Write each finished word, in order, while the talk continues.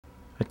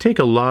I take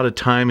a lot of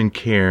time and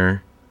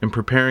care in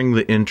preparing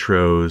the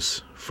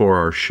intros for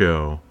our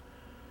show,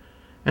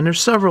 and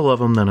there's several of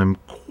them that I'm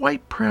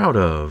quite proud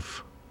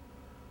of.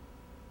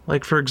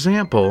 Like, for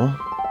example...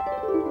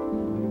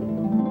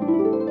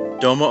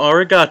 Domo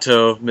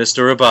arigato,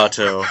 Mr.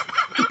 Roboto.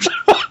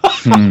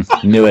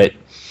 Knew it.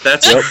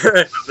 That's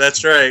right.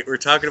 That's right. We're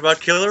talking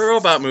about killer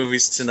robot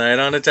movies tonight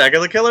on Attack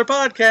of the Killer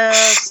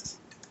Podcast.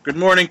 Good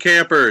morning,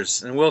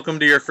 campers, and welcome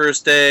to your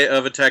first day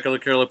of Attack of the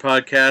Killer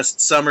Podcast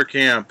Summer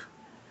Camp.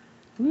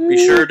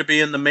 Be sure to be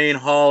in the main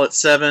hall at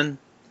 7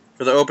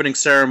 for the opening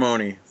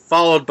ceremony,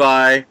 followed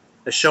by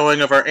a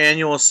showing of our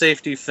annual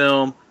safety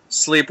film,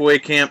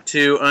 Sleepaway Camp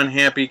 2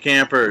 Unhappy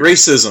Campers.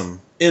 Racism,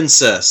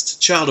 incest,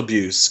 child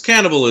abuse,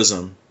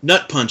 cannibalism,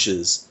 nut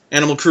punches,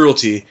 animal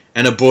cruelty,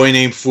 and a boy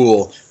named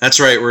Fool. That's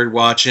right, we're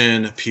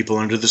watching People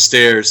Under the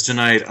Stairs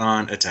tonight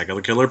on Attack of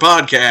the Killer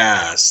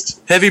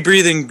Podcast.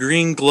 Heavy-breathing,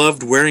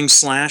 green-gloved wearing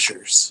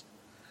slashers.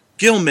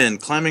 Gill men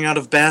climbing out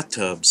of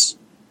bathtubs.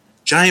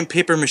 Giant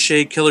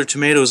papier-mâché killer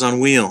tomatoes on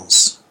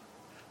wheels.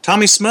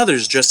 Tommy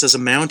Smothers dressed as a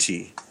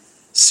Mountie.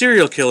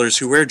 Serial killers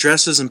who wear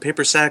dresses and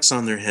paper sacks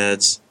on their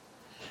heads.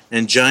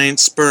 And giant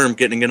sperm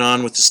getting it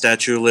on with the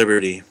Statue of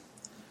Liberty.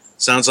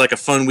 Sounds like a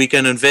fun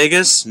weekend in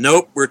Vegas?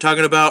 Nope, we're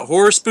talking about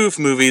horror spoof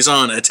movies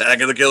on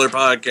Attack of the Killer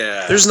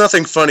Podcast. There's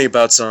nothing funny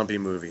about zombie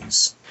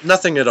movies.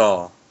 Nothing at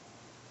all.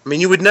 I mean,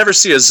 you would never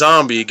see a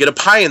zombie get a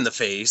pie in the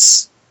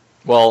face.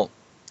 Well,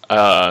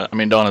 Dawn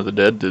of the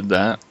Dead did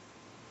that.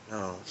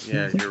 Oh,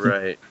 yeah, you're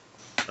right.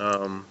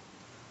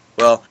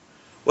 Well,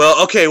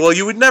 okay, well,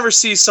 you would never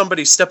see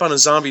somebody step on a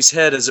zombie's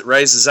head as it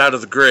rises out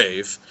of the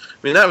grave. I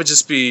mean, that would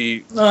just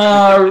be...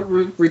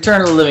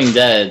 Return of the Living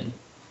Dead,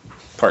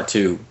 Part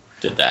 2,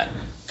 did that.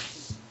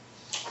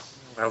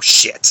 Oh,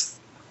 shit.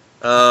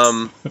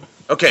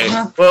 Okay,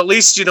 well, at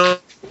least,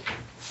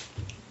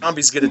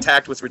 zombies get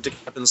attacked with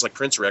ridiculous weapons like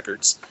Prince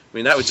records. I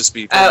mean, that would just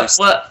be...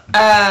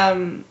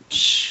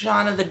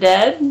 Shaun of the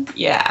Dead?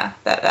 Yeah,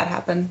 that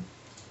happened.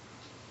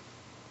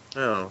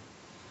 Oh.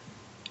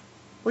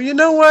 Well, you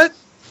know what?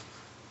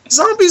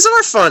 Zombies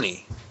are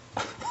funny.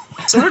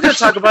 So we're going to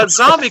talk about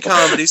zombie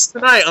comedies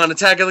tonight on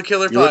Attack of the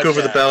Killer Podcast. You look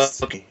over the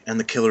balcony, and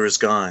the killer is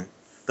gone.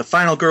 The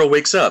final girl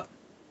wakes up,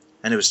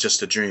 and it was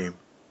just a dream.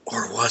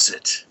 Or was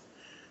it?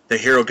 The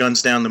hero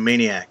guns down the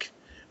maniac,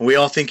 and we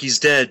all think he's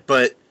dead,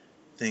 but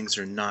things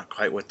are not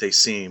quite what they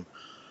seem.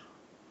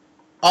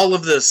 All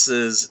of this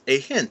is a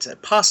hint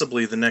at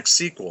possibly the next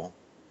sequel.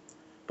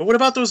 But what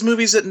about those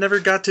movies that never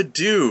got to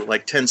do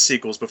like 10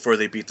 sequels before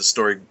they beat the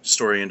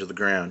story into the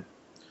ground?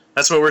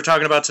 That's what we're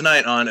talking about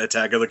tonight on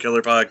Attack of the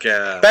Killer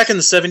Podcast. Back in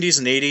the 70s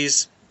and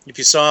 80s, if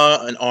you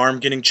saw an arm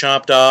getting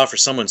chopped off or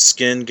someone's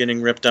skin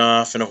getting ripped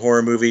off in a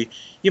horror movie,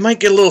 you might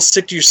get a little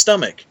sick to your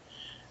stomach.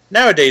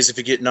 Nowadays, if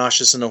you get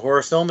nauseous in a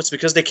horror film, it's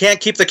because they can't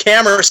keep the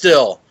camera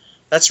still.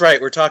 That's right,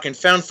 we're talking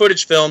found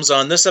footage films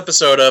on this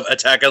episode of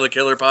Attack of the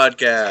Killer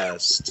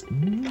Podcast.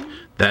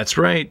 That's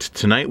right.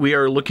 Tonight we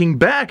are looking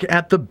back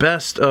at the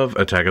best of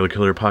Attack of the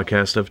Killer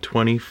Podcast of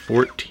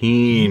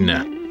 2014.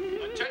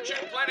 Attention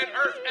planet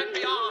Earth and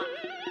beyond.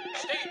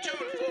 Stay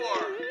tuned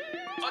for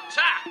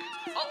Attack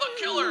of the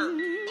Killer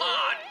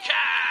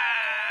Podcast.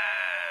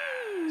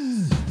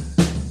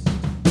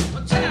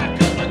 Attack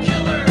of the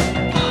Killer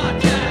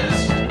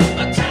Podcast.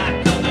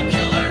 Attack of the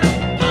Killer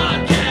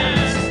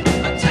Podcast.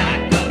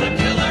 Attack of the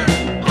Killer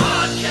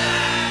Podcast.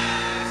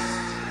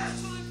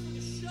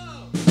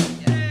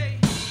 Yay.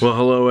 Well,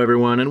 hello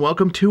everyone, and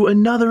welcome to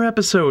another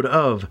episode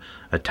of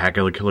Attack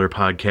of the Killer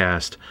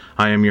Podcast.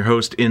 I am your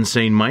host,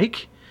 Insane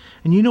Mike,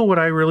 and you know what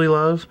I really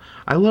love?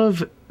 I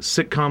love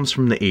sitcoms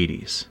from the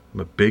 80s. I'm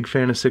a big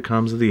fan of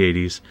sitcoms of the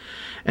 80s,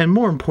 and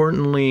more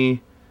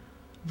importantly,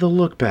 the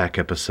look-back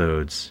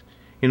episodes.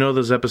 You know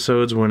those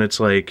episodes when it's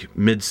like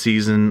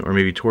mid-season or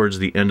maybe towards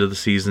the end of the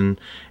season,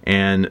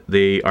 and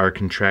they are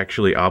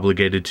contractually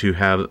obligated to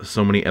have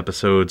so many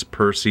episodes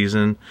per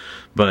season,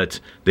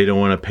 but they don't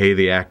want to pay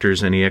the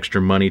actors any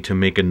extra money to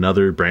make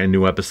another brand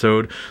new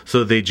episode,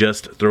 so they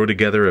just throw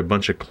together a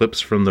bunch of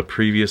clips from the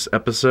previous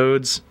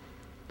episodes.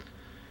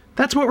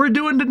 That's what we're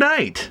doing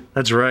tonight.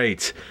 That's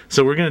right.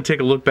 So we're going to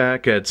take a look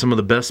back at some of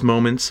the best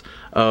moments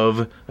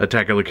of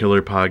Attack of the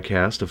Killer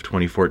Podcast of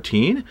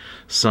 2014.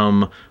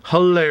 Some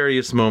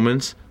hilarious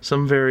moments,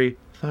 some very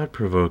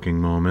thought-provoking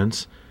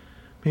moments,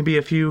 maybe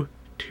a few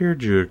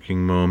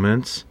tear-jerking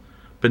moments.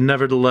 But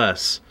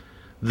nevertheless,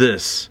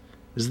 this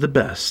is the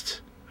best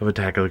of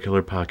Attack of the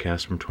Killer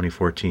Podcast from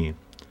 2014.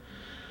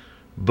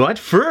 But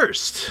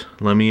first,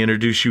 let me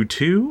introduce you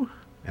to,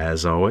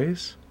 as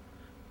always,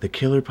 the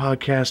Killer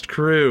Podcast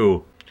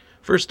crew.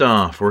 First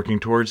off, working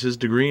towards his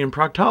degree in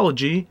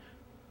proctology,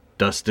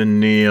 Dustin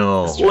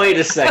Neal. Wait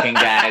a second,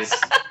 guys.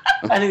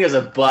 I think there's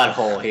a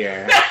butthole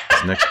here.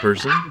 This next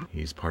person,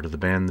 he's part of the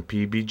band The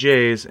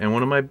PBJs, and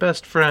one of my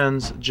best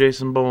friends,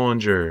 Jason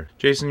Bollinger.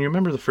 Jason, you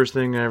remember the first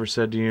thing I ever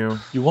said to you?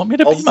 You want me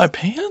to pee my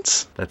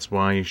pants? That's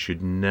why you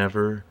should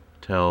never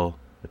tell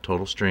a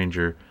total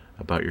stranger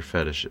about your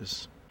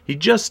fetishes. He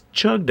just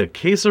chugged a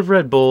case of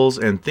Red Bulls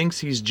and thinks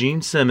he's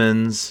Gene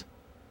Simmons.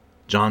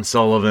 John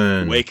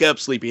Sullivan. Wake up,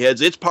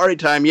 sleepyheads. It's party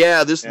time.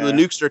 Yeah, this is the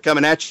Nukester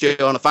coming at you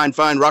on a fine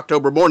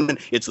Rocktober morning.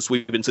 It's the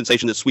sweeping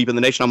sensation that's sweeping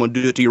the nation. I'm going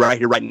to do it to you right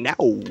here, right now.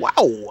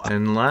 Wow.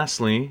 And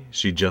lastly,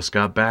 she just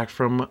got back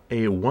from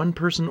a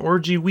one-person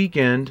orgy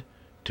weekend,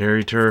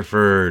 Terry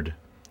Turford.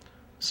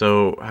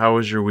 So, how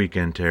was your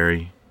weekend,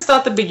 Terry? I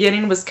thought the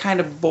beginning was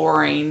kind of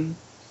boring.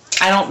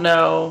 I don't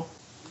know.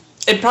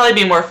 It'd probably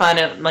be more fun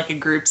in like a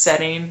group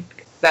setting.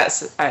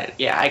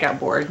 I got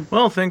bored.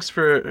 Well, thanks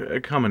for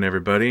coming,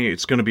 everybody.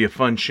 It's going to be a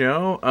fun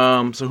show.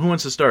 So who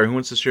wants to start? Who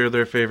wants to share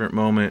their favorite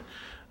moment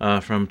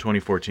from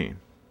 2014?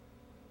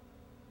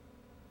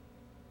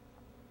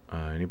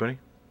 Anybody?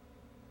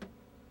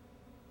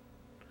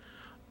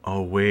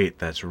 Oh, wait,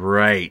 that's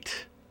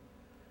right.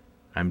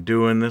 I'm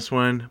doing this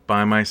one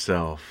by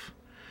myself.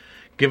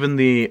 Given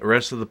the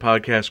rest of the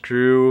podcast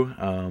crew,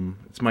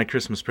 it's my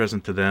Christmas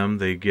present to them.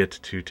 They get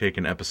to take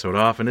an episode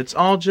off, and it's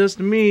all just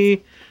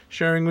me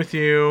sharing with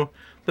you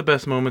the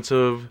best moments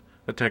of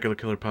Attack of the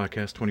Killer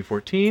Podcast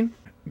 2014.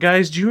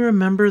 Guys, do you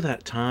remember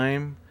that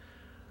time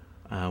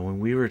when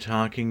we were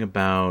talking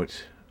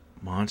about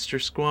Monster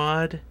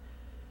Squad,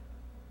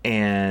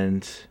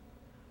 and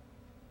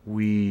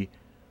we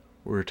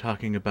were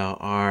talking about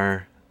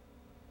our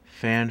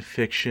fan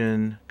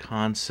fiction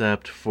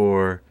concept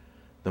for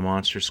the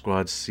Monster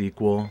Squad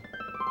sequel?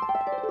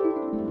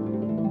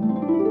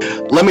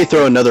 Let me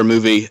throw another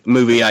movie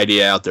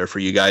idea out there for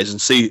you guys and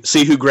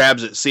see who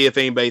grabs it. See if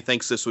anybody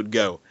thinks this would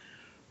go.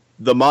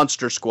 The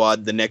Monster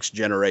Squad: The Next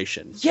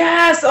Generation.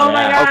 Yes! Oh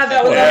my god,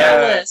 that was on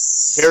my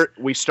list. Here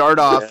we start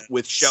off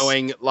with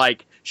showing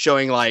like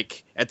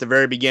at the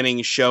very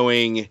beginning,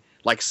 showing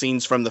like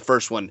scenes from the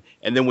first one,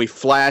 and then we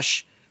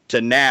flash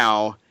to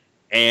now,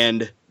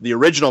 and the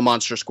original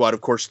Monster Squad,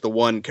 of course, the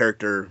one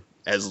character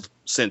has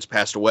since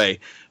passed away,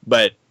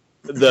 but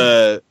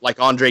the like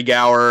Andre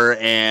Gower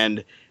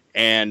and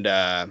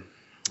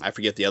I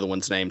forget the other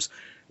one's names.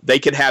 They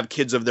could have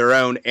kids of their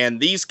own, and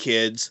these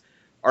kids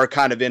are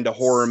kind of into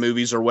horror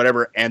movies or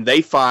whatever, and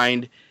they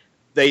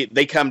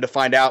come to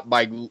find out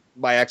by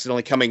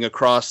accidentally coming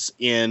across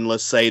in,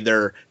 let's say,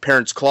 their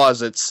parents'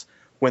 closets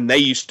when they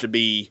used to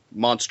be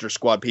Monster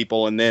Squad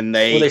people, and then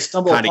they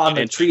stumble upon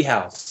the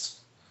treehouse.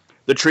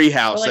 The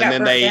treehouse, Well, and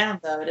then they down,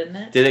 though, didn't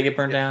it? Did they get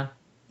burned down?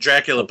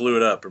 Dracula blew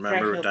it up,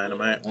 remember, Dracula with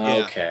dynamite?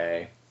 Yeah.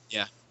 Okay.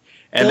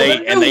 and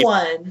they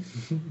one.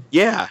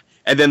 yeah,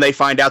 and then they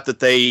find out that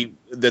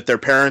their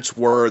parents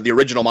were the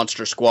original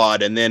Monster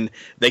Squad, and then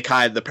the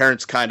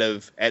parents kind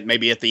of at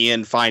the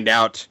end find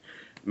out,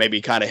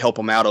 maybe kind of help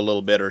them out a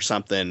little bit or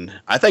something.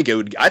 I think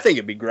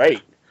it'd be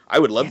great. I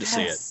would love to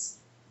see it.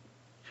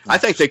 I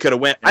think they could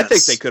have went. I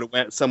think they could have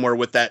went somewhere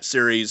with that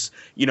series.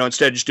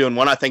 Instead of just doing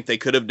one, I think they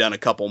could have done a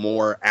couple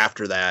more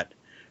after that.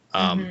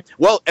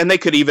 Well, and they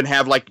could even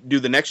have do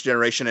the Next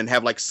Generation and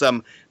have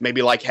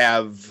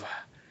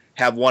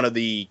have one of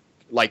the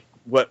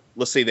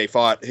let's see, they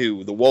fought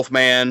the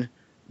Wolfman,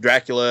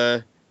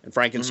 Dracula, and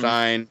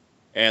Frankenstein,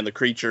 and the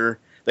Creature.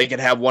 They could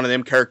have one of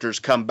them characters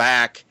come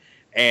back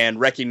and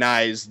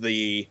recognize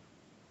the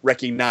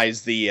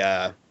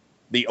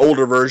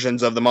older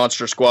versions of the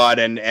Monster Squad,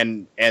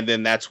 and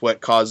then that's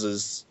what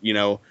causes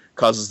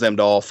them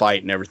to all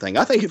fight and everything.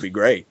 I think it'd be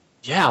great.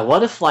 Yeah,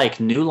 what if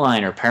New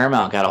Line or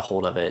Paramount got a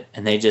hold of it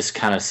and they just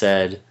kind of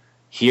said,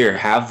 "Here,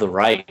 have the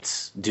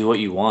rights, do what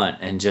you want,"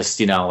 and just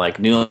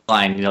New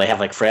Line, they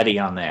have Freddy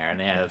on there and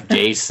they have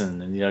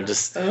Jason, and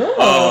just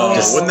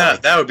wouldn't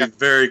that would be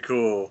very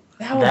cool.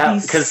 That would be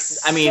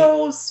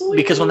so sweet.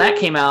 Because when that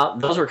came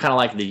out, those were kind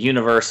of the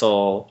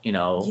Universal,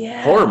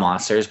 horror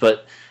monsters,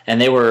 and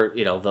they were,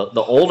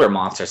 the older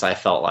monsters, I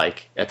felt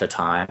at the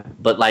time.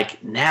 But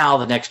now,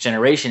 the Next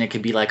Generation, it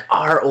could be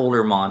our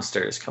older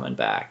monsters coming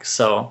back.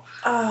 So,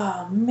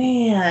 oh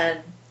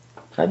man,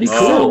 that'd be cool.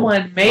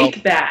 Someone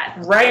make that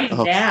right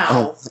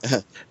now.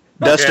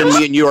 Dustin,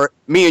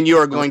 me and you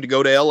are going to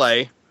go to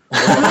LA.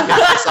 We're going to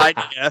pitch this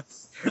idea.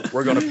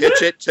 We're going to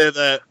pitch it to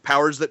the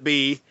powers that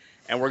be,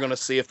 and we're going to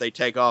see if they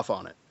take off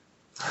on it.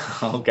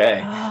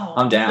 Okay, Oh.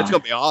 I'm down. It's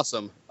going to be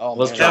awesome. Oh,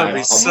 Let's man. try. That would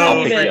be so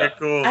freaking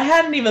cool. I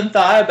hadn't even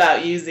thought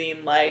about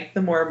using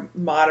the more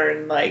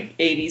modern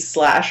 80s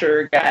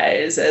slasher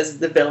guys as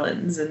the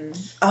villains,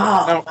 and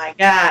my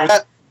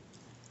god.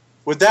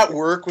 Would that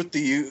work with the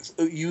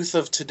youth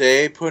of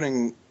today,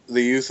 putting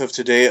the youth of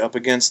today up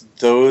against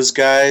those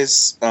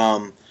guys,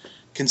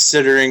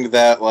 considering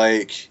that,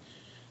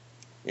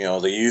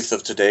 the youth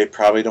of today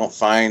probably don't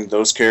find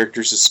those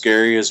characters as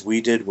scary as we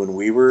did when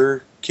we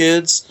were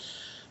kids?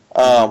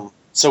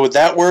 So would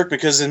that work?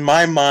 Because in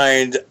my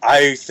mind,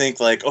 I think,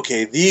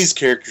 okay, these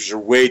characters are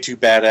way too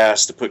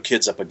badass to put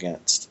kids up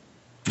against.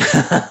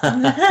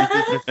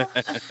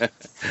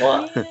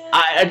 Well,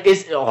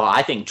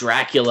 I think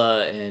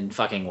Dracula and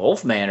fucking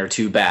Wolfman are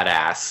too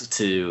badass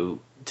to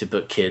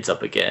put kids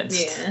up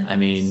against. Yeah. I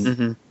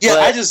mean,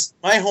 Yeah,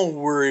 my whole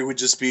worry would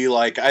just be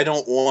I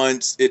don't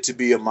want it to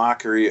be a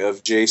mockery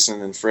of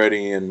Jason and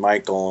Freddy and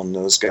Michael and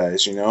those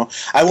guys,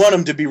 I want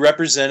them to be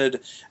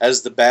represented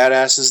as the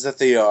badasses that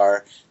they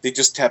are. They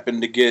just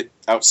happen to get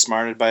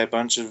outsmarted by a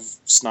bunch of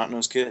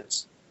snot-nosed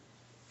kids.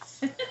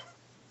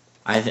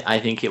 I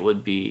think it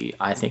would be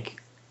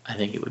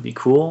it would be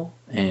cool,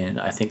 and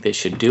I think they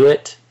should do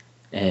it.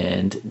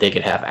 And they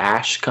could have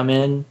Ash come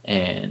in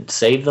and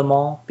save them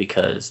all,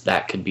 because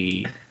that could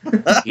be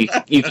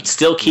you could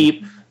still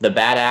keep the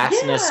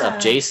badassness Yeah.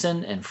 of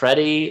Jason and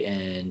Freddy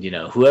and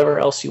whoever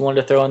else you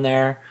wanted to throw in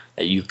there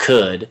that you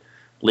could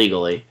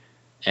legally.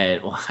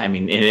 And well, I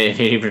mean,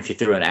 even if you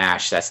threw in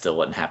Ash, that still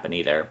wouldn't happen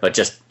either. But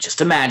just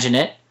imagine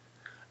it,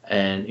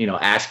 and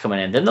Ash coming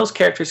in, then those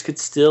characters could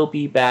still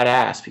be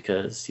badass,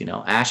 because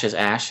Ash is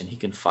Ash and he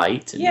can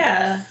fight. And,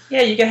 Yeah,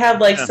 you could have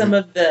like some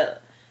of the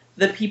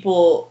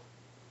people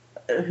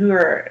who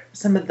are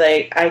some of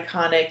the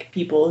iconic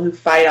people who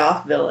fight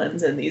off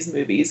villains in these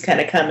movies kind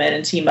of come in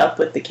and team up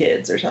with the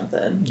kids or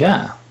something.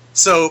 yeah.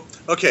 So,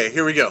 okay,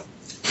 here we go.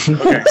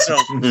 Okay, so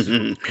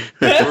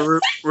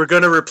we're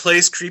going to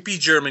replace creepy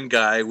German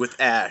guy with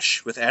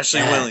Ash, with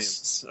Ashley Yes.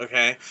 Williams,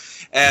 okay?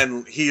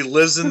 And he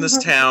lives in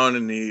this town,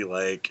 and he,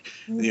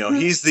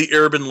 he's the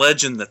urban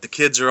legend that the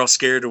kids are all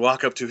scared to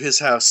walk up to his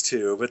house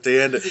to, but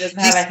they end up... He doesn't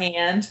have a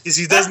hand.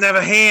 He doesn't have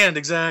a hand,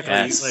 exactly.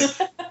 Yes. He's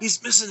like,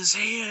 he's missing his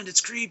hand,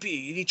 it's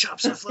creepy, and he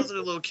chops off other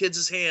little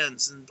kids'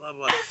 hands, and blah,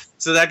 blah, blah.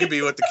 So that could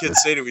be what the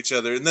kids say to each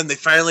other, and then they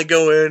finally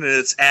go in, and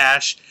it's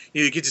Ash.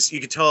 You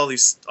could tell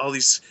all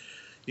these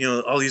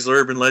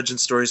urban legend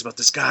stories about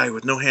this guy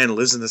with no hand who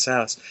lives in this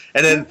house.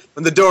 And then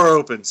when the door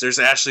opens, there's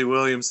Ashley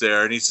Williams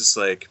there, and he's just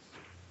like,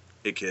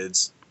 "Hey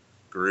kids,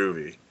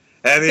 groovy."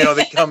 And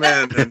they come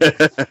in,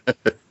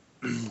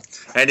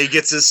 and he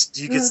gets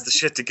the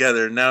shit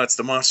together. And now it's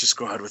the Monster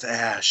Squad with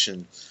Ash,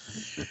 and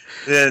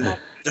then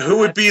who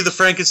would be the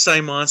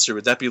Frankenstein monster?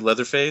 Would that be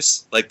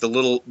Leatherface? Like the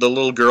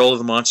little girl of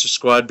the Monster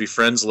Squad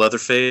befriends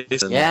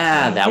Leatherface. And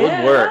Yeah, that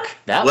would work.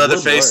 That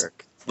Leatherface- would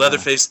work.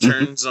 Leatherface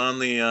turns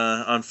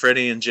on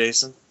Freddy and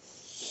Jason.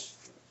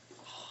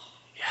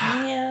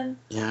 Man.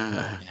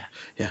 Yeah.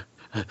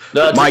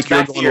 No, Mike,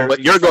 back to you're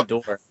your going.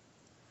 door.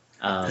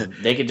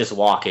 They could just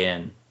walk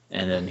in,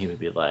 and then he would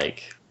be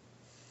like,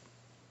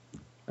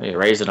 "Are you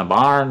raised in a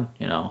barn?"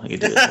 He could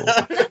do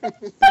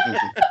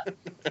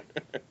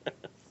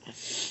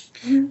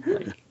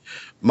it.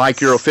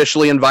 Mike, you're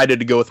officially invited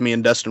to go with me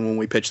and Dustin when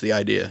we pitch the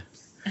idea.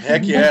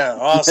 Heck yeah,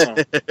 awesome.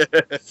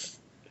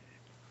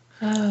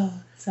 Oh,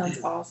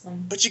 sounds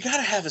awesome. But you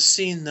gotta have a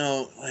scene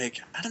though, I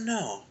don't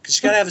know, because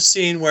you gotta have a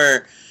scene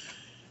where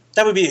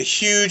that would be a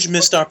huge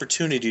missed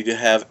opportunity to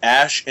have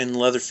Ash and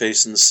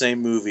Leatherface in the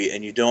same movie,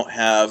 and you don't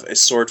have a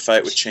sword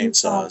fight with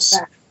chainsaws.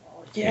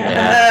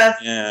 Yeah.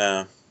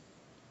 Yeah.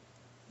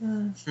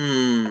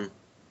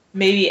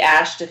 Maybe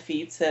Ash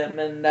defeats him,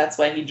 and that's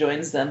why he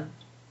joins them.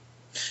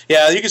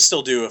 Yeah, you could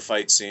still do a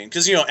fight scene,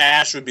 because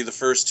Ash would be the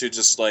first to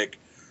just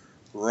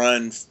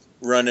run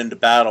into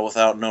battle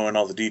without knowing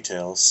all the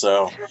details.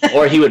 So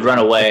Or he would run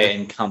away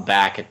and come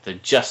back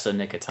at just the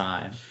nick of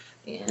time.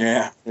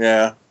 yeah.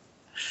 And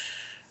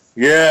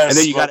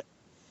then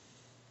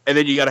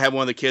you got to have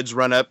one of the kids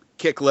run up,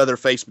 kick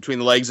Leatherface between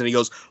the legs, and he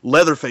goes,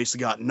 "Leatherface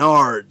got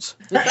nards."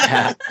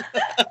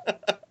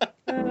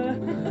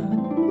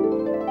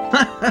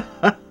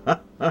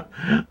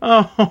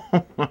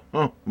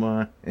 Oh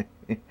my.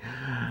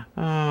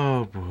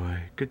 Oh boy.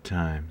 Good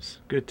times.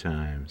 Good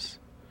times.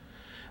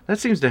 That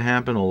seems to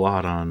happen a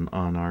lot on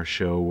our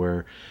show,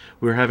 where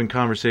we're having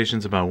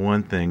conversations about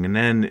one thing, and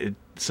then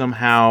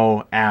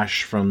somehow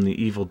Ash from the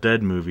Evil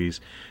Dead movies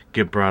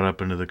get brought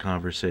up into the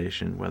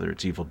conversation, whether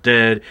it's Evil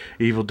Dead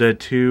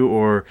 2,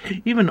 or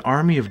even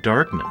Army of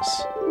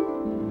Darkness.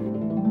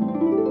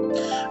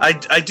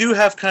 I do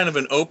have kind of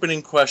an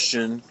opening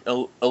question, a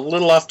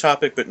little off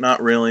topic, but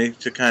not really,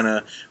 to kind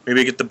of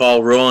maybe get the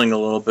ball rolling a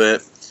little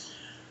bit.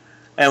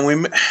 And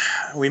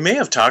we may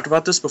have talked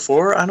about this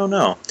before, I don't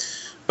know.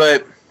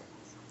 But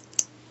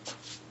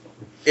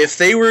if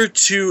they were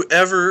to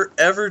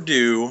ever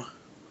do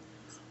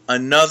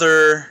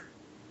another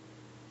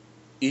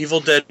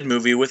Evil Dead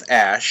movie with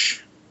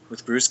Ash,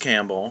 with Bruce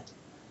Campbell,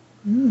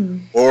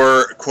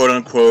 or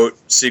quote-unquote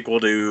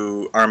sequel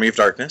to Army of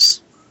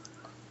Darkness,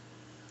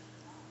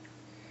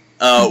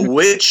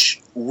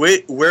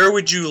 where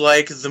would you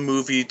like the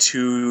movie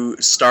to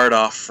start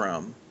off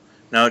from?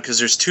 Now, because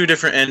there's two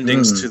different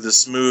endings to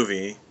this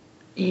movie.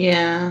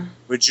 Yeah.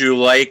 Would you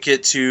like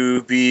it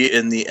to be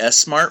in the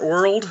S-Mart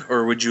world,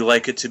 or would you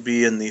like it to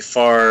be in the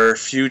far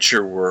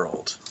future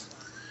world?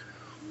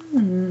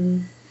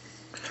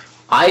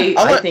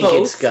 I think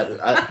both.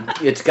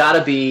 it's got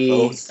to be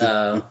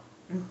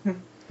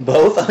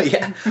both. Oh,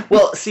 yeah.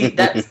 Well, see,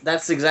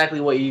 that's exactly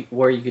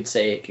where you could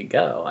say it could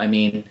go. I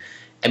mean,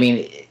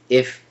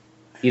 if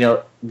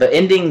the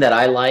ending that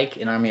I like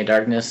in Army of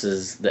Darkness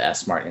is the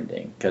S-Mart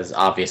ending, because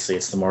obviously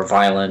it's the more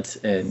violent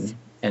and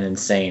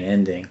insane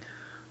ending,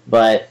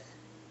 but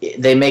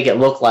they make it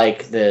look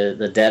like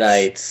the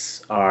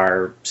Deadites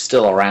are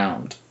still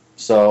around.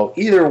 So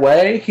either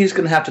way, he's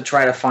going to have to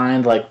try to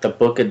find the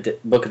Book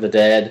of the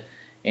Dead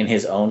in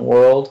his own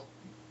world,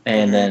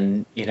 and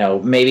then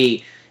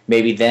maybe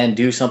then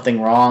do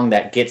something wrong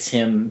that gets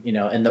him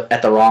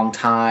at the wrong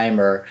time,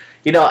 or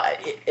You know,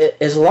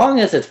 as long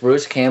as it's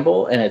Bruce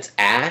Campbell and it's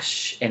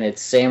Ash and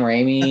it's Sam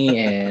Raimi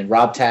and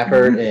Rob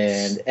Tappert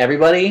and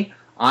everybody,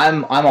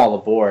 I'm all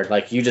aboard.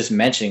 Like, you just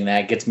mentioning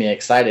that gets me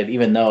excited,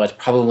 even though it's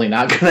probably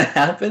not going to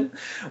happen.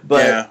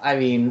 But Yeah. I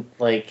mean,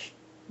 like,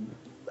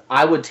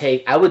 I would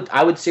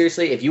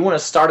seriously, if you want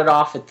to start it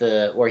off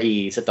at where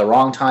he's at the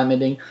wrong time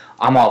ending,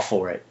 I'm all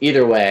for it.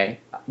 Either way,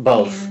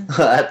 both.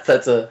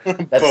 that's a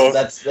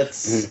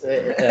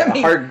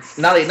hard,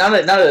 not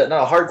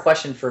a hard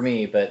question for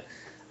me, but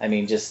I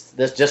mean, just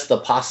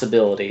the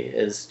possibility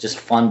is just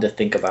fun to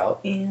think about.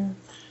 Yeah.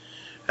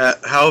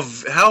 How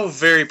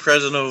very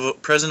President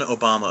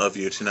Obama of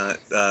you to not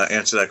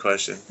answer that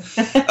question.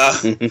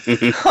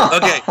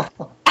 Okay.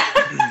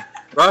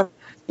 Robert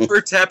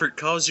Tappert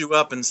calls you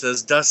up and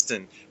says,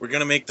 Dustin, we're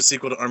going to make the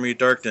sequel to Army of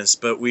Darkness,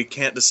 but we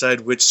can't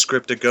decide which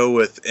script to go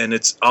with, and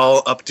it's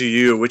all up to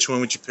you. Which one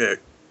would you pick?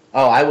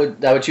 Oh, I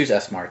would choose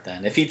S-Mart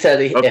then. If he said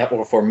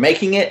if we're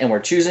making it and we're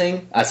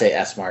choosing, I say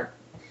S-Mart.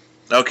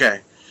 Okay,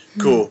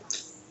 cool.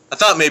 I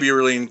thought maybe you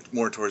were leaning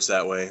more towards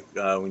that way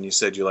when you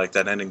said you like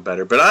that ending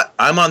better. But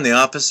I'm on the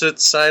opposite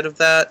side of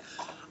that.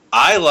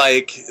 I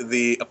like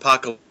the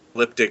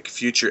apocalyptic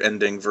future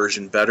ending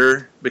version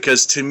better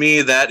because to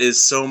me that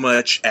is so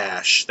much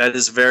Ash. That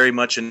is very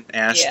much an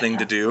Ash thing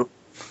to do.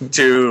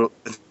 To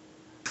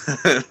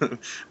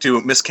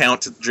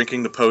miscount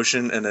drinking the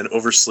potion and then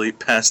oversleep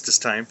past this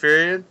time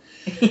period.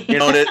 You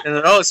know, and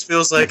it always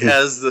feels like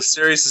as the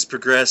series has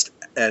progressed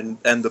and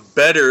the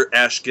better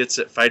Ash gets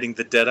at fighting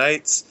the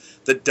Deadites,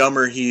 the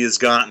dumber he has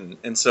gotten.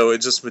 And so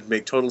it just would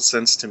make total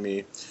sense to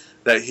me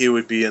that he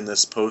would be in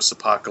this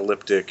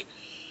post-apocalyptic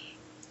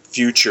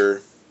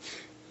future.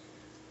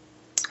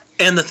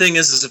 And the thing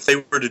is if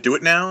they were to do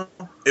it now,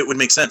 it would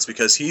make sense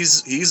because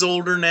he's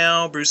older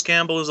now, Bruce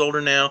Campbell is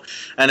older now,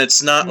 and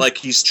it's not like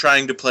he's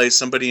trying to play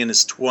somebody in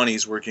his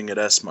 20s working at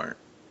S-Mart.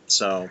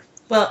 So...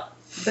 Well,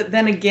 but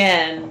then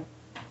again...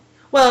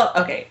 Well,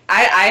 okay.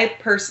 I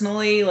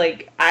personally,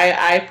 like,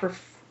 I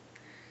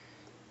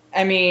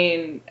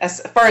mean,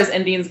 as far as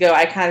endings go,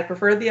 I kind of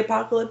prefer the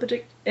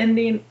apocalyptic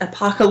ending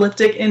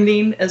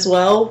as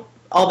well.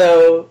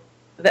 Although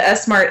the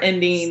S-Mart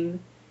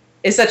ending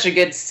is such a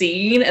good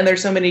scene, and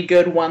there's so many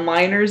good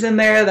one-liners in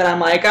there that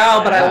I'm like,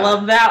 oh, but I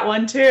love that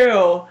one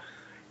too.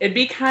 It'd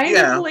be kind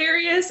of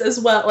hilarious as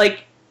well.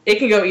 Like, it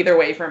can go either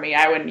way for me.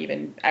 I wouldn't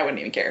even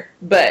care.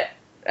 But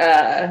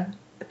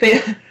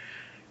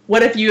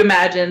what if you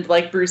imagined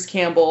like Bruce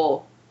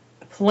Campbell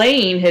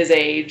playing his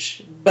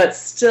age, but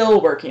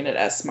still working at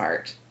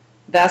S-Mart?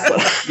 That's what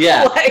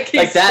like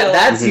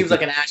that seems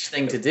like an Ash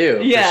thing to do.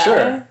 Yeah, for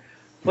sure.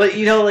 But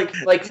you know,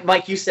 like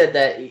Mike, you said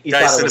that you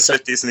guy's thought in it was his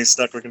 50s and he's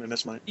stuck working at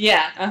S-Mart.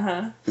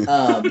 Yeah.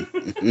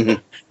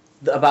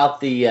 About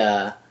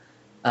the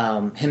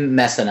him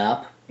messing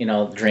up, you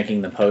know,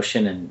 drinking the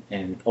potion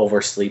and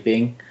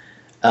oversleeping.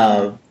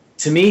 To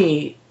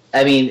me,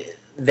 I mean,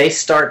 they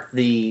start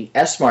the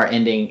S-Mart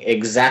ending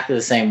exactly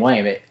the same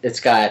way. It's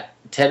got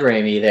Ted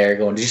Raimi there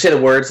going, "Did you say the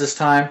words this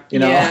time?" You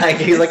know, like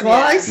he's like, "Well,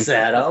 I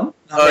said them."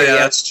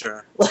 That's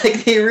true. Like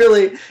he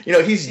really, you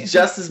know, he's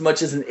just as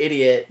much as an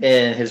idiot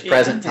in his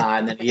present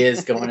time than he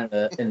is going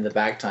in the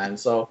back time.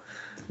 So,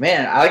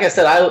 man, like I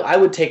said, I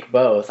would take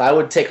both. I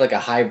would take like a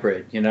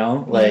hybrid, you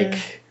know, like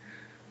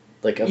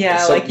you go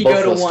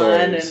to one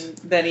stories. And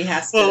then he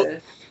has to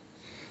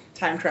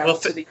time travel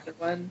to the other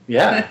one.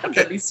 Yeah,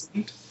 that'd be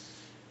sweet.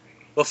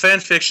 Well, fan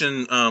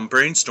fiction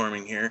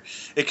brainstorming here.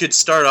 It could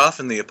start off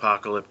in the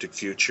apocalyptic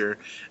future,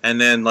 and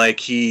then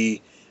like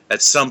he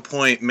at some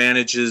point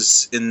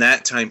manages in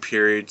that time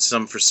period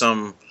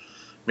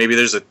maybe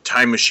there's a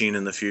time machine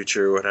in the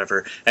future or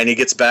whatever, and he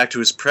gets back to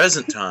his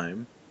present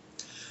time.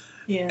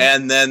 Yeah.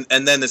 And then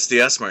it's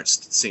the S-Mart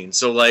scene.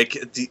 So like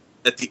at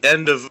the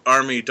end of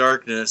Army of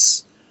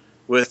Darkness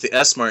with the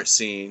S-Mart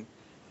scene,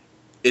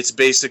 it's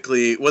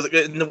basically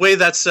and the way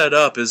that's set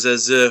up is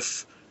as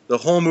if the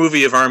whole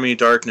movie of Army of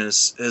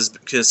Darkness is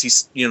because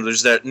he's, you know,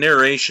 there's that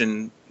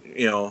narration,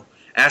 you know,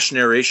 Ash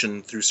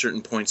narration through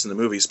certain points in the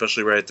movie,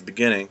 especially right at the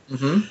beginning.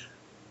 Mm-hmm.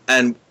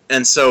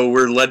 And so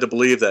we're led to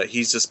believe that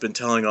he's just been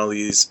telling all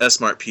these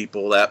S-Mart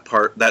people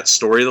that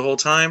story the whole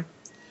time,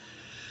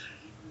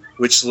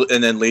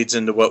 and then leads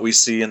into what we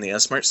see in the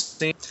S-Mart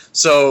scene.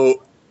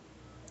 So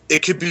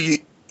it could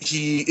be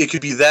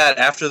that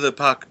after the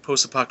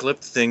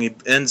post-apocalyptic thing, he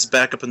ends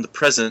back up in the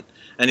present,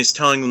 and he's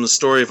telling them the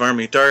story of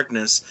Army of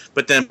Darkness,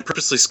 but then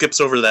purposely skips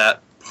over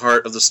that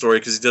part of the story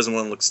because he doesn't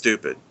want to look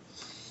stupid.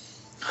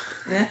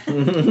 Yeah.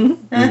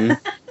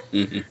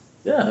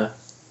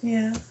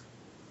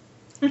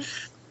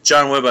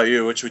 John, what about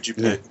you? Which would you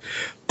pick?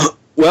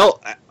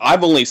 Well,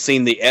 I've only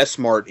seen the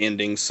S-Mart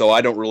ending, so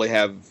I don't really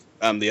have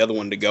the other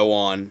one to go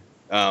on.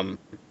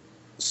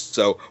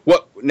 So,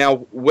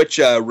 which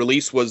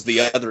release was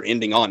the other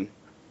ending on?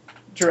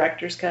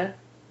 Director's cut.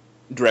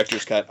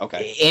 Director's cut.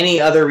 Okay. Any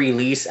other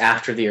release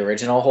after the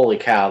original? Holy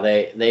cow!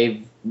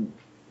 They've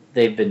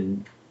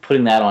been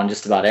putting that on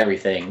just about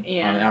everything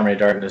Yeah. on Army of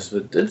Darkness,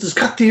 but it's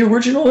got the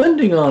original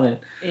ending on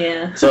it.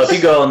 Yeah. So if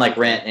you go and like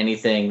rent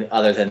anything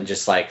other than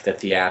just like the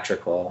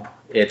theatrical,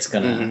 it's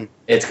gonna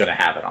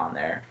have it on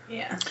there.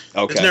 Yeah.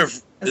 Okay.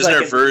 Isn't like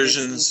there a-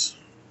 versions?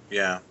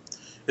 Yeah.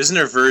 Isn't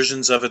there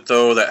versions of it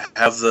though that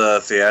have the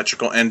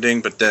theatrical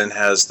ending, but then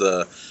has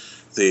the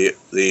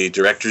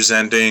director's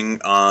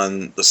ending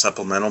on the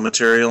supplemental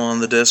material on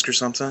the disc or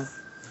something?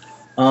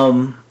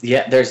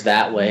 Yeah, there's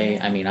that way.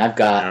 I mean, I've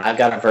got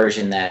a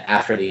version that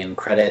after the end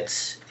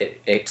credits,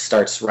 it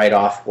starts right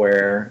off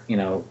where, you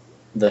know,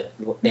 the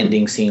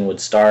ending scene would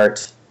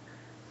start,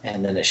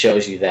 and then it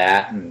shows you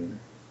that. And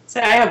So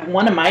I have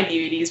one of my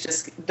DVDs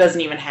just doesn't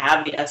even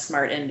have the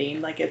S-Smart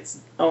ending. Like it's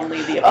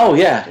only the oh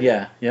yeah,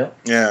 yep.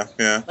 Yeah,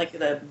 yeah. like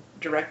the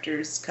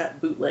director's cut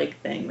bootleg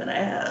thing that I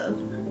have.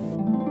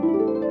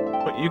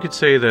 But you could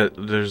say that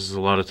there's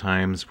a lot of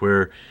times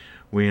where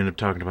we end up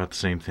talking about the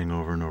same thing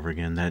over and over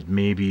again. That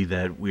maybe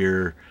that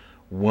we're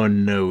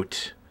one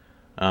note.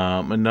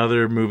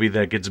 Another movie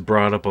that gets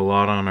brought up a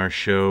lot on our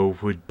show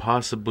would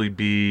possibly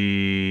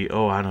be,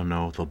 I don't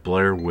know, The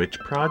Blair Witch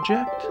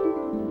Project?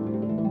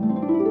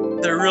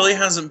 There really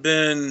hasn't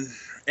been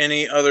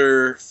any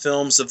other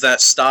films of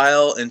that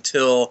style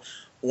until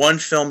one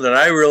film that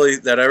I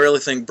really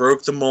think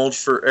broke the mold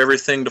for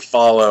everything to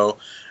follow,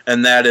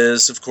 and that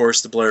is, of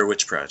course, The Blair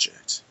Witch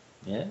Project.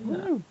 Yeah.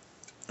 And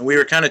we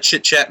were kind of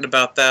chit-chatting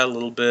about that a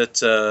little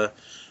bit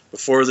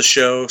before the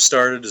show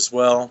started as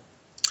well.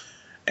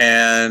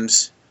 And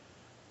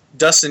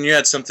Dustin, you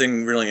had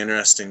something really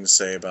interesting to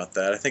say about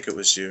that. I think it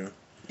was you.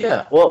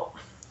 Yeah, well,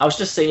 I was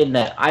just saying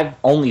that I've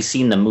only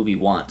seen the movie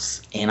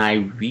once, and I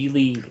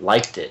really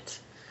liked it,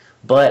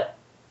 but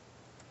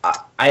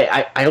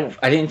I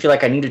didn't feel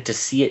like I needed to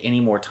see it any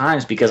more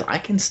times because I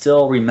can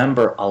still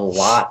remember a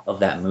lot of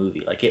that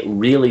movie. Like it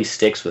really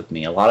sticks with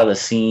me. A lot of the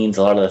scenes,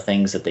 a lot of the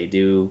things that they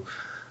do.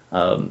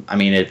 I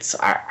mean,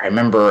 I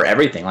remember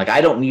everything. Like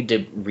I don't need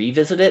to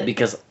revisit it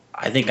because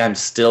I think I'm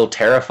still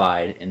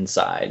terrified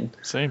inside.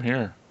 Same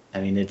here.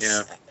 I mean, and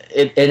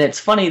it's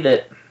funny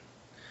that.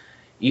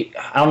 I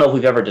don't know if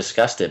we've ever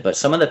discussed it, but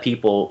some of the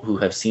people who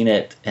have seen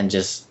it and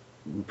just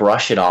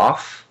brush it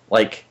off,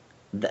 like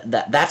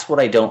that's what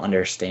I don't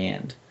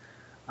understand.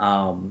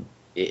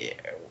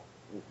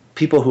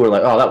 People who are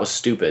like, "Oh, that was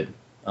stupid.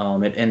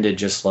 It ended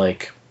just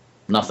like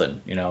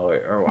nothing," you know,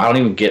 or I don't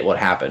even get what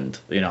happened.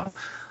 You know,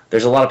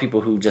 there's a lot of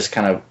people who just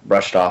kind of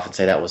brushed off and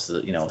say that was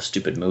a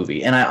stupid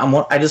movie, and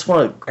I just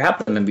want to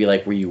grab them and be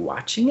like, "Were you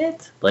watching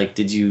it? Like,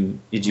 did you?"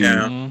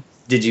 Mhm.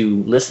 Did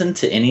you listen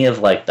to any of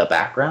like the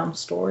background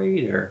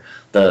story or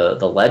the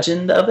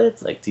legend of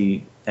it? Like,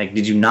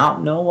 did you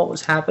not know what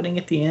was happening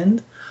at the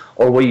end,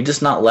 or were you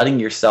just not letting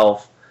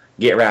yourself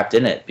get wrapped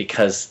in it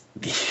because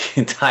the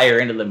entire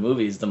end of the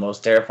movie is the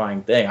most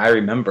terrifying thing? I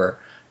remember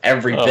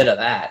every bit of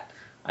that.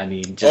 I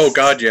mean, just Oh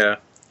God, yeah.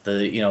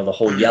 the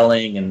whole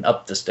yelling and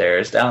up the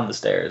stairs, down the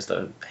stairs,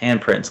 the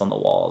handprints on the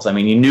walls. I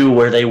mean, you knew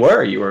where they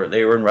were.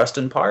 They were in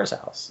Rustin Parr's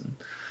house,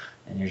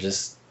 and you're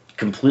just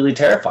completely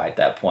terrified at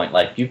that point.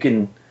 Like you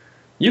can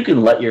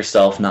let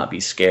yourself not be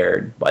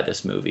scared by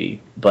this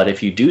movie, but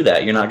if you do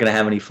that, you're not going to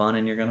have any fun,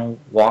 and you're going to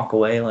walk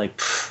away like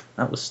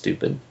that was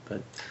stupid.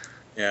 But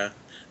Yeah,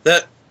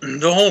 the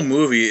whole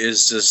movie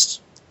is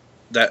just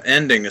that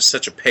ending is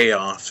such a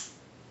payoff.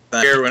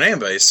 I don't care what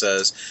anybody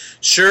says.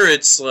 Sure,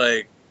 it's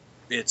like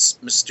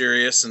it's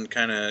mysterious and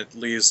kind of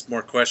leaves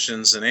more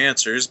questions than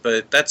answers,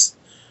 but that's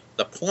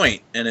the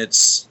point, and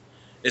it's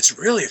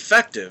really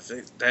effective.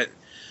 That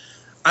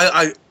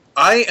I've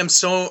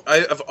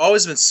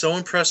always been so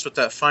impressed with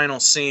that final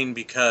scene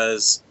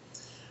because,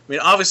 I mean,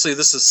 obviously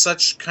this is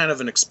such kind of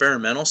an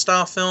experimental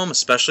style film,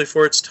 especially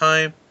for its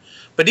time.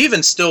 But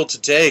even still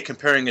today,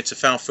 comparing it to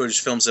found footage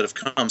films that have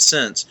come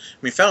since, I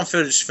mean, found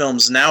footage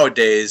films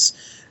nowadays,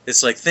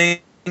 it's like things,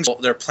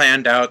 they're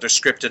planned out, they're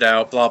scripted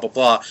out, blah, blah,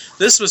 blah.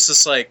 This was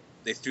just like,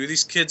 they threw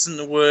these kids in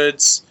the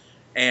woods,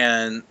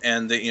 and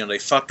they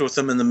fucked with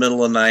them in the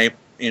middle of the night,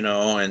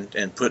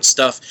 and put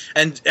stuff,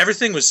 and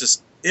everything was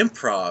just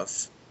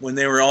improv when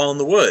they were all in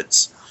the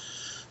woods.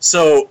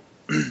 So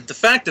the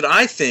fact that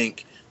I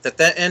think that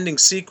ending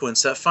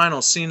sequence, that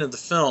final scene of the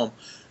film,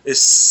 is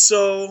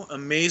so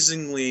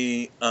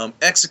amazingly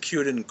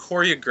executed and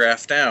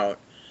choreographed out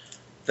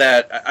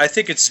that I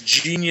think it's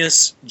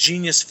genius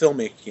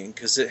filmmaking,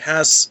 because it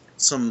has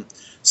some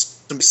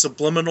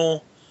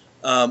subliminal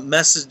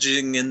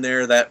messaging in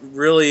there that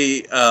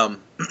really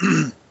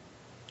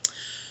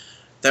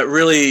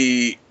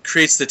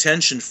creates the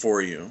tension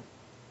for you.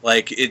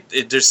 Like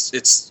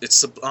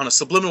it's on a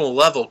subliminal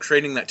level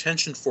creating that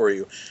tension for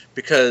you,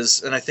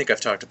 because, and I think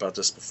I've talked about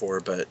this before,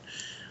 but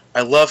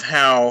I love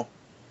how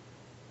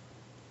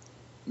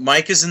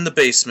Mike is in the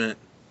basement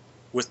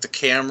with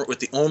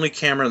the only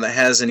camera that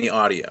has any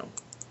audio,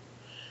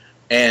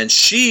 and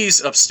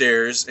she's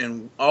upstairs,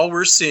 and all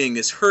we're seeing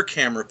is her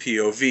camera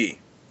POV.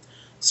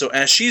 So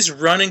as she's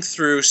running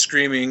through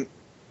screaming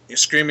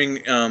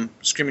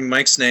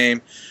Mike's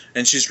name,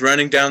 and she's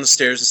running down the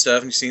stairs and stuff,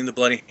 and you're seeing the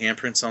bloody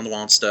handprints on the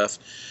wall and stuff.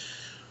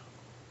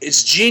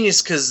 It's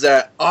genius because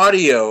that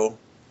audio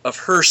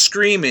her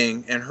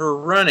screaming and her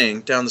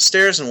running down the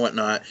stairs and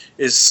whatnot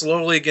is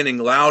slowly getting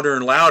louder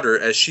and louder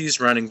as she's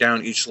running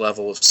down each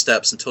level of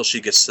steps until she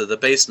gets to the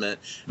basement,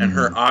 and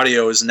her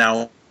audio is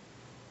now.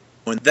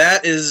 And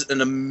that is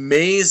an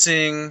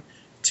amazing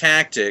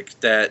tactic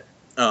that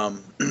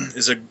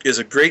is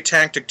a great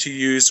tactic to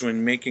use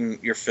when making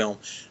your film,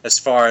 as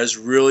far as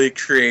really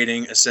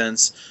creating a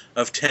sense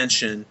of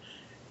tension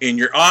in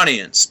your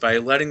audience by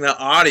letting the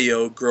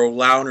audio grow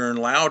louder and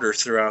louder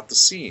throughout the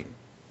scene.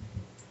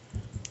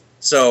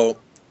 So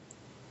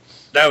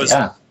that was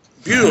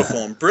beautiful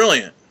and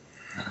brilliant.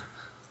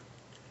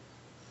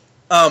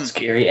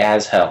 Scary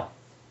as hell.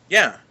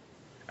 Yeah,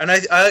 and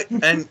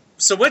and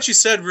so what you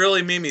said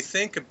really made me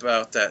think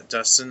about that,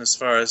 Dustin, as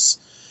far as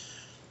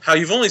how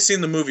you've only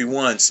seen the movie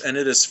once, and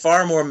it is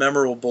far more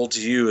memorable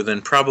to you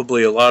than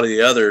probably a lot of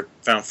the other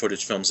found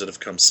footage films that have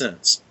come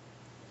since.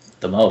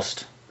 The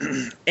most.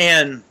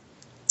 And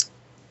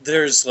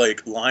there's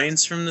like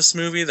lines from this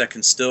movie that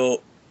can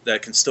still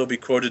be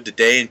quoted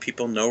today, and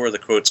people know where the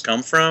quotes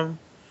come from.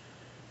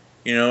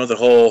 You know, the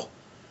whole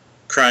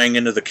crying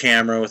into the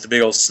camera with the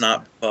big old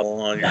snot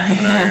bubble on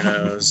your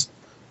nose,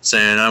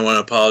 saying, "I want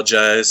to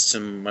apologize to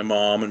my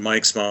mom and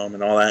Mike's mom,"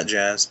 and all that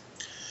jazz.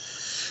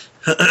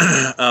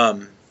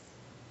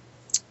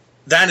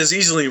 That is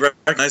easily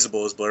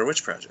recognizable as Blair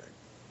Witch Project.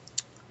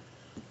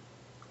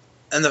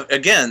 And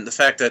again, the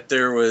fact that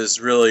there was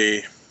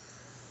really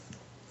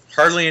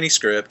hardly any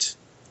script,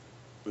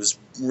 it was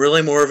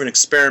really more of an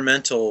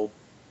experimental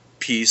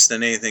piece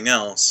than anything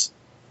else.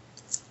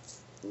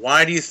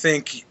 Why do you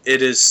think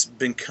it has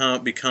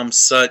become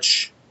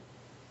such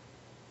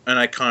an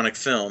iconic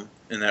film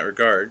in that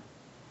regard?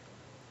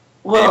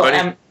 Well,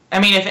 Anybody? I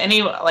mean, if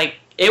any, like,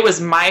 it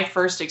was my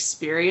first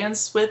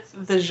experience with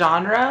the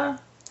genre,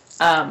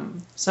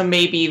 so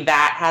maybe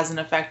that has an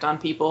effect on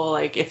people.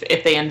 Like,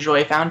 if they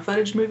enjoy found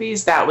footage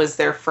movies, that was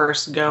their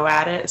first go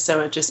at it,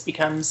 so it just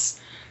becomes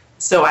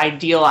so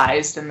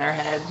idealized in their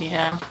head, you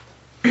know?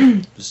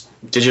 It was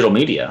digital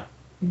media.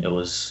 It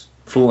was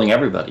fooling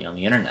everybody on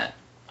the internet.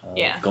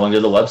 Going to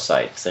the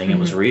website, saying it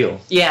was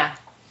real. Yeah.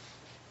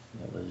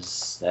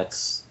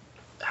 That's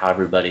how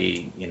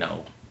everybody,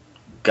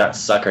 got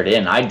suckered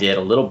in. I did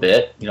a little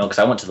bit, because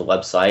I went to the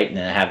website and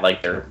it had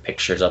like their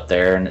pictures up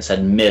there and it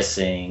said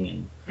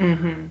missing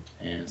and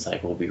it's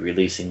like we'll be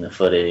releasing the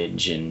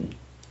footage and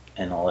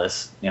all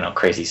this,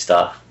 crazy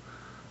stuff.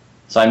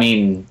 So I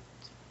mean,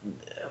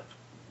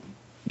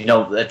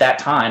 at that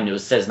time it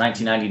says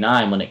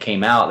 1999 when it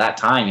came out. That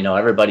time,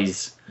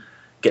 everybody's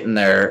getting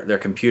their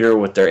computer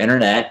with their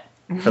internet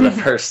for the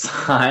first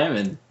time,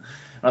 and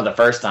not the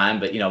first time,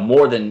 but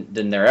more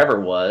than there ever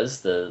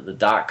was,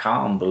 the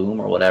 .com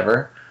boom or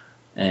whatever.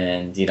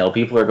 And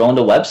people are going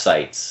to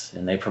websites,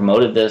 and they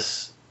promoted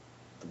this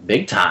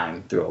big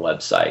time through a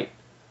website,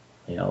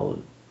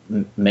 to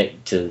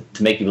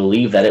make you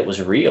believe that it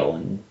was real,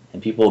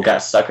 and people got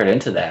suckered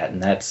into that.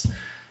 And that's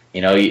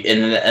and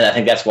I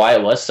think that's why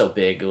it was so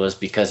big. It was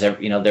because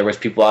there was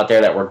people out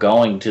there that were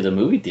going to the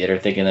movie theater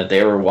thinking that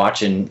they were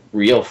watching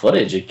real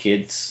footage of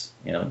kids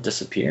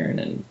disappearing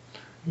and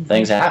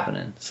things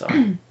happening. So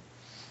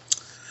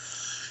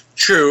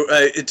true.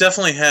 It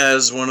definitely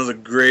has one of the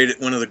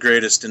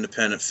greatest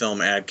independent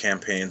film ad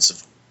campaigns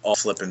of all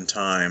flipping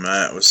time.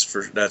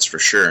 That's for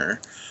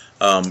sure.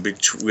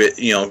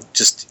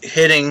 Just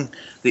hitting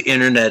the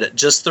internet at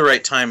just the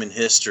right time in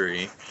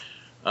history,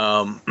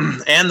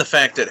 and the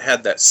fact that it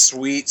had that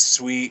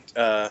sweet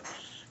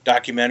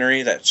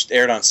documentary that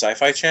aired on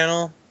Sci-Fi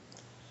Channel,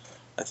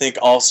 I think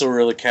also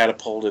really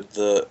catapulted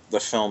the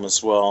film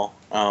as well.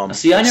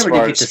 See, I never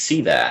did get to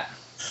see that.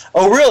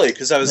 Oh, really?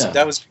 Because that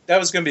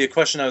was going to be a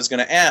question I was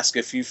going to ask.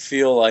 If you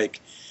feel like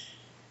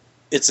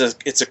if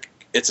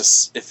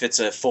it's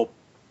a full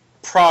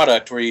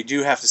product where you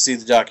do have to see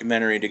the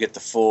documentary to get the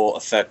full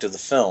effect of the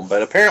film,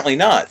 but apparently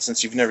not,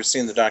 since you've never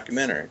seen the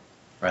documentary.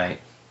 Right.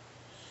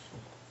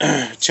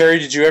 Terry,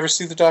 did you ever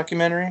see the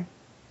documentary?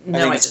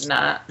 No, I did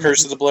not.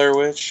 Curse of the Blair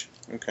Witch?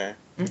 Okay.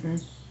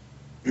 Mm-mm.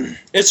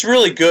 It's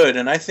really good,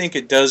 and I think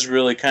it does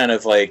really kind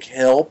of like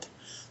help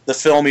the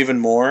film even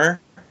more.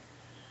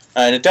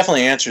 And it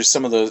definitely answers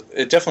some of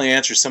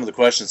the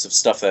questions of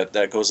stuff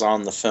that goes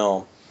on in the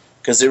film,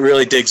 because it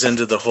really digs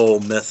into the whole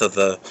myth of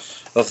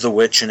the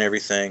witch and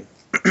everything.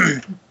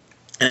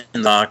 And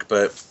knock,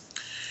 but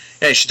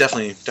yeah, you should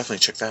definitely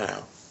check that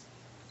out.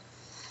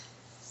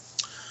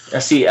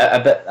 See,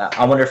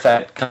 I wonder if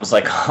that comes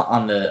like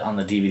on the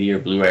DVD or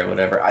Blu-ray or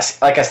whatever.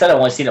 Like I said, I've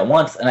only seen it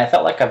once, and I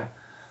felt like I've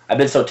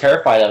been so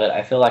terrified of it.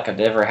 I feel like I've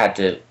never had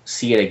to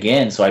see it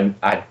again, so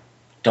I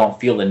don't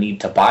feel the need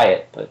to buy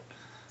it. But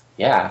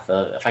yeah,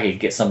 if I could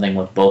get something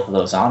with both of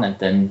those on it,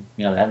 then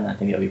then I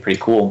think it would be pretty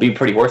cool. It'd be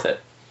pretty worth it.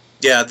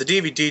 Yeah, the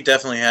DVD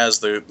definitely has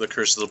the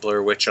Curse of the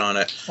Blair Witch on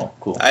it. Oh,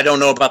 cool. I don't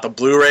know about the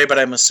Blu-ray, but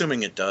I'm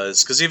assuming it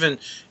does, because even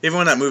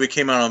when that movie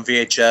came out on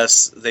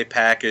VHS, they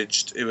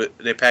packaged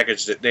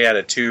it. They had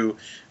a 2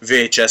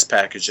 VHS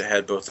package that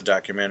had both the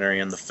documentary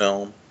and the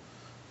film.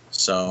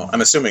 So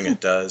I'm assuming it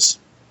does.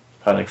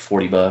 Probably like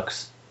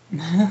 $40.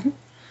 I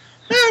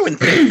wouldn't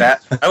think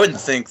that. I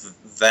wouldn't think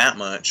that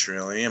much,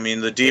 really. I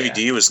mean, the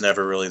DVD was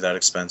never really that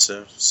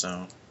expensive,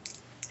 so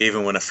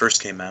even when it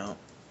first came out.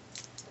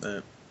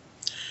 But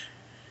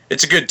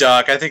it's a good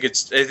doc. I think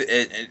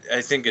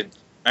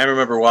I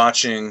remember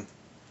watching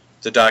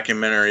the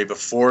documentary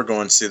before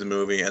going to see the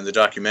movie, and the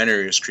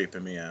documentary was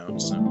creeping me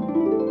out.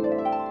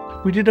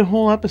 So. We did a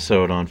whole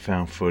episode on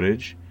found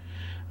footage,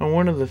 and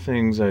one of the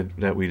things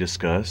that we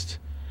discussed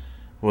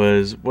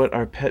was what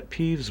our pet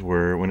peeves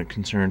were when it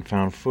concerned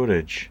found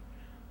footage.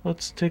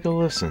 Let's take a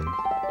listen.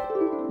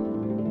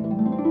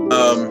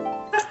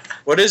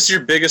 What is your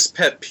biggest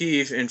pet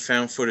peeve in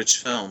found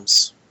footage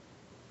films?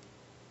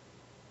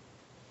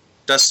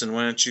 Dustin,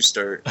 why don't you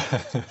start?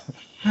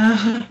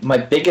 My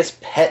biggest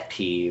pet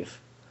peeve.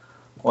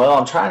 Well,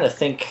 I'm trying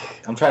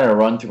to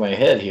run through my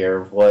head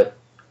here what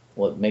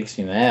makes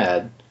me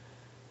mad.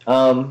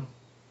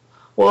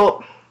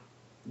 Well,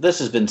 this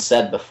has been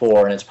said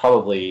before, and it's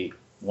probably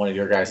one of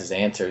your guys'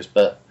 answers,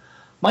 but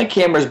my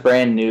camera's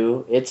brand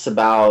new. It's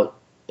about,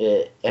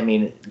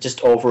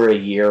 just over a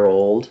year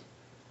old,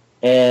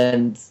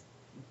 and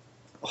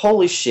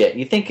holy shit,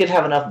 you think it'd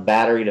have enough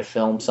battery to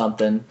film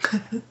something?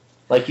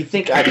 Like, you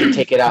think I could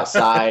take it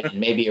outside and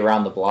maybe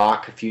around the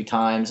block a few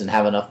times and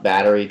have enough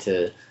battery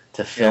to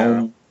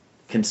film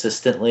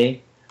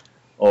consistently?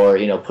 Or,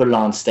 put it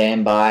on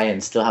standby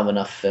and still have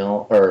enough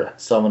film, or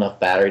still have enough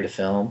battery to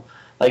film?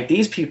 Like,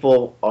 these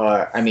people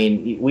are,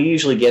 we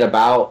usually get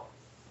about,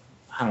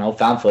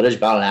 found footage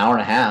about an hour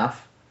and a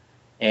half.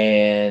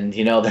 And,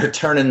 they're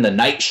turning the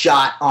night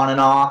shot on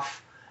and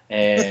off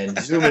and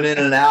zooming in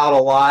and out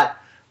a lot.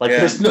 Like,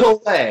 There's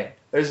no way.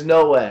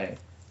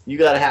 You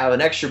got to have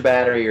an extra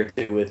battery or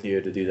two with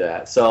you to do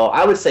that. So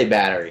I would say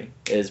battery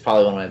is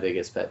probably one of my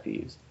biggest pet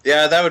peeves.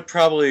 Yeah, that would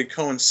probably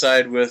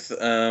coincide with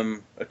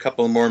a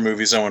couple more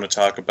movies I want to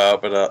talk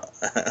about, but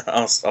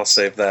I'll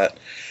save that.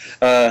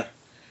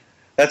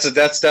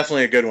 That's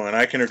definitely a good one.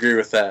 I can agree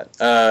with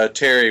that.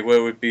 Terry,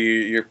 what would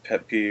be your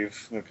pet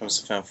peeve when it comes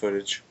to found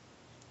footage?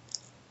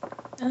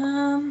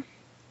 Well,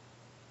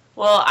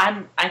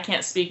 I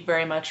can't speak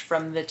very much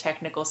from the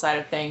technical side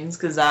of things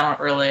because I don't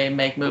really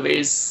make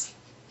movies.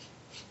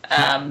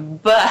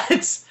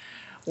 But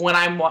when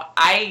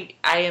I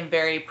am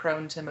very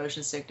prone to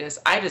motion sickness.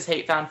 I just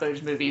hate found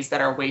footage movies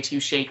that are way too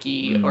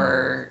shaky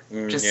or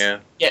just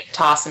get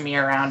tossing me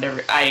around.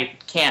 I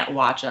can't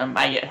watch them.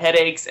 I get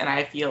headaches and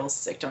I feel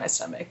sick to my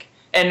stomach,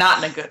 and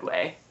not in a good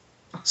way.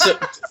 So,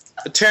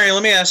 Terry,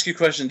 let me ask you a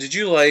question. Did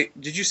you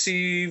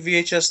see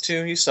VHS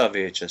 2? You saw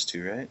VHS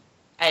 2, right?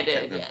 I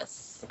did,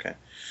 yes. Okay.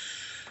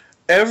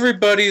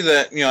 Everybody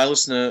that, I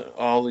listen to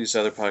all these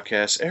other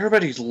podcasts,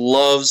 everybody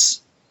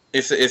loves,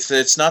 if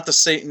it's not the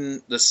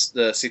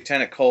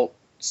Satanic Cult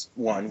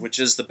one, which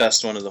is the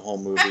best one of the whole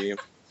movie,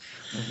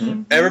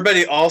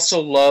 everybody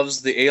also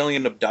loves the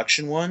alien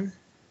abduction one.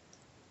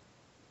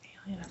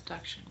 Alien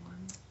abduction one?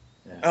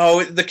 Yeah.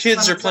 Oh, the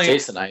kids are playing...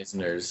 Jason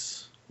Eisner's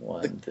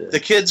one. The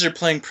kids are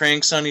playing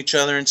pranks on each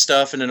other and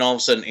stuff, and then all of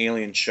a sudden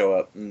aliens show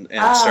up and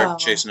start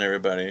chasing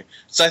everybody.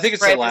 So I think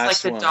it's the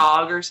last one. Like the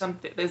dog or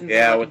something.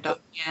 Yeah, with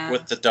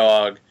the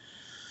dog.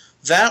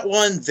 That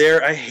one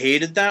there, I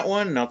hated that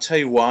one, and I'll tell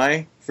you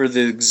why. For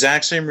the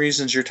exact same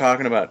reasons you're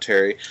talking about,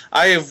 Terry.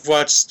 I have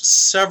watched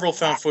several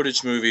found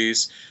footage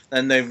movies,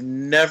 and they've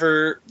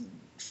never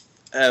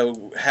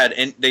had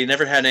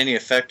any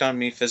effect on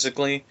me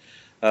physically.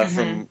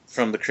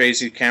 From the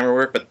crazy camera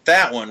work, but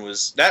that one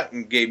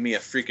gave me a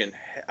freaking...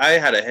 I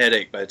had a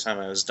headache by the time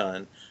I was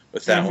done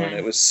with that one.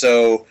 It was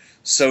so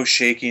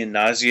shaky and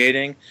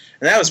nauseating,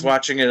 and I was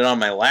watching it on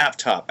my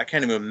laptop. I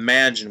can't even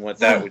imagine what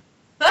that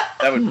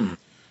would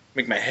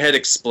make my head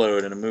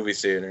explode in a movie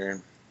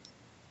theater.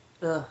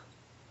 Ugh.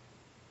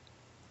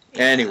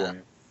 Anyway,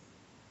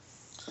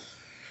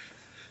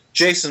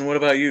 Jason, what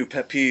about you?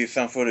 Pet peeve,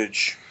 found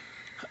footage.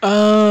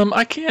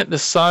 I can't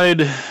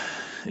decide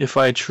if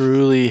I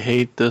truly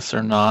hate this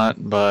or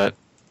not, but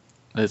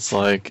it's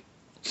like,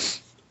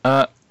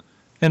 and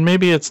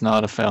maybe it's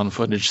not a found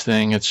footage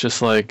thing. It's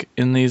just like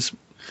in these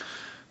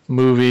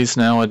movies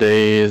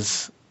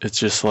nowadays, it's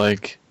just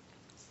like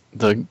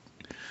the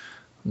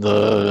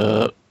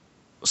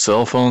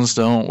cell phones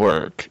don't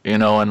work,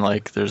 and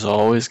like there's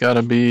always got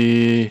to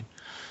be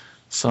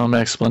some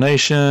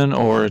explanation,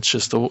 or it's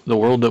just the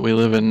world that we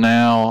live in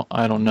now.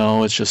 I don't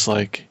know. It's just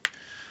like,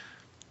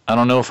 I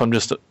don't know if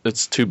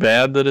it's too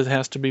bad that it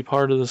has to be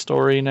part of the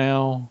story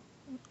now.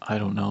 I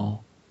don't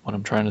know what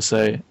I'm trying to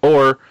say.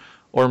 Or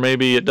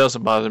maybe it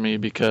doesn't bother me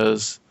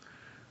because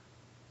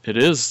it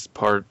is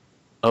part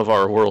of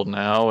our world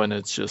now, and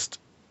it's just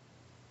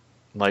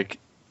like,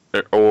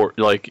 or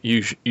like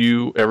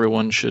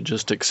everyone should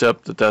just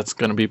accept that that's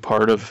going to be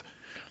part of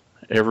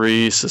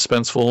every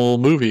suspenseful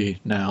movie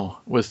now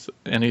with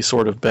any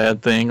sort of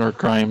bad thing or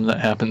crime that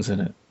happens in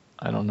it.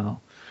 I don't know.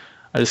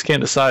 I just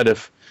can't decide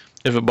if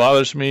it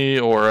bothers me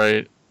or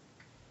I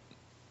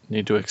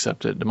need to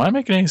accept it. Am I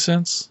making any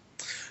sense?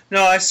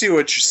 No, I see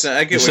what you're saying.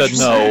 I get what you're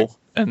saying. You said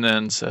no, and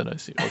then said I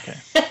see. Okay.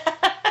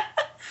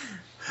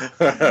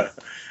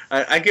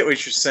 I get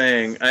what you're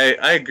saying.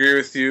 I agree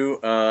with you.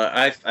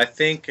 I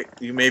think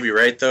you may be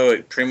right, though.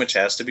 It pretty much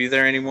has to be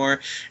there anymore.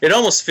 It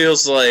almost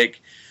feels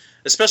like,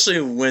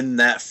 especially when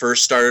that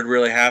first started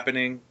really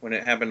happening, when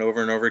it happened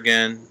over and over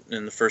again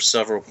in the first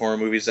several horror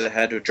movies that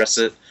had to address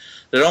it,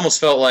 it almost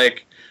felt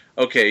like,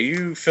 okay,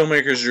 you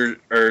filmmakers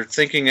are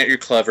thinking that you're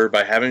clever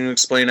by having to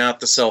explain out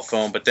the cell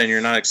phone, but then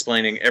you're not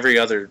explaining every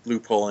other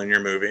loophole in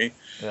your movie.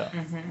 Yeah.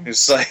 Mm-hmm.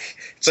 It's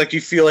like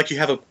you feel like you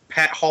have a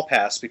hall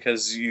pass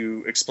because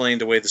you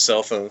explained away the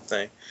cell phone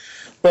thing.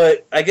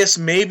 But I guess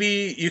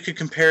maybe you could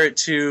compare it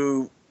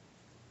to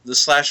the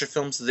slasher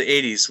films of the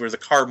 80s where the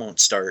car won't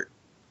start.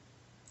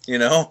 You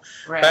know?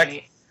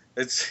 Right.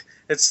 It's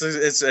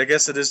I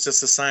guess it is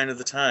just a sign of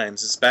the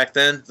times. It's back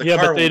then the Yeah,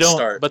 car but they won't don't.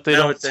 start. But they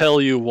Now don't it's- tell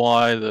you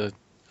why the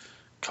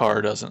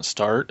car doesn't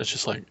start. It's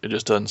just like it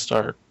just doesn't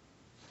start.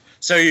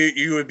 So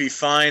you would be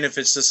fine if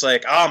it's just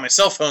like, my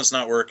cell phone's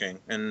not working,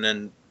 and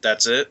then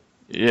that's it.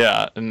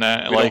 Yeah, and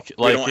that We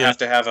don't yeah, have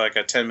to have like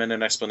a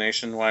 10-minute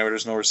explanation why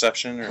there's no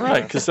reception. Or,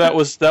 right, because that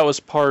was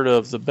part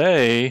of the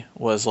Bay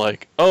was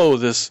like, oh,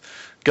 this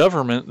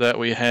government that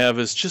we have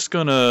is just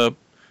gonna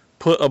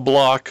put a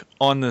block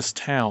on this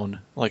town.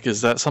 Like,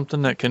 is that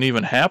something that can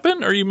even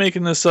happen? Or are you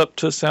making this up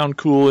to sound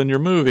cool in your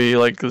movie?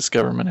 Like this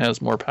government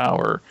has more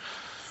power.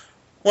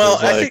 Well,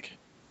 It's I like- think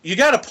you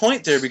got a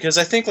point there because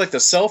I think like the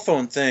cell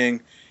phone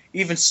thing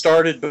even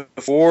started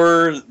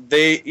before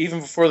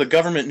the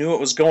government knew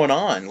what was going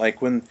on.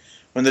 Like when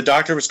the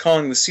doctor was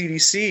calling the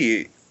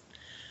CDC,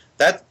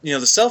 that the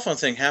cell phone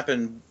thing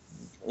happened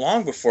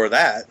long before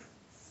that.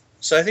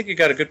 So I think you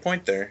got a good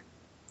point there.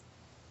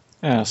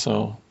 Yeah,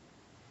 so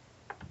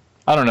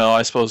I don't know.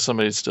 I suppose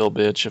somebody'd still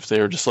bitch if they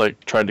were just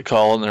like tried to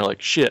call and they're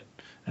like shit,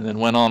 and then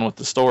went on with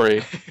the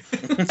story.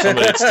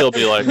 Somebody'd still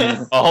be like,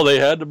 "Oh, they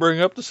had to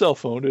bring up the cell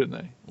phone, didn't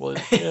they?" Well,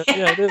 yeah,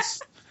 it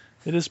is.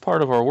 It is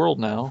part of our world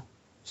now.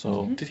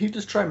 So Did he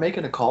just try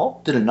making a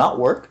call? Did it not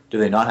work? Do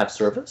they not have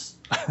service?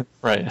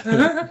 right.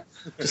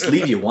 Just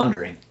leave you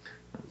wondering.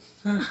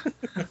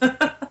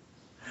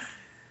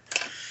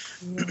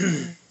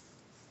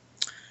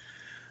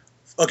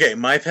 Okay,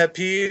 my pet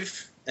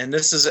peeve, and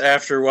this is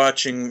after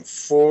watching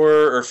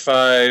 4 or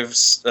 5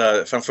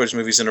 found footage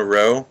movies in a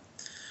row,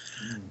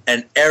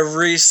 and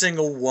every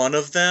single one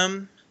of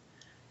them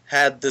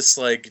had this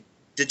like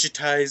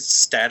digitized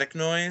static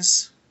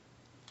noise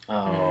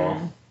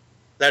Oh.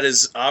 that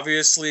is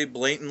obviously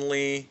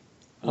blatantly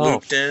Oh,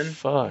 looped in.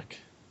 fuck.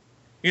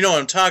 You know what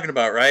I'm talking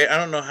about, right? I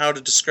don't know how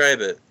to describe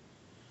it.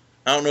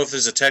 I don't know if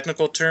there's a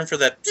technical term for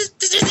that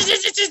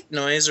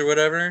noise or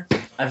whatever.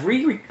 I've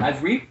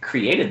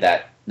recreated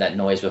that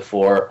noise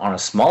before on a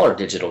smaller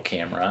digital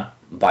camera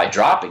by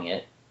dropping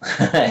it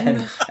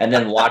and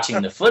then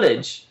watching the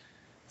footage.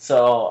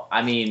 So,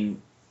 I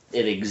mean,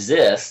 it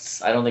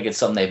exists. I don't think it's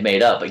something they've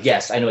made up, but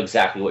yes, I know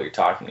exactly what you're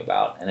talking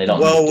about, and they don't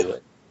need to do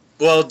it.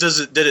 Well,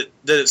 did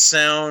it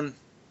sound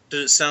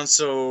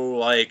so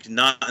like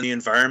not in the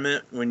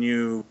environment when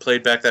you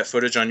played back that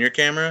footage on your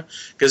camera?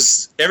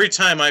 Because every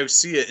time I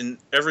see it in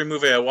every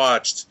movie I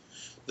watched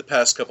the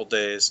past couple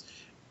days,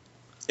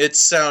 it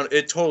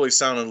totally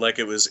sounded like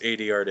it was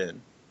 80 yard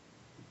in.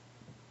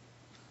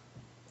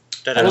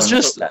 That I Well, was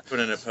just- put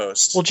in a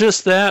post. Well,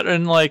 just that,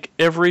 and like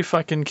every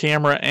fucking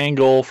camera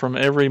angle from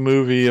every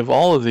movie of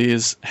all of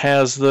these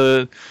has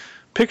the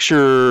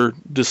picture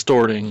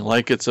distorting,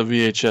 like it's a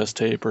VHS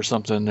tape or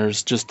something.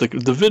 There's just the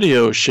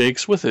video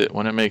shakes with it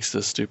when it makes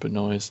this stupid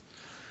noise.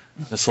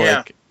 It's like,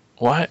 Yeah.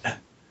 what?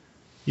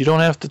 You don't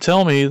have to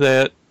tell me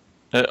that.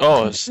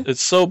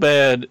 It's so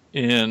bad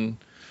in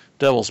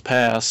Devil's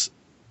Pass.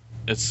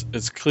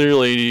 It's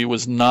clearly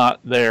was not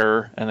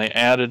there, and they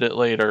added it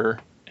later,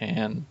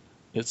 and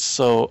it's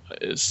so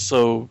I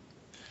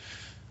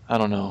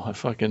don't know.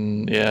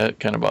 It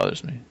kind of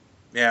bothers me.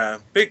 Yeah,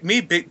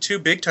 too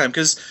big time,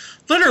 because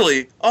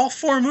literally all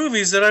 4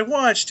 movies that I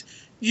watched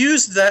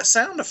used that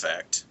sound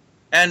effect,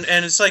 and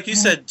it's like you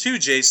said too,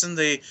 Jason.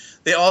 They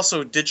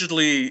also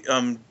digitally,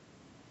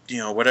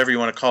 whatever you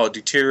want to call it,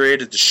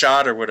 deteriorated the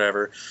shot or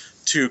whatever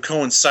to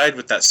coincide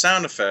with that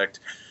sound effect,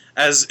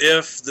 as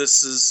if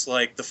this is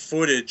like the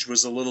footage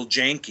was a little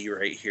janky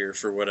right here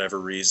for whatever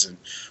reason.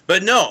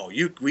 But no,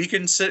 we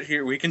can sit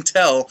here, we can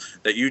tell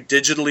that you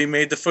digitally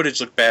made the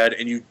footage look bad,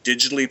 and you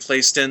digitally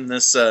placed in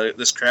this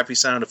crappy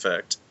sound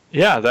effect.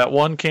 Yeah, that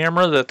one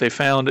camera that they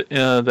found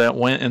that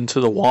went into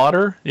the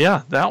water.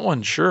 Yeah, that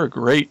one, sure,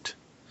 great.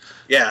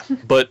 Yeah.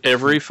 But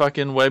every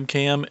fucking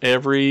webcam,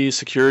 every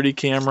security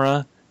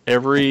camera,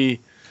 every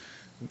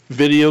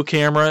video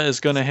camera is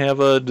going to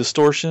have a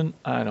distortion.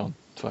 I don't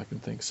fucking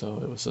think so.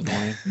 It was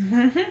annoying.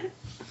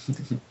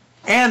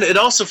 And it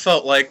also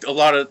felt like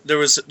there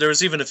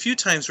was even a few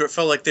times where it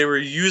felt like they were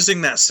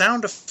using that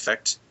sound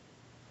effect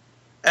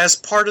as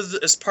part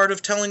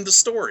of telling the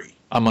story.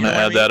 I'm going to You know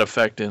what I add mean? that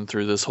effect in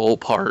through this whole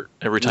part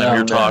every time No,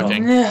 you're no.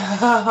 talking.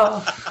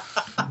 No.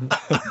 I'm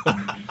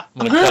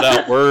going to cut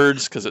out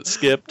words because it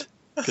skipped.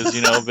 Because,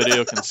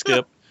 video can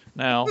skip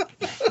now.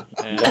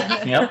 And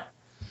Yep.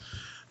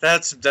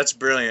 That's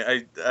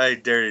brilliant. I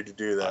dare you to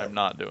do that. I'm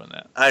not doing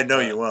that. I know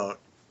you won't.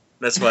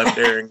 That's why I'm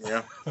daring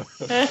you.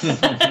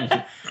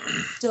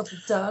 Double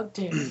dog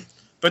dare.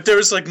 But there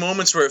was like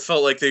moments where it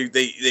felt like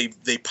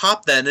they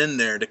popped that in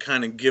there to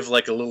kind of give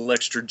like a little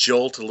extra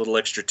jolt, a little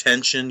extra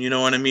tension. You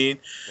know what I mean?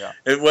 Yeah.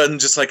 It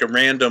wasn't just like a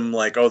random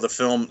like, oh, the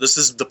film. This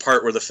is the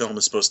part where the film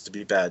is supposed to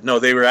be bad. No,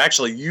 they were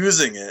actually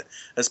using it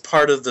as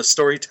part of the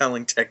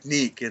storytelling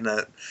technique, and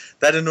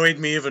that annoyed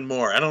me even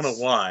more. I don't know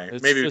why.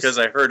 It's Maybe just- because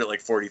I heard it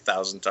like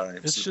 40,000 times.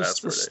 It's and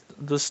just that's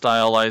the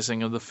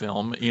stylizing of the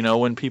film. You know,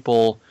 when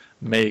people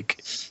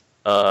make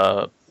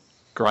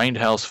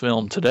grindhouse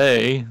film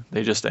today,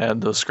 they just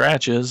add those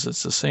scratches.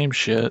 It's the same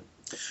shit.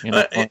 You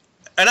know, and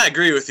I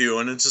agree with you,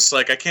 and it's just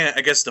like I can't,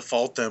 I guess,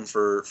 default them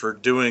for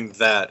doing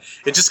that.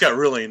 It just got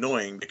really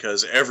annoying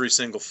because every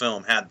single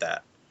film had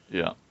that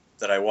yeah.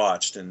 I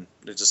watched, and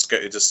it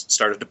just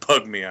started to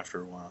bug me after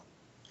a while.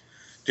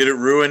 Did it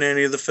ruin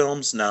any of the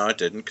films? No, it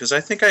didn't, because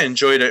I think I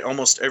enjoyed it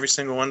almost every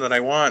single one that I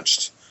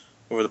watched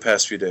over the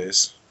past few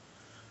days,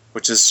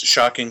 which is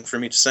shocking for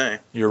me to say.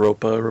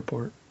 Europa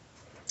Report.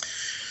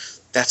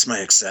 That's my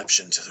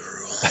exception to the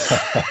rule.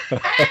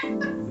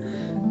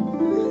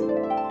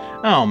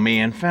 Oh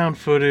man, found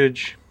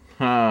footage.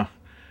 Gotta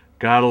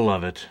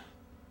love it.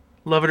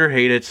 Love it or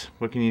hate it.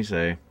 What can you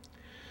say?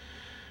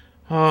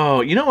 Oh,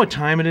 you know what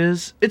time it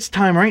is? It's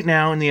time right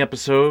now in the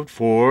episode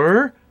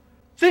for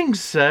Things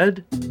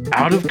Said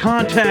Out of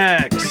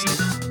Context.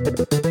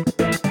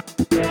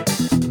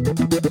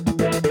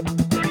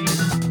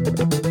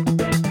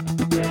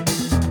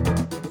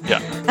 Yeah.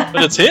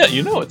 But it's him.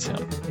 You know it's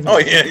him. Oh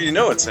yeah, you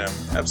know it's him.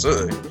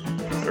 Absolutely.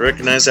 I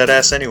recognize that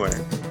ass anyway.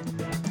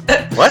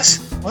 What?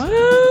 What?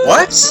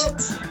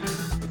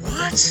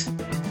 What?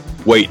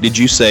 Wait, did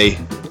you say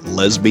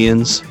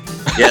lesbians?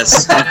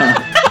 Yes,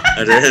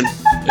 I did.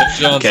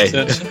 Okay.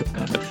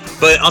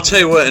 But I'll tell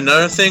you what,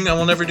 another thing I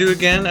will never do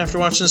again after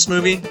watching this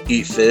movie,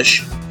 eat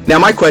fish. Now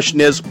my question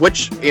is,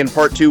 in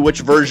part 2, which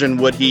version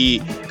could he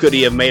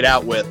have made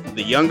out with?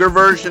 The younger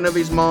version of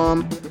his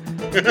mom,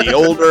 the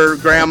older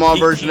grandma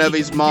version of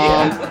his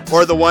mom,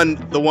 or the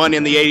one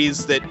in the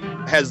 80s that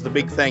has the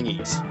big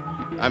thingies?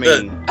 I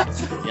mean,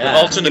 Yeah.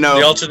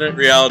 The alternate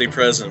reality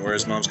present where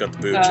his mom's got the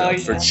boob job,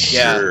 for yeah,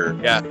 sure.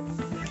 yeah.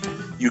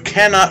 You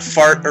cannot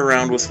fart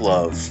around with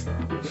love.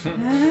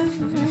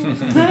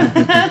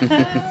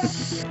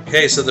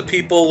 Okay, so the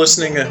people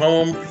listening at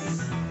home,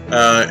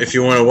 if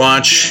you want to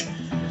watch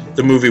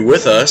the movie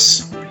with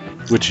us,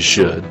 Which you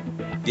should.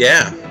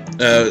 yeah,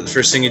 the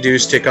first thing you do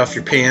is take off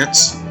your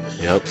pants.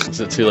 Yep. Is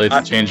it too late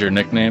to change your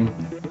nickname?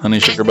 Honey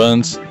Sugar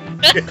Buns?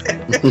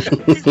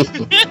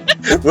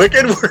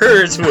 Wicked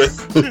words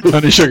with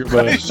Honey Sugar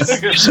Buns.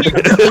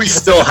 We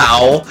still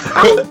howl.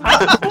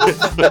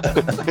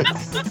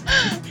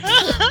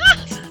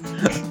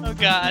 Oh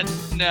God,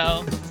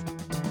 no.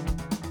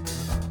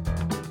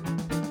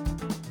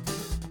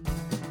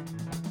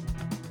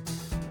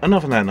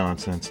 Enough of that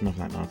nonsense.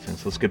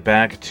 Let's get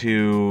back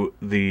to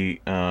the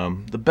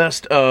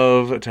best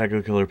of Attack of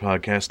the Killer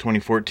Podcast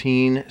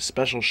 2014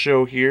 special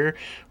show here,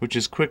 which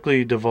is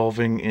quickly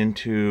devolving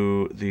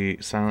into the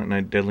Silent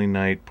Night, Deadly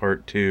Night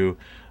Part 2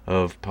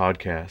 of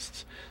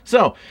podcasts.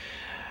 So,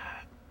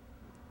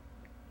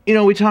 you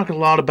know, we talk a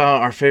lot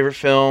about our favorite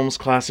films,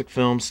 classic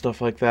films,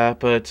 stuff like that,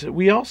 but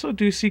we also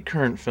do see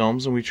current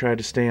films, and we try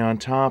to stay on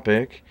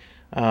topic.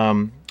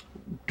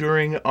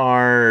 During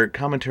our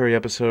commentary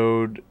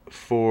episode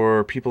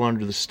for People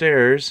Under the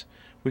Stairs,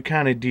 we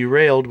kind of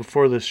derailed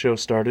before this show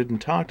started and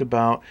talked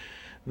about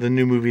the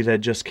new movie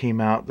that just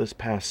came out this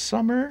past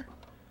summer,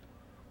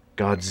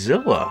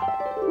 Godzilla.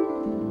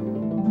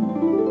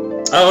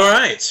 All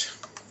right.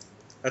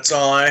 That's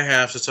all I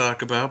have to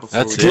talk about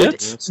before That's we do it?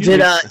 this.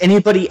 Did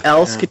anybody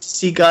else Yeah. get to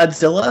see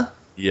Godzilla?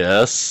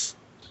 Yes.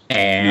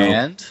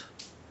 And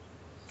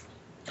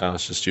Oh,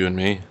 it's just you and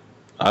me.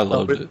 I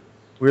loved it.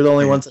 we're the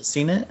only ones that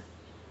seen it.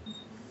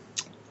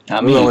 We're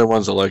the only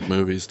ones that like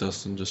movies,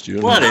 Dustin. Just you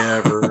and me.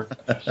 Whatever.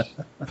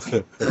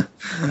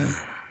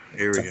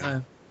 Here we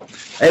go.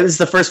 It was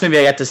the first movie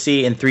I got to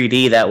see in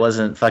 3D that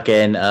wasn't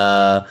fucking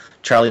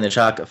Charlie and the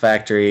Chocolate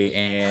Factory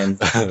and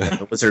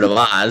The Wizard of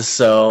Oz.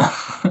 So,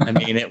 I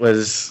mean, it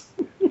was.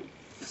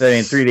 I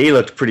mean, 3D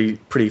looked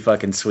pretty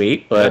fucking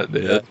sweet, but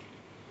That did.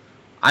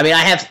 I mean,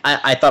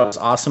 I thought it was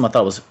awesome. I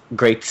thought it was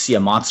great to see a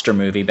monster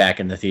movie back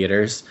in the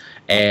theaters,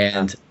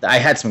 and I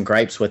had some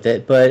gripes with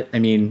it, but I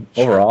mean,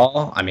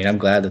 overall, I mean, I'm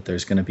glad that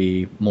there's going to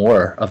be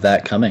more of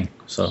that coming.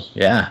 So,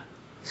 yeah.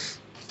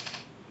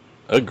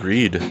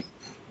 Agreed.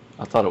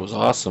 I thought it was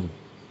awesome.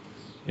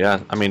 Yeah,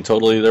 I mean,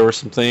 totally. There were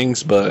some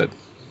things, but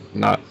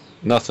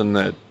nothing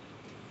that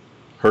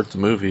hurt the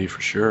movie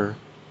for sure.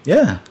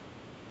 Yeah.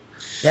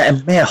 Yeah,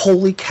 and man,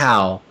 holy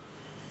cow.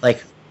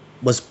 Like,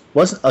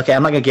 wasn't okay,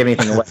 I'm not going to give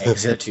anything away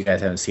because the other two guys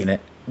haven't seen it.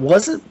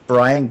 Wasn't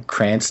Bryan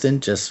Cranston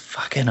just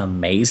fucking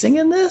amazing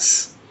in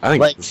this? I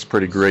think Like- it was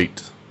pretty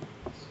great.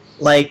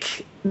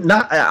 Like,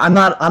 I'm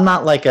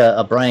not like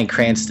a Bryan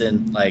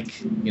Cranston,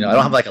 like, you know, I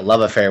don't have like a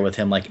love affair with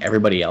him like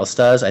everybody else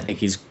does. I think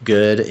he's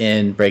good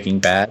in Breaking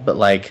Bad, but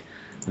like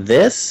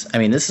this, I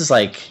mean, this is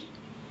like,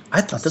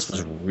 I thought this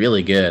was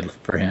really good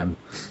for him.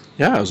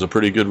 Yeah, it was a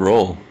pretty good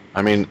role.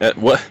 I mean,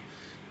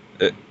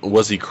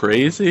 was he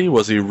crazy?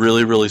 Was he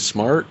really, really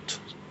smart?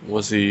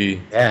 Was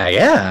he?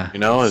 Yeah.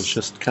 It's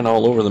just kind of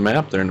all over the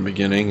map there in the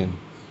beginning, and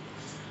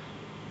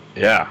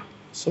yeah,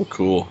 so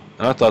cool.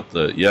 And I thought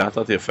the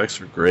effects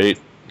were great.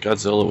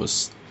 Godzilla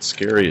was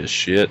scary as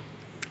shit.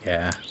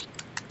 Yeah.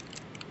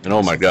 And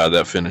oh my god,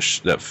 that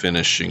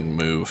finishing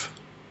move.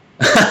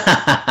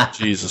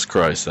 Jesus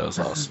Christ, that was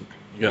awesome.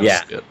 You gotta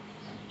see it.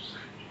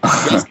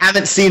 If you guys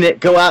haven't seen it,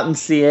 go out and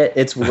see it.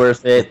 It's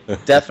worth it.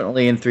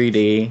 Definitely in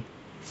 3D.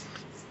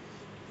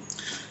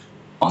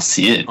 I'll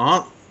see it.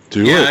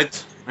 Do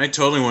it. I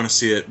totally want to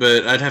see it,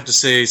 but I'd have to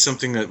say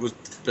something that was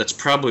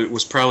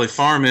probably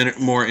far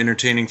more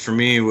entertaining for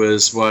me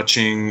was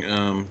watching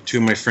two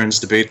of my friends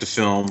debate the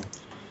film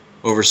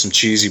over some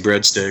cheesy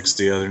breadsticks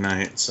the other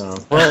night. So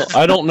Well,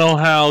 I don't know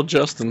how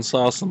Justin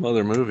saw some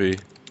other movie.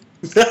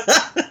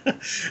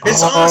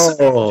 it's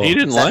awesome. He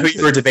didn't Is that like who it.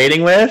 you were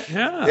debating with?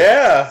 Yeah.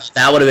 Yeah,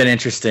 That would have been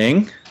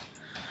interesting.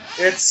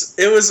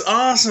 it was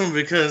awesome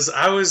because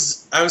I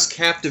was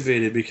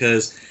captivated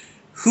because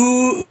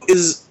who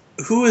is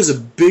a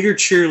bigger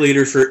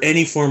cheerleader for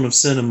any form of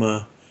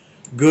cinema,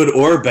 good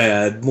or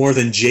bad, more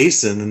than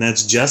Jason, and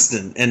that's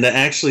Justin. And to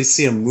actually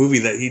see a movie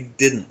that he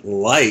didn't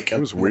like, That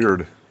was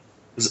weird. It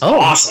was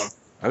awesome.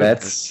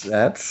 That's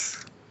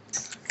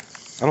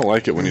I don't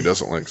like it when he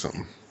doesn't like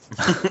something.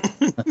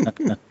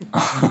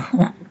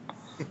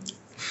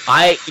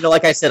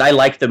 like I said, I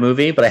liked the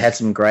movie, but I had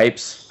some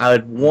gripes. I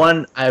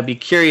would be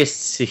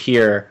curious to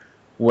hear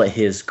what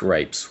his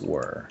gripes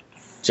were,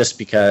 just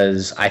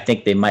because I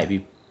think they might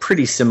be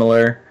pretty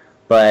similar,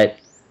 but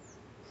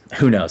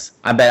who knows?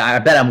 I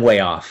bet I'm way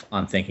off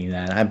on thinking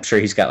that. I'm sure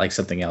he's got like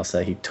something else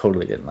that he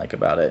totally didn't like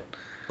about it.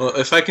 Well,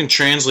 if I can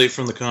translate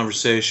from the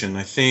conversation,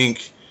 I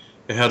think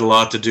it had a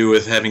lot to do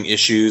with having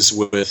issues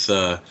with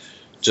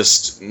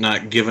just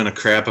not giving a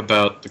crap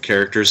about the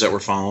characters that we're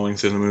following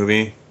through the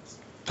movie.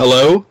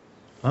 Hello.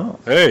 Oh,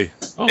 Hey.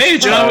 Oh, Hey,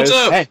 John, what's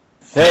up? Hey.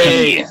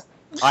 Hey.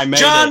 I made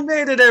John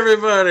made it,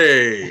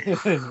 everybody!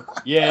 it.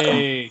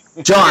 Yay.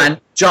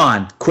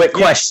 John, quick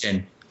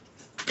question.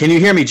 Can you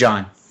hear me,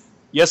 John?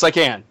 Yes, I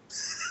can.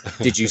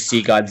 Did you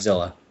see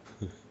Godzilla?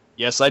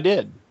 Yes, I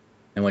did.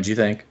 And what'd you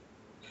think?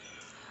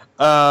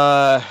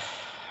 Uh,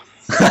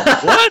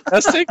 What?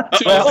 That's taking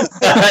too long.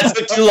 That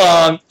took too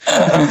long.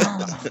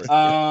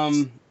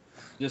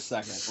 just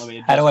a second. Let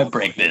me. How do I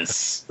break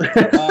this?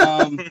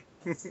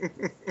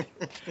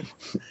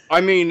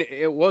 I mean,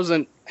 it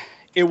wasn't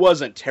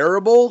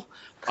terrible.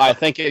 I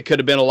think it could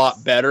have been a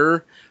lot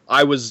better.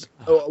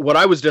 What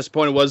I was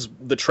disappointed was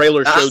the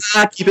trailer showed.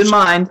 Keep in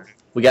mind,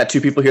 we got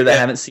two people here that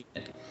haven't seen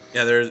it.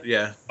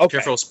 Yeah, Okay.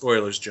 careful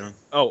spoilers, John.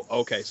 Oh,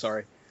 okay,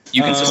 sorry.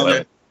 You can spoil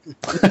it.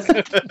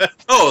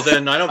 Oh,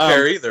 then I don't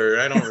care either.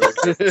 I don't really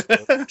care.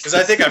 Because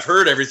I think I've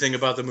heard everything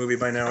about the movie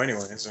by now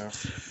anyway, so.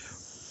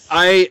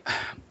 I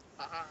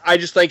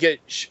just think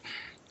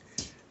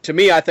to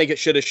me, I think it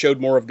should have showed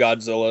more of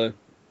Godzilla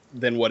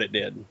than what it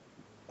did.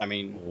 I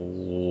mean,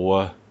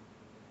 What?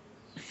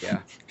 yeah.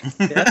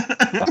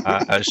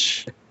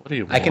 Gosh. What do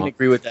you want? I can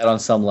agree with that on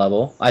some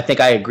level. I think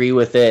I agree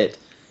with it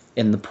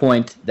in the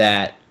point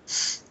that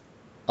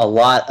a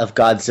lot of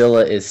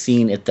Godzilla is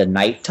seen at the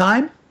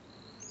nighttime,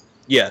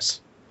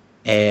 Yes.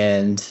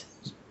 and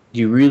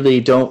you really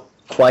don't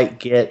quite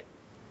get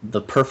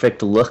the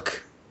perfect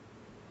look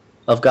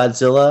of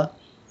Godzilla.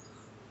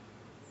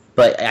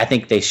 But I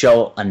think they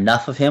show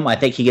enough of him. I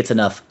think he gets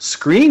enough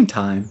screen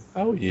time.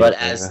 Oh, yeah. But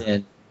as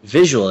in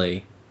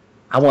visually,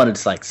 I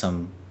wanted like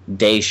some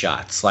day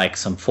shots, like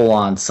some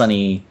full-on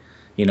sunny,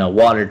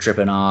 water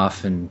dripping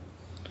off and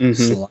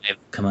saliva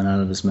coming out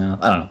of his mouth.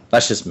 I don't know.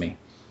 That's just me.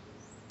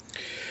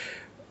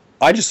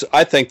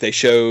 I think they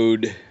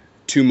showed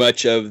too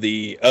much of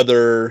the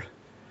other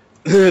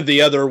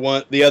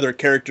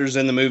characters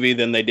in the movie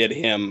than they did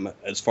him,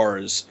 as far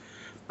as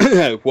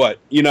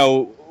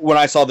when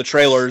I saw the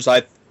trailers,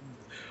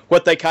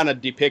 what they kind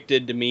of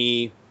depicted to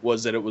me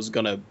was that it was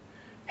going to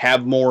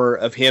have more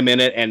of him in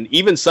it, and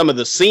even some of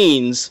the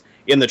scenes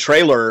in the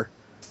trailer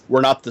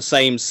were not the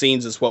same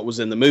scenes as what was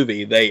in the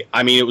movie.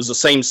 It was the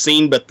same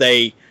scene, but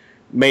they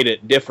made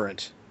it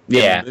different in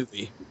the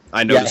movie.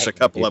 I noticed a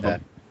couple of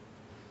them.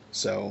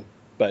 So,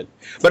 but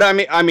I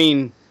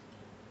mean,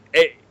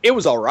 it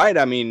was all right.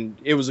 I mean,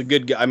 it was a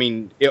good. I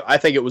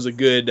think it was a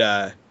good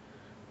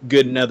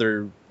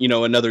another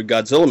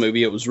Godzilla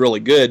movie. It was really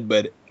good,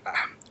 but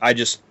I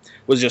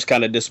was just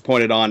kind of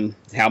disappointed on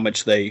how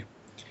much they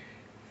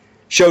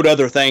showed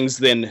other things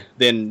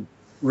than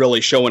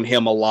really showing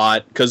him a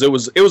lot, because it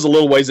was a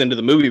little ways into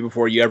the movie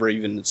before you ever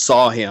even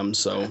saw him.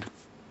 So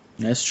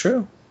That's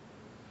true.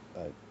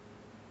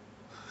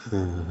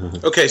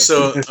 Okay,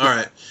 so,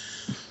 alright.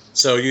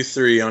 So you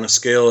three, on a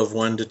scale of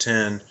 1 to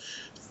 10,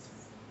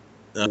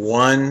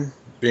 1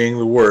 being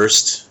the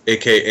worst,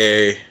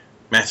 a.k.a.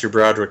 Matthew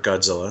Broderick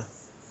Godzilla,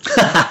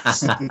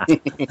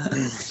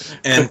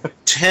 and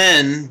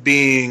 10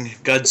 being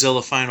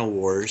Godzilla Final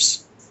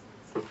Wars,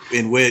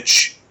 in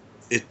which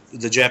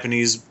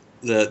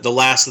the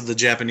last of the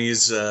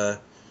Japanese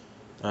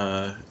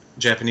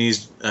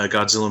Japanese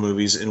Godzilla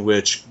movies in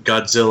which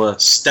Godzilla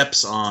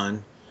steps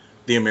on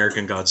the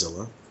American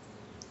Godzilla.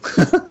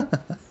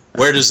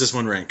 Where does this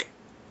one rank?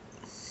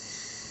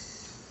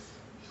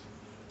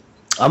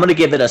 I'm gonna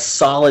give it a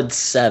solid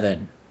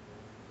 7.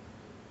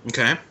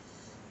 Okay.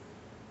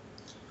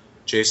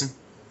 Jason?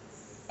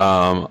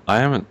 I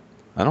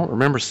don't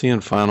remember seeing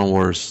Final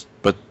Wars,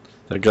 but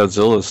that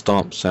Godzilla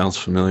stomp sounds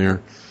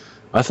familiar.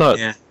 I thought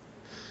Yeah.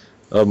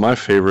 my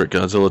favorite,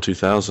 Godzilla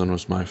 2000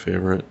 was my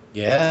favorite.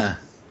 Yeah.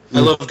 I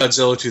love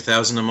Godzilla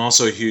 2000. I'm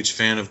also a huge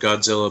fan of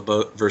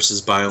Godzilla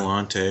versus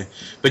Biollante.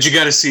 But you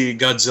got to see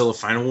Godzilla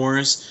Final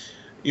Wars.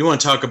 You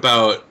want to talk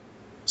about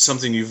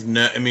something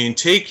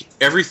take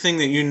everything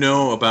that you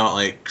know about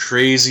like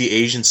crazy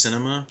Asian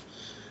cinema,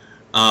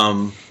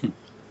 and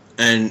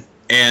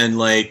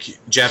like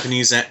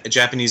Japanese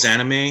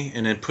anime,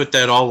 and then put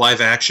that all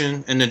live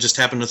action, and then just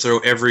happen to throw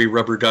every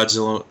rubber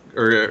Godzilla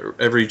or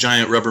every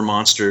giant rubber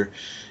monster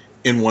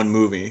in one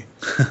movie.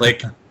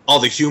 Like all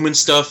the human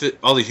stuff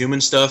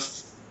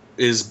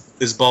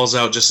is balls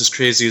out just as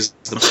crazy as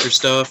the monster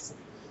stuff,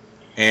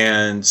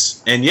 and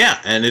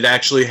it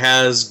actually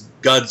has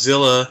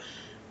Godzilla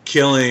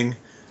killing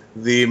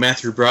the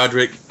Matthew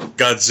Broderick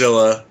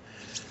Godzilla.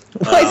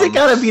 Why is it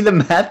gotta be the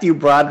Matthew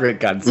Broderick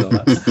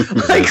Godzilla?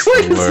 Like,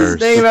 why does his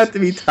name have to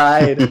be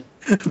tied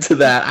to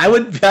that? I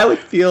would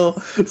feel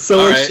so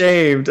All right.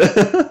 ashamed.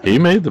 He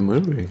made the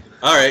movie.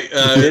 All right,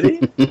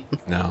 Did he?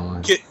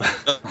 No.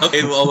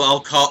 okay.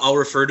 Well, I'll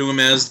refer to him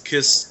as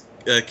Kiss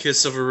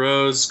of a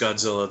Rose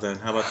Godzilla. Then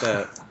how about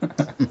that?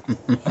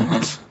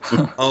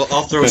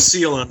 I'll throw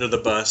Seal under the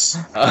bus.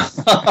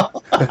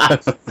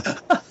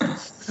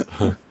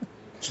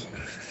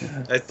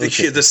 I think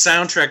the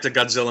soundtrack to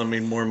Godzilla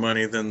made more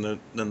money than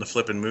the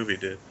flipping movie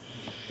did.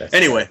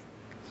 Anyway,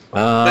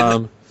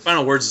 Final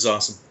Words is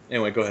awesome.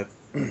 Anyway, go ahead.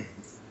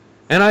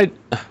 And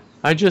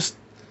I just,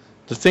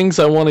 the things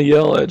I want to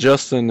yell at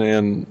Justin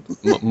and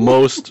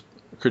most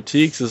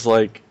critiques is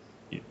like,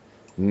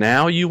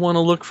 now you want to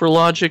look for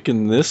logic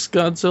in this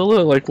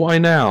Godzilla? Like, why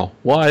now?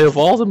 Why, of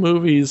all the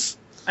movies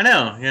I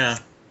know, yeah.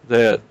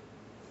 that,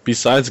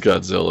 besides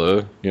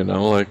Godzilla,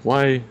 like,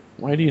 why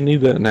do you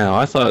need that now?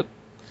 I thought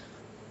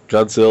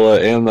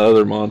Godzilla and the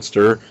other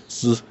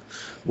monsters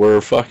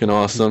were fucking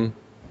awesome,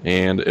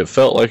 and it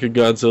felt like a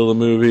Godzilla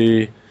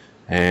movie,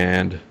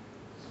 and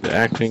the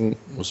acting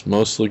was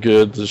mostly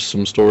good. There's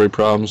some story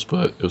problems,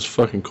 but it was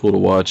fucking cool to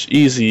watch.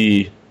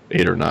 Easy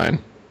 8 or 9.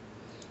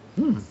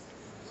 Oh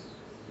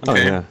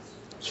Okay. yeah,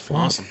 it's fun.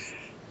 Awesome.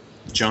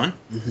 John?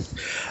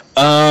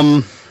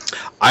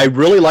 I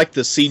really liked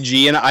the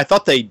CG, and I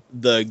thought the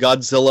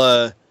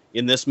Godzilla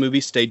in this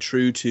movie stayed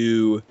true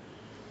to,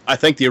 I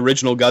think, the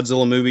original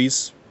Godzilla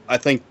movies. I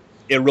think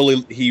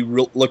he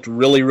looked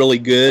really, really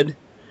good.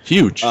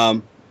 Huge.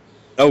 Oh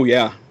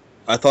yeah,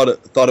 I thought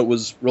it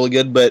was really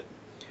good. But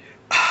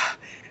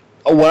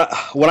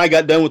when I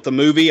got done with the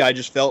movie, I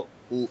just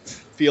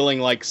feeling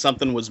like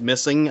something was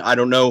missing. I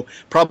don't know.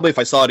 Probably if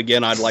I saw it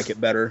again, I'd like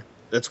it better.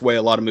 That's the way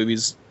a lot of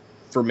movies,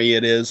 for me,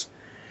 it is.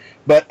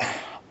 But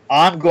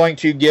I'm going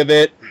to give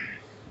it,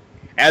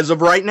 as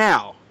of right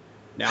now.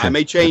 Now I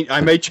may change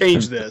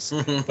this,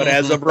 but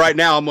as of right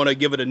now, I'm going to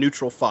give it a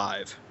neutral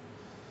 5.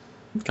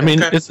 I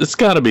mean, Okay. it's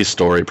got to be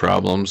story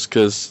problems,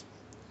 because,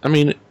 I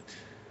mean,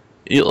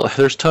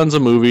 there's tons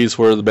of movies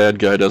where the bad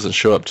guy doesn't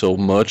show up till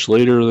much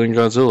later than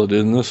Godzilla did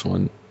in this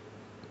one.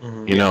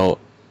 Mhm.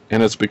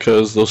 And it's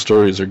because those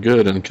stories are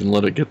good and can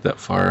let it get that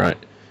far. I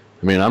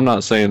mean, I'm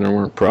not saying there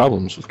weren't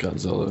problems with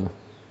Godzilla,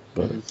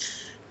 but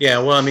Yeah,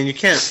 well, I mean,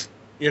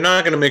 you're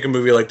not going to make a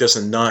movie like this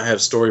and not have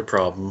story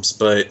problems,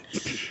 but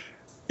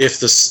if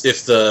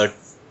the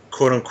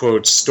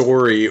quote-unquote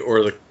story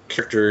or the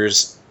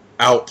characters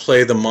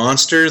outplay the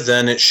monster,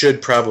 then it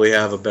should probably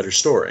have a better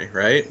story,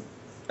 right?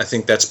 I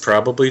think that's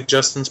probably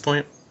Justin's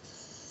point.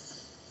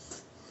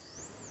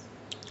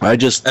 I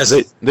just As they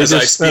I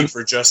just speak spent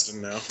for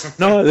Justin now.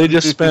 no, they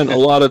just spent a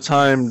lot of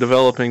time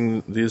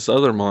developing this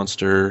other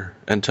monster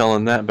and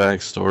telling that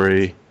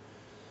backstory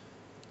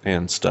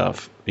and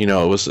stuff.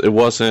 It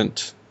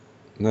wasn't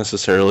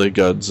necessarily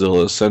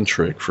Godzilla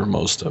centric for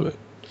most of it,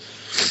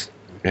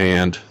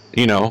 and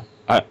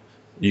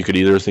you could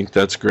either think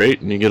that's great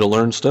and you get to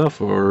learn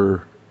stuff, I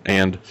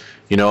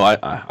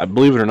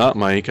believe it or not,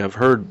 Mike, I've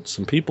heard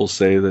some people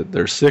say that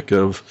they're sick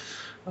of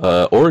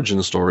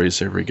origin stories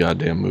every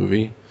goddamn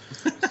movie.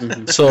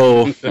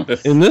 So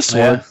in this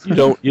one, you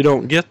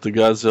don't get the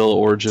Godzilla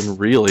origin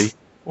really,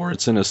 or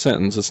it's in a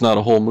sentence. It's not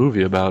a whole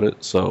movie about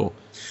it. So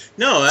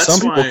No, that's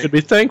some people why could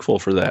be thankful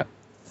for that.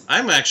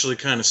 I'm actually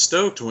kind of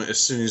stoked as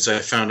soon as I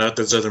found out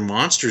there's other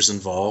monsters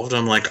involved.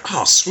 I'm like,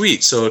 oh,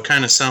 sweet. So it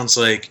kind of sounds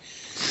like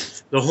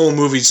the whole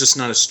movie's just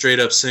not a straight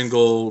up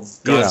single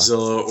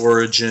Godzilla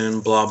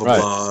origin, blah blah Right.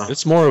 blah.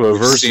 It's more of a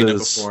We've seen it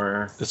versus.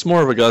 before, It's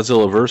more of a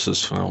Godzilla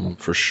versus film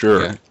for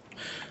sure. Yeah.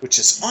 which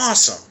is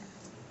awesome.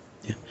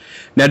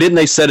 Now, didn't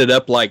they set it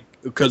up like,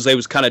 because they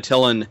was kind of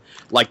telling,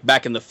 like,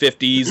 back in the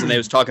 50s, and they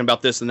was talking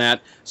about this and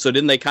that, so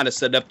didn't they kind of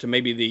set it up to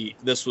maybe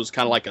this was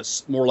kind of like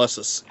more or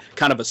less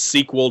kind of a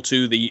sequel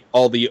to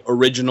all the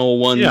original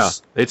ones? Yeah,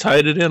 they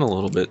tied it in a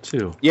little bit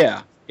too.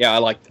 Yeah,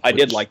 I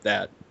did like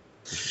that.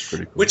 Which is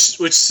pretty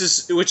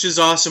cool. Which is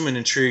awesome and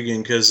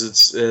intriguing because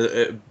it's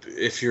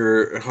if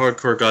you're a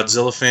hardcore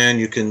Godzilla fan,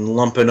 you can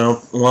lump it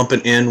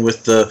in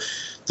with the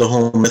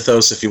whole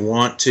mythos if you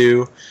want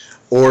to,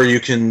 or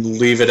you can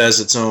leave it as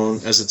its own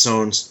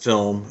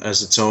film,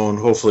 as its own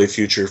hopefully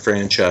future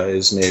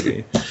franchise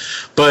maybe.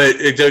 But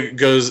it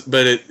goes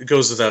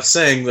without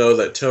saying though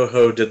that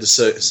Toho did the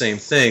same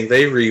thing.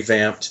 They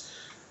revamped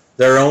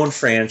their own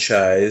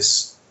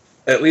franchise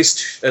at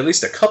least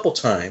a couple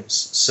times.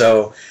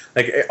 So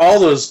like all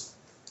those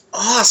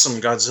awesome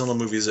Godzilla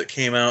movies that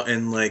came out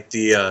in like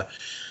the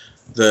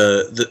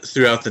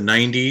throughout the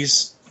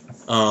 90s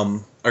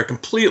are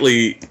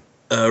completely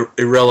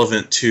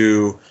irrelevant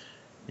to,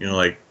 you know,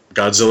 like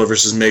Godzilla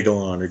versus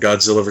Megalon or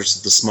Godzilla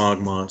versus the Smog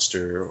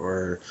Monster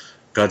or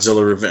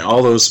Godzilla Revenge,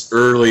 all those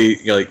early,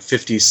 you know, like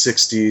 50s,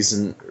 60s,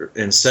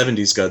 and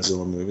 70s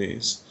Godzilla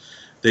movies.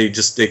 They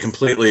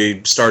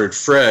completely started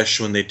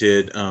fresh when they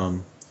did,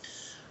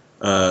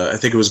 I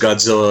think it was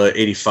Godzilla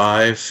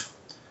 85.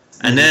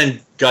 And then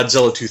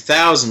Godzilla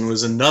 2000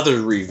 was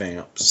another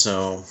revamp,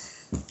 so...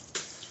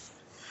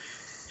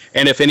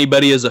 And if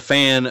anybody is a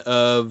fan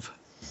of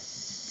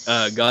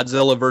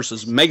Godzilla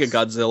versus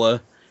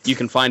Mechagodzilla, you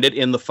can find it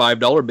in the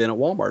 $5 bin at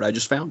Walmart. I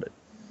just found it.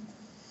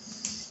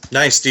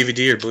 Nice.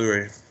 DVD or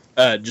Blu-ray?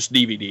 Just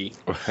DVD.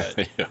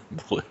 Yeah,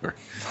 Blu-ray.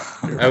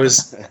 I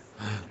was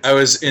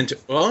into...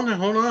 Well, no,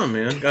 hold on,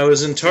 man. I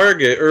was in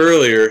Target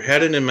earlier,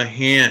 had it in my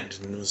hand,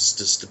 and was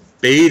just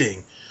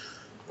debating.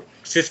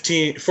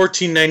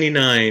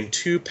 $14.99,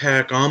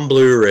 2-pack on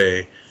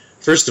Blu-ray.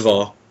 First of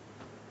all,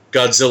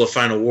 Godzilla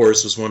Final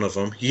Wars was one of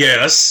them.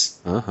 Yes.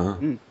 Uh-huh.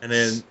 And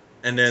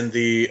then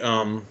the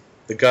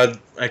God,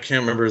 I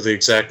can't remember the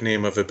exact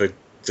name of it, but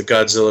the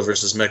Godzilla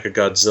versus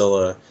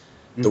Mechagodzilla,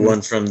 the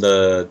one from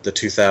the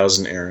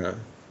 2000 era.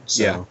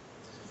 So,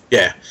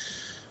 yeah.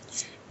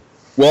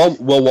 Well,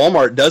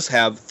 Walmart does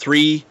have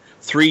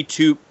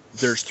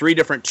there's 3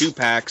 different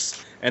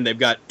 2-packs, and they've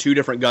got 2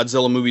 different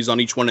Godzilla movies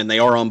on each one, and they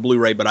are on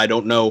Blu-ray, but I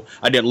don't know.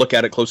 I didn't look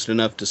at it close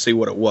enough to see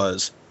what it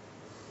was.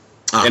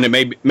 And it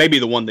may be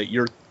the one that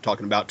you're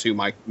talking about too,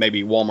 Mike.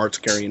 Maybe Walmart's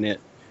carrying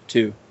it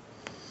too.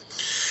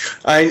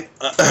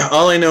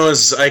 All I know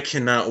is I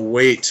cannot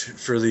wait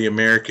for the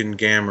American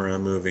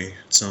Gamera movie.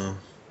 So,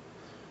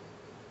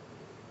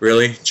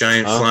 really,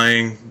 giant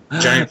Gamera!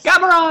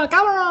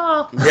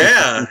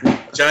 yeah,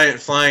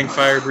 giant flying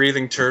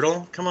fire-breathing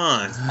turtle. Come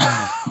on,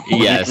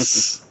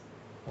 Yes.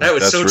 that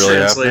would That's so really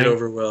translate happening?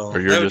 over well.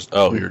 Or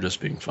you're just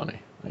being funny.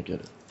 I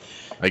get it.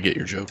 I get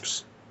your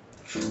jokes.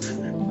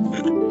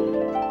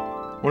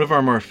 One of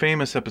our more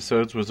famous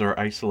episodes was our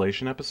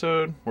isolation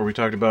episode, where we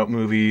talked about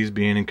movies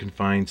being in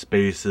confined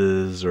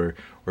spaces or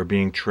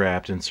being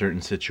trapped in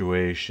certain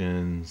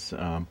situations.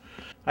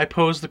 I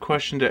posed the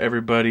question to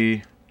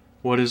everybody,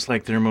 what is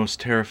like their most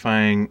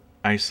terrifying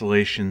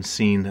isolation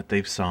scene that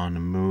they've saw in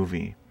a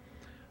movie?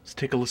 Let's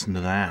take a listen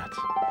to that.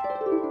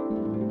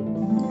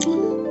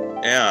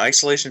 Yeah,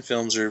 isolation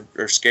films are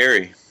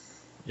scary.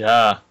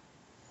 Yeah.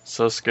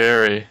 So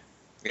scary.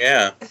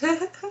 Yeah.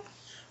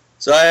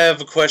 So I have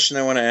a question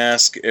I want to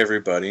ask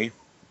everybody.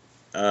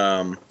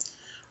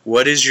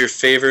 What is your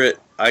favorite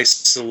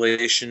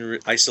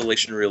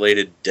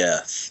isolation-related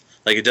death?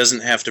 Like, it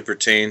doesn't have to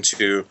pertain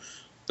to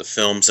the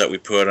films that we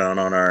put on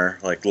our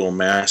like little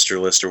master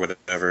list or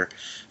whatever.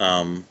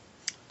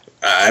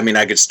 I mean,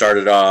 I could start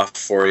it off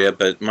for you,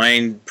 but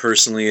mine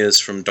personally is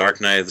from Dark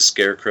Knight of the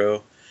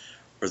Scarecrow,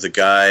 where the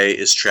guy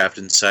is trapped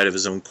inside of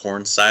his own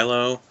corn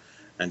silo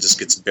and just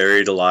gets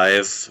buried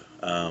alive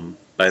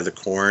by the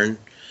corn.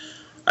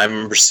 I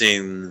remember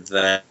seeing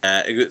that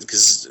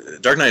because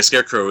Dark Knight of the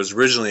Scarecrow was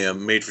originally a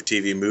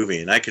made-for-TV movie,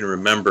 and I can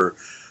remember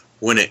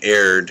when it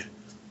aired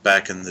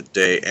back in the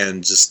day,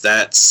 and just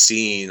that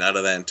scene out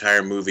of that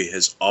entire movie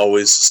has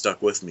always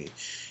stuck with me.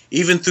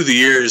 Even through the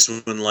years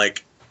when,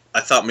 like,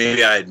 I thought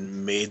maybe I had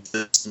made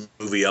this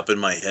movie up in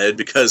my head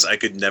because I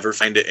could never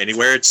find it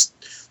anywhere.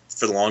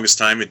 For the longest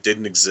time, it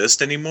didn't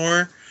exist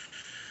anymore.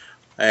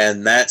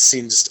 And that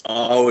scene it's just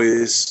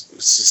always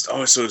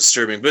so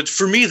disturbing. But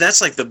for me,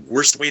 that's like the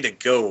worst way to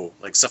go.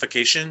 Like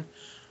suffocation.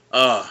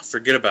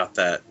 Forget about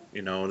that.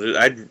 You know,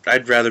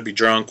 I'd rather be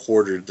drawn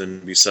quartered than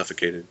be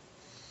suffocated.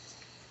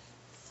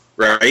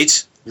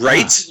 Right?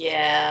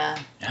 Yeah.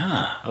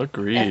 Yeah.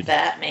 Agreed. F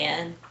that,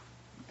 man.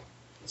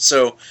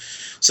 So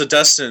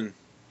Dustin,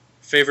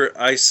 favorite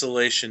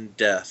isolation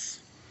death?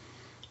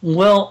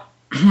 Well,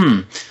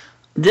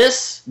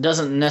 this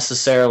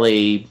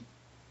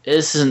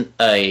isn't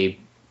a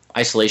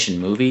isolation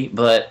movie,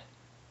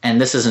 and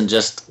this isn't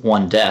just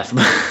one death.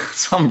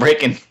 So I'm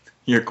breaking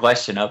your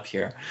question up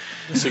here.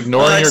 Just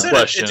ignoring your it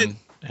question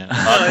and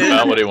talking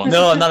about what he wants.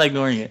 No, I'm not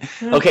ignoring it.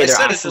 Okay, I they're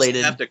said isolated.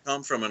 It doesn't have to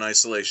come from an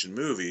isolation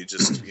movie.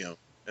 Just yeah.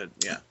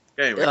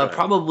 Anyway, go ahead.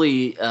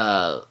 Probably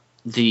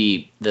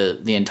the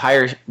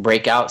entire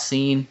breakout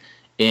scene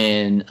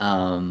in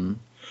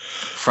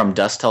From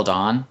Dusk Till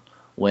Dawn,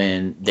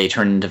 when they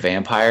turn into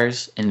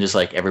vampires and just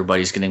like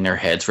everybody's getting their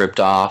heads ripped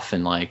off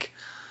and like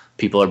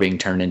people are being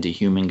turned into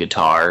human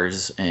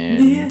guitars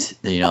and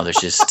there's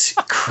just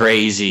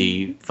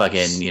crazy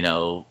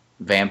fucking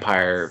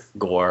vampire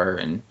gore,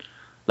 and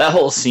that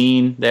whole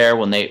scene there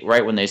when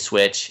they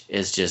switch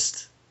is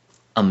just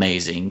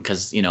amazing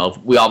because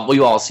we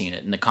all seen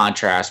it, and the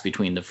contrast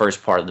between the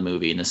first part of the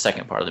movie and the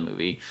second part of the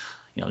movie.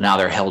 Now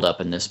they're held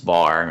up in this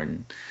bar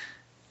and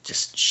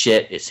just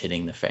shit is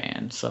hitting the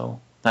fan. So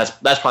that's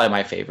probably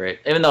my favorite,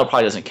 even though it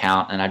probably doesn't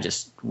count, and I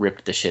just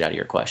ripped the shit out of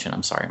your question.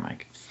 I'm sorry,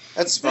 Mike.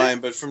 That's fine,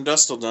 but From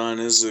Dusk Till Dawn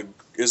is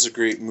a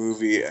great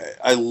movie.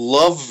 I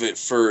love it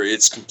for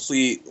its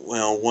complete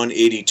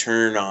 180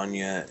 turn on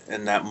you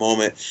in that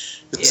moment,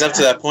 because up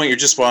to that point you're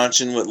just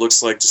watching what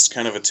looks like just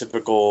kind of a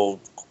typical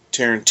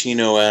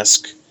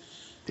Tarantino-esque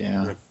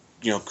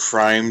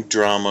crime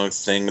drama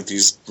thing with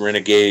these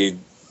renegade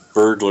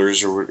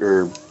burglars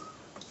or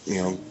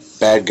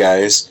bad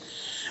guys,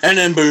 and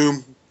then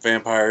boom,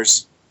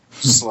 vampires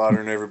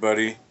slaughtering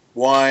everybody.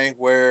 Why?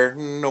 Where?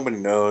 Nobody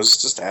knows. It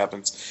just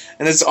happens,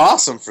 and it's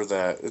awesome for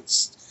that.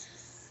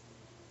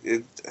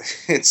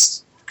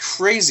 It's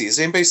crazy. Has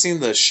anybody seen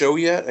the show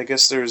yet? I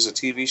guess there's a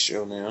TV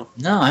show now.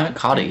 No, I haven't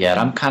caught it yet.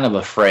 I'm kind of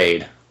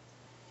afraid.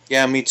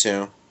 Yeah, me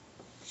too.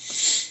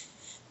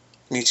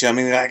 Me too. I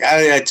mean,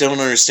 I don't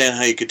understand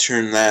how you could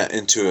turn that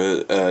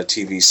into a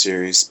TV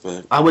series,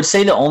 but I would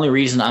say the only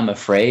reason I'm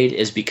afraid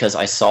is because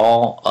I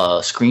saw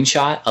a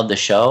screenshot of the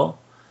show,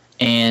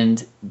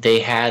 and they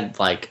had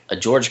like a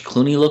George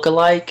Clooney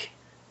lookalike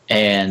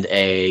and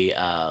a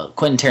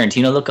Quentin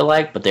Tarantino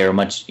lookalike, but they were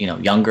much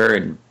younger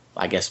and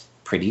I guess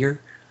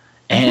prettier.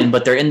 And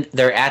but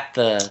they're at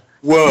the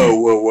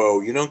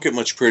whoa! You don't get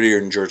much prettier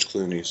than George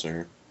Clooney,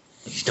 sir.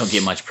 You don't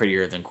get much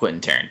prettier than Quentin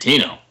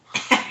Tarantino.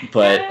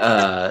 But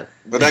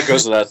that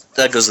goes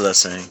without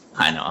saying.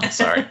 I know. I'm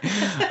sorry.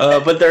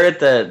 But they're at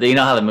the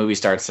how the movie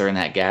starts. They're in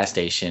that gas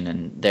station,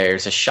 and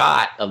there's a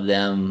shot of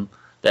them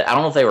that I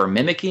don't know if they were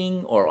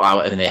mimicking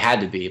or they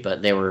had to be,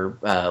 but they were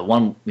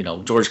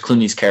George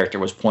Clooney's character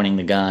was pointing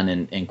the gun,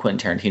 and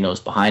Quentin Tarantino's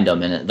behind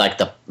him, and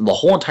the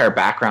whole entire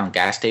background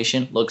gas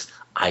station looks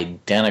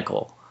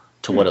identical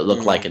to what it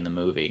looked like in the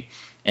movie.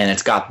 And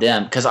it's got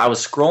them, because I was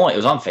scrolling, it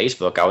was on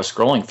Facebook, I was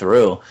scrolling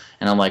through,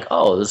 and I'm like,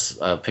 oh, this is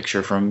a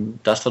picture from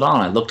Dusk Till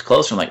Dawn. I looked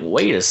closer, I'm like,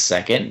 wait a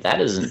second,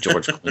 that isn't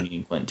George Clooney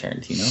and Quentin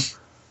Tarantino.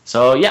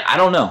 So, yeah, I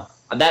don't know.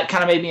 That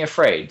kind of made me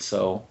afraid,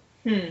 so.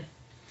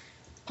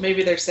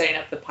 Maybe they're setting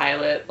up the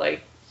pilot,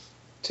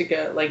 to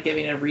go,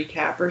 giving a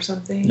recap or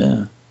something.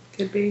 Yeah.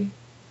 Could be.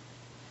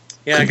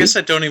 Yeah, I guess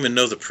I don't even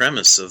know the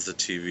premise of the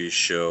TV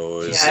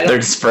show. They're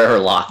just forever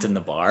locked in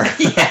the bar.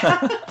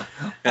 Yeah.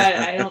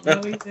 I don't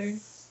know either.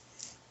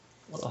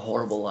 What a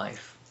horrible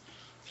life.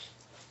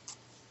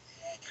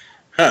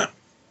 Huh.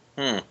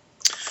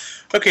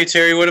 Okay,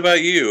 Terry, what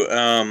about you?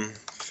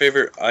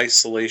 Favorite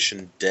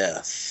isolation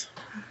death?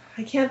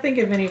 I can't think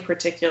of any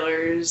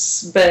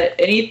particulars, but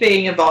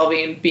anything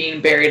involving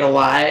being buried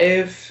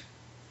alive,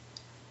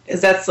 is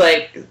that's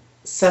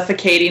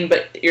suffocating,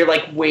 but you're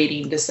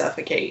waiting to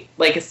suffocate.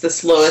 It's the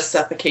slowest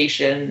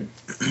suffocation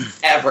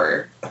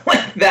ever.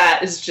 That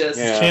is just...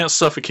 You can't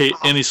suffocate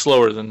any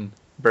slower than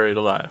buried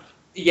alive.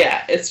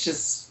 Yeah, it's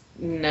just...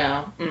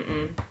 No.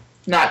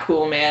 Not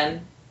cool,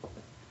 man.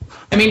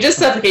 I mean, just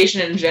suffocation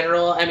in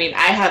general. I mean,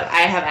 I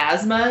have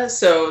asthma,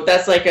 so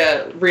that's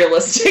a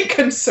realistic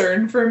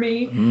concern for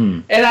me.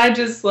 And I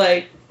just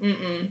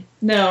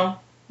no.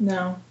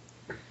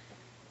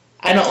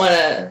 I don't want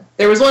to...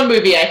 There was one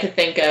movie I could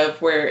think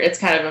of where it's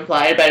kind of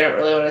implied, but I don't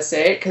really want to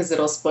say it because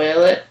it'll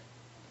spoil it.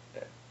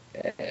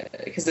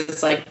 Because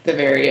it's the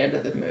very end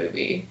of the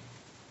movie.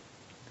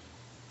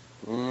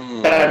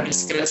 But I'm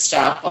just going to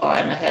stop while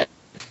I'm ahead.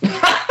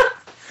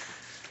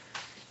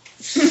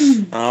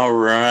 All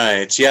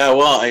right. Yeah,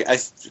 well,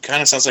 it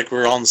kind of sounds like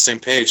we're all on the same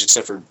page,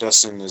 except for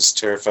Dustin is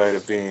terrified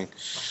of being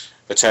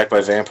attacked by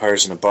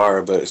vampires in a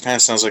bar, but it kind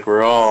of sounds like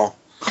we're all...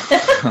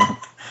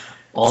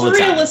 all it's the a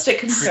time. realistic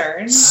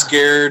concern.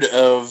 Scared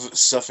of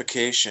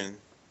suffocation.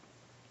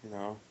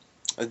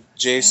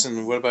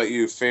 Jason, what about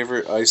you?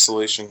 Favorite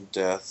isolation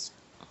death?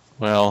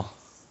 Well,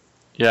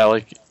 yeah,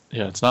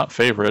 it's not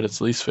favorite,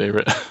 it's least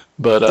favorite.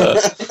 But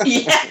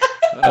Yeah.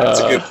 That's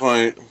a good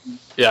point.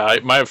 Yeah,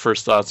 my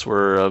first thoughts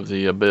were of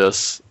The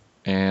Abyss,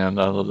 and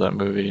I love that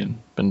movie and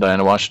been dying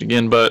to watch it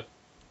again. But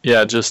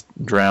yeah, just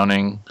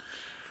drowning,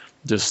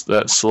 just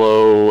that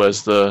slow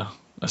as the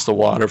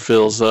water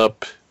fills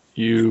up.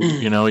 You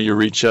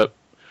reach up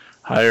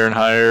higher and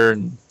higher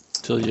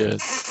until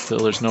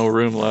there's no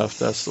room left.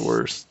 That's the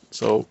worst.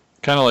 So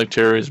kind of like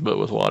Terry's, but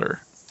with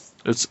water.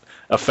 It's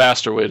a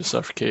faster way to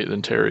suffocate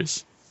than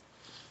Terry's.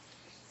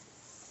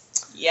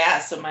 Yeah,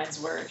 so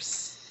mine's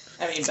worse.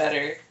 I mean,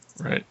 better.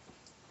 Right.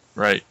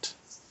 Right.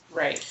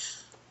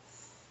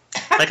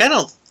 I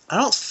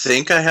don't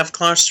think I have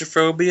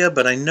claustrophobia,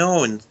 but I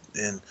know in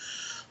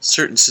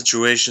certain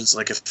situations,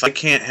 if I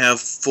can't have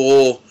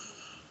full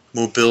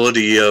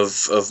mobility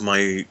of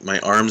my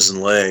arms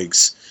and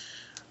legs,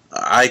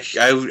 I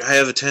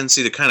have a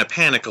tendency to kind of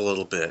panic a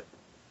little bit.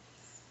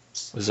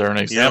 Is there an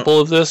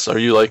example of this? Are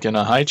you like in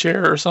a high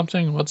chair or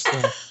something? What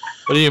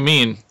do you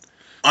mean?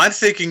 I'm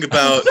thinking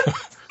about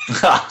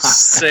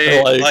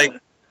say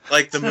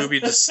like the movie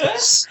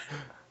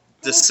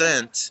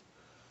Descent,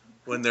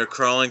 when they're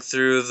crawling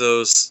through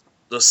those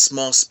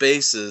small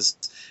spaces,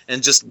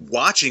 and just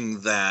watching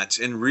that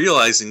and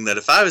realizing that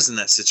if I was in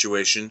that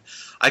situation,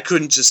 I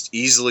couldn't just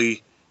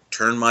easily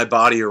turn my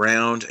body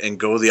around and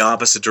go the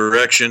opposite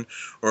direction,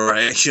 or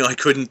I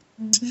couldn't,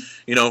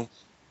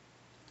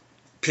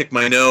 pick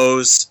my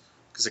nose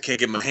because I can't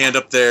get my hand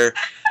up there.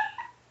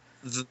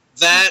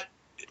 That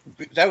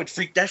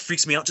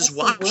freaks me out just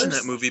watching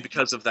that movie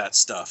because of that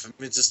stuff. I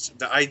mean, it's just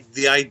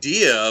the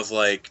idea of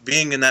like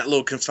being in that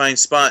little confined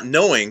spot,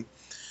 knowing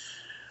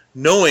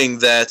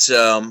that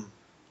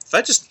if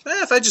I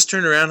just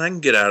turn around, I can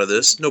get out of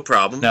this, no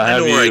problem. Now, I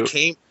know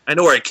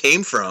where I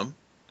came from.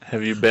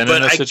 Have you been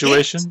in a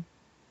situation?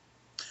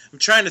 I'm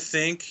trying to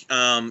think.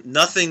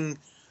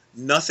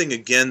 Nothing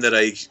again that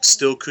I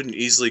still couldn't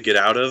easily get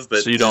out of.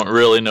 But so you don't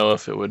really know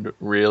if it would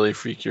really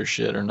freak your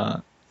shit or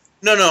not.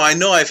 No. I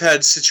know I've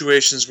had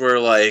situations where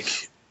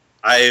like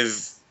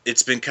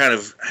it's been kind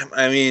of.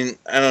 I mean,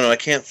 I don't know. I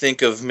can't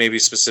think of maybe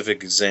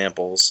specific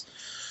examples,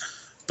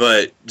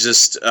 but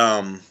just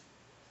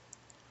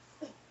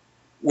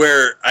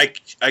where I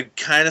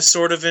kind of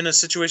sort of in a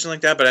situation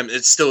like that, but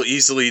it's still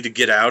easily to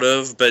get out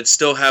of, but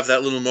still have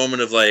that little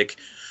moment of like,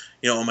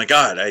 oh my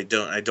God, I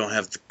don't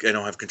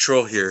have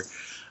control here.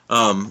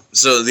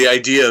 So the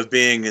idea of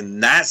being in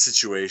that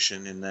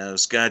situation, in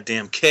those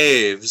goddamn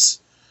caves,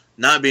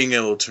 not being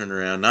able to turn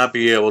around, not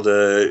being able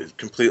to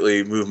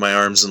completely move my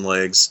arms and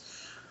legs,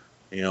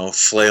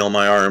 flail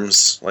my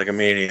arms like a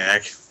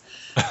maniac,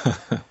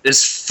 is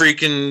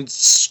freaking.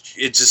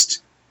 It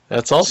just.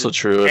 That's also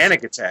true.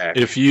 Panic attack.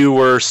 If you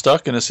were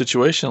stuck in a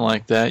situation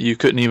like that, you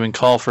couldn't even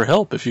call for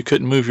help. If you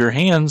couldn't move your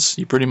hands,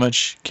 you pretty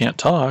much can't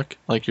talk,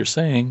 like you're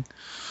saying.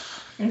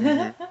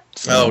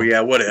 Oh,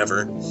 yeah,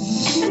 whatever.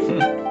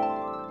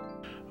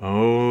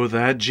 Oh,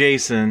 that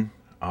Jason.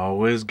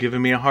 Always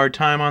giving me a hard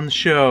time on the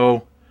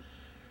show.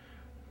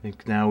 I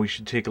think now we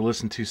should take a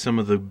listen to some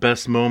of the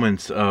best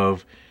moments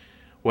of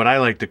what I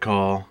like to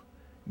call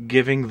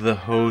giving the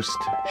host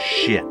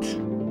shit.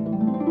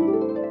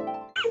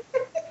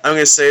 I'm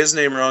going to say his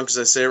name wrong because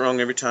I say it wrong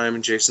every time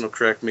and Jason will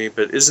correct me,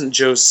 but isn't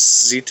Joe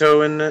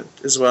Zito in it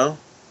as well?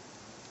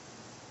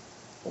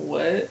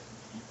 What?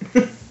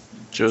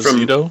 Joe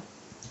Zito?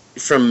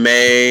 From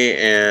May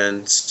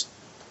and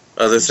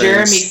other things.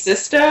 Jeremy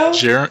Sisto?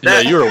 Yeah,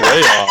 you were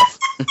way off.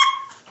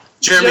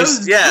 Jeremy,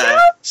 yeah.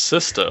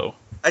 Sisto.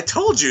 I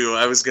told you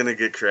I was going to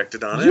get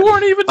corrected on it. You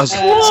weren't even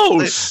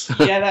close.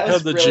 Yeah, that was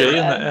Had the really J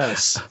bad. and the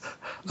S. I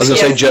was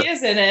gonna say he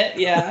is in it.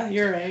 Yeah,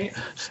 you're right.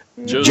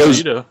 Joe Joe-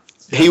 Zito.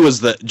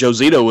 Joe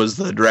Zito was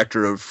the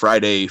director of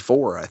Friday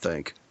 4, I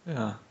think.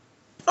 Yeah.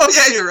 Oh,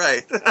 yeah, you're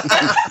right.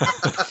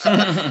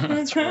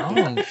 What's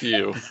wrong with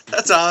you?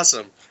 That's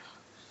awesome.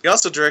 He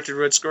also directed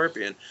Red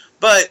Scorpion.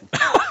 But,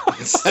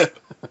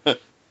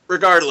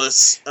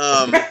 regardless.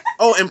 And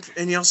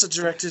he also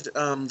directed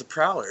The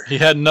Prowler. He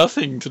had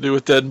nothing to do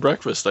with Dead and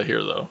Breakfast, I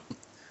hear, though.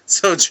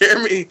 So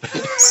Jeremy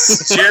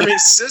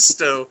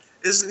Sisto,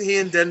 isn't he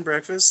in Dead and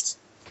Breakfast?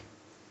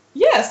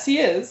 Yes, he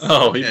is.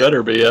 Oh, he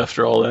better be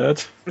after all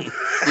that.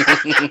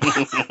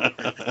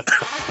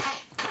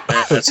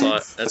 That's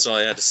all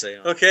I had to say.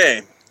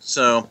 Okay,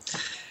 so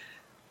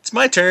it's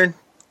my turn.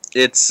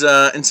 It's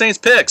Insane's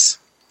Picks.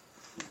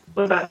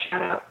 What about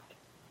shout-out?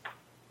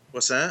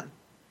 What's that?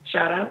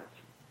 Shout-out?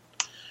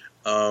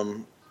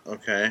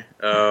 Okay.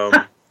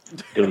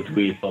 Don't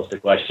tweet, post a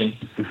question.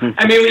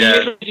 I mean, we Yeah.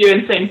 usually do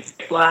Insane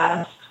Picks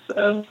last,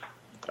 so...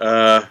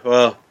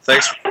 Well,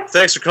 thanks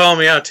for calling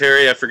me out,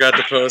 Terry. I forgot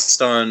to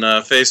post on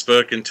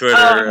Facebook and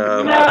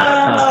Twitter.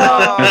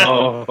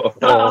 No!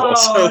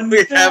 So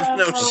we have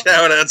no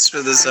shout-outs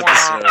for this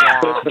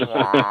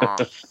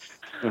episode.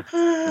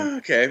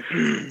 Okay.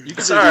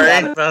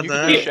 Sorry about We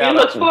that.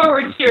 look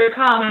forward to your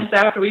comments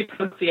after we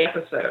post the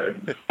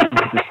episode.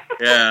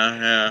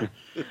 Yeah.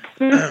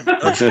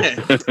 Okay.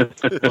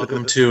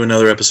 Welcome to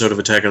another episode of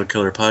Attack of the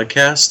Killer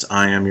Podcast.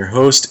 I am your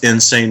host,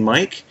 Insane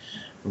Mike.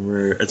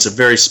 It's a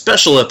very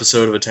special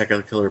episode of Attack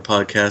of the Killer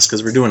Podcast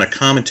because we're doing a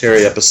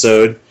commentary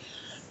episode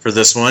for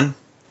this one.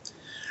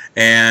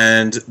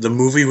 And the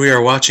movie we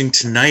are watching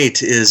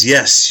tonight is,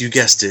 yes, you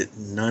guessed it,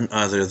 none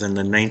other than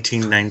the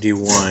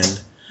 1991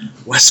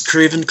 Wes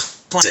Craven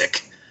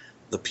classic,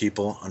 The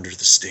People Under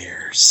the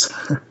Stairs.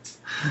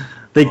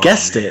 They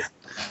guessed it.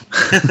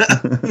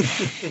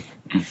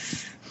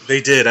 They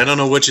did. I don't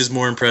know which is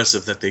more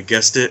impressive, that they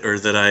guessed it or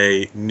that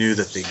I knew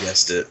that they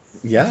guessed it.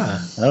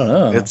 Yeah, I don't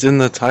know. It's in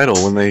the title.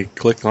 When they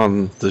click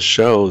on the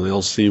show,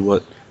 they'll see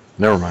what...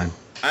 Never mind.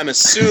 I'm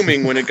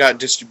assuming when it got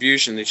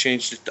distribution, they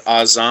changed it to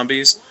Oz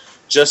Zombies,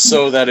 just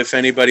so that if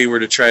anybody were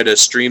to try to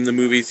stream the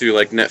movie through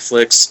like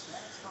Netflix,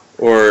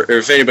 or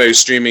if anybody was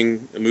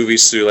streaming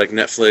movies through like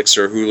Netflix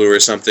or Hulu or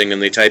something,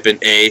 and they type in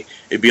A,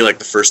 it'd be like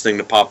the first thing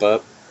to pop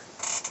up.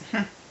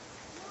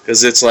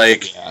 Because it's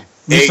like,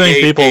 You think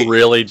people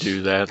really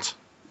do that?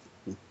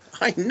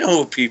 I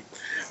know people.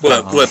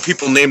 What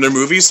people name their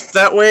movies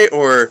that way,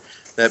 or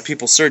that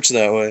people search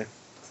that way?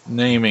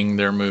 Naming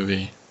their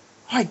movie.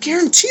 I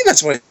guarantee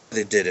that's why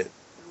they did it.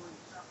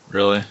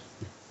 Really?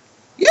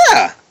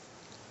 Yeah.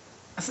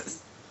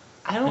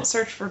 I don't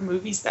search for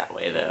movies that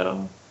way,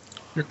 though.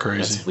 You're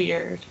crazy. That's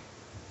weird.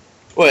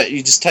 What,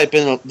 you just type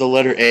in the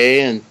letter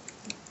A and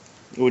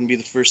it wouldn't be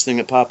the first thing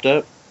that popped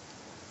up?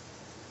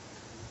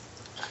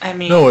 I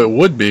mean... No, it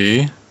would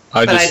be.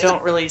 I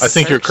don't really I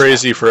think you're search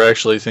crazy for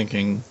actually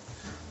thinking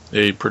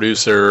a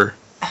producer,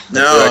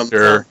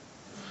 director.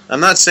 I'm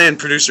not saying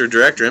producer or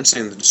director, I'm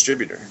saying the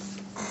distributor.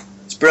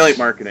 It's brilliant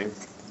marketing.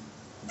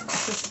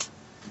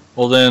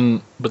 Well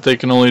then, but they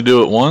can only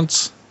do it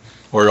once?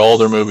 Or all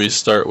their movies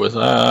start with,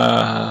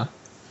 Well,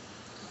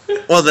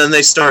 then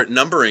they start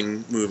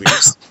numbering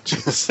movies.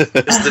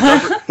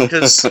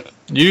 Because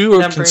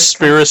you are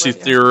conspiracy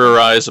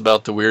theorize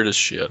about the weirdest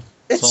shit.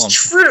 It's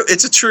true.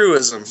 It's a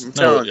truism. I'm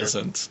telling you. No, it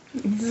isn't.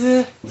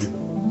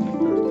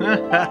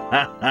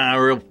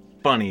 Real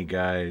funny,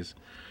 guys.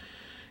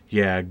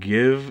 Yeah,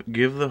 give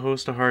the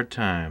host a hard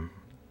time.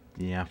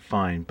 Yeah,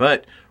 fine.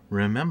 But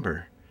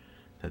remember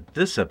that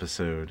this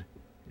episode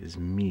is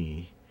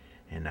me,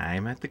 and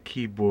I'm at the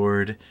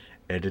keyboard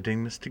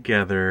editing this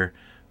together,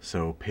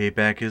 so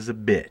payback is a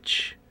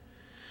bitch.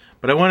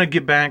 But I want to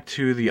get back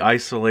to the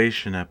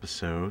isolation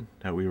episode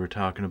that we were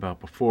talking about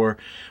before.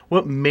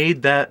 What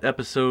made that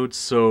episode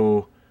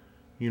so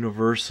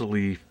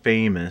universally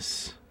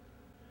famous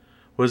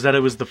was that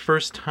it was the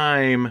first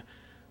time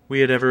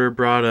we had ever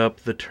brought up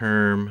the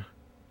term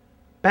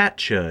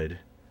Batchud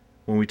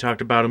when we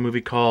talked about a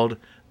movie called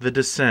The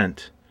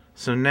Descent.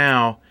 So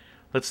now,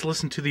 let's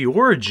listen to the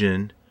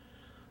origin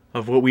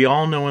of what we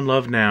all know and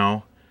love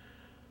now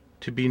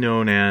to be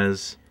known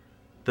as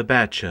the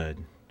Batchud.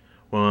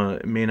 Well,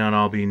 it may not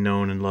all be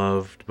known and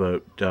loved,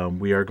 but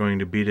we are going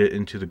to beat it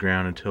into the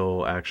ground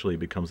until actually it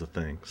becomes a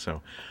thing.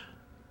 So,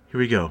 here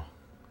we go.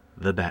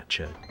 The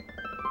Batchud.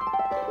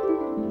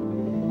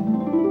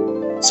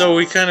 So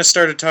we kind of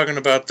started talking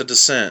about The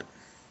Descent.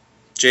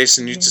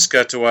 Jason, you just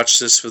got to watch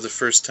this for the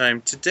first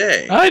time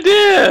today. I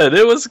did!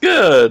 It was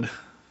good.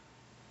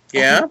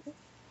 Yeah?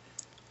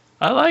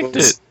 I liked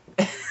it.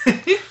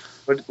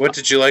 What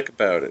did you like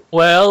about it?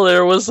 Well,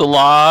 there was a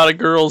lot of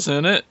girls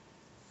in it.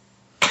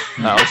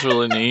 That was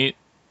really neat.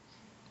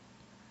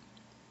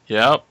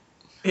 Yep.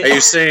 Are you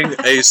saying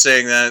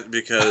that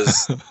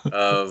because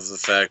of the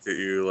fact that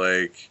you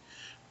like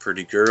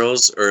pretty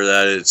girls, or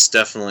that it's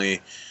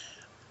definitely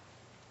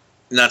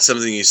not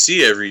something you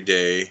see every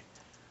day?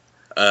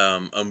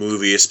 A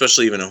movie,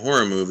 especially even a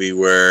horror movie,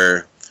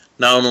 where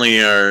not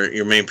only are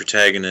your main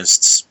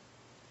protagonists,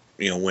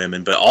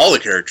 women, but all the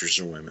characters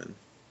are women.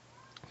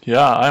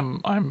 Yeah,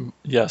 I'm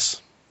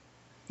yes.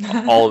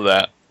 All of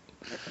that.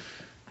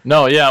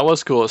 No, yeah, it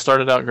was cool. It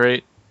started out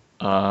great.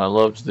 I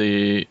loved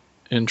the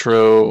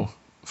intro,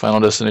 Final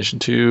Destination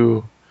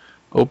 2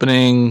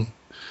 opening.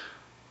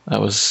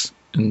 That was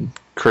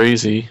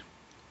crazy.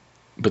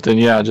 But then,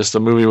 yeah, just the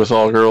movie with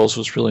all girls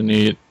was really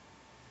neat.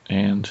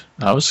 And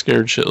I was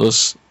scared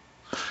shitless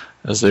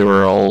as they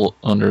were all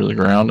under the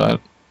ground.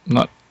 I'm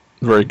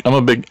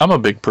a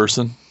big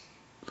person.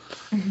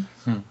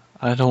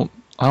 I don't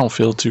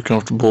feel too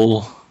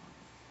comfortable.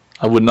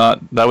 That would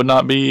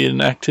not be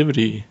an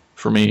activity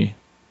for me.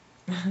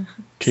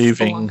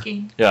 Caving.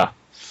 Spelunking. Yeah.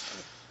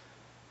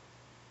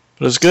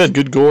 But it's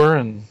good gore,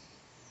 and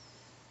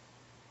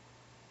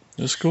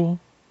it's cool.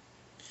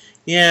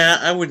 Yeah,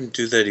 I wouldn't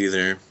do that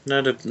either.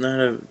 Not a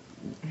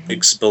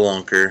big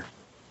spelunker.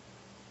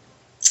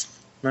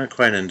 Not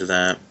quite into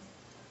that.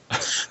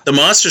 The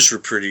monsters were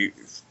pretty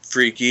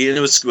freaky, and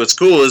what's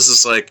cool is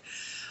it's like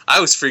I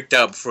was freaked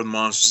out before the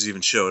monsters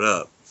even showed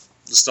up.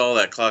 Just all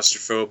that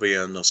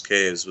claustrophobia in those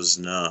caves was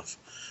enough.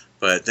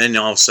 But then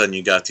all of a sudden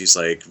you got these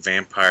like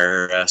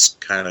vampire-esque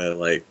kind of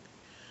like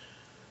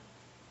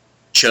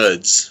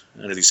chuds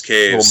out of these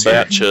caves.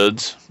 Little bat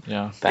chuds.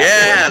 Yeah.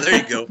 Yeah, there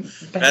you go.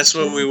 That's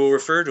what we will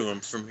refer to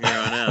them from here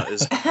on out.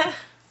 Is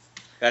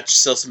got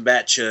yourself some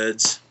bat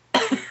chuds.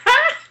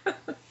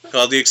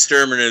 Called the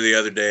exterminator the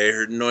other day.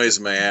 Heard noise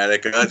in my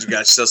attic. I got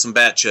yourself some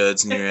bat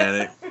chuds in your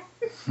attic.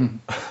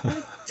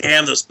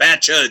 Damn those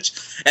bat chuds!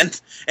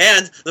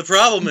 And the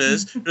problem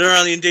is they're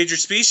on the endangered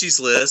species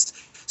list.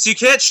 So you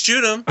can't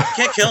shoot them,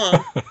 can't kill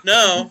them,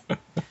 no.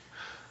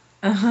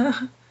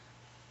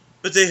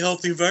 But they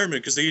help the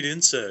environment because they eat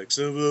insects.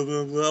 Blah, blah,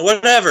 blah, blah.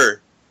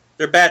 Whatever.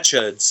 They're bat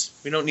chuds.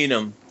 We don't need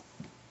them.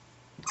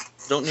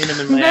 Don't need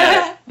them in my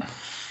attic.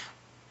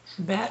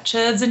 Bat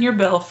chuds in your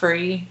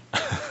belfry.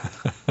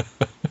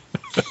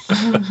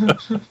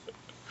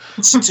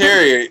 So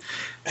Terry,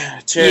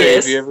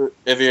 Yes. have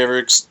you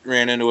ever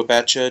ran into a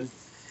bat chud?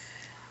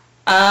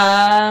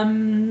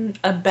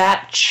 A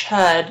bat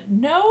chud?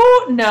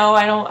 No,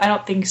 I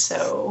don't think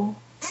so.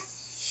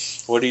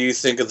 What do you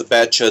think of the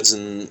bat chuds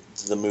in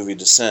the movie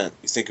Descent?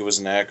 You think it was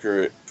an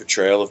accurate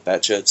portrayal of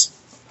bat chuds?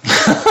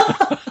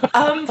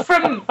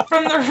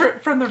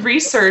 From the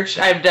research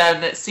I've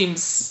done, it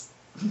seems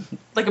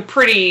like a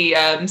pretty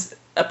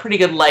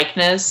good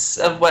likeness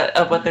of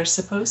what they're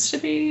supposed to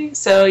be.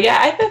 So yeah,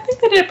 I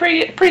think they did a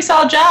pretty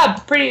solid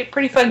job.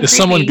 Pretty fun. Is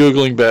someone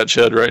googling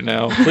Batched right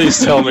now?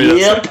 Please tell me.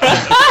 Yep.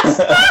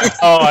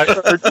 Oh, I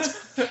heard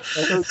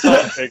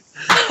something.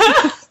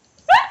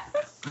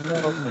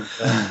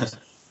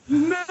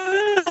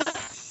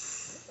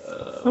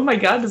 Oh my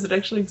god, does it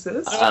actually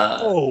exist?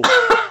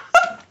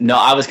 No,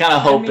 I was kind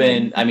of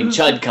hoping. I mean,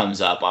 Chud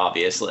comes up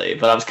obviously,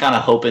 but I was kind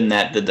of hoping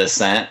that the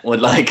Descent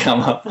would like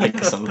come up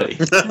like somebody.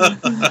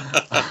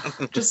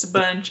 Just a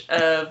bunch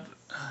of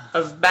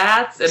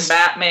bats and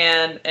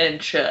Batman and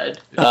Chud.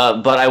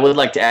 But I would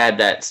like to add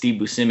that Steve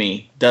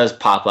Buscemi does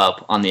pop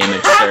up on the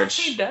image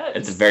search. He does.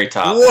 At the very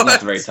top. What? Not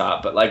the very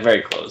top, but like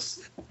very close.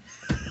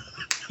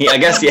 Yeah, I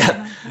guess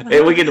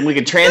we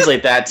could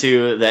translate that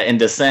to that in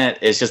Descent.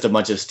 It's just a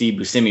bunch of Steve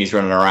Buscemi's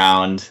running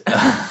around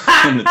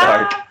in the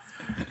dark.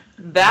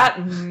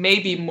 That may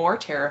be more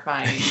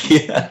terrifying.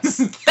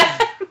 Yes.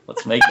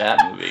 Let's make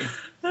that movie.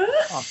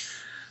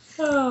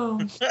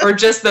 Oh. Or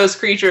just those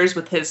creatures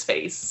with his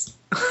face.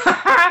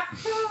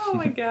 Oh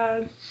my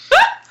god.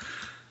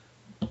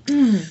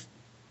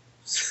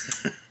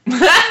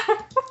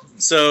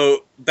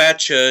 So,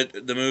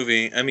 Batched, the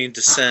movie,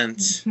 Descent,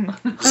 is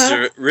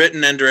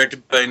written and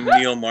directed by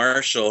Neil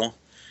Marshall,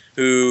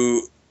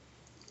 who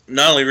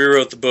not only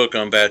rewrote the book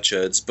on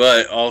Batcheds,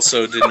 but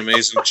also did an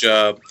amazing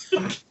job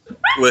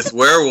with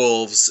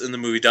werewolves in the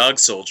movie Dog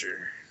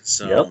Soldier.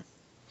 So, Yep.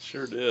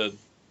 Sure did.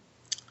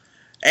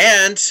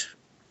 and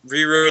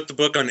rewrote the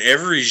book on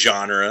every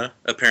genre,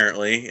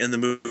 apparently, in the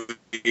movie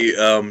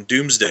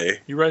Doomsday.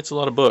 He writes a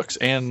lot of books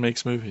and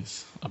makes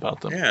movies about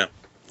them. Yeah.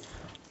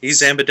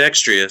 He's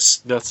ambidextrous.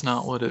 That's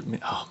not what it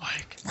means. Oh,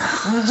 Mike.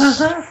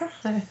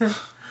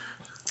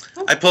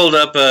 I pulled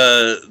up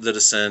The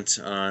Descent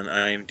on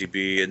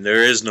IMDb, and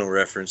there is no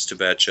reference to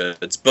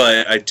Batcheds,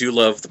 but I do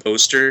love the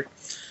poster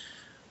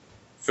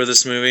for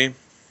this movie.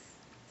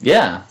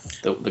 Yeah,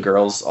 the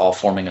girls all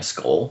forming a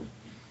skull.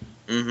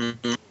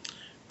 Mm-hmm.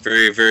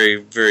 Very, very,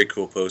 very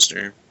cool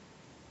poster.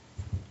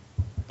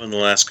 One of the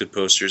last good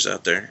posters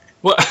out there.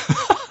 What?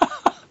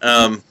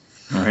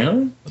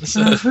 Really? What is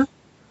that?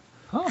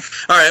 All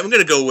right, I'm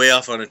going to go way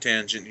off on a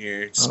tangent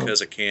here, just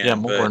because I can. Yeah,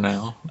 more but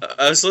now.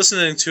 I was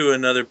listening to a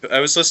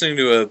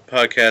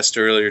podcast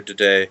earlier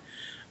today,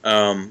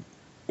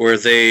 where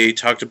they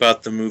talked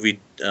about the movie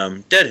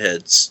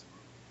Deadheads.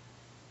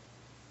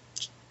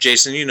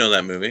 Jason, you know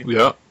that movie?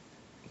 Yeah.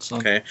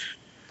 Okay.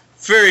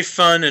 Very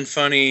fun and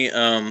funny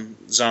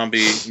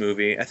zombie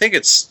movie. I think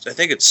it's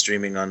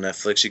streaming on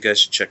Netflix. You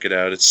guys should check it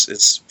out.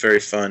 It's very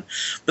fun.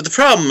 But the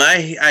problem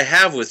I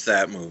have with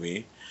that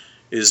movie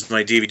is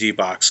my DVD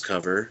box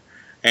cover,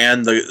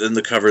 and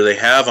the cover they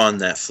have on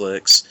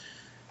Netflix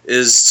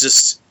is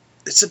just,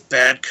 it's a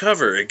bad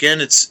cover. Again,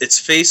 it's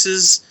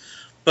faces,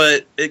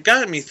 but it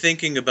got me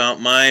thinking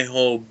about my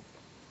whole,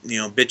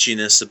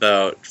 bitchiness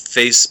about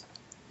face,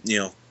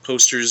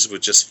 posters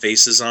with just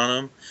faces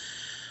on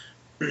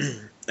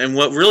them. And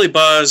what really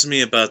bothers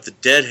me about the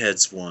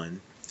Deadheads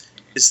one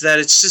is that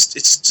it's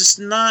just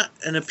not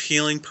an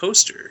appealing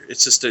poster.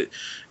 It's just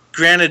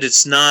granted,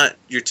 it's not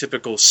your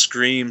typical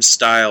Scream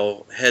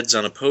style heads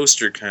on a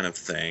poster kind of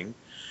thing.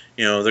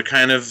 They're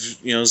kind of,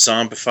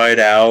 zombified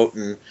out,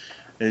 and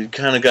it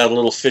kind of got a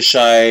little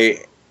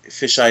fisheye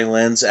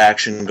lens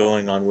action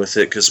going on with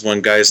it, because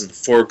one guy's in the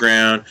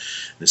foreground,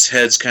 and his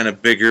head's kind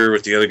of bigger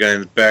with the other guy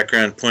in the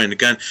background pointing the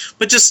gun.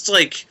 But just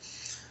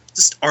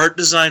art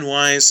design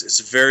wise, it's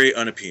very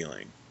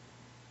unappealing.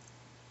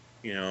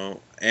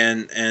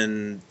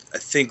 And I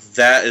think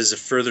that is a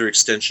further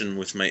extension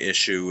with my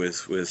issue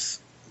with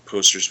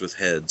posters with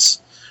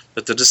heads.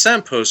 But the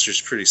Descent poster is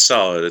pretty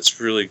solid.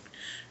 It's really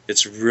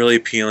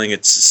appealing.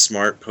 It's a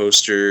smart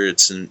poster.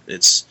 It's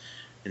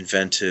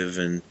inventive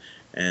and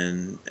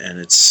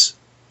it's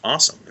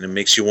awesome. And it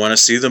makes you want to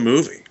see the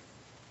movie.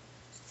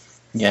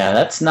 Yeah,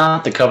 that's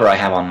not the cover I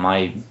have on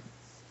my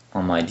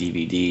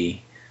DVD.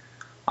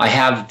 I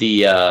have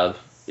the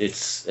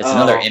it's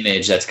another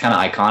image that's kind of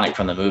iconic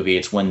from the movie.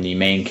 It's when the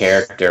main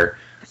character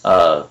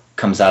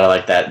comes out of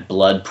like that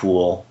blood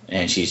pool,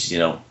 and she's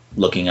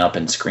looking up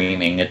and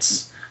screaming.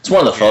 It's one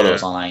of the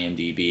photos on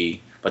IMDb,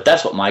 but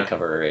that's what my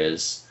cover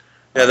is.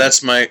 Yeah,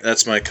 that's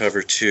my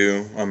cover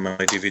too on my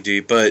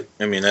DVD. But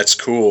I mean, that's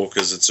cool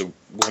because it's a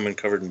woman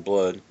covered in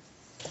blood.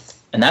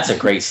 And that's a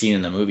great scene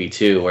in the movie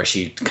too, where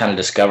she kind of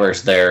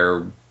discovers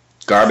their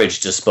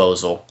garbage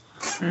disposal,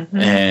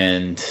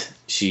 and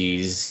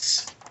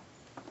she's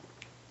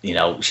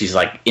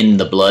like in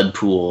the blood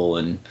pool,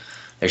 and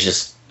there's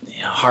just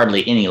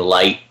hardly any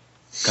light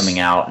coming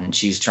out, and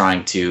she's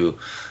trying to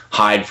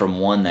hide from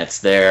one that's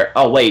there.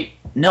 Oh wait,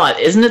 no,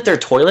 isn't it their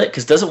toilet?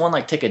 Because doesn't one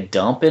like take a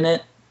dump in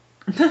it?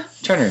 I'm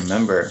trying to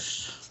remember.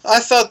 I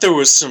thought there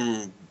was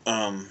some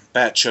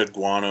Batchud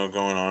guano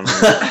going on.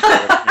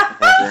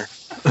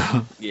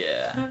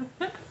 Yeah.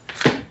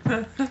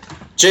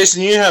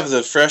 Jason, you have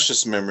the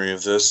freshest memory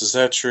of this. Is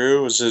that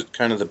true? Was it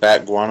kind of the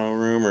Bat Guano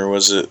room, or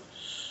was it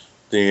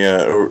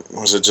or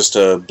was it just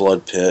a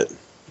blood pit?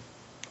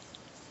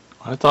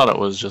 I thought it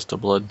was just a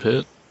blood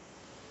pit.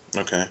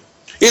 Okay.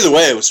 Either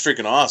way, it was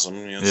freaking awesome.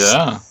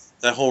 Yeah.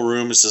 That whole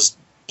room is just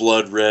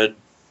blood red,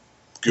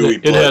 gooey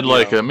It blood. had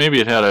like maybe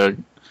it had a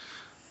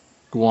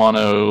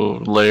guano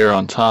layer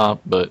on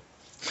top, but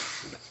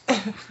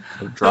a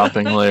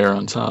dropping layer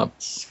on top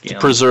to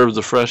preserve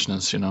the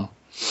freshness, of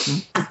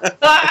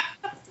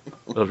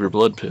your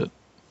blood pit.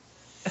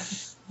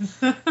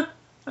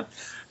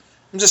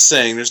 I'm just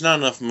saying, there's not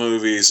enough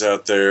movies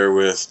out there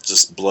with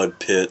just blood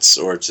pits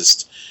or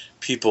just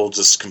people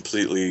just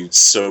completely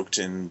soaked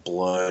in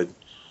blood.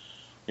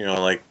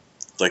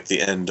 Like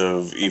the end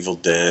of Evil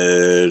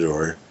Dead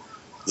or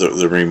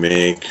the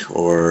remake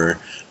or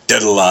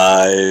Dead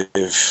Alive.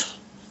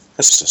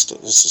 That's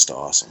just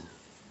awesome.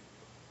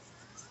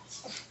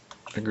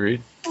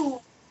 Agreed.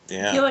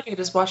 Yeah. I feel like I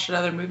just watched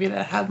another movie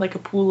that had like a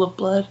pool of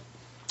blood.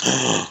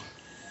 What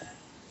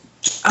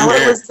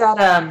was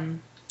that?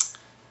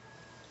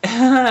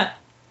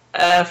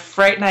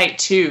 Fright Night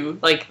 2,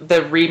 like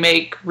the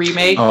remake.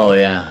 Oh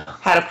yeah.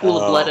 Had a pool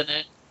of blood in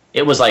it.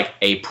 It was like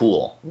a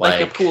pool.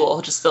 Like a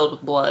pool, just filled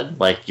with blood.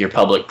 Like your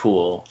public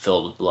pool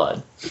filled with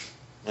blood.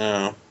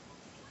 Oh.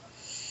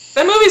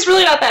 That movie's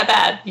really not that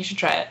bad. You should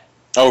try it.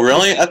 Oh,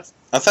 really? I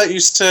thought you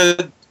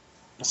said...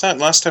 I thought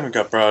last time it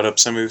got brought up,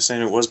 somebody was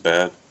saying it was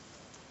bad.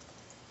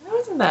 It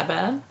wasn't that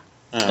bad.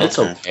 Oh, it's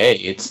okay.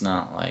 It's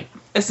not like...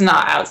 It's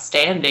not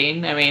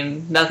outstanding. I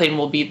mean, nothing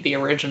will beat the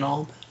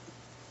original.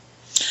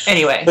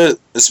 Anyway. But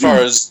as far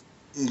as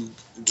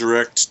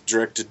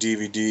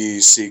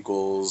direct-to-DVD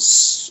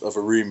sequels of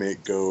a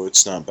remake go,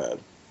 it's not bad.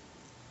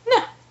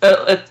 No.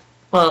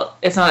 Well,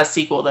 it's not a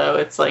sequel, though.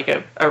 It's like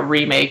a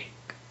remake.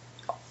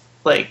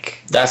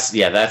 Like...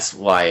 That's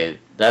why...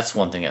 That's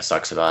one thing that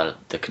sucks about it,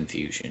 the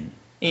confusion.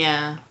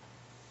 Yeah.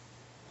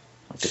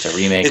 Like it's a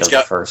remake of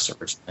the first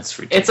original.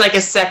 It's like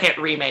a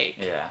second remake.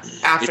 Yeah.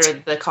 After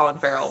the Colin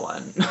Farrell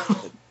one.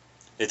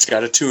 It's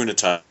got a tuna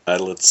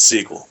title. It's a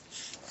sequel.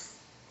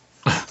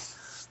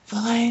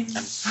 Fine.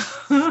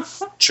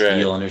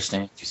 You'll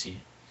understand if you see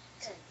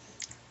it.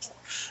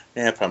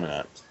 Yeah, probably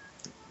not.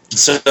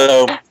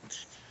 So,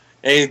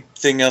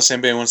 anything else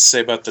anybody wants to say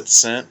about The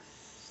Descent?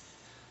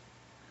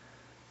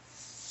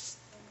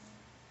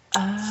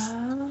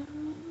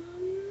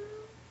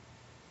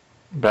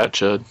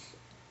 Batchud.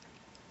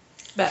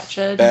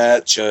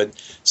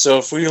 So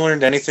if we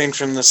learned anything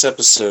from this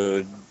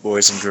episode,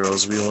 boys and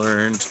girls, we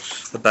learned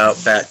about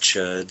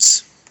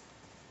Batchuds.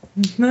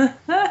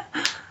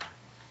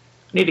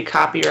 Need to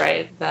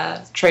copyright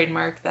that,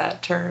 trademark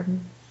that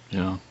term.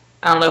 Yeah.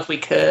 I don't know if we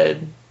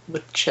could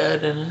with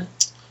chud in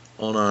it.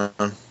 Hold on.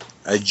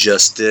 I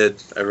just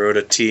did. I wrote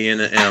a T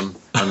and an M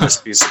on this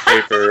piece of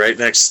paper right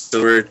next to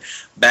the word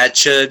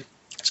Batchud.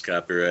 It's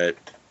copyright.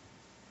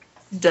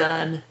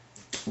 Done.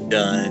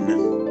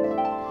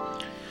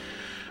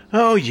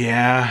 Oh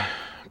yeah,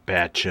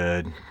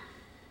 Batchud.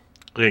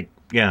 Like,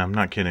 yeah, I'm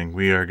not kidding.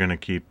 We are gonna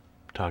keep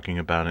talking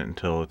about it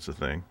until it's a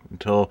thing.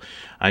 Until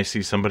I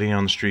see somebody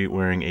on the street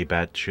wearing a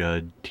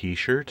Batchud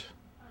t-shirt,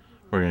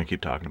 we're gonna keep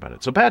talking about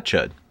it. So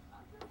Batchud.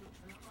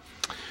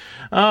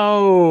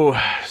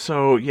 Oh,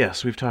 so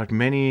yes, we've talked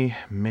many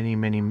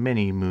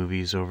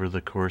movies over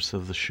the course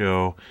of the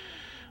show.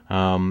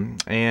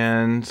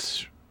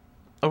 And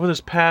over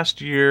this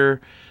past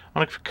year,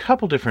 on a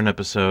couple different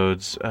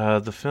episodes,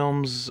 the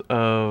films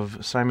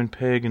of Simon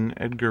Pegg and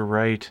Edgar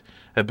Wright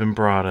have been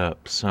brought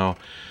up. So,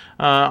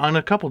 on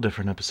a couple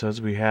different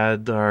episodes, we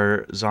had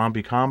our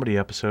zombie comedy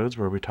episodes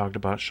where we talked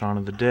about Shaun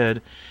of the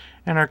Dead,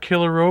 and our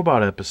killer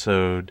robot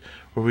episode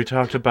where we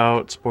talked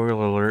about, spoiler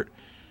alert,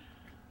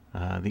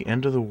 the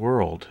end of the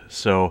world.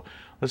 So,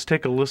 let's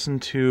take a listen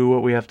to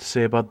what we have to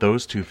say about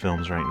those two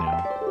films right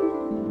now.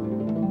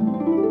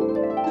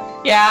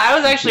 Yeah, I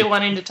was actually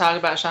wanting to talk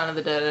about Shaun of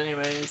the Dead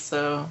anyways,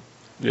 so...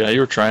 Yeah, you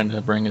were trying to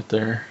bring it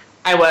there.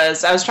 I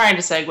was trying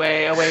to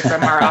segue away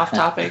from our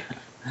off-topic.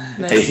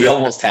 He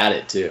almost had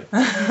it, too.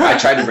 I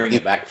tried to bring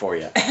it back for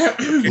you.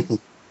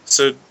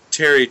 So,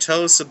 Terry,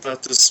 tell us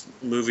about this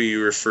movie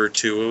you referred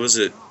to. What was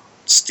it?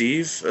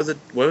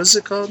 What was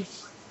it called?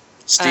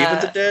 Steve of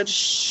the Dead?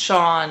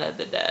 Shaun of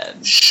the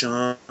Dead.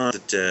 Shaun of the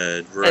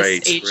Dead,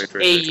 right.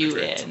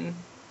 S-H-A-U-N.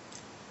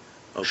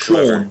 Oh,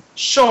 clever.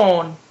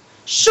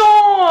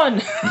 Sean!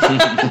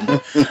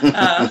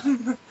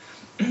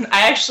 I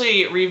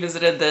actually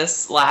revisited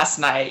this last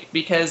night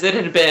because it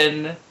had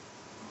been...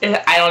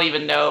 I don't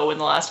even know when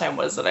the last time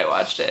was that I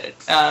watched it.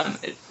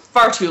 It's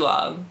far too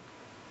long.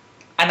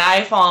 And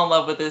I fall in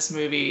love with this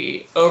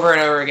movie over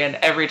and over again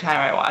every time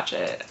I watch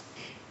it.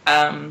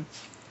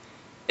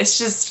 It's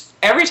just,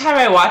 every time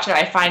I watch it,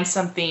 I find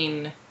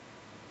something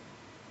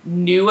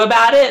new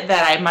about it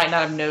that I might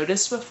not have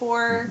noticed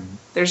before. Mm-hmm.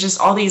 There's just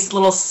all these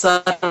little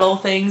subtle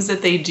things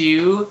that they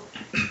do.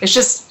 It's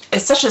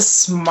such a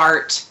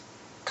smart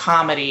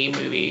comedy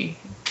movie.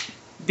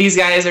 These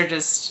guys are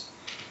just...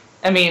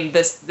 I mean,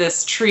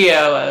 this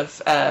trio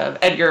of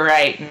Edgar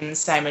Wright and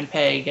Simon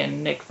Pegg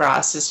and Nick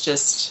Frost is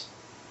just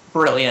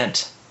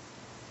brilliant.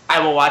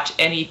 I will watch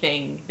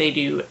anything they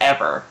do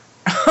ever.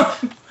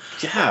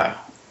 Yeah.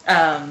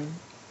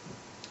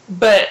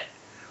 But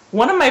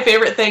One of my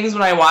favorite things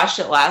when I watched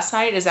it last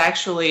night is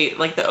actually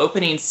like the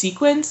opening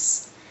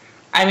sequence.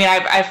 I mean,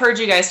 I've heard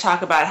you guys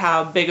talk about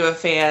how big of a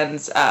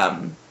fans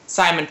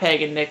Simon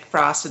Pegg and Nick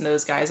Frost and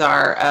those guys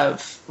are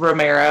of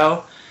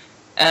Romero,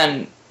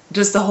 and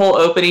just the whole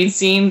opening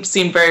scene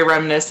seemed very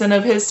reminiscent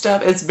of his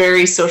stuff. It's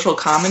very social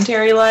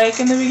commentary like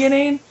in the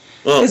beginning,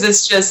 because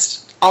it's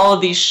just all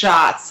of these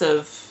shots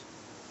of.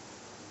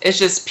 It's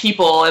just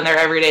people in their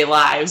everyday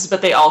lives,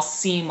 but they all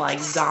seem like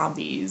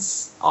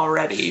zombies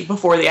already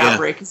before the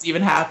outbreak has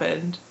even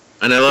happened.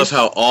 And I love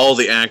how all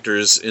the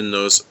actors in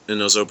those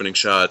opening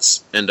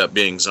shots end up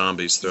being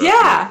zombies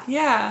throughout.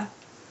 Yeah.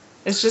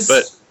 It's just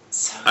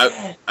so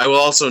good. I will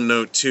also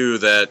note too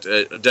that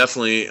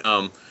definitely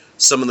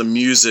some of the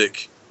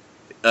music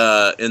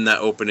in that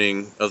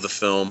opening of the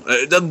film.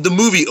 The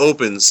movie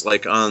opens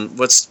like on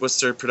what's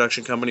their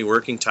production company?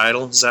 Working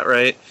Title, is that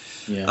right?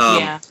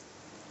 Yeah.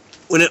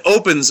 When it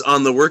opens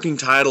on the Working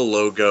Title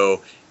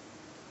logo,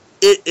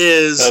 it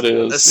is a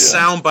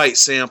soundbite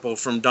sample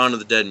from Dawn of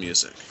the Dead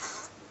music.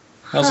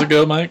 How's it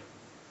go, Mike?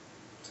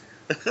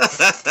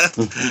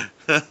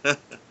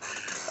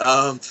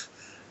 I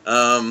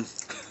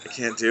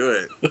can't do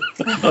it.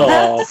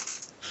 Oh.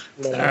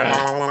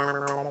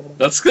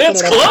 That's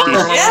close. Yeah.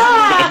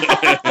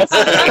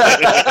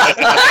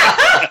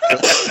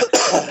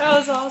 That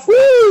was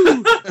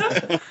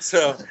awesome.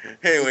 So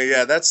anyway,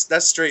 yeah, that's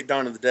straight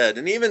Dawn of the Dead,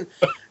 and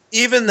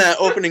even that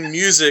opening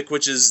music,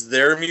 which is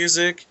their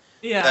music,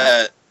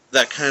 that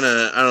kind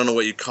of, I don't know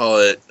what you'd call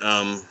it,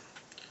 kind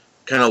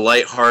of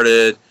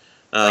lighthearted,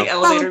 like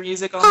elevator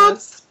music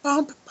almost.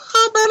 That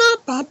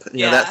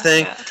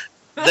thing. Yeah.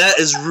 That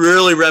is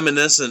really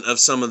reminiscent of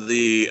some of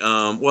the,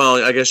 well,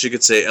 I guess you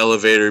could say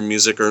elevator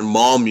music or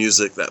mall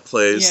music that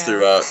plays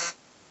throughout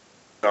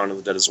Dawn of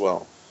the Dead as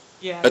well.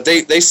 Yeah. But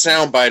they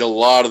soundbite a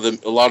lot of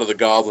the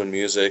Goblin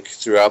music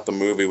throughout the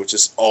movie, which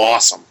is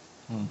awesome.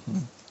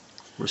 Mm-hmm.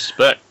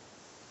 Respect.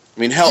 I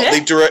mean, hell,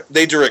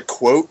 they direct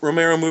quote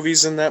Romero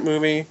movies in that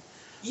movie.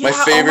 Yeah,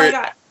 my favorite. Oh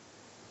my God.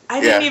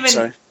 I didn't even.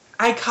 Sorry.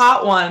 I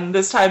caught one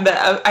this time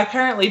that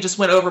apparently just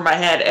went over my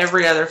head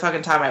every other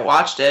fucking time I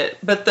watched it.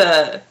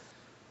 But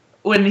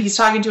when he's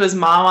talking to his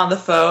mom on the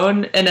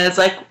phone and it's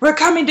like, "We're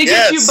coming to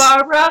get you,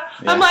 Barbara."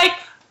 Yeah. I'm like,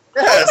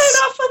 how did I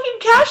not fucking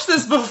catch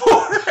this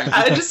before?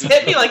 It just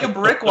hit me like a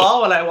brick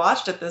wall when I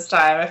watched it this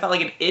time. I felt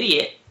like an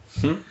idiot.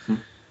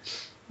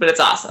 But it's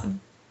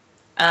awesome.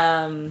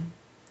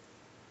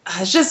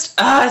 It's just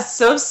it's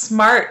so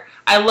smart.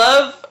 I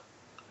love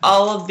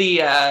all of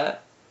the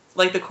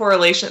like the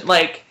correlation.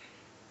 Like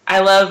I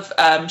love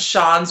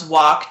Sean's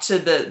walk to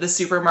the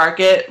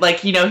supermarket.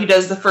 Like, you know, he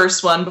does the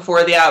first one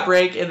before the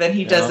outbreak, and then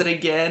he does it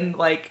again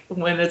like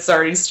when it's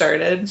already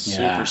started.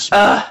 Yeah. Super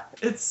smart.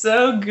 It's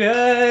so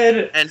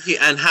good.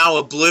 And how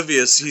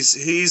oblivious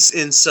he's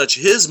in such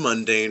his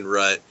mundane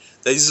rut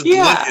that he's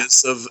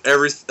oblivious of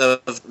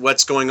of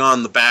what's going on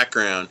in the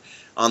background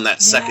on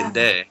that second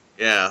day.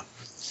 Yeah.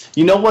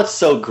 You know what's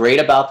so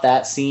great about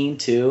that scene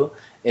too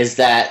is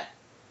that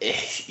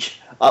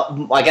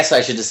I guess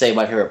I should just say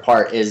my favorite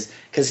part is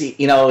because he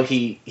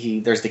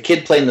there's the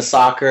kid playing the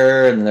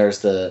soccer and there's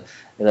the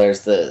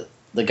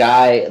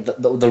guy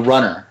the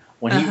runner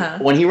when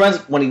he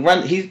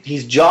runs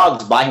he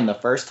jogs by him the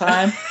first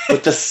time,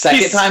 but the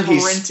second time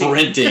he's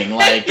sprinting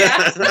like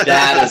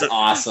that is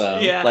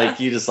awesome. Yeah. Like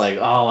you just like,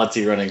 oh, what's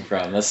he running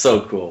from? That's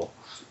so cool.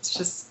 It's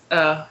just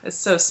it's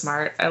so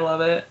smart. I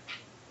love it.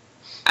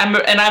 I'm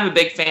a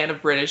big fan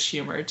of British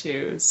humor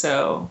too,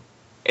 so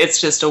it's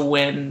just a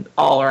win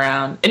all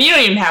around. And you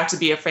don't even have to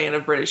be a fan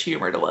of British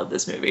humor to love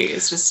this movie.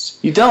 It's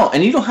just you don't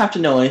have to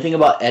know anything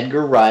about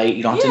Edgar Wright.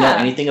 You don't have to know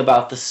anything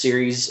about the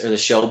series or the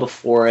show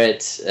before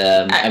it.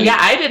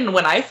 I didn't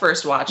when I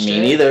first watched it.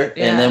 Me neither.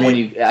 Yeah. And then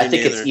I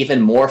think it's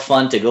even more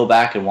fun to go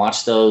back and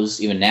watch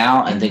those even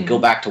now, and then go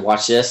back to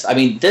watch this. I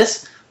mean,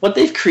 what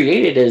they've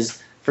created is.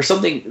 For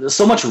something,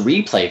 so much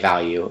replay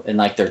value in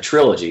like their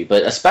trilogy,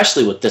 but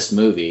especially with this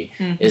movie,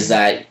 is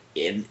that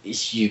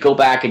you go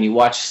back and you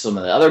watch some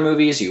of the other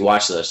movies, you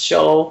watch the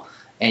show,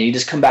 and you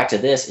just come back to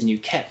this and you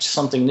catch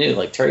something new,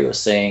 like Terry was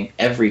saying,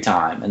 every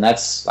time. And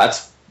that's I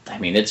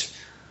mean,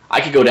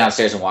 I could go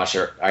downstairs and watch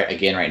it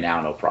again right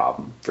now, no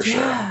problem, for sure.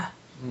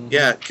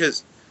 Yeah,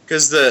 because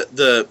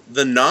the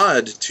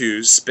nod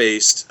to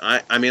Spaced,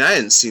 I mean, I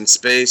hadn't seen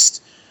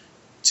Spaced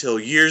till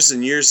years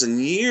and years and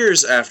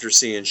years after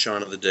seeing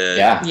Shaun of the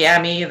Dead. Yeah,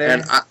 me either.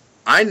 And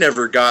I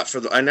never got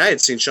and I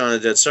had seen Shaun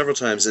of the Dead several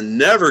times and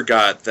never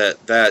got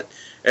that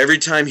every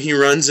time he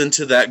runs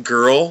into that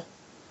girl,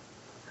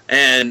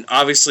 and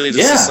obviously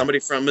this is somebody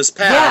from his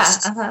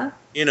past.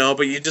 You know,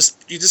 but you just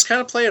kind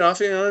of play it off.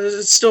 You know,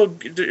 it's still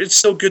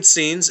good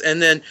scenes.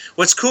 And then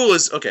what's cool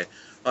is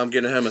I'm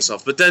getting ahead of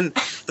myself. But then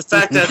the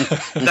fact that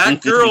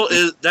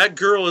that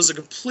girl is a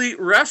complete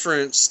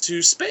reference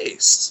to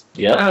Spaced.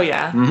 Yeah. Oh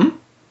yeah. Mm-hmm.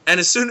 And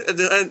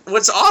and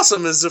what's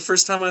awesome is the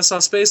first time I saw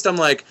Spaced, I'm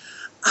like,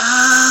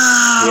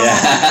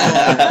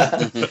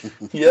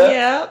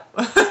 Yeah.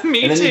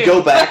 Me and then too. you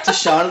go back to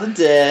Shaun of the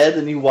Dead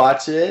and you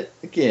watch it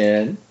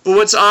again. But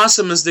what's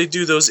awesome is they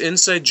do those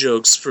inside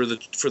jokes for the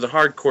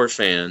hardcore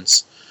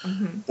fans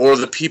or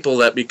the people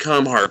that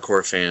become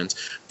hardcore fans.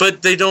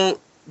 But they don't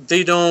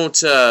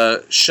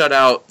shut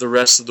out the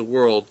rest of the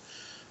world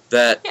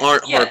that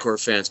aren't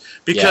hardcore fans,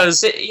 because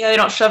they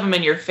don't shove them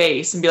in your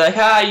face and be like,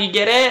 you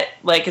get it?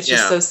 Like, it's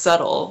just so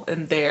subtle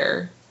and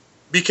there.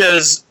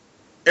 Because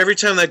every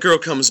time that girl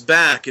comes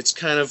back, it's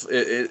kind of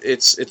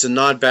it's a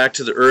nod back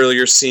to the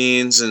earlier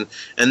scenes, and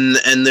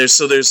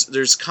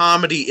there's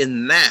comedy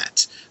in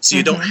that, so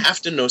you don't have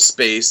to know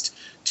Spaced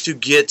to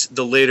get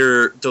the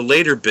later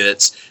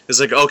bits. It's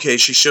like, okay,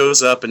 she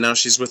shows up and now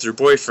she's with her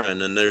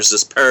boyfriend, and there's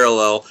this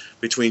parallel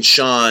between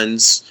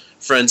Sean's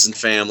friends and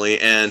family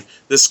and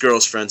this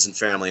girl's friends and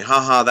family.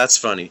 Haha, that's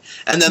funny.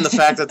 And then the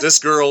fact that this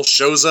girl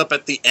shows up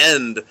at the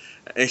end,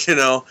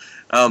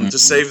 to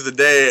save the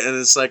day, and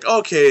it's like,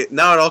 okay,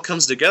 now it all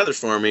comes together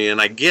for me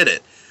and I get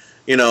it.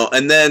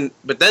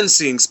 But then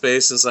seeing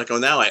Space, it's like, oh,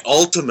 now I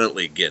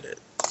ultimately get it.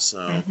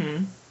 So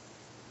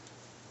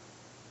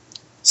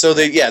So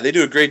they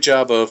do a great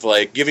job of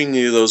like giving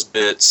you those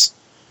bits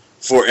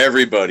for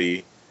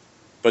everybody,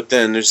 but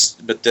then there's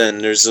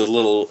a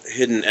little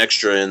hidden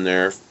extra in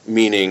there,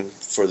 meaning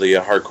for the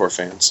hardcore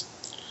fans,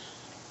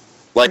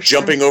 like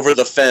jumping over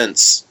the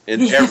fence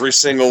in every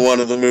single one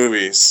of the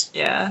movies.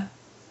 Yeah,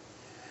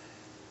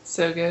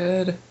 so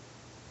good.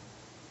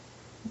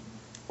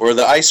 Or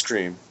the ice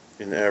cream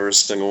in every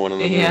single one of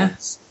the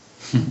movies.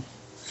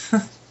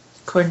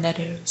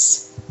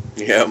 Cornettos.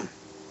 Yeah.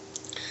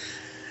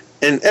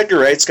 And Edgar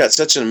Wright's got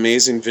such an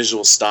amazing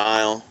visual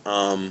style.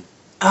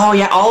 Oh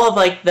yeah, all of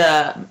like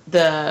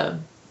the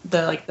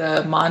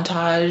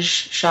montage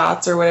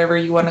shots or whatever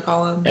you want to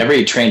call them.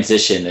 Every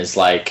transition is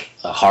like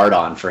a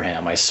hard-on for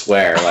him, I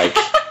swear. Like,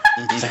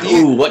 it's like,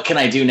 ooh, what can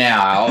I do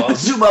now? I'll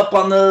zoom up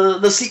on the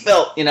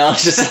seatbelt,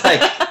 It's just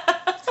like...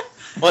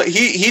 Well,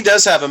 he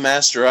does have a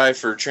master eye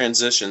for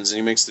transitions, and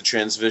he makes the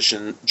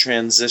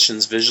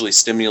transitions visually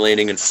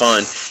stimulating and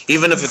fun,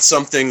 even if it's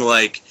something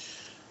like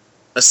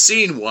a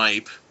scene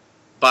wipe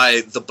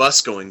by the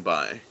bus going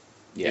by.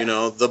 Yeah.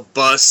 The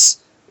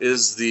bus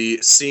is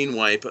the scene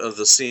wipe of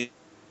the scene.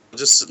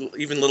 Just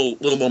even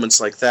little moments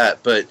like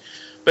that. But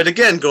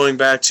again, going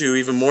back to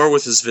even more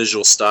with his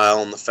visual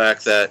style and the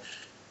fact that,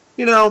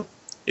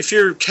 if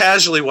you're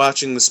casually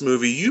watching this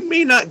movie, you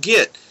may not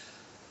get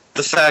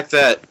the fact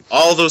that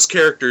all those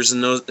characters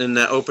in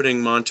that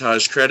opening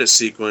montage credit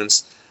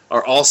sequence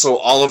are also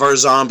all of our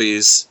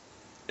zombies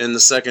in the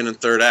second and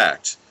third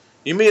act.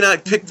 You may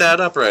not pick that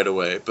up right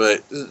away,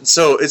 but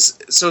so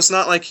it's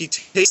not like he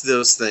takes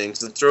those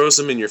things and throws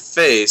them in your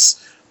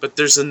face, but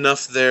there's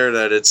enough there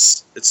that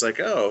it's like,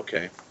 oh,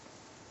 okay.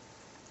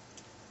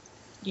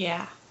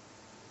 Yeah.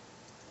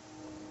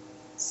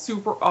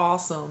 Super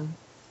awesome.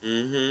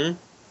 Mm-hmm.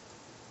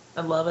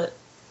 I love it.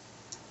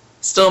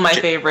 Still my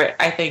favorite,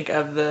 I think,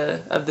 of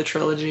the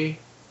trilogy.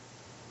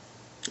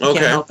 Okay.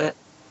 Can't help it.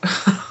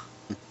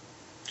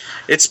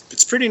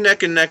 It's pretty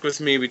neck and neck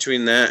with me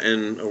between that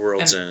and A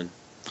World's End.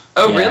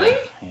 Oh, really?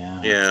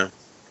 Yeah.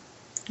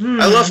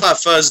 I love Hot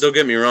Fuzz, don't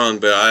get me wrong,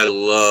 but I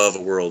love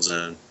A World's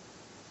End.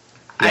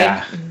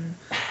 Yeah.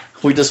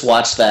 We just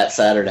watched that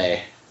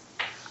Saturday.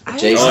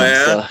 Jason.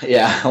 Oh,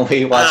 yeah? So,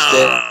 we watched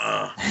it.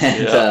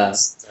 And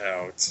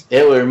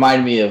it would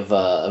remind me of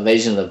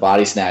Invasion of the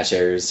Body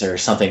Snatchers or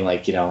something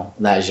like,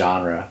 that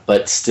genre.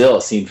 But still,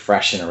 it seemed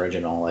fresh and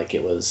original. Like,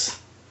 it was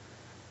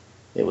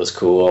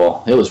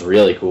cool. It was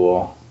really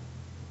cool.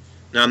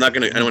 No, I'm not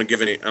gonna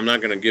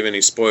give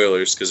any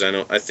spoilers because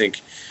I think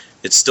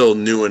it's still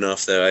new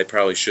enough that I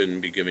probably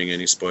shouldn't be giving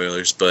any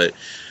spoilers. But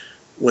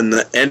when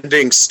the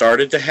ending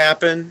started to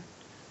happen,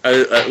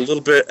 a little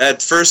bit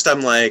at first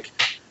I'm like,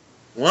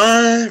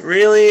 what,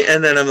 really?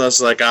 And then I'm just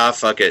like,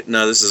 fuck it,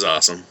 no, this is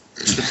awesome.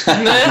 It's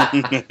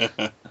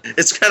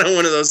kind of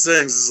one of those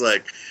things. It's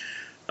like,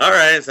 all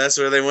right, if that's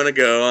where they want to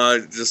go, I'll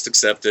just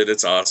accept it.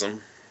 It's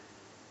awesome.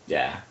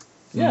 Yeah.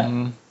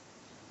 Yeah.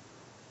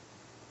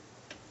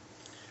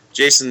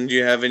 Jason, do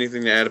you have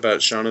anything to add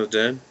about Shaun of the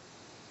Dead?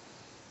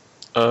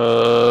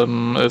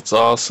 It's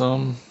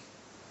awesome.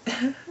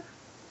 Do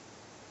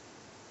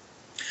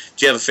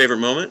you have a favorite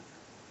moment?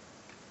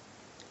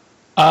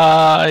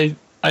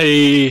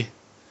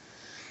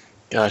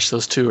 Gosh,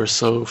 those two are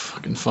so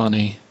fucking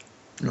funny.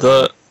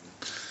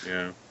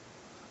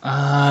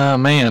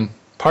 Man,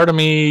 part of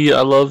me,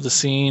 I love the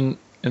scene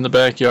in the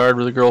backyard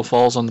where the girl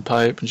falls on the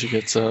pipe and she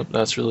gets up.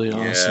 That's really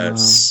awesome.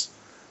 Yes.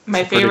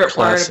 My favorite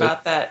part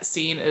about that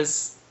scene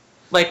is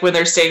like when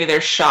they're standing there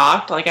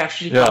shocked, like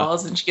after she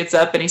calls and she gets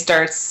up and he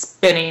starts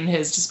spinning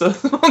his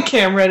disposable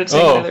camera to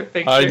take another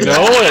picture. I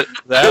know it.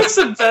 That's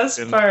the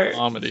best part.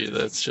 Comedy.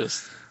 That's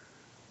just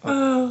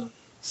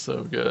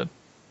so good.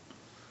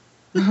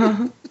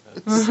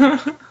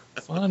 That's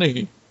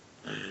funny.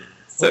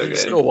 So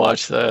Let's good. go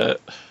watch that.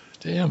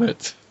 Damn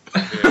it.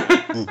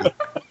 Yeah.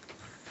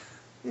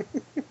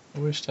 I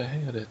wished I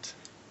had it.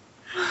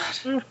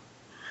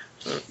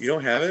 You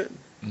don't have it?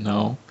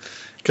 No.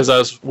 Because I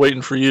was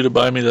waiting for you to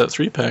buy me that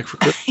 3-pack for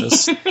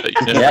Christmas.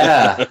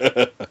 Yeah.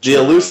 The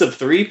elusive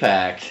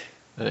 3-pack.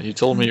 You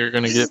told me you were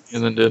going to get me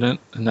and then didn't.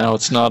 And now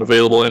it's not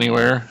available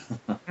anywhere.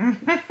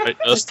 Right,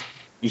 Dustin?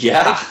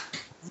 Yeah.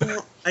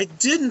 Well, I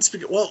didn't.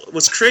 Well,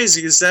 what's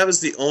crazy is that was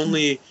the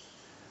only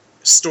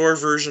store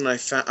version I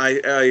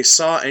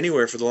saw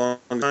anywhere for the long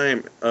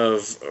time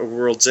of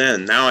World's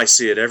End. Now I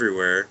see it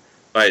everywhere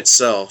by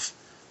itself.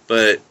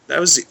 But that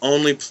was the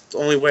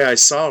only way I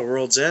saw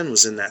World's End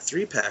was in that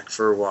 3-pack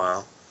for a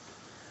while.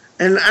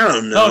 And I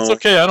don't know. No, it's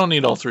okay. I don't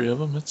need all 3 of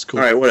them. It's cool.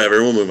 All right,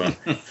 whatever. We'll move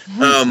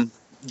on.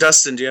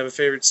 Dustin, do you have a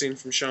favorite scene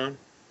from Sean?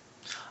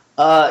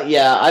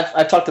 Yeah,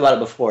 I've talked about it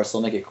before, so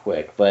I'll make it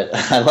quick. But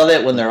I love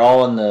it when they're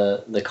all in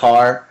the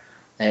car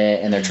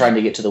and they're trying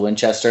to get to the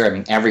Winchester. I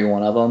mean, every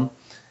one of them.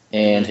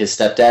 And his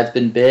stepdad's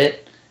been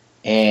bit,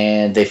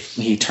 and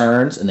he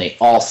turns, and they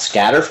all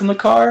scatter from the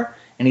car.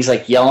 And he's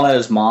like yelling at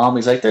his mom.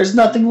 He's like, "There's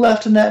nothing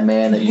left in that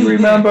man that you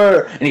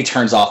remember." And he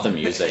turns off the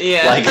music.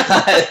 Yeah. Like,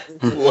 I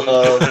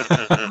love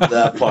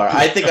that part.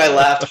 I think I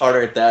laughed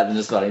harder at that than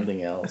just about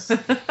anything else.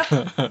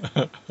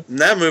 And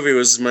that movie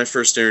was my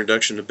first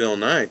introduction to Bill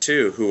Nye,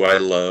 too, who I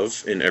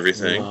love in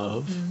everything.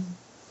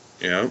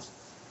 Yeah.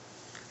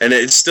 And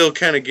it still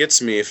kind of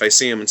gets me if I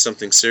see him in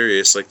something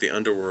serious, like the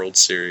Underworld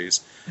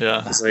series.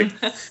 Yeah. It's like,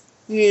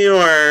 you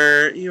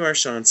are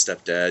Sean's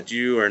stepdad.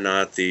 You are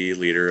not the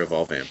leader of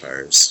all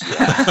vampires.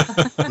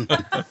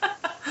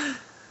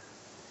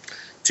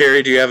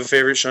 Terry, do you have a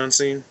favorite Sean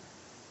scene?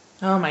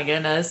 Oh my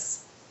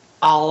goodness,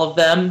 all of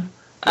them.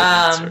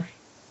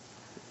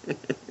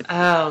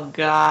 Oh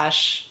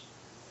gosh,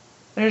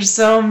 there's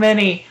so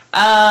many.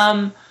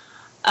 I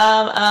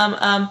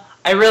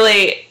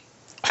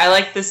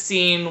like the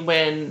scene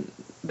when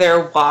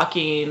they're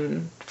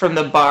walking from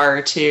the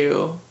bar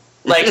to,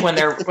 like, when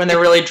they're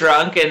really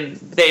drunk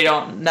and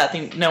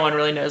no one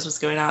really knows what's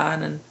going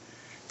on. And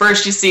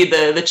first you see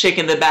the chick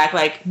in the back,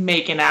 like,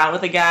 making out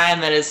with a guy, and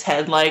then his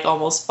head, like,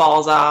 almost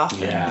falls off.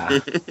 Yeah.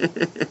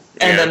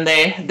 And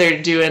then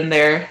they're doing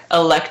their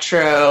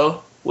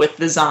electro with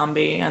the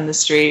zombie on the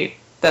street.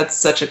 That's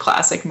such a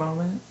classic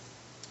moment.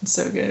 It's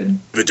so good.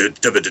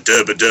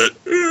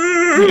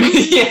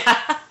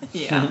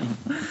 Yeah.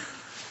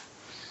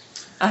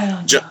 I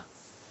don't know.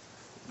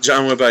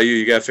 John, what about you?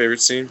 You got a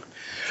favorite scene?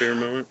 Favorite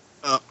moment?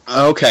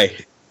 Okay.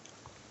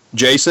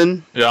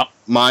 Jason, Yeah.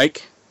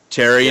 Mike,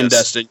 Terry, and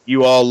Yes. Dustin,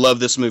 you all love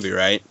this movie,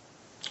 right?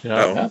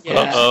 Yeah.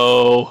 Yeah.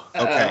 Uh-oh.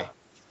 Okay.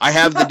 I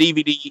have the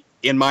DVD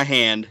in my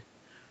hand.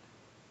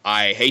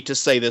 I hate to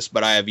say this,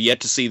 but I have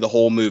yet to see the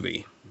whole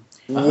movie.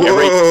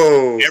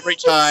 Whoa! Every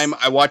time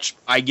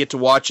I get to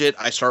watch it,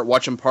 I start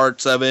watching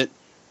parts of it,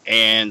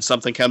 and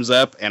something comes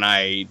up, and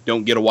I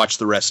don't get to watch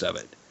the rest of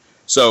it.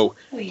 So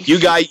you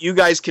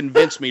guys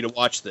convinced me to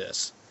watch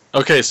this.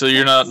 Okay, so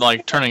you're not,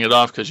 like, turning it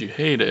off because you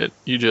hate it.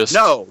 You just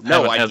haven't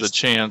had the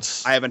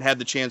chance. I haven't had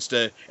the chance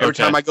to. Every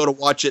Okay. time I go to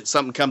watch it,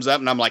 something comes up,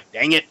 and I'm like,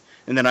 dang it,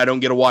 and then I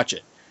don't get to watch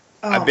it.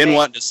 I've been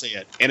wanting to see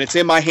it, and it's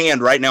in my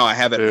hand right now. I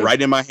have it Dude, right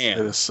in my It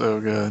hand. is so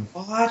good.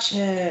 Watch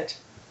it.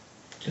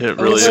 It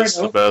really Over is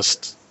and the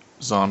best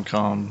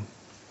Zomcom.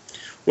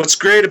 What's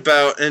great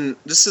about, and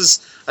this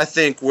is, I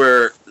think,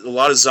 where a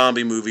lot of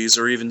zombie movies,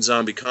 or even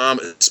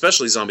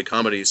especially zombie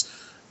comedies,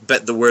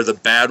 where the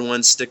bad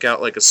ones stick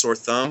out like a sore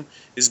thumb,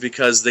 is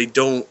because they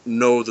don't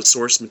know the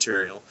source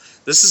material.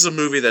 This is a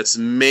movie that's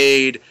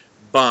made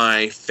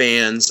by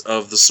fans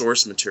of the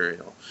source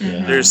material.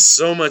 Yeah. There's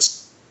so much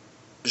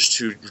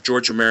to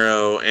George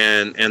Romero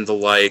and the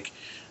like,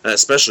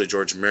 especially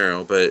George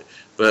Romero, but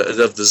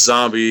of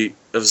zombie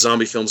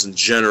films in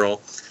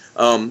general.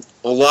 A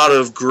lot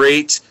of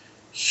great,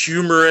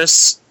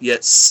 humorous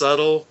yet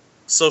subtle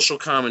social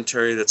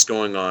commentary that's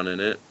going on in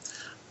it.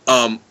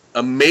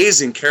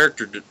 Amazing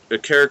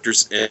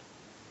characters in.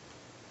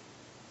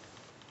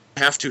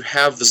 Have to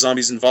have the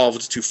zombies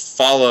involved to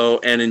follow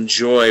and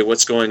enjoy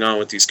what's going on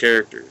with these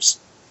characters,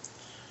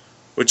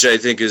 which I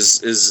think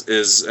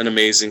is an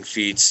amazing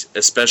feat,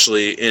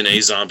 especially in a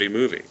zombie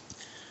movie.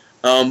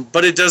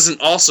 But it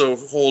doesn't also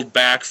hold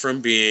back from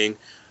being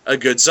a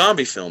good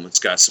zombie film. It's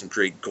got some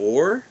great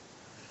gore.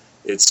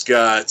 It's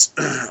got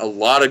a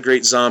lot of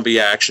great zombie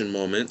action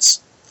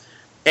moments,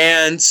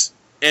 and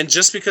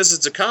just because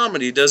it's a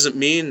comedy doesn't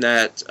mean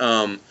that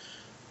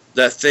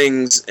that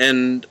things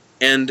end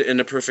in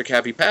a perfect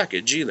happy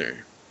package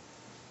either.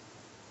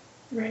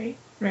 Right.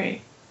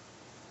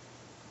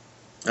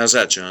 How's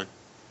that, John?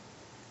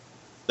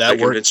 That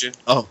worked. Convince you?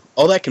 Oh,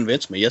 that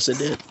convinced me. Yes, it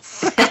did.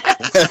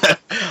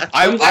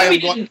 I'm glad we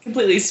didn't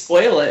completely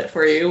spoil it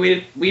for you.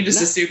 We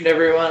just assumed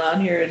everyone on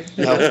here.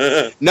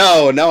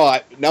 No,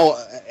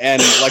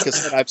 and like I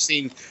said, I've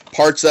seen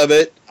parts of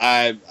it.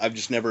 I've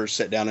just never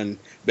sat down and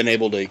been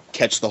able to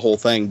catch the whole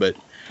thing, but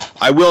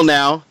I will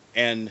now,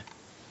 and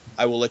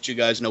I will let you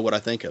guys know what I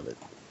think of it.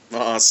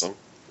 Awesome.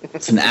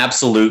 It's an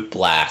absolute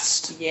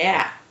blast.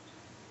 Yeah.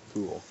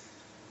 Cool.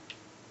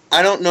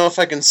 I don't know if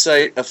I can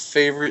cite a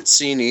favorite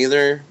scene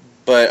either,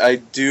 but I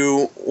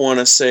do want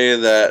to say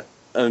that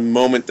a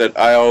moment that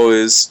I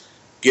always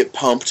get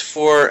pumped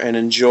for and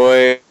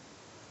enjoy,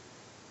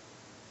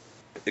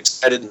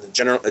 excited, and the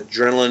general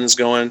adrenaline is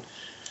going,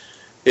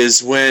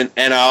 is when,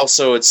 and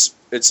also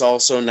it's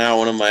also now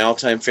one of my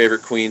all-time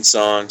favorite Queen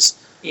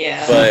songs.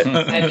 Yeah. But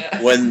I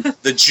know. when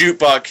the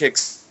jukebox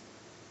kicks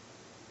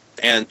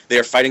and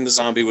they're fighting the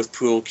zombie with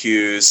pool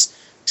cues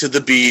to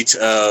the beat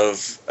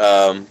of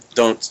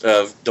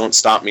 "Don't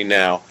Stop Me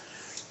Now."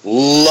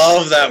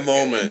 Love that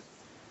moment.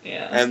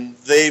 Yeah. And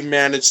they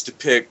managed to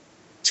pick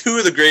two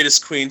of the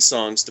greatest Queen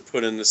songs to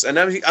put in this. And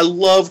I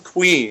love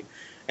Queen,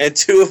 and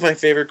two of my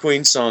favorite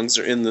Queen songs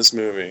are in this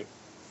movie.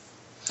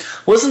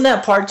 Wasn't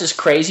that part just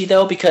crazy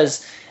though?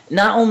 Because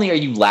not only are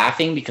you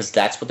laughing because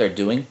that's what they're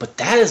doing, but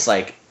that is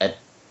like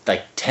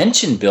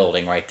tension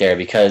building right there,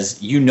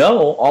 because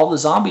all the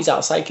zombies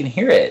outside can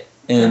hear it,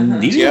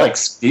 and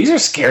these are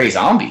scary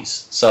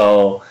zombies.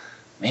 So,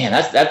 man,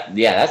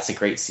 that's a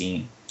great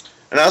scene.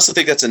 And I also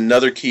think that's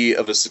another key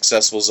of a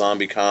successful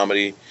zombie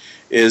comedy,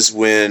 is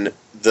when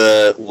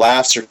the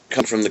laughs are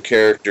coming from the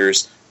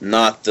characters,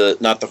 not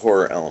the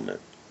horror element.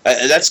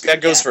 That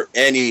goes for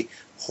any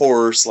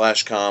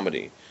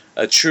horror/comedy.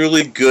 A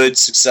truly good,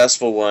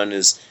 successful one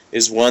is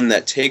one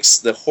that takes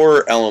the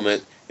horror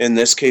element, in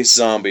this case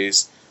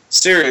zombies,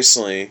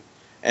 seriously,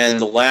 and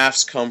the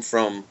laughs come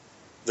from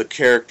the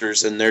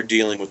characters and they're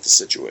dealing with the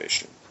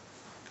situation.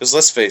 Because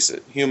let's face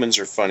it, humans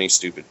are funny,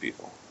 stupid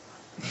people.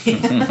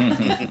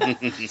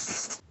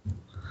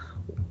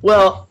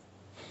 Well,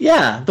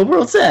 yeah, The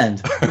World's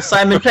End, with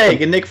Simon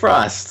Pegg and Nick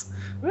Frost,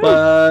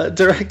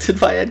 directed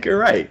by Edgar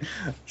Wright.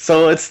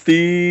 So it's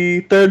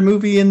the third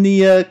movie in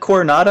the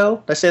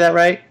Coronado. Did I say that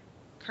right?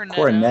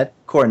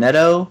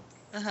 Cornetto.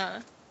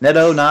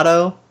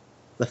 Netto.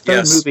 The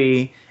third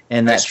movie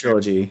in that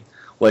trilogy,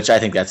 which I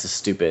think that's so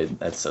stupid.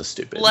 It's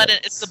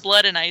the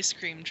Blood and Ice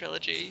Cream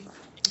trilogy.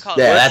 You can call it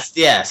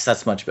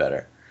that's much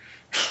better.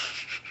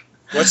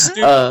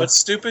 What's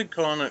stupid?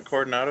 Calling it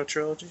Coronado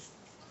trilogy?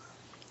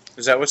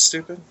 Is that what's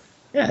stupid?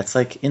 Yeah, it's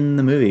like in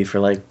the movie for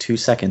like 2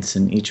 seconds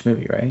in each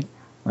movie, right?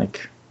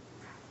 Like,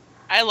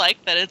 I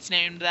like that it's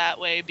named that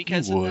way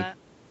because of that.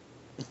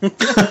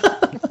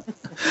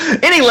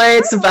 Anyway,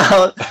 it's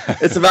about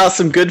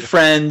some good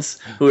friends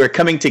who are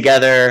coming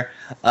together,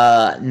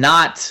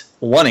 not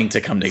wanting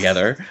to come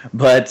together,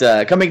 but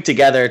coming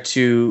together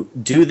to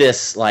do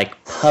this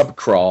like pub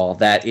crawl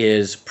that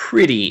is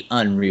pretty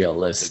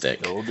unrealistic.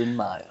 The Golden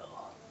Mile.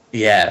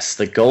 Yes,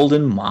 the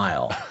Golden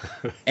Mile.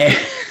 and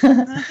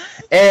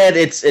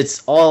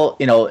it's all,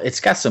 it's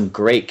got some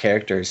great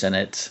characters in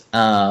it.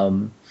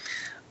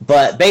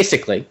 But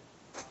basically,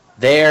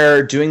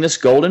 they're doing this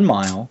Golden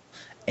Mile,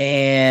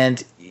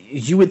 and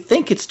you would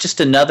think it's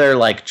just another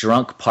like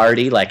drunk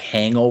party, like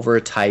hangover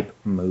type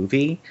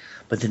movie,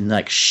 but then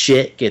like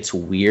shit gets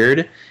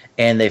weird,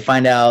 and they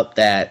find out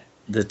that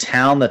the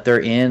town that they're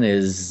in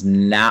is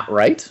not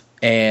right,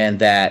 and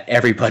that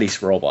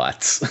everybody's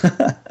robots.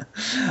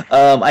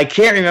 I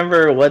can't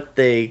remember what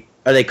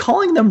are they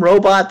calling them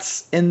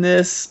robots in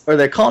this, or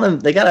they're calling them,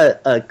 they got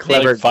a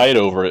clever... They fight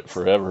over it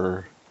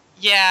forever.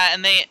 Yeah,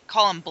 and they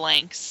call them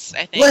blanks,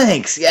 I think.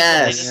 Blanks,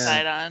 yes. They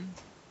decide on.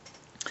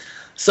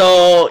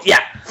 So,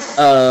 yeah.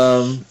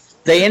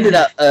 They ended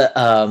up...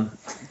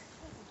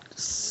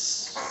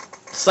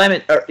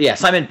 Simon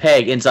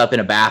Pegg ends up in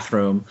a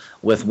bathroom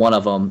with one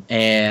of them,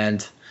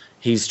 and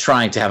he's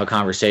trying to have a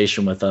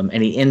conversation with them,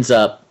 and he ends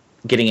up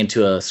getting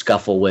into a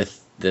scuffle with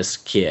this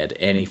kid,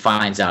 and he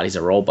finds out he's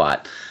a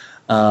robot.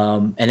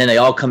 And then they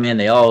all come in,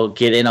 they all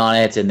get in on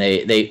it, and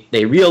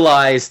they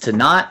realize to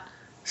not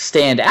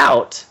stand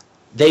out,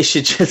 they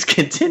should just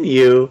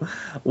continue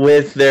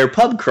with their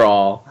pub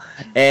crawl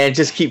and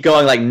just keep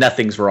going like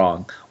nothing's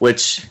wrong,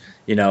 which,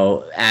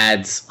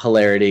 adds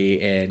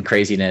hilarity and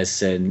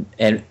craziness and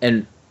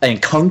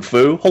kung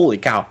fu. Holy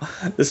cow.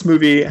 This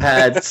movie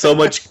had so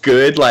much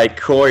good like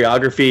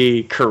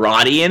choreography,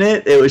 karate in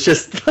it. It was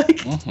just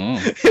like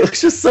it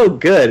was just so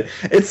good.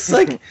 It's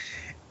like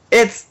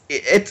it's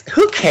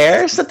who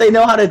cares that they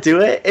know how to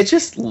do it? It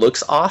just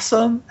looks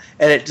awesome,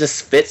 and it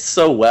just fits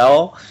so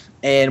well.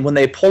 And when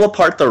they pull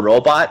apart the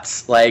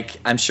robots, like,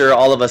 I'm sure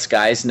all of us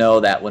guys know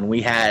that when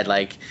we had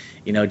like,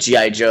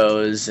 G.I.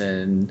 Joes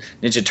and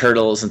Ninja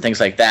Turtles and things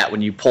like that,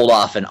 when you pulled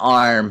off an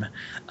arm,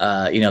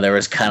 there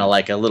was kind of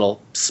like a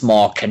little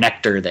small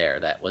connector there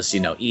that was,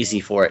 easy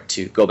for it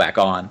to go back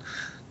on.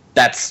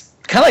 That's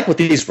kind of like what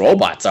these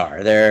robots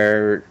are.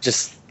 They're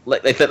just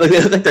like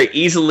they're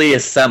easily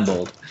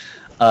assembled.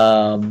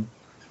 But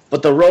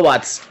the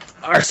robots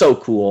are so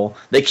cool.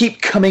 They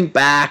keep coming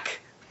back.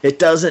 It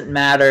doesn't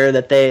matter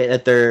that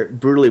they're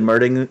brutally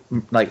murdering,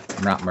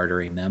 like, not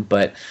murdering them,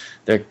 but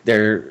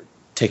they're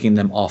taking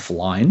them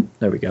offline.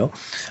 There we go.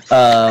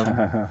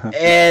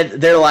 And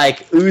they're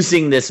like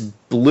oozing this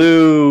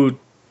blue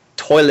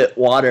toilet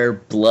water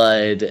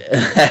blood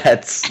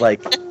that's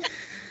like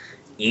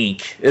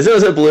ink. Was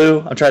it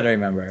blue? I'm trying to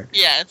remember.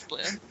 Yeah, it's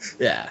blue.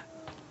 Yeah.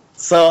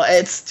 So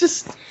it's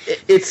just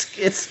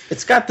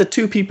it's got the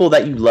two people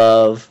that you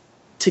love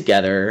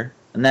together,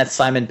 and that's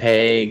Simon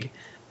Pegg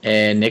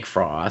and Nick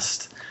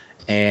Frost,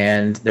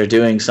 and they're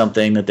doing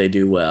something that they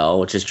do well,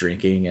 which is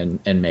drinking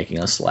and making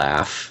us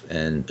laugh.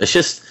 And it's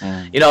just,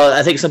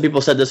 I think some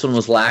people said this one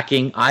was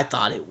lacking. I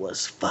thought it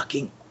was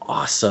fucking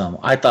awesome.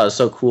 I thought it was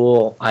so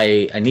cool.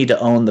 I need to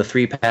own the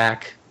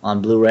 3-pack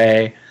on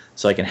Blu-ray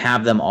so I can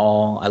have them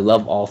all. I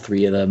love all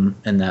three of them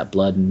in that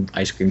Blood and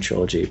Ice Cream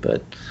trilogy,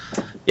 but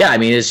Yeah, I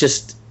mean, it's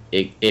just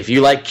if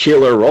you like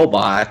killer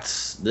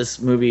robots, this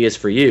movie is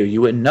for you.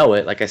 You wouldn't know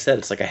it. Like I said,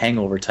 it's like a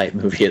Hangover type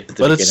movie at the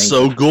beginning. But it's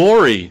so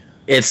gory.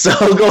 It's so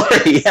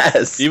gory.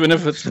 Yes. Even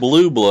if it's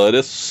blue blood,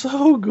 it's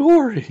so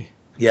gory.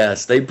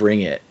 Yes, they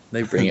bring it.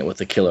 They bring it with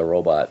the killer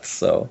robots.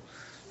 So,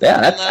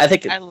 yeah, I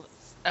think. Oh,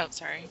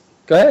 sorry.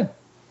 Go ahead.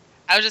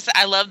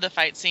 I love the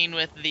fight scene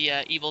with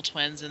the evil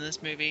twins in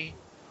this movie.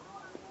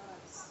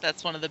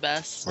 That's one of the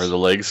best. Where the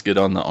legs get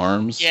on the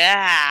arms.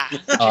 Yeah.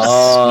 Just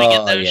Oh,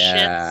 swinging those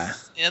yeah.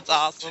 shits. It's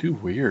awesome. Too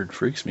weird.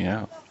 Freaks me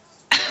out.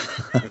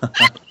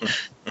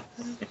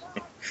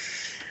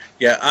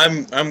 Yeah,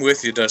 I'm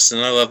with you, Dustin.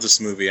 I love this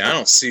movie. I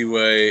don't see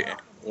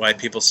why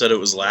people said it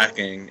was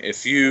lacking.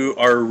 If you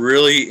are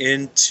really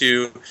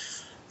into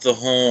the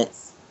whole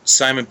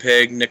Simon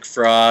Pegg, Nick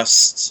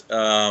Frost,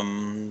 oh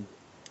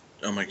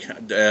my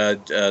God,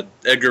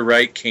 Edgar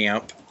Wright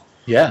camp,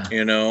 Yeah.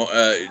 you know,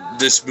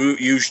 this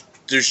movie's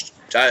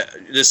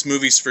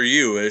for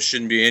you. It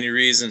shouldn't be any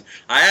reason.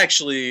 I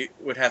actually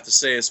would have to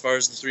say, as far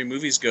as the 3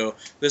 movies go,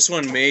 this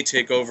one may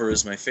take over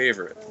as my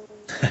favorite.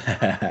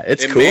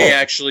 It's It cool. may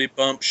actually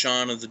bump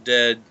Shaun of the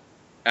Dead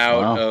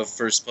out Wow. of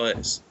first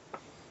place.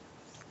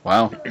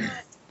 Wow.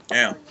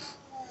 Yeah.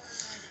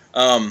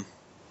 And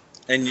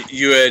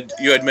you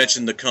had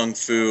mentioned the kung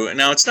fu, and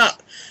now it's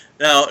not.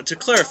 Now to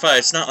clarify,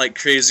 it's not like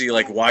crazy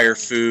like wire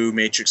fu,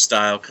 Matrix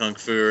style kung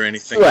fu or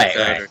anything like Right,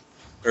 that, right.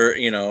 or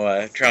you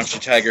know, Crouching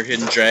Tiger,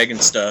 Hidden Dragon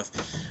stuff.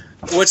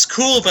 What's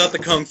cool about the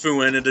kung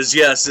fu in it is,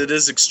 yes, it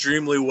is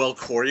extremely well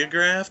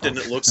choreographed and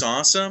it looks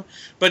awesome,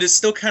 but it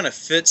still kind of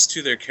fits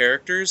to their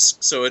characters.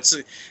 So it's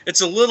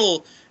a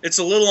little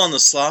on the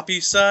sloppy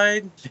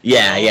side.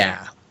 Yeah,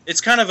 yeah. It's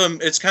kind of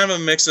a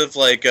mix of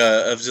like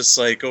of just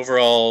like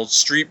overall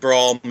street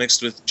brawl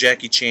mixed with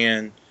Jackie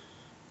Chan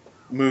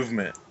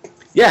movement.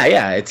 Yeah,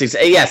 yeah. It's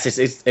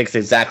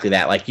exactly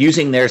that. Like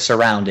using their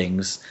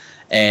surroundings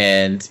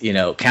and, you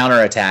know,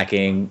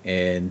 counterattacking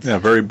and Yeah,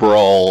 very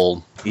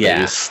brawl Yeah.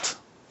 based.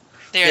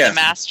 They're Yeah. the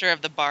master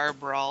of the bar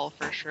brawl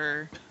for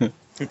sure.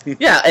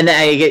 yeah, and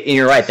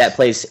you're right. That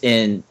plays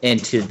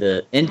into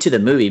the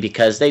movie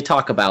because they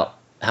talk about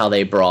how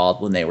they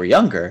brawled when they were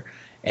younger,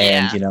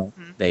 and Yeah. you know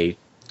they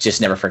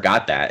just never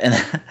forgot that. And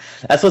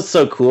that's what's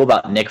so cool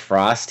about Nick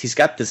Frost. He's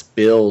got this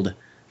build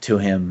to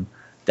him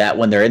that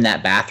when they're in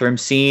that bathroom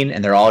scene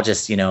and they're all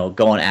just, you know,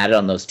 going at it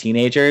on those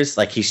teenagers,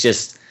 like he's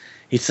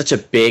such a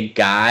big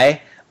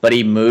guy, but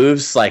he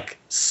moves like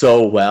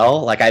so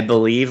well. Like I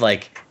believe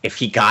like if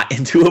he got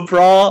into a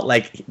brawl,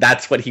 like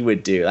that's what he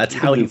would do. That's He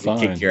how would he do would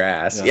kick fine. your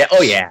ass. Yeah. Yeah.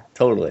 Oh yeah,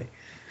 totally.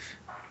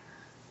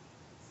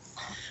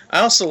 I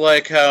also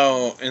like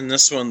how in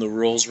this one the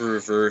roles were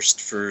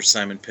reversed for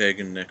Simon Pegg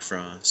and Nick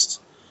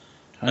Frost.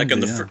 Like in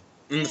the Kinda,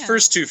 the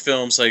first 2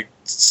 films, like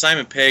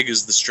Simon Pegg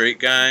is the straight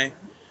guy,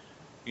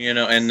 you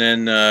know, and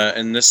then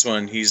in this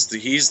one he's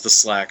the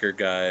slacker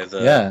guy,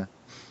 the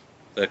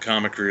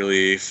comic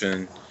relief.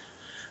 And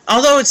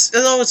although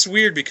it's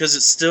weird because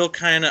it's still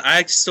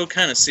I still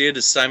kind of see it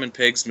as Simon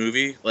Pegg's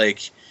movie.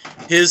 Like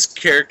his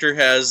character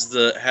has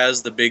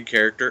the big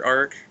character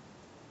arc,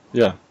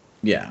 yeah.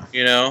 Yeah.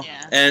 you know,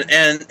 Yeah.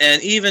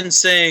 and even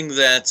saying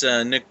that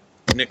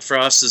Nick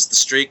Frost is the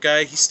straight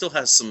guy, he still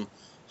has some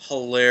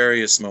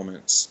hilarious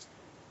moments.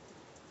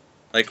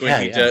 Like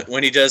when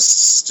he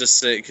does just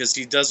say, because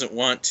he doesn't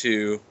want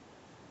to,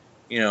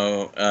 you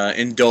know,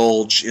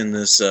 indulge in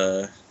this.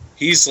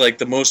 He's like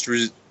the most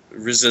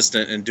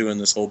resistant in doing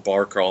this whole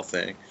bar crawl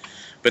thing,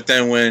 but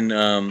then when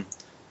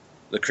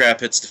the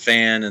crap hits the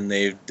fan and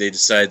they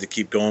decide to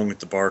keep going with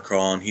the bar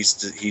crawl and he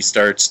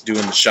starts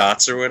doing the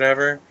shots or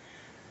whatever.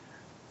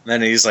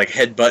 Then he's like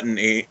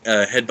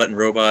headbutting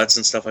robots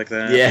and stuff like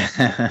that.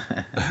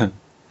 Yeah.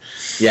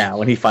 Yeah,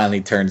 when he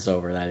finally turns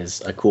over, that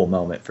is a cool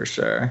moment for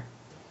sure.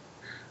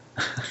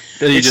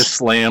 Then he just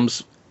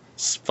slams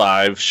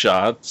 5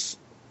 shots.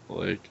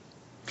 Like,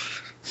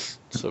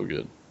 so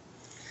good.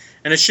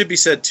 And it should be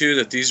said too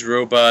that these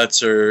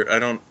robots are I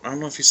don't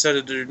know if you said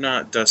it or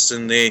not,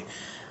 Dustin. They're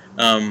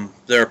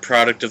a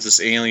product of this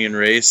alien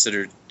race that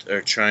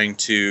are trying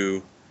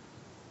to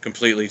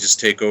completely just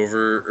take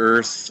over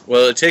Earth.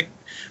 Well,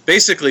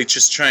 basically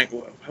just trying.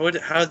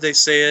 How did they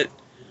say it?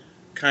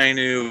 Kind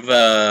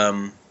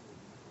of.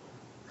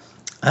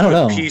 I don't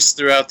know. Peace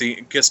throughout the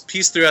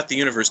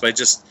universe by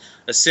just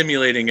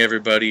assimilating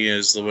everybody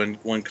as the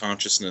one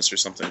consciousness or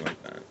something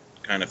like that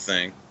kind of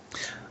thing.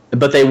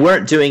 But they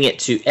weren't doing it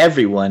to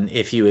everyone.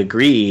 If you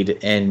agreed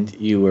and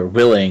you were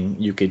willing,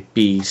 you could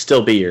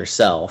still be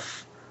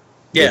yourself.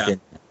 Yeah.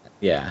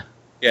 Yeah.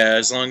 Yeah,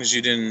 as long as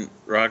you didn't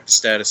rock the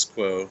status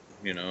quo,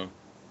 you know.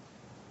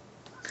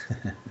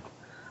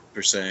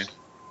 Per se.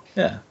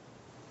 Yeah.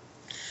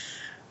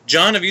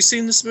 John, have you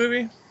seen this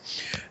movie?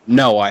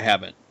 No, I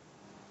haven't.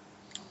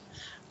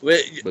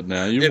 But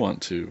now you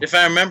want to. If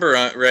I remember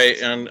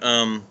right,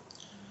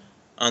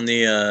 on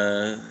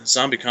the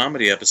zombie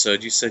comedy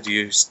episode, you said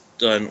you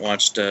still hadn't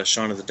watched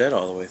Shaun of the Dead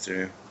all the way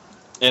through.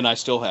 And I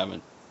still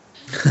haven't.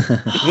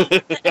 What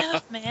the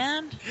F,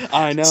 man?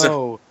 I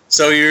know.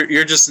 So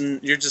you're just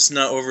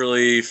not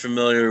overly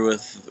familiar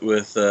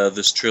with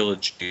this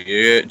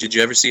trilogy. Did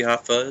you ever see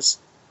Hot Fuzz?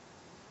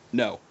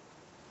 No.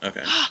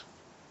 Okay.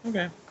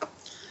 Okay.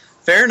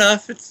 Fair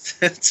enough.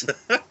 It's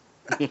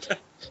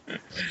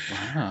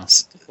Wow.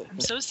 I'm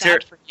so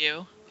sad for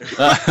you.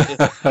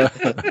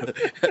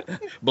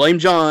 Blame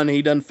John.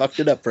 He done fucked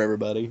it up for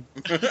everybody.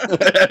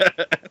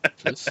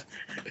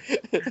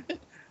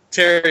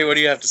 Terry, what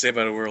do you have to say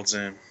about A World's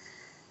End?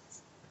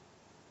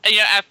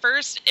 At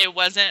first it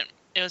wasn't.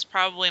 It was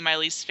probably my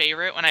least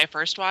favorite when I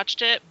first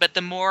watched it, but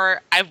the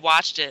more I've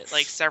watched it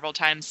like several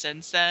times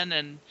since then,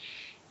 and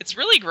it's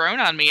really grown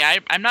on me.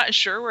 I'm not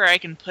sure where I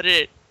can put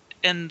it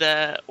in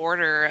the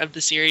order of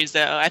the series,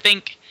 though. I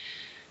think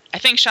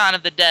Shaun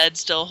of the Dead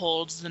still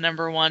holds the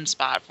 #1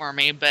 spot for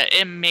me, but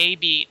it may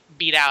beat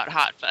out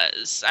Hot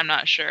Fuzz. I'm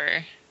not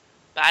sure,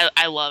 but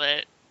I love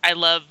it. I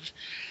love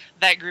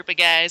that group of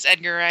guys: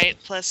 Edgar Wright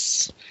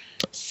plus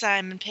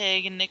Simon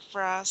Pegg and Nick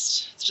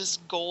Frost. It's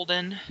just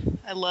golden.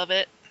 I love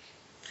it.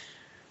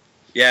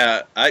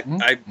 Yeah,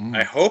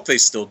 I hope they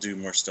still do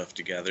more stuff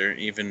together,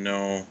 even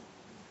though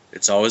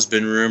it's always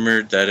been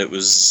rumored that it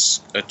was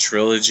a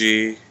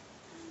trilogy.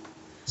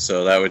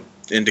 So that would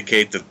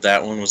indicate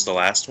that one was the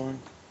last one.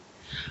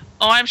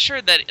 Oh, I'm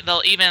sure that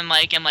they'll even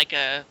in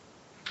a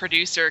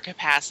producer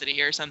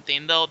capacity or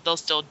something. They'll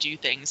still do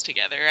things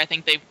together. I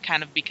think they've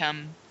kind of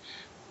become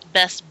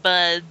best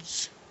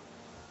buds.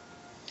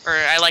 Or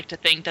I like to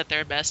think that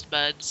they're best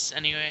buds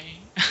anyway.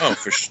 Oh,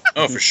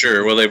 for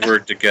sure. Well, they've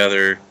worked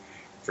together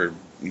for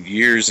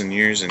years and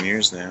years and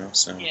years now.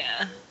 So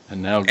yeah.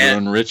 And now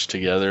grown rich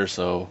together,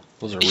 so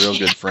those are real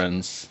good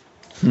friends.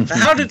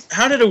 How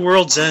did A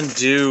World's End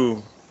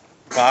do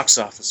box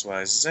office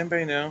wise? Does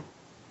anybody know?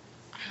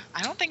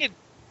 I don't think it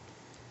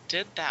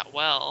did that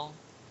well.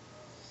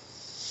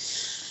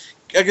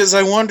 Because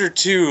I wonder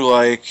too,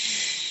 like.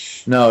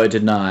 No, it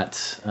did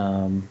not.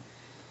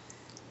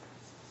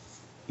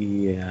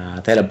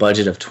 Yeah, they had a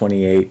budget of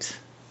 28,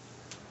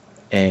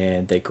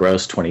 and they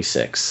grossed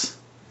 26.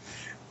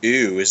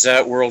 Ew, is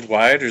that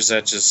worldwide or is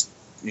that just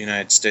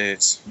United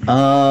States?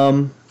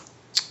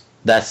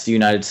 That's the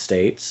United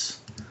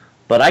States,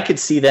 but I could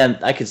see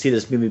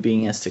this movie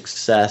being a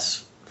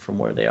success from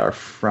where they are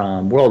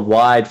from.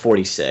 Worldwide,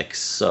 46.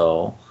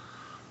 So,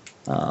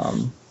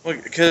 well,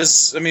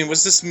 because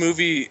was this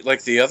movie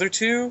like the other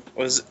two?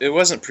 It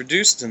wasn't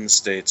produced in the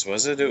States,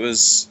 was it? It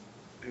was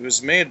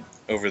made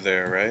over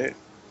there, right?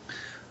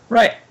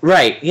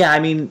 Right.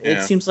 Yeah,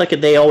 it seems like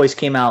they always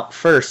came out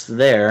first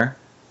there,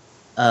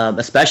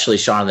 especially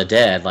Shaun of the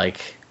Dead.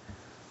 Like,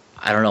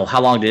 I don't know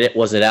how long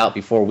was it out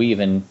before we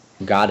even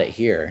got it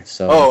here.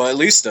 So at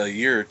least a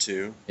year or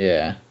two.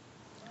 Yeah.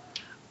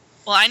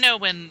 Well, I know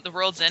when The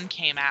World's End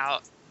came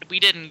out,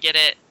 we didn't get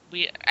it.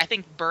 I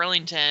think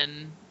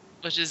Burlington,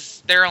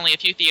 there are only a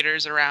few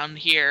theaters around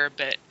here,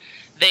 but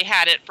they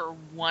had it for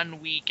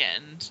one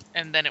weekend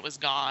and then it was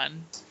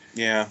gone.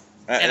 Yeah.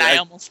 I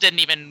almost didn't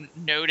even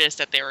notice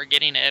that they were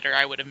getting it, or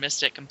I would have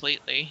missed it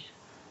completely.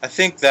 I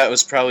think that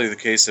was probably the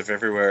case of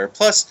everywhere.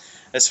 Plus,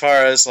 as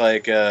far as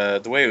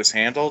the way it was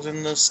handled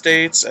in the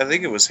States, I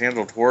think it was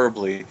handled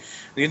horribly.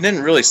 You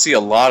didn't really see a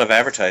lot of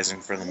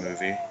advertising for the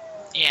movie.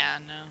 Yeah,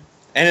 no.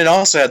 And it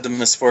also had the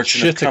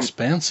misfortune Shit's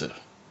expensive.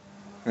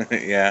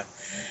 Yeah.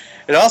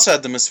 It also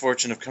had the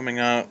misfortune of coming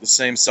out the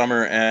same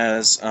summer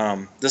as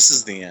This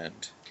Is the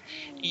End.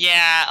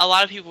 Yeah, a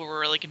lot of people were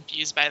really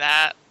confused by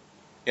that.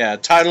 Yeah,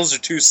 titles are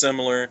too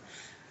similar.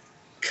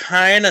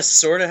 Kind of,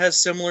 sort of has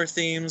similar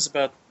themes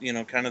about,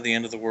 kind of the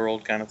end of the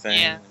world kind of thing.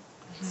 Yeah.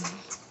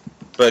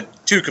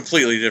 But two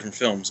completely different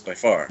films by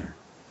far,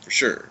 for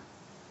sure.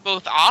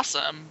 Both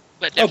awesome,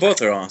 but different. Oh,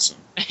 both are awesome.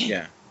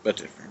 Yeah, but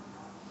different.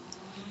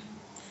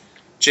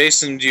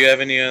 Jason, do you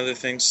have any other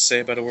things to say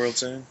about A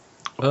World's End?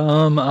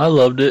 I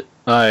loved it.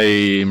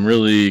 I'm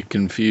really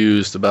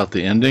confused about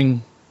the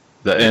ending.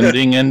 The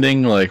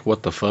ending, like,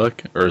 what the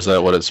fuck? Or is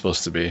that what it's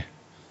supposed to be?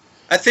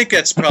 I think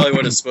that's probably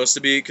what it's supposed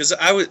to be, because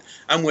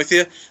I'm with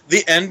you.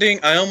 The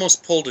ending, I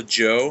almost pulled a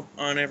Joe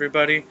on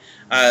everybody.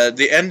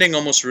 The ending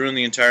almost ruined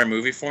the entire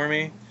movie for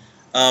me.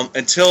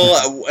 Until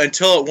at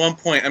one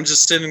point, I'm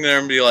just sitting there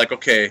and be like,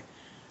 okay,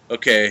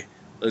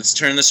 let's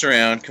turn this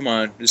around. Come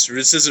on, this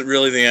isn't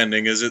really the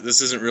ending, is it?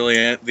 This isn't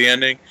really the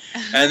ending.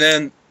 And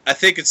then I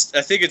think it's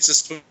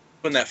just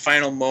when that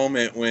final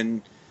moment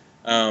when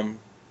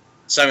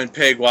Simon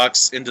Pegg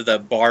walks into the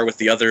bar with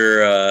the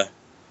other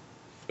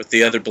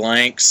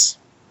blanks.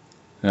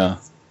 Yeah.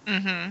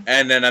 Mm-hmm.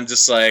 And then I'm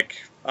just like,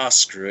 oh,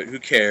 screw it. Who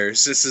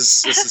cares? This is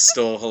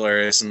still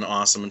hilarious and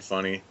awesome and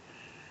funny.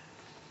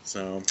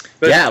 So.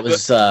 It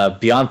was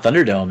Beyond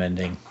Thunderdome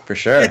ending for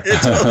sure. It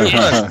totally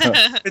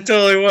was. It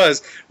totally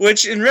was.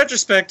 Which, in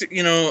retrospect,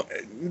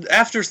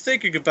 after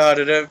thinking about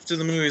it after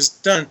the movie's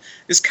done,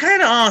 is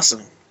kind of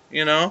awesome.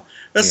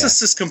 That's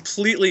just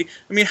completely.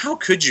 How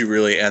could you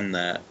really end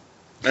that?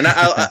 And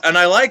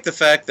I like the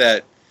fact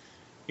that.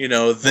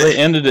 They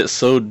ended it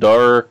so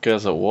dark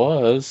as it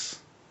was.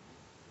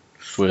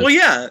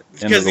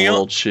 Because end of the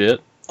world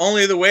shit.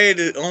 Only way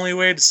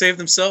to save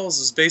themselves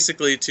is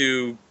basically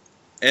to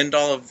end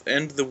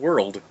the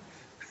world.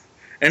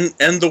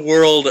 And the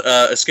world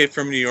Escape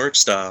from New York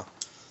style.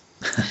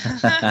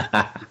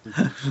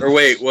 Or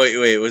wait.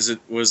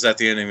 Was that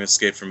the ending of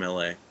Escape from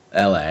L.A.?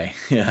 L.A.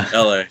 Yeah.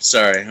 L.A.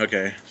 Sorry.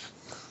 Okay.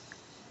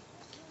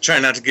 Try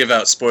not to give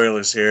out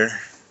spoilers here.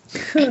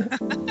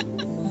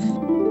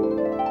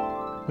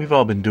 We've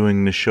all been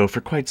doing this show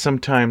for quite some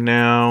time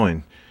now,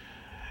 and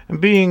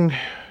being,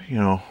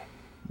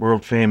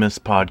 world famous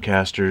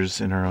podcasters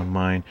in our own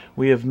mind,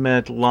 we have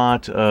met a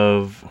lot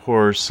of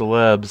horror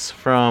celebs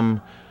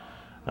from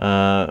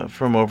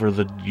over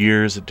the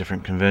years at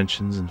different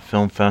conventions and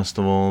film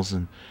festivals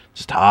and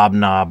just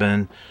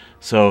hobnobbing.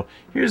 So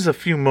here's a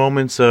few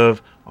moments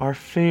of our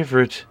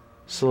favorite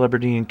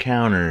celebrity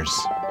encounters.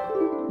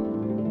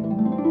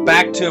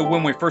 Back to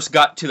when we first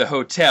got to the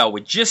hotel,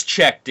 we just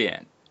checked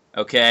in,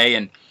 okay?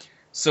 And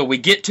so we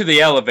get to the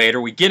elevator,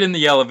 we get in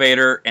the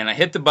elevator, and I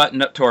hit the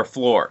button up to our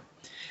floor.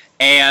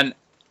 And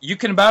you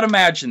can about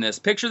imagine this.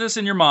 Picture this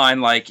in your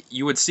mind like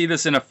you would see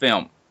this in a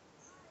film.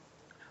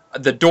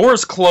 The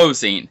door's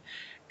closing,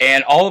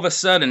 and all of a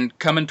sudden,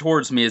 coming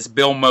towards me is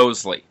Bill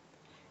Moseley.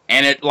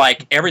 And it,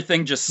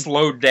 everything just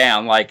slowed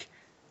down,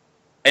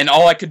 and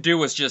all I could do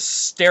was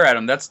just stare at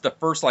him. That's the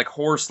first,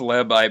 horror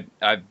celeb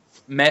I've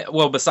met,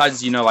 well,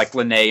 besides,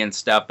 Linnea and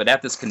stuff, but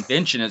at this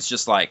convention, it's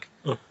just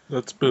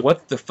that's been...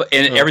 what the fuck?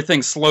 And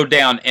everything slowed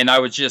down, and I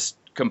was just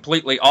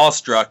completely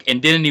awestruck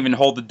and didn't even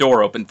hold the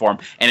door open for him,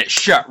 and it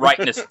shut right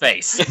in his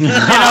face. And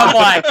I'm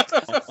like,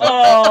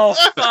 oh,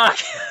 fuck.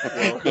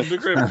 Welcome to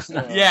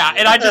Grimstone. Yeah,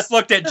 and I just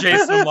looked at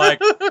Jason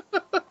like,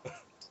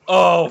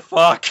 oh,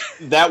 fuck.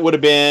 That would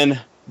have been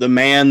the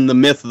man, the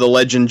myth, the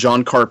legend,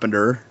 John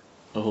Carpenter.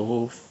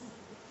 Oh,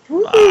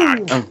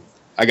 fuck.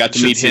 I got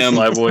to meet him.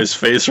 My boy's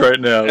face right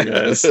now,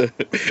 guys.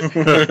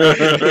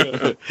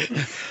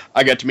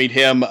 I got to meet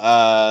him,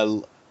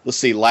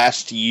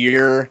 last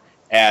year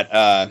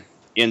at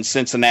in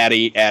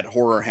Cincinnati at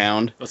Horror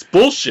Hound. That's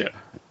bullshit.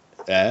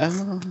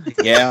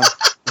 Yeah.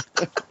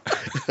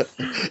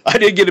 I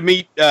did get to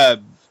meet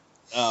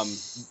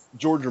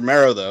George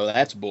Romero, though.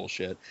 That's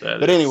bullshit.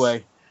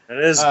 Anyway. It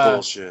is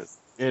bullshit.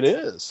 It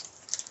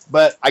is.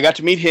 But I got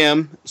to meet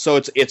him,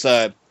 so it's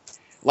a,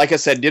 like I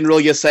said, didn't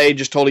really get to say,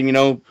 just told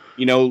him,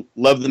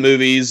 love the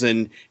movies,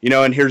 and,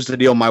 and here's the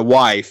deal, my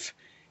wife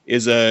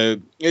is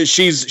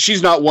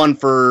she's not one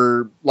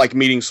for,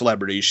 meeting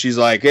celebrities. She's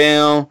like,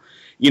 they're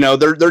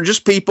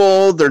just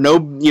people, they're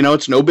no,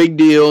 it's no big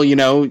deal,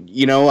 they're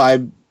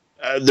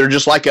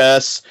just like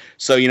us,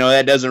 so,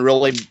 that doesn't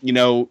really,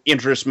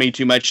 interest me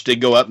too much to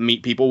go up and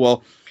meet people.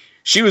 Well,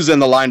 she was in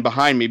the line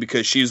behind me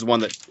because she's the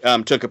one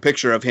that took a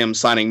picture of him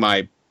signing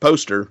my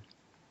poster.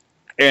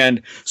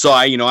 And so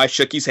I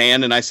shook his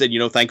hand and I said,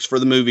 thanks for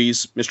the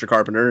movies, Mr.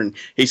 Carpenter. And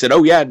he said,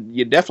 oh yeah,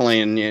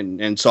 definitely.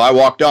 And so I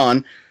walked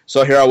on.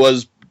 So here I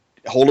was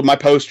holding my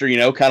poster,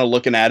 kind of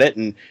looking at it,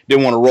 and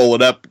didn't want to roll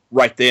it up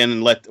right then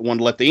and wanted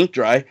to let the ink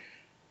dry.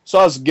 So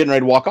I was getting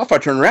ready to walk off. I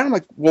turned around. I'm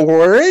like, well,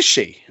 where is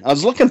she? I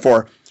was looking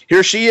for her.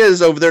 Here she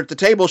is over there at the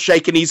table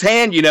shaking his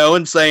hand,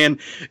 and saying,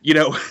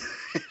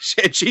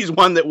 she's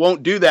one that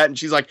won't do that. And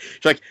she's like,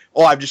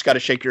 oh, I've just got to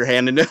shake your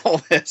hand and do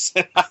all this.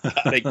 And I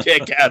got a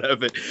kick out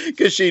of it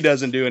because she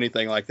doesn't do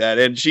anything like that.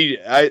 And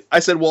I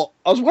said, well,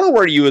 I was wondering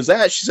where you was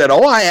at. She said,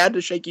 oh, I had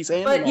to shake his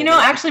hand. But,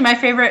 actually my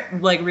favorite,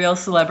 real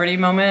celebrity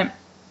moment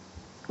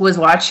was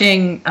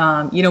watching,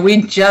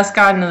 we'd just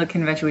gotten to the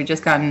convention. We'd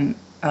just gotten,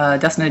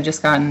 Dustin had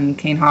just gotten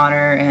Kane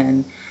Hodder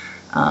and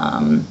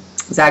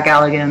Zach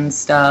Galligan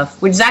stuff,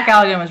 which Zach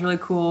Galligan was really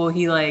cool.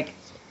 He,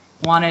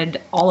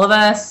 wanted all of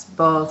us,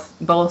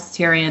 both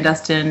Terry and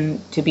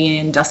Dustin, to be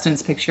in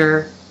Dustin's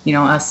picture,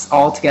 us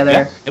all together.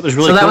 Yeah, it was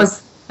really cool.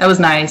 So that was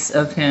nice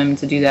of him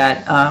to do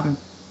that.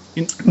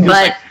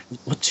 But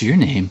what's your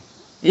name?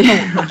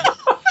 Yeah.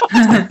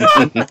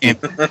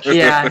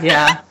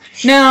 yeah.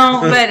 No,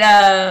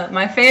 but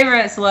my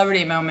favorite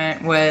celebrity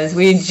moment was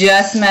we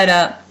just met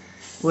up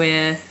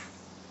with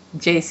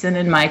Jason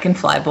and Mike and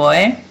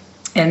Flyboy,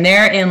 and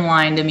they're in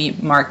line to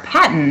meet Mark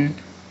Patton,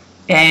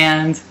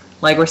 and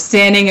I'm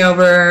standing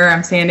over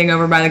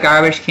by the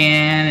garbage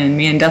can, and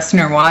me and Dustin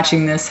are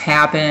watching this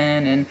happen,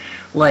 and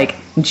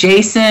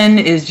Jason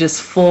is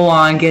just full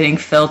on getting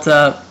felt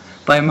up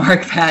by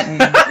Mark Patton.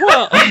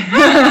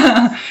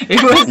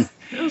 It was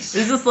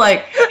just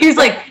he was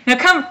like, now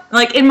come,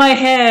 in my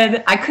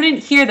head, I couldn't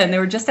hear them, they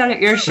were just out of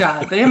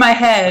earshot, but in my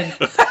head,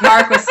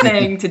 Mark was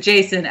saying to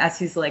Jason as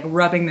he's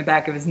rubbing the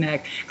back of his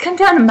neck, come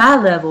down to my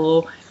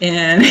level,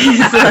 and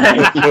he's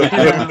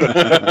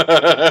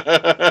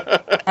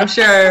I'm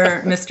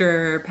sure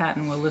Mr.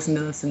 Patton will listen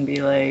to this and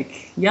be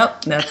like,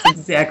 yep, that's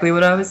exactly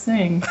what I was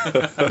saying.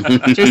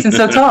 Jason's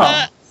so tall.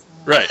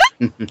 Right.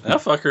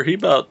 That fucker, he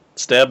about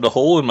stabbed a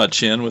hole in my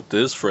chin with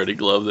this Freddy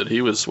glove that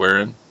he was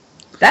wearing.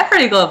 That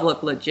Freddy glove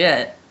looked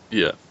legit.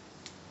 Yeah.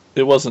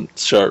 It wasn't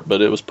sharp,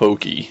 but it was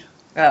pokey.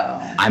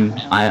 Oh.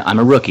 I'm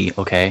a rookie,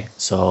 okay?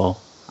 So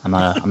I'm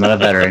not a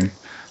veteran.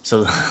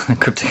 So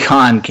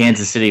Crypticon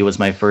Kansas City was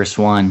my first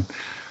one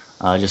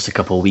just a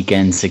couple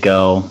weekends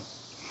ago.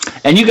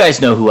 And you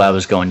guys know who I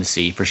was going to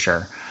see for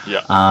sure.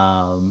 Yeah.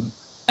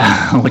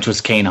 Which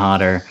was Kane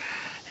Hodder.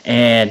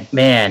 And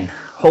man,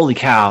 holy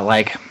cow,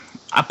 like,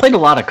 I played a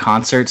lot of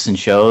concerts and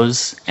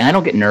shows, and I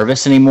don't get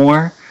nervous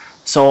anymore.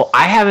 So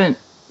I haven't,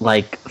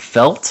 like,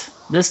 felt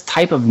this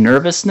type of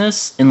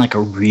nervousness in, like, a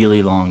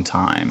really long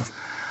time.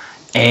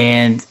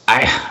 And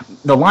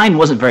the line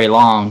wasn't very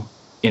long.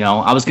 You know,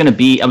 I was gonna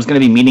be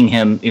meeting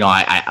him. You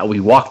know, we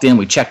walked in,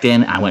 we checked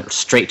in, I went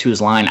straight to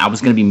his line. I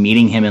was gonna be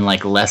meeting him in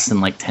like less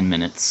than like 10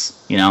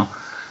 minutes. You know,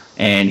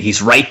 and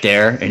he's right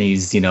there, and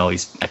he's, you know,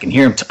 I can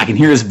hear him. I can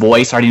hear his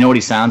voice. I already know what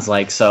he sounds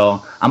like.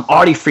 So I'm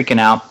already freaking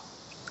out,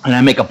 and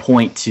I make a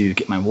point to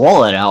get my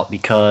wallet out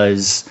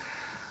because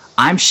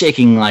I'm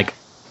shaking like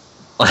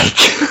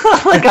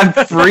I'm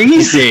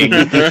freezing.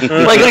 like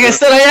I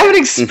said, I haven't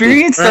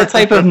experienced that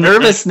type of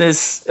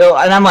nervousness,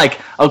 and I'm like,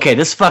 okay,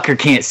 this fucker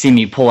can't see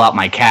me pull out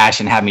my cash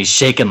and have me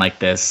shaking like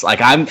this. Like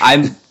I'm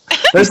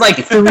there's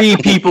like 3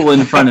 people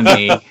in front of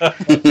me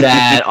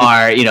that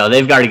are, you know,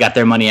 they've already got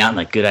their money out, and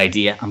like, good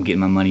idea, I'm getting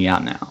my money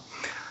out now.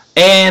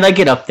 And I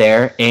get up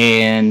there,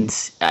 and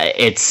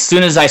as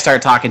soon as I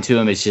start talking to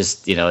him, it's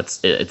just, you know, it's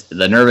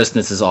the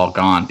nervousness is all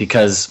gone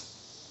because,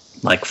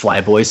 like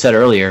Flyboy said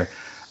earlier,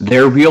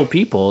 they're real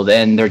people,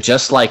 and they're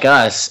just like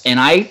us. And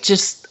I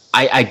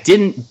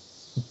didn't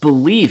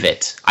believe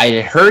it. I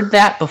had heard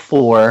that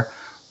before,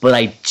 but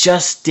I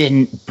just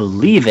didn't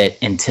believe it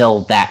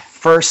until that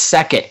first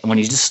second when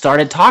he just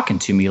started talking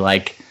to me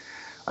like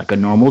a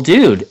normal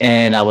dude.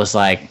 And I was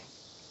like,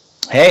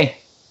 hey,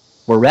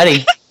 we're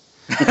ready.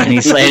 And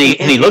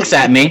he looks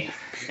at me,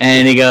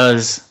 and he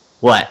goes,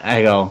 what?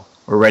 I go,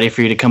 we're ready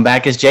for you to come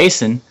back as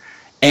Jason.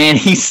 And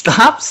he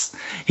stops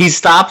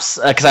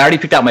because I already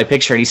picked out my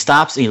picture. And he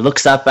stops and he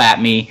looks up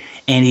at me,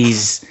 and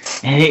he's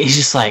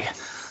just like,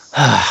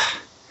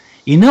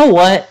 you know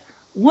what?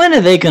 When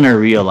are they gonna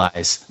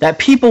realize that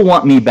people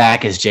want me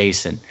back as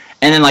Jason?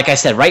 And then, like I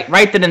said,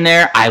 right then and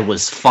there, I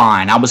was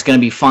fine. I was gonna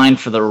be fine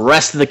for the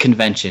rest of the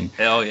convention.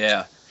 Hell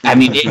yeah. I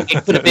mean,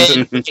 it could have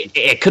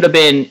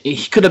been,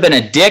 he could have been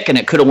a dick, and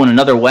it could have went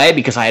another way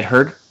because I had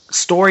heard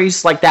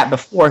stories like that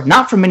before,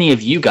 not from many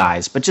of you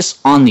guys, but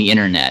just on the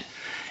internet.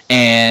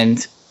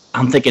 And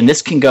I'm thinking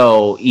this can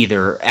go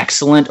either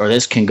excellent or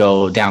this can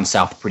go down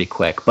south pretty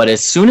quick. But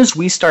as soon as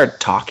we started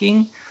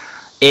talking,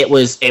 it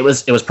was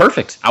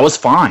perfect. I was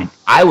fine.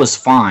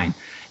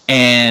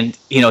 And,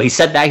 you know, he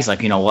said that. He's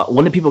like, you know, what?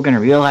 When are people going to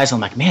realize?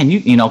 I'm like, man,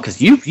 you know,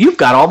 because you've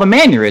got all the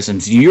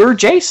mannerisms. You're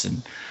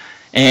Jason.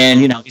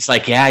 And, you know, he's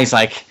like, yeah. He's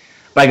like,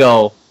 but I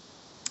go,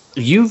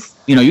 you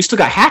still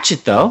got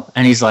Hatchet though.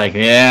 And he's like,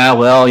 yeah,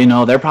 well, you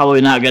know, they're probably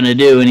not going to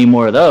do any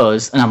more of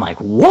those. And I'm like,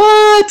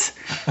 what?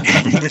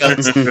 And he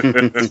goes,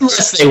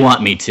 unless they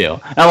want me to.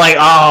 And I'm like,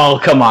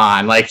 oh, come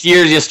on. Like,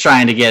 you're just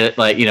trying to get it,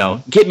 like, you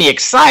know, get me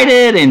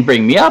excited and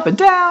bring me up and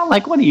down.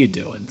 Like, what are you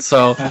doing?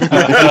 So I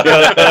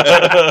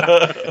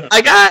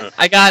got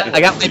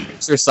my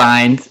picture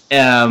signed.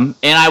 And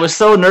I was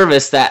so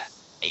nervous that,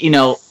 you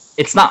know,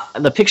 it's not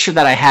the picture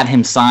that I had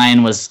him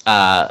sign was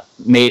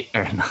made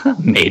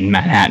in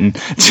Manhattan.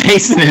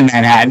 Jason in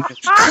Manhattan.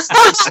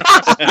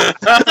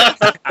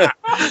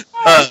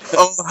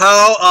 Oh,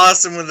 how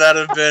awesome would that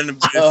have been if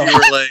you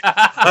were like,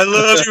 I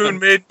love you in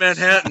Made in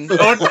Manhattan.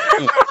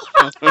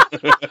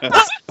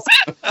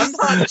 I'm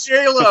not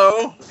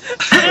J-Lo.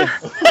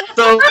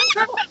 So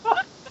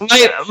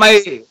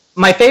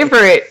my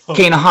favorite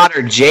Kane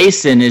Hodder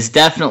Jason is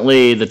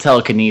definitely the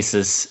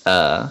telekinesis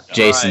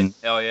Jason. Right.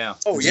 Hell yeah.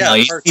 Oh yeah,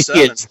 you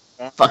see his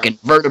fucking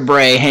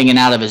vertebrae hanging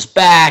out of his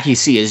back. You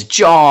see his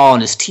jaw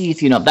and his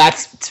teeth. You know,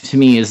 that's, to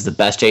me, is the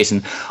best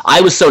Jason. I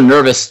was so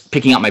nervous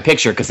picking out my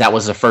picture because that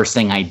was the first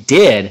thing I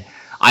did.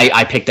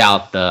 I picked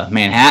out the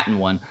Manhattan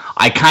one.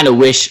 I kind of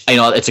wish, you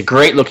know, it's a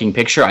great looking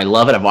picture. I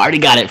love it. I've already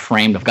got it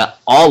framed. I've got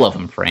all of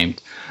them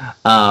framed.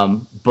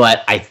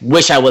 But I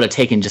wish I would have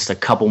taken just a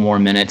couple more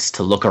minutes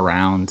to look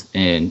around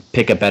and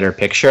pick a better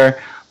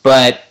picture.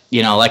 But,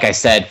 you know, like I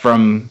said, It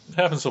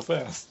happened so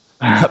fast.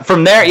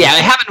 From there, yeah,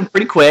 it happened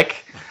pretty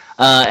quick.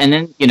 And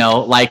then, you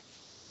know, like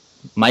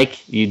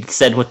Mike, you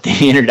said with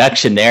the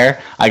introduction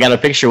there, I got a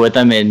picture with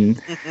him, and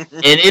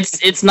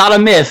it's not a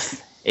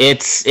myth.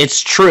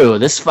 It's true.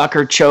 This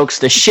fucker chokes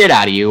the shit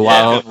out of you.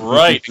 Yeah,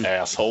 right,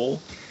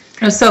 asshole.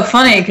 It was so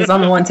funny because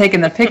I'm the one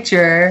taking the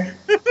picture,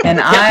 and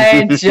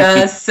I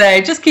just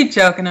say, just keep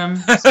choking him.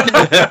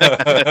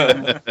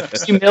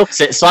 He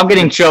milks it, so I'm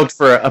getting choked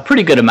for a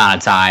pretty good amount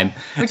of time.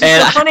 Which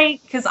is so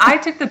funny because I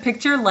took the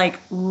picture like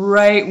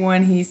right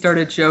when he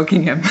started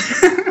choking him.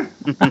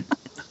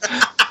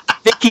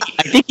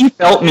 I think he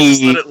felt me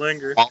Just let it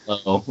linger.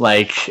 swallow,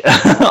 like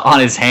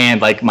on his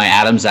hand, like my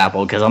Adam's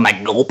apple, because I'm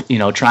like gulp, you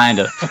know, trying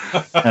to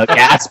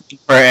gasping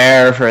for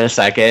air for a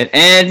second,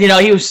 and you know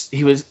he was,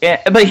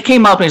 but he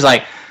came up and he's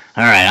like,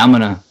 "All right, I'm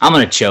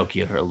gonna choke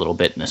you for a little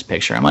bit in this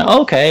picture." I'm like,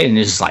 "Okay," and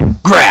he's just like,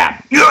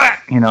 "Grab,"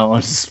 you know,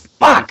 it's just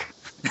fuck.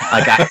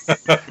 Like I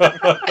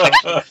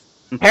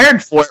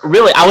prepared for it.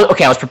 Really,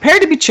 I was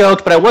prepared to be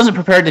choked, but I wasn't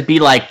prepared to be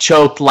like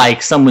choked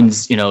like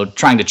someone's, you know,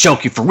 trying to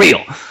choke you for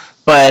real.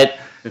 But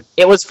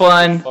it was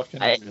fun.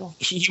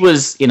 He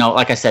was, you know,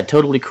 like I said,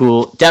 totally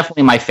cool.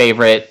 Definitely my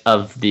favorite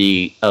of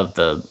the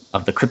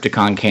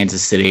Crypticon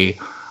Kansas City.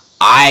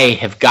 I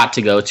have got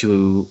to go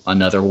to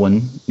another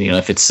one.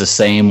 If it's the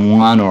same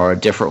one or a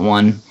different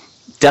one,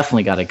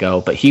 definitely got to go.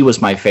 But he was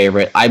my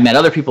favorite. I met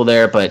other people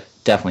there, but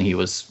definitely he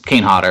was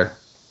Kane Hodder.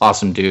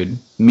 Awesome dude.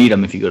 Meet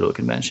him if you go to a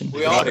convention.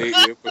 We all hate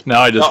you. But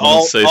Now I just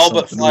want to say all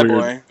but something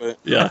Flyboy. weird. But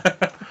Yeah.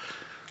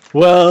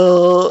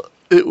 Well,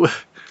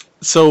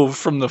 so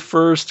from the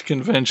first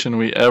convention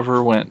we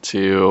ever went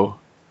to,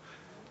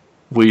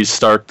 we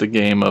start the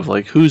game of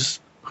like, who's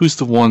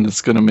the one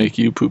that's going to make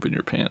you poop in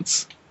your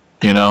pants,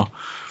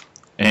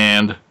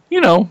 And,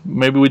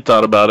 maybe we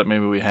thought about it,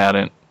 maybe we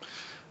hadn't.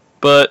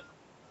 But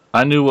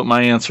I knew what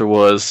my answer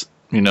was,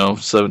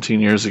 17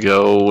 years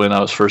ago when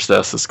I was first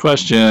asked this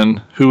question,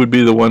 who would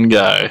be the one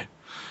guy?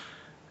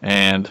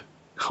 And,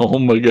 oh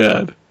my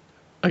God,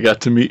 I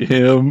got to meet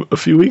him a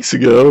few weeks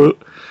ago.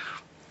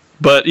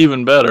 But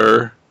even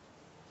better,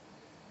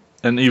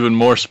 and even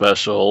more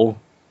special,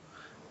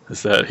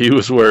 is that he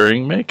was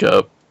wearing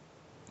makeup.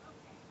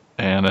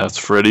 And that's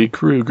Freddy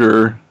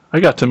Krueger. I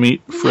got to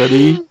meet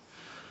Freddy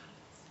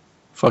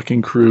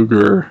fucking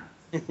Krueger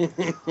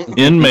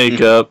in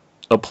makeup,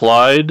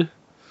 applied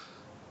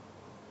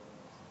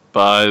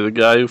by the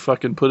guy who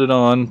fucking put it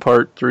on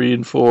part 3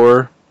 and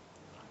 4.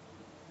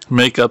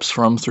 Makeups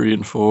from 3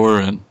 and 4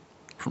 and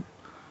from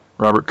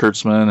Robert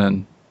Kurtzman,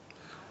 and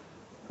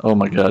oh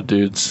my God,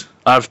 dudes.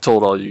 I've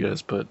told all you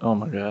guys, but oh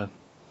my God.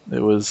 It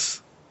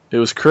was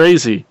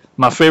crazy.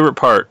 My favorite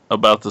part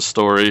about the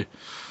story,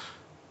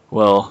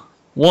 well,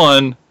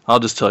 one, I'll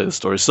just tell you the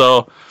story.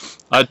 So,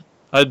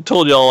 I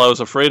told y'all I was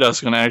afraid I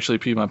was going to actually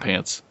pee my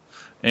pants,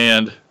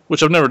 and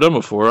which I've never done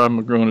before. I'm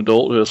a grown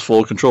adult who has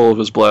full control of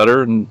his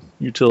bladder and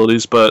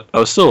utilities, but I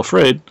was still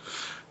afraid.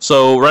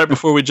 So, right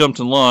before we jumped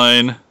in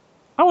line,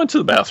 I went to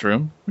the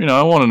bathroom.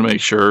 I wanted to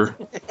make sure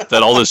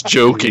that all this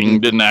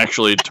joking didn't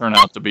actually turn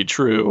out to be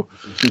true.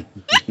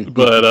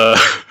 But,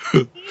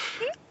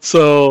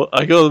 so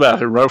I go to the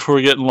bathroom right before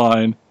we get in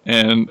line,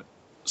 and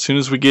as soon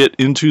as we get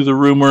into the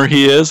room where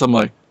he is, I'm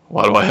like,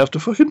 why do I have to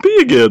fucking pee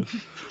again?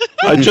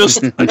 I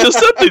just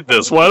emptied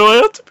this. Why do I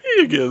have to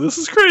pee again? This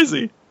is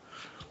crazy.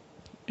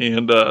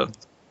 And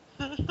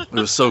it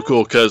was so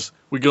cool because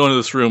we go into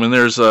this room and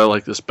there's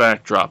like this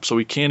backdrop, so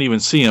we can't even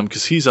see him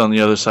because he's on the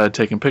other side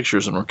taking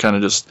pictures, and we're kind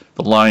of just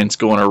the lines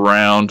going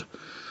around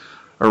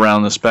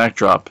this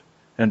backdrop,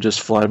 and just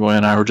Flyboy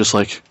and I were just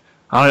like,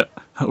 we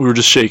were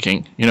just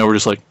shaking, we're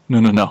just like,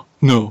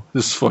 no,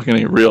 this fucking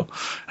ain't real.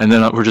 And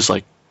then we're just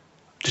like,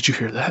 did you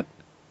hear that?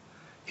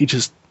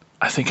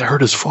 I think I heard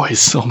his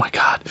voice. Oh my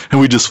God.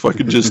 And we just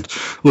fucking just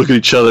look at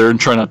each other and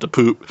try not to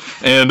poop.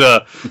 And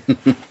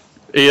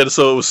and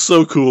so it was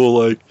so cool.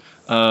 Like,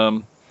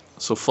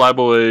 so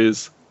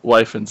Flyboy's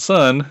wife and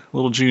son,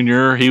 little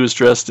Junior, he was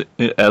dressed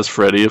as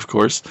Freddy, of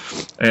course,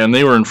 and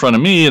they were in front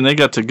of me, and they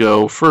got to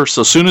go first.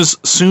 So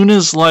soon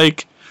as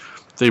like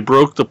they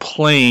broke the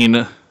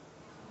plane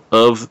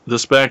of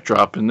this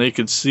backdrop, and they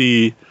could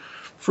see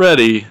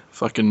Freddy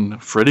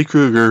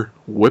Krueger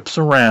whips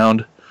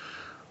around,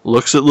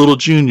 looks at little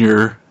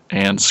Junior,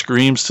 and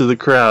screams to the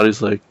crowd.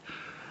 He's like,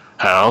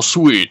 "How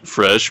sweet,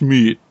 fresh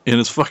meat," in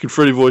his fucking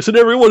Freddy voice, and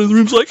everyone in the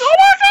room's like, "Oh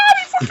my God,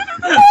 he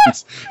fucking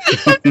knows! He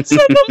fucking said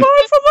the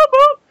line from the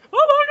book!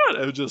 Oh my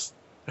God!" It was just,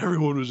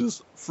 everyone was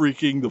just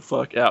freaking the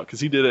fuck out because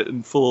he did it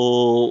in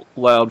full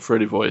loud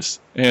Freddy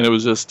voice, and it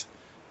was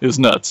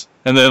nuts.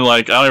 And then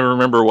like I don't even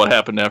remember what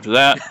happened after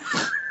that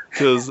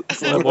because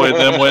Flyboy and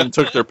them went and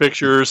took their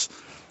pictures,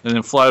 and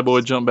then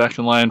Flyboy jumped back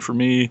in line for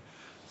me,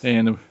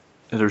 and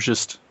there's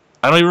just,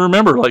 I don't even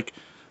remember, like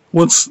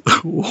once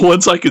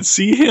I could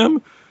see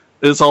him,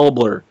 it's all a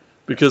blur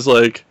because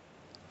like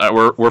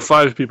we're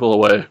 5 people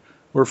away,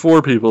 we're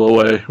 4 people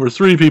away, we're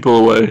 3 people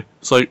away.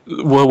 It's like,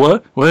 well,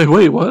 what?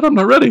 Wait, what? I'm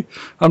not ready.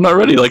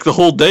 Like the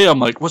whole day, I'm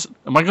like,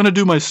 am I gonna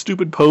do my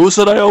stupid pose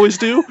that I always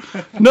do?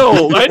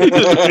 No, I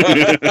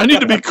need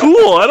to be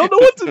cool. I don't know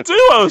what to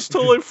do. I was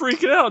totally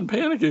freaking out and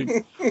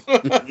panicking.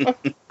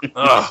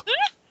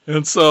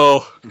 And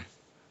so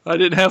I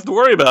didn't have to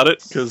worry about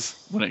it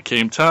because when it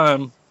came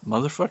time,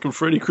 motherfucking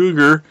Freddy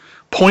Krueger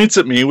points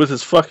at me with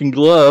his fucking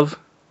glove.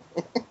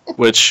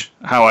 Which,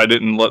 how I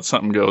didn't let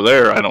something go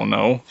there, I don't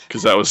know,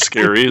 because that was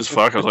scary as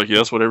fuck. I was like,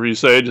 yes, whatever you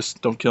say,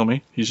 just don't kill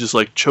me. He's just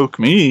like, choke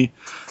me.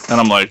 And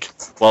I'm like,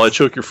 while I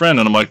choke your friend,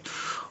 and I'm like,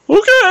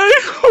 okay,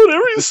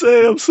 whatever you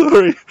say, I'm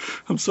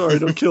sorry,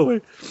 don't kill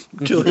me.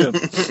 Kill him.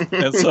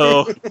 And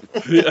so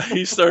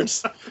he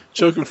starts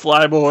choking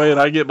Flyboy, and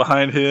I get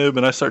behind him,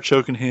 and I start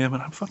choking him,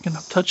 and I'm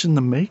touching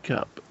the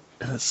makeup.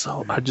 And it's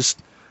so,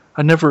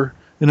 I never,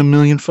 in a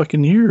million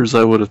fucking years,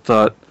 I would have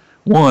thought,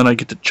 one, I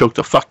get to choke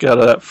the fuck out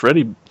of that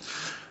Freddy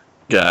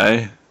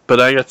guy, but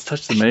I got to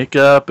touch the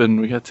makeup,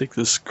 and we got to take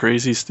this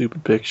crazy,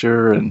 stupid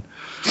picture, and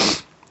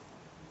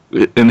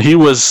he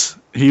was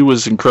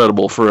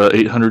incredible for a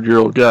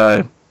 800-year-old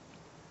guy.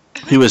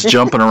 He was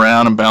jumping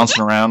around and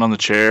bouncing around on the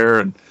chair,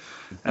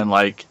 and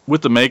like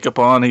with the makeup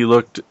on, he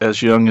looked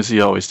as young as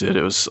he always did.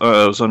 It was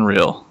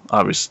unreal.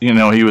 Obviously,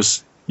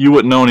 you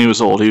wouldn't know when he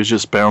was old. He was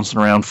just bouncing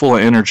around, full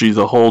of energy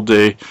the whole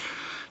day,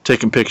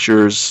 taking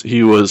pictures.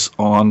 He was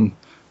on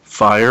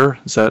fire.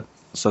 Is that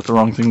the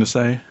wrong thing to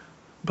say?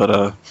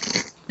 But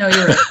No,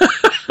 you're right.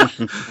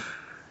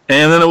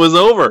 and then it was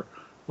over.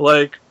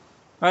 Like,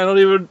 I don't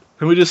even.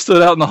 And we just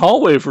stood out in the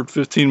hallway for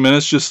 15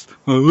 minutes, just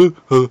what?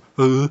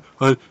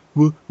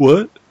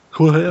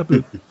 What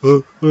happened?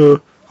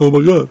 Oh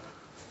my god!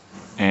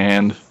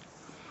 And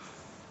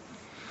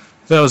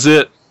that was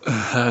it.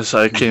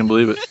 I can't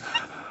believe it.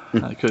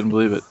 I couldn't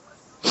believe it.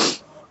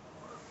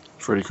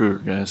 Freddy Krueger,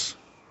 guys.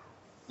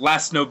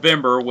 Last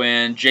November,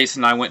 when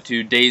Jason and I went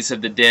to Days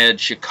of the Dead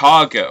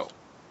Chicago,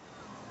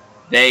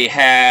 they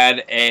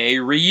had a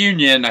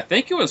reunion. I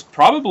think it was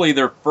probably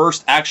their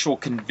first actual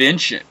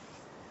convention.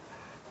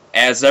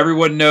 As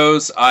everyone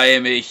knows, I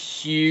am a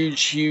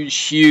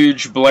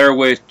huge Blair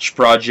Witch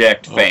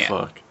Project fan. Oh,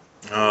 fuck.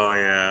 Oh,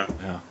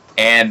 yeah.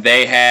 And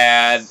they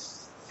had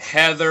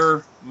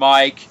Heather,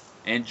 Mike,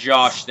 and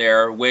Josh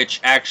there, which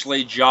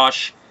actually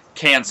Josh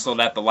canceled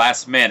at the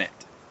last minute.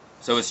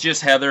 So it's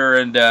just Heather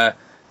and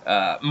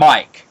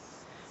Mike.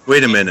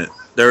 Wait a minute.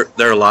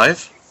 They're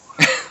alive?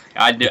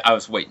 I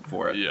was waiting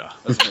for it. Yeah.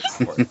 I was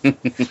waiting for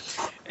it.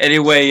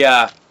 Anyway,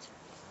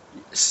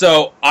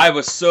 so I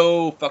was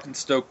so fucking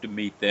stoked to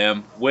meet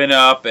them. Went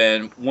up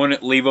and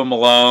wouldn't leave them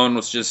alone.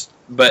 Was just,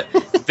 but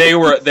they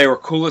were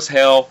cool as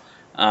hell.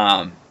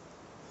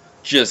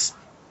 Just,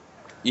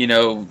 you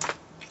know,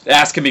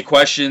 asking me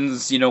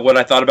questions. You know what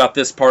I thought about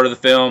this part of the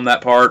film,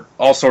 that part,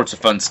 all sorts of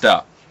fun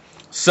stuff.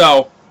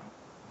 So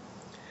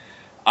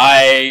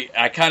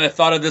I kind of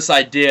thought of this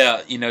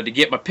idea, you know, to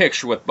get my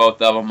picture with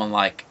both of them. I'm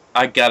like,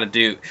 I gotta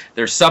do.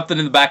 There's something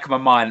in the back of my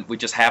mind we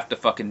just have to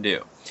fucking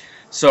do.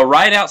 So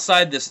right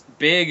outside this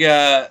big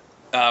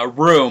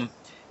room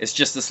is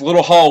just this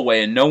little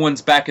hallway, and no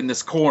one's back in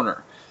this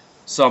corner.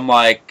 So I'm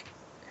like,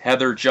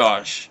 Heather,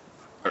 Josh,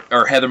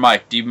 or Heather,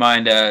 Mike, do you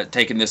mind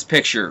taking this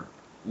picture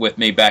with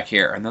me back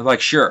here? And they're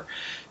like, sure.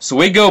 So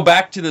we go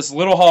back to this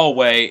little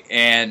hallway,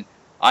 and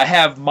I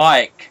have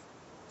Mike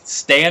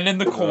stand in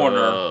the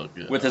corner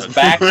with his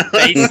back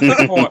facing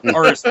the corner,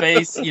 or his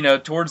face, you know,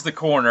 towards the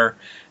corner.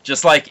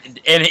 Just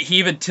like, and he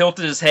even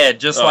tilted his head,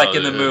 just like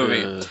in the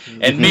movie.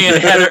 And me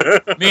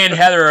and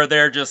Heather are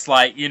there, just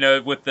like, you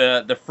know, with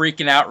the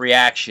freaking out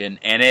reaction.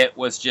 And it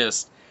was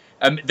just,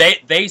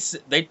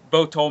 they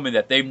both told me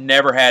that they've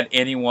never had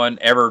anyone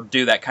ever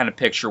do that kind of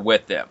picture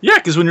with them. Yeah,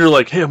 because when you're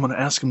like, hey, I'm going to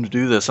ask him to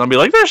do this, I'll be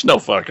like, there's no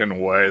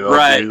fucking way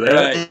they'll do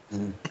that. Right.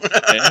 And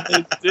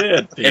they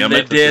did. And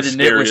they did,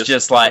 and it was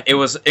just like, it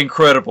was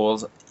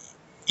incredible.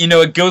 You know,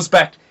 it goes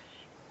back,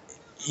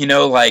 you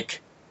know, like,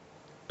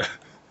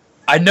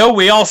 I know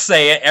we all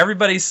say it,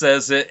 everybody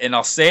says it, and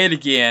I'll say it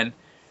again.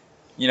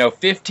 You know,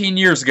 15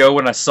 years ago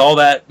when I saw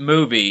that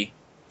movie,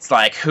 it's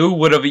like, who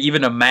would have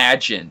even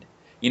imagined?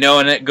 You know,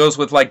 and it goes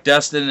with like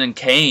Dustin and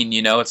Kane,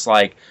 you know, it's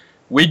like,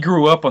 we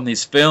grew up on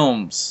these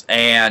films,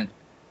 and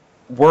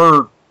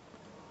we're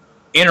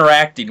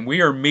interacting,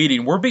 we are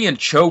meeting, we're being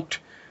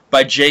choked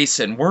by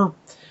Jason, we're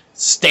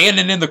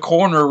standing in the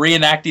corner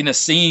reenacting a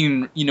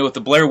scene, you know, with the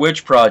Blair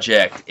Witch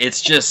Project.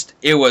 It's just,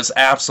 it was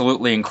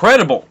absolutely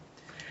incredible.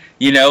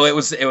 You know, it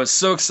was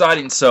so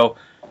exciting. So,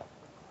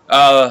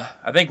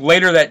 I think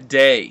later that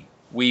day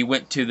we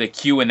went to the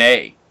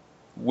Q&A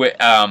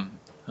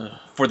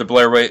for the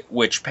Blair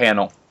Witch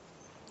panel,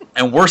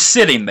 and we're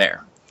sitting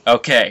there.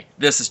 Okay,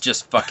 this is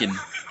just fucking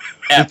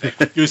epic.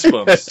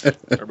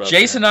 Goosebumps.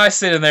 Jason and I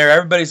sitting there.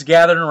 Everybody's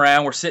gathering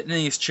around. We're sitting in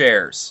these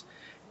chairs,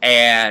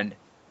 and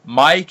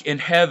Mike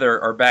and Heather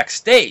are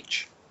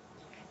backstage,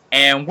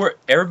 and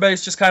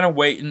everybody's just kind of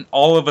waiting.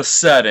 All of a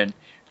sudden,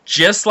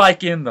 just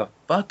like in the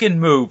fucking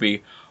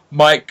movie,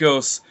 Mike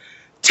goes,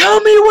 "Tell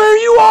me where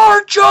you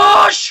are,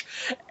 Josh!"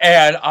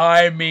 And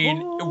I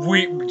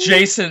mean,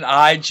 Jason and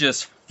I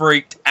just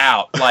freaked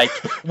out. Like,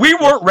 we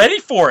weren't ready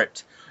for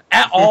it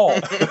at all.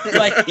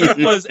 Like, it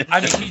was,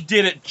 I mean, he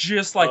did it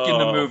just like in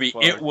the movie.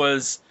 Fuck. It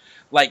was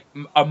like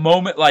a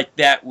moment like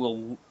that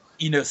will,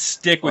 you know,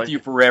 stick with you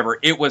forever.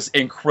 It was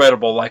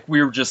incredible. Like,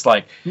 we were just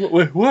like,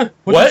 What?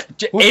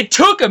 It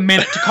took a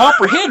minute to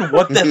comprehend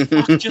what the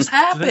fuck just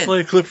happened. Did they play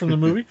a clip from the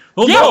movie?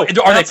 Oh, Yeah,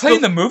 no, are they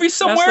playing the movie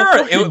somewhere?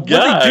 fucking What are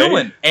guy. they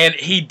doing? And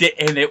he did,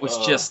 and it was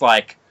just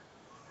like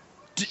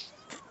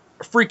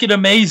freaking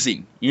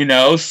amazing, you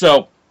know.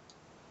 So,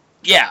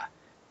 yeah,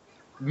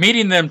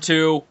 meeting them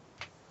two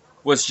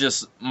was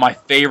just my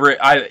favorite.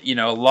 You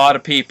know, a lot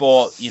of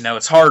people, you know,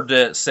 it's hard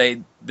to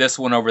say this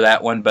one over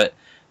that one, but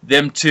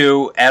them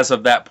two, as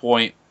of that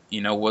point,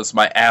 you know, was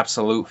my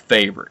absolute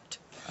favorite.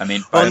 I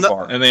mean, by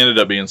far. And they ended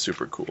up being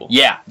super cool.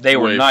 Yeah, they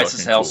were Way nice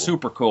as fucking hell, cool.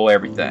 super cool,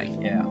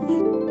 everything. Yeah.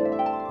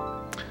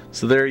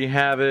 So there you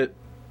have it.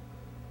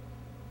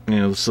 You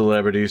know, the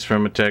celebrities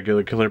from Attack of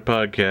the Killer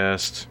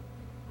podcast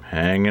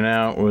hanging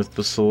out with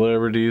the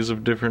celebrities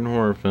of different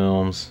horror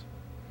films.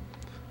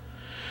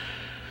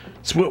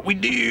 It's what we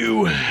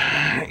do.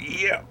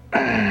 Yeah.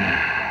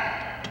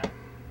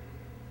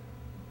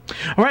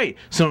 All right,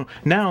 so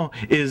now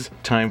is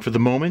time for the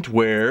moment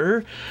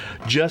where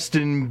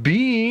Justin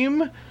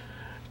Beam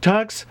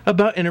talks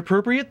about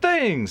inappropriate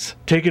things.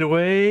 Take it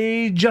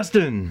away,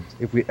 Justin.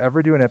 If we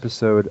ever do an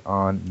episode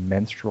on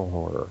menstrual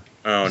horror,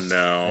 Oh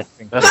no.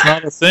 That's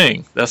not a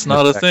thing. That's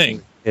not a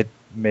thing.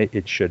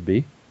 it should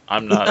be.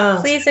 I'm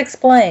not. Please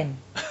explain.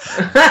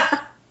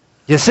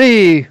 You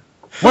see,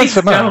 once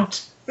a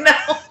month, No.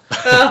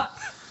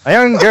 a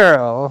young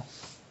girl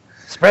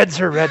spreads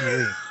her red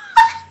wings,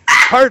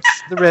 parts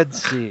the Red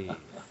Sea,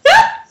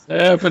 What's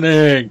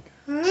happening?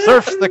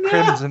 surfs the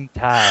crimson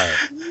tide,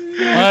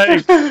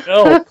 Mike,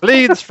 no.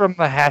 bleeds from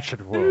the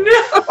hatchet wound,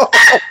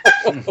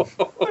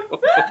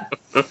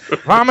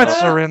 vomits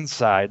her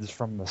insides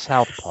from the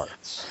south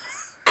parts.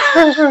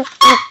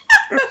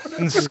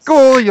 In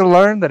school, you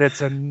learn that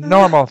it's a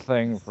normal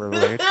thing for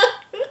ladies.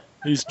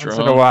 He's Once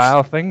drunk. in a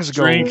while, things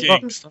go Drinking.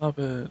 wrong. Stop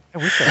it.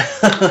 Yeah, we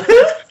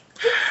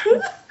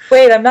can-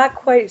 Wait, I'm not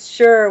quite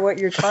sure what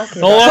you're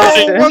talking Hold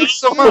about. on.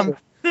 Once a month,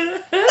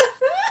 the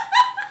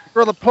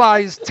girl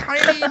applies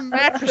tiny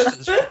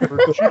mattresses to her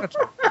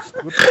genitals to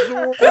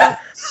absorb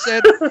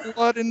said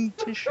blood and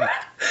tissue.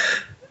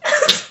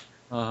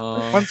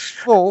 Once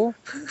full,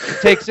 she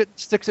takes it and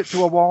sticks it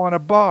to a wall in a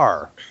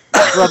bar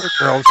for other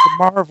girls to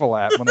marvel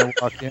at when they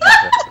walk in.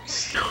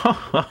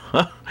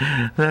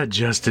 That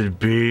Justin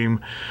Beam.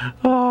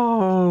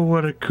 Oh,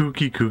 what a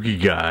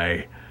kooky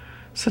guy.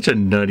 Such a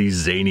nutty,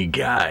 zany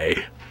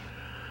guy.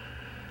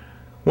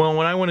 Well,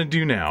 what I want to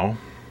do now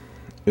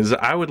is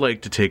I would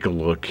like to take a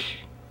look.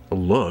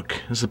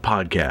 This is a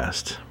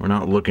podcast. We're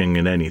not looking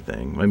at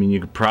anything. I mean,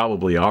 you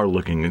probably are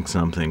looking at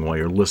something while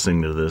you're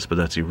listening to this, but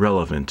that's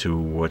irrelevant to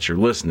what you're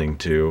listening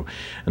to,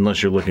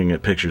 unless you're looking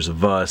at pictures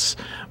of us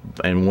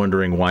and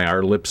wondering why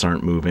our lips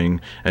aren't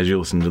moving as you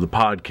listen to the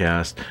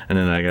podcast. And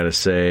then I gotta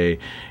say,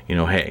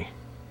 hey.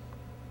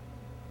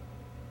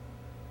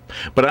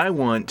 But I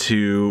want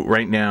to,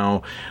 right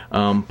now,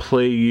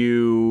 play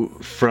you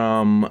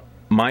from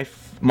my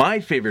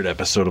favorite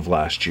episode of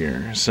last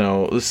year.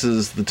 So this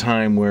is the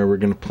time where we're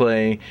going to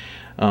play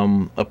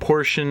a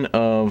portion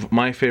of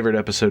my favorite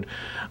episode.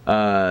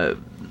 I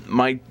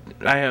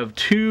have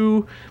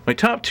my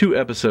top two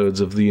episodes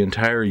of the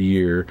entire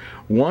year,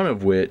 one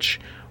of which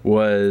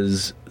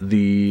was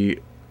the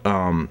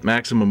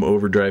Maximum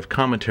Overdrive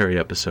commentary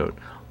episode.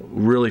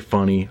 Really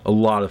funny, a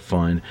lot of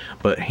fun,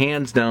 but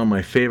hands down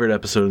my favorite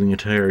episode of the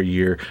entire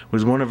year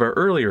was one of our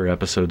earlier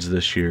episodes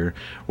this year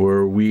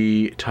where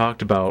we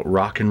talked about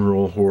rock and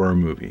roll horror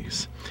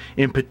movies.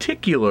 In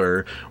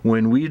particular,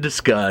 when we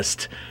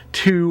discussed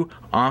two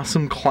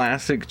awesome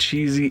classic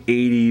cheesy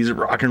 80s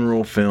rock and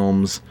roll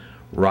films,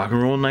 Rock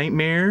and Roll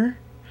Nightmare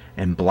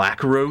and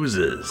Black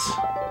Roses.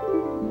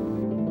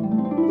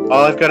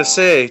 All I've got to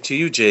say to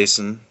you,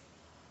 Jason,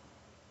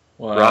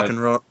 What? Rock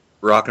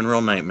and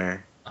Roll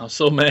Nightmare. I'm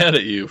so mad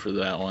at you for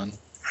that one.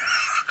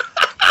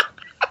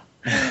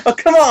 Oh,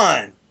 come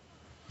on.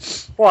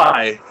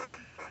 Why?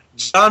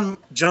 John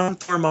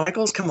Thor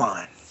Michaels, come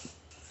on.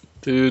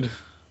 Dude,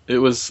 it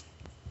was,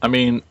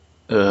 it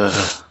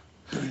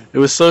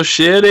was so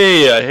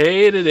shitty. I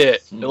hated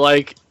it.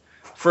 Like,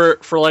 for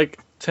like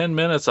 10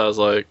 minutes, I was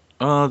like,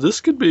 this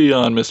could be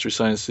on Mystery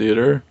Science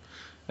Theater.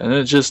 And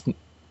it just,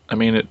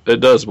 it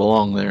does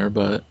belong there,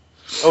 but...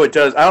 Oh, it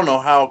does. I don't know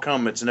how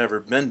come it's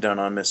never been done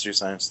on Mystery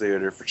Science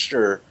Theater, for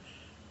sure.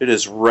 It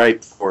is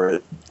ripe for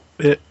it.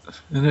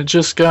 And it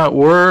just got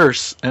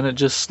worse, and it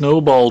just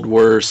snowballed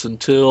worse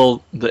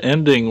until the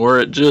ending where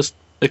it just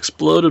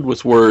exploded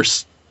with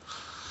worse.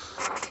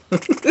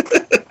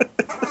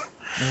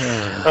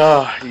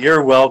 Oh,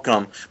 you're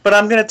welcome. But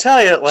I'm going to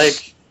tell you,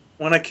 like,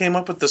 when I came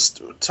up with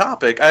this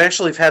topic, I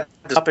actually have had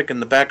this topic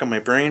in the back of my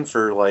brain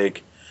for,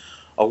 like,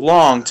 a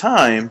long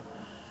time.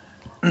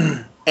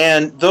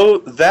 And though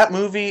that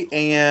movie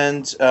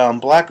and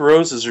Black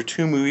Roses are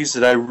two movies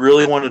that I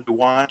really wanted to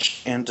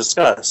watch and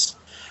discuss.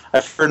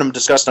 I've heard them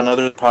discussed on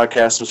other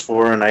podcasts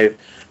before, and I've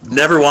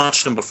never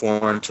watched them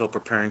before until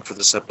preparing for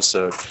this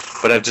episode.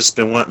 But I've just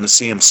been wanting to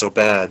see them so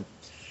bad.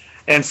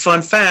 And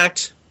fun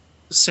fact,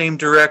 the same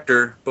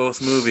director,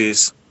 both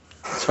movies.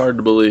 It's hard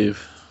to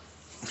believe.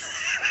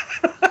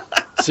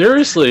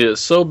 Seriously,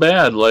 it's so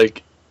bad.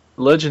 Like,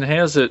 Legend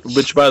has it,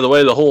 which, by the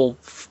way, the whole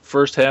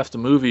first half of the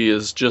movie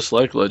is just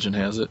like Legend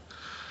has it.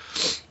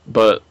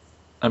 But,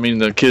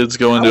 the kids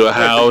go into a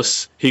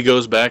house, he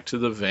goes back to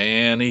the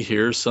van, he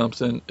hears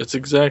something. It's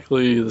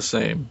exactly the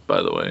same,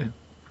 by the way.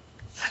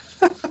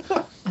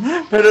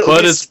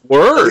 But it's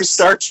worse.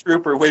 Star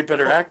Trooper, way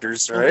better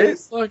actors, right?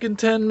 Fucking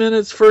 10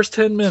 minutes, first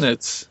 10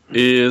 minutes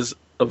is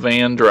a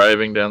van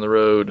driving down the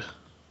road.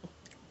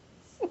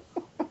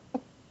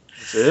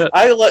 That's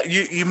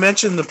it. You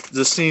mentioned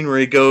the scene where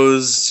he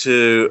goes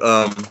to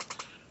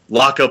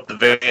lock up the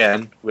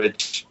van,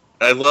 which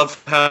I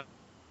love how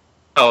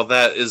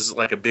that is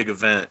like a big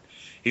event.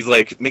 He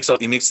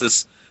makes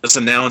this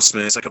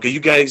announcement. It's like, okay, you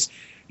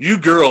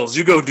girls,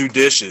 you go do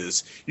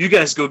dishes. You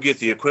guys go get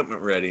the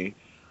equipment ready.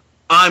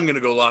 I'm gonna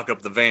go lock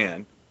up the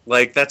van.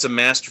 Like, that's a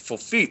masterful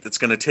feat that's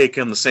gonna take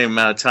him the same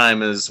amount of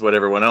time as what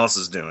everyone else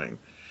is doing,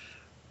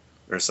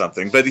 or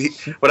something. But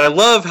I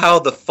love how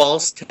the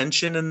false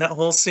tension in that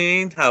whole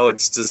scene, how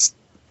it's just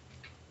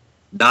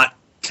not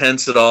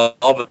tense at all,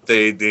 but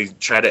they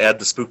try to add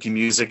the spooky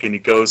music, and he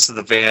goes to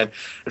the van.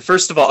 And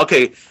first of all,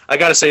 okay, I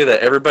gotta say that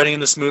everybody in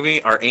this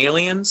movie are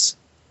aliens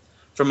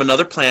from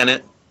another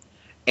planet,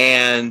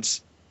 and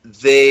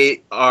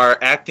they are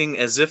acting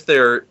as if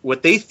they're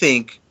what they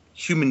think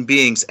human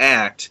beings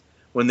act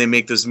when they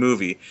make this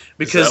movie.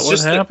 Because Is that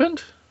just what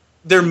happened?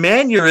 their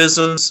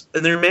mannerisms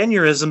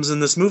in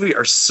this movie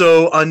are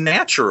so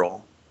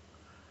unnatural.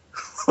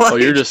 Oh,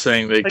 you're just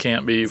saying they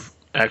can't be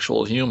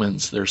actual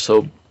humans. They're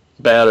so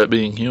bad at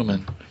being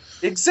human.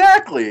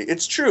 Exactly,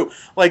 it's true.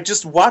 Like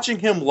just watching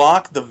him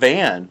lock the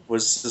van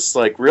was just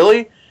like,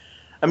 really?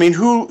 I mean,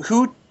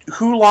 who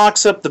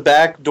locks up the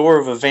back door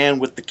of a van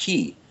with the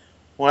key?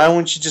 Why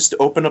wouldn't you just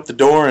open up the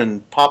door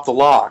and pop the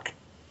lock?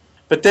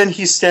 But then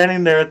he's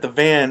standing there at the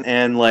van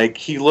and like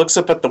he looks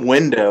up at the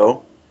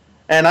window,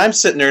 and I'm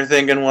sitting there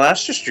thinking, well,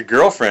 that's just your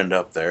girlfriend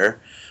up there.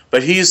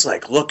 But he's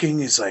like looking,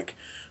 he's like,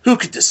 who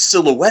could this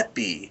silhouette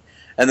be?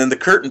 And then the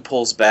curtain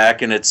pulls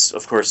back, and it's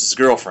of course his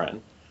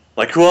girlfriend.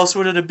 Like, who else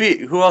would it be?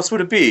 Who else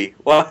would it be?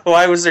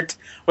 Why was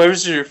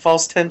there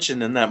false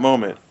tension in that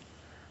moment?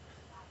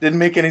 Didn't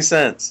make any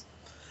sense.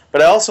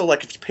 But I also,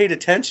 like, if you paid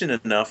attention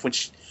enough,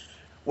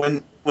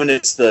 when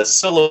it's the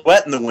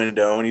silhouette in the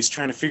window and he's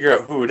trying to figure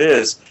out who it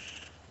is,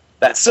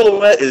 that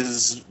silhouette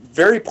is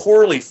very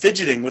poorly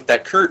fidgeting with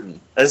that curtain,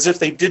 as if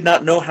they did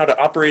not know how to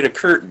operate a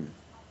curtain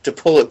to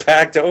pull it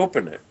back to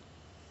open it.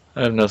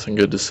 I have nothing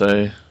good to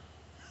say.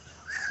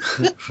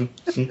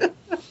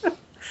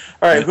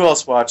 All right, who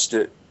else watched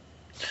it?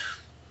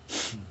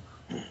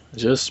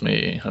 Just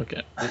me.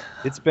 Okay.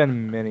 It's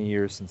been many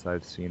years since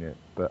I've seen it,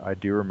 but I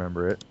do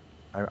remember it.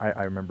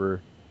 I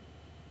remember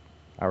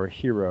our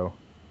hero.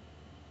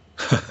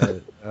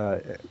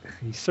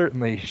 He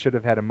certainly should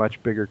have had a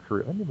much bigger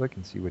career. Let me look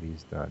and see what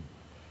he's done.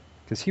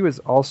 Because he was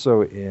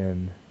also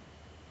in...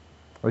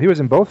 Well, he was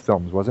in both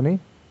films, wasn't he?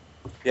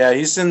 Yeah,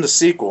 he's in the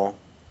sequel.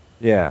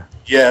 Yeah.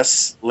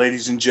 Yes,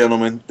 ladies and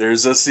gentlemen,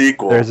 there's a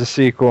sequel. There's a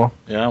sequel.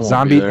 Yeah, I won't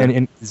Zombie be there.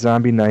 and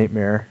Zombie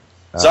Nightmare.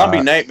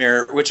 Zombie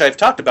Nightmare, which I've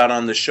talked about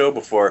on the show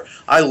before.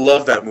 I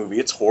love that movie.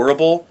 It's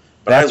horrible,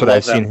 but That's I what love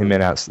I've seen him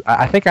in.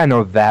 I think I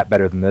know that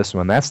better than this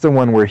one. That's the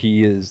one where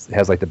he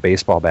has like the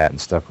baseball bat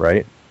and stuff,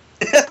 right?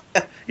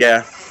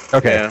 Yeah.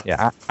 Okay.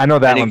 Yeah, I know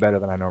that one better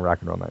than I know Rock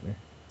and Roll Nightmare.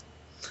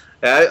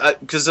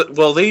 Because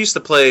they used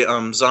to play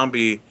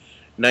Zombie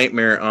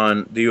Nightmare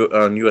on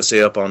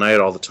USA Up All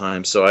Night all the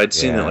time, so I'd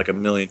seen it like a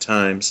million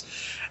times.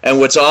 And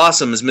what's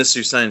awesome is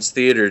Mystery Science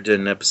Theater did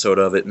an episode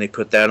of it, and they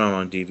put that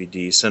on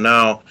DVD. So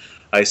now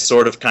I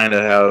sort of kind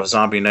of have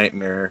Zombie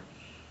Nightmare,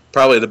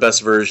 probably the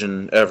best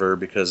version ever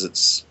because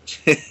it's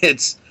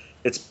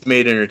it's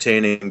made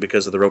entertaining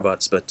because of the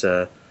robots. But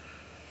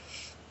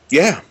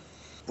yeah,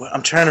 well,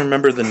 I'm trying to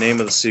remember the name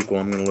of the sequel.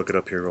 I'm going to look it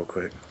up here real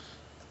quick.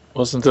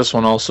 Wasn't this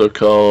one also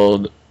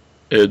called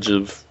Edge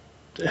of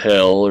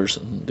Hell or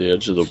something? The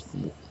Edge of the...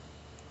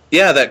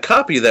 Yeah, that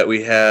copy that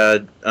we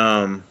had,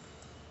 when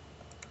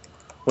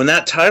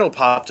that title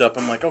popped up,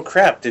 I'm like, oh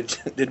crap,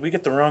 did we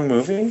get the wrong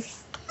movie?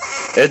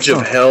 Edge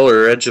of Hell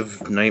or Edge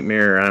of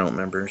Nightmare, I don't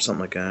remember,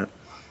 something like that.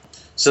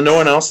 So no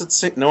one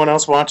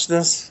else watched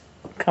this?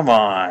 Come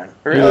on,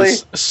 really?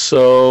 It's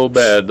so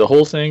bad. The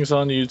whole thing's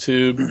on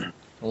YouTube.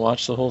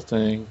 Watch the whole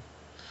thing.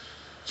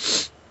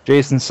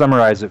 Jason,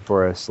 summarize it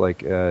for us.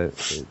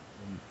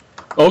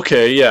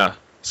 Okay, yeah.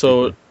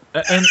 So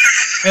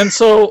and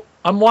so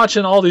I'm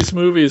watching all these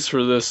movies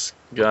for this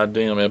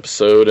goddamn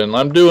episode, and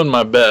I'm doing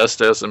my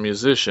best as a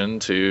musician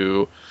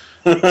to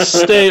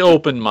stay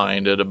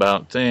open-minded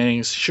about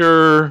things.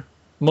 Sure,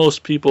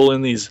 most people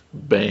in these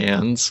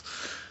bands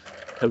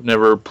have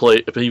never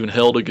even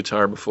held a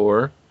guitar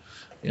before.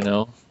 You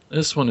know,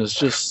 this one is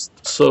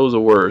just so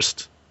the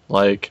worst.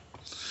 Like,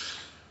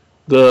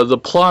 the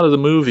plot of the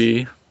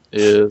movie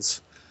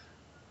is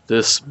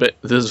this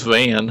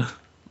van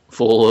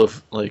full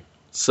of like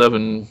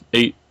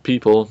 7-8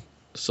 people.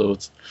 So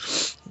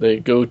they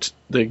go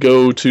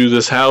to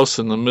this house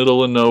in the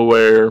middle of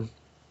nowhere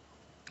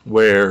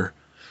where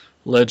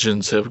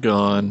legends have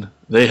gone.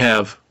 They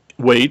have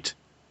a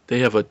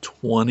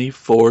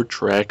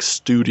 24-track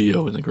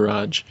studio in the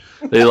garage.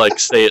 They like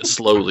say it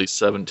slowly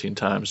 17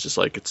 times, just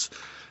like it's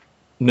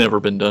never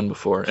been done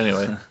before.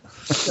 Anyway.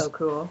 So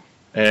cool.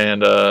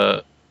 And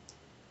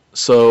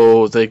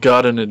so they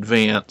got an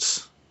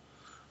advance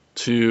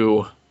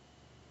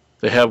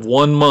they have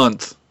 1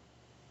 month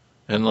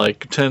and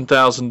like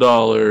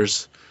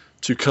 $10,000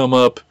 to come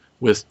up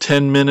with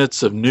 10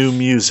 minutes of new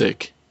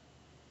music.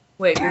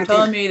 Wait, you're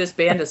telling me this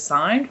band is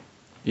signed?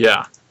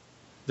 Yeah.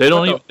 They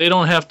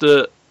don't have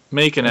to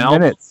make an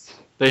album.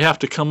 They have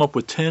to come up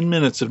with 10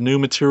 minutes of new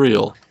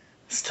material.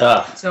 It's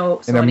tough.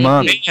 So in a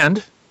month.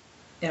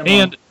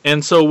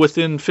 And so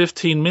within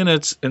 15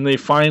 minutes, and they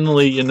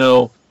finally,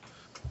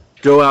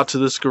 go out to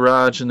this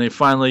garage and they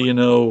finally,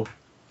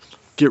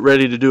 get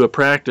ready to do a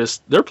practice.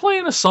 They're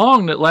playing a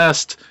song that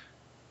lasts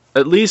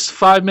at least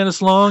 5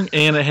 minutes long,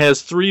 and it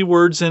has 3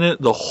 words in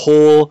it, the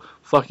whole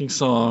fucking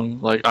song,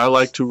 like I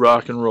like to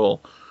rock and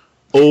roll,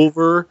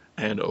 over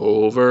and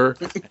over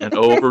and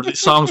over. These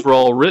songs were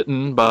all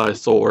written by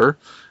Thor,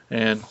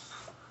 and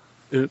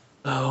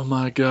oh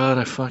my god,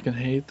 I fucking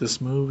hate this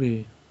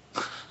movie.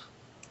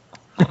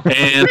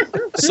 And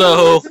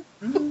so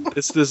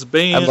it's this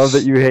band. I love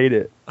that you hate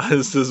it.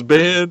 It's this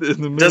band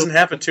in the middle. Doesn't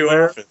happen too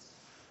often.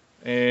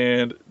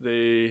 And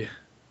they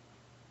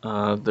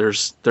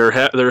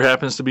there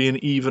happens to be an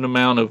even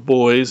amount of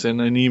boys and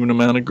an even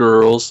amount of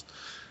girls,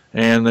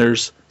 and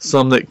there's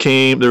some that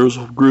came. There was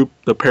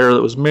a pair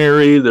that was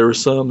married. There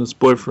was some that's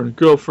boyfriend and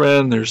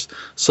girlfriend. There's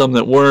some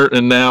that weren't,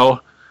 and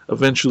now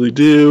eventually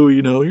do.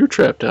 You know, you're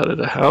trapped out of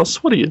the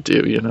house. What do you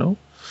do? You know,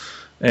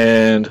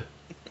 and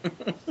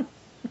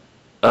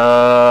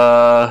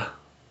the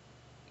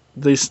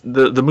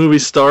movie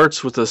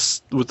starts with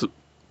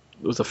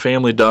a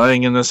family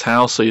dying in this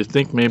house, so you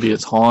think maybe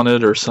it's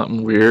haunted or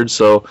something weird.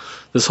 So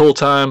this whole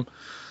time,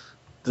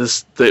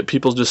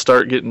 people just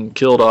start getting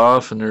killed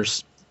off, and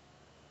there's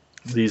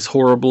these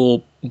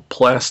horrible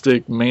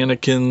plastic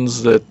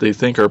mannequins that they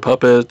think are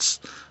puppets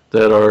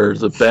that are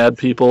the bad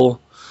people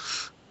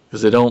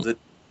because they don't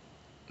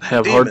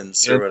have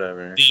demons or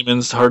whatever.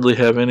 Demons hardly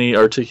have any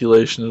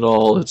articulation at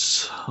all.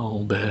 It's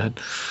all bad,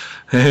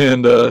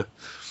 and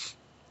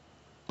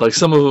like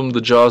some of them,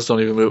 the jaws don't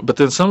even move. But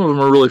then some of them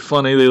are really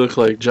funny. They look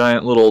like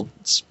giant little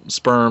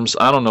sperms.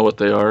 I don't know what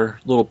they are.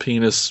 Little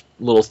penis,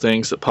 little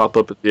things that pop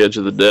up at the edge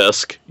of the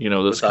desk. You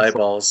know, this with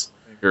eyeballs.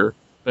 Finger.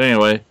 But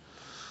anyway,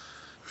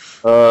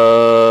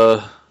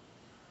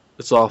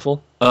 it's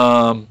awful.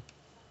 And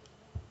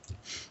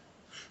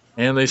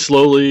they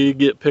slowly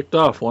get picked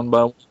off one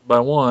by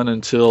one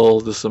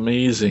until this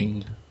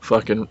amazing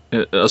fucking.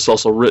 It's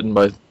also written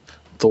by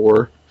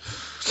Thor.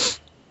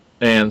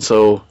 And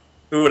so.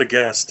 Who would have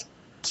guessed?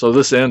 So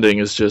this ending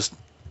is just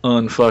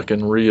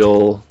unfucking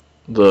real.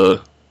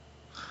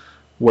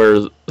 Where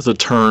the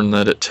turn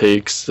that it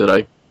takes that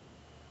I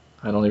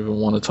don't even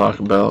want to talk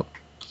about.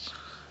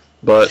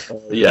 But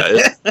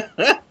yeah,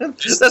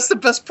 that's the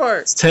best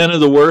part. It's 10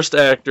 of the worst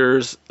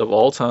actors of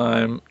all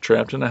time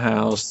trapped in a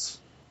house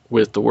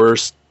with the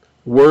worst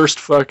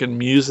fucking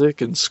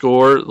music and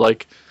score.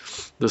 Like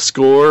the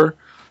score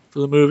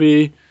for the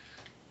movie.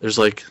 There's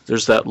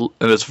that,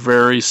 and it's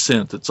very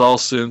synth. It's all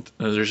synth,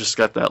 and there's just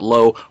got that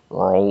low,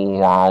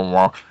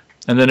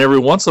 and then every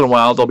once in a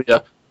while there'll be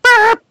a,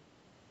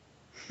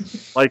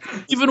 like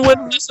even when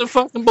it doesn't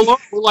fucking belong,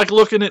 we're like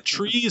looking at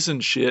trees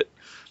and shit,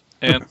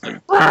 and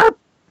like, and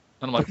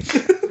I'm like,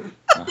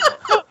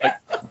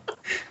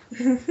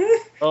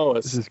 oh,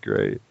 this is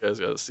great. You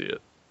guys gotta see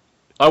it.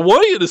 I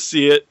want you to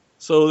see it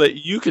so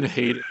that you can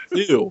hate it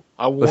too.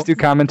 Let's do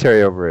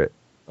commentary over it.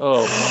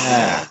 Oh,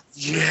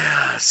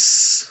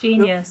 yes.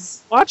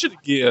 Genius. Watch it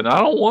again. I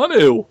don't want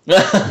to.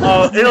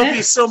 Oh, it'll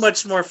be so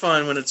much more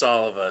fun when it's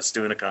all of us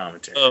doing a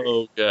commentary.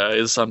 Oh,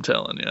 guys, I'm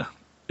telling you.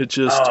 It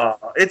just...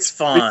 it's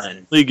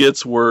fun. It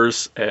gets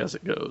worse as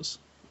it goes.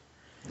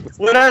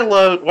 What I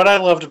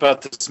loved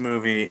about this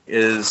movie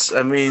is,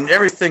 I mean,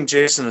 everything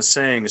Jason is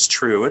saying is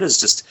true. It is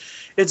just...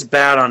 It's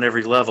bad on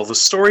every level. The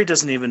story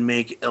doesn't even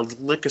make a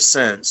lick of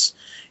sense.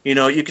 You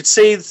know, you could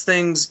say the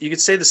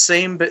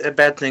same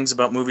bad things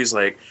about movies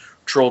like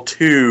Troll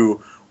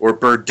 2 or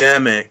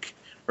Birdemic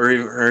or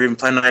even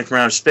Planet Nine from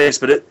Outer Space,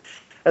 but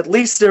at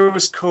least there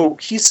was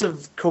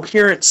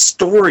coherent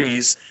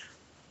stories,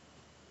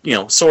 you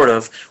know, sort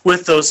of,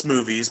 with those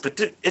movies, but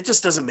it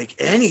just doesn't make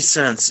any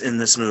sense in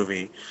this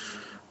movie.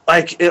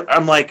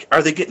 I'm like,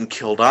 are they getting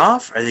killed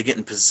off? Are they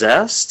getting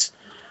possessed?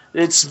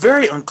 It's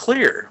very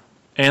unclear.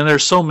 And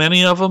there's so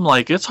many of them,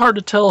 like, it's hard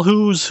to tell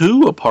who's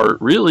who apart,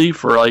 really,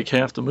 for, like,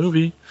 half the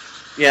movie.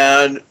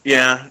 Yeah.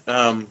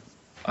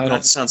 I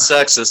don't sound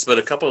sexist, but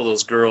a couple of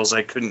those girls,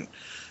 I couldn't,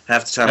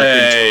 half the time, I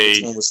couldn't tell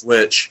which one was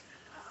which.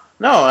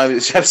 No,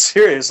 I'm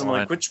serious. I'm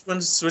like, which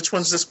one's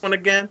this one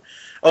again?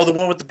 Oh, the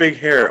one with the big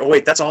hair. Oh,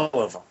 wait, that's all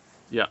of them.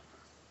 Yeah.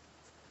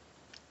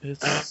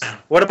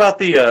 What about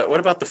the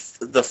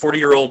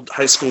 40-year-old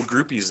high school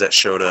groupies that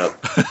showed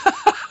up?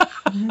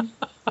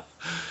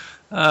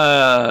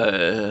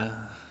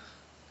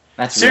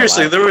 That's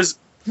seriously, there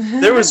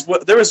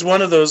was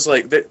one of those,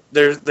 like,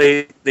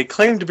 they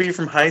claimed to be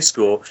from high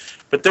school,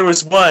 but there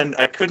was one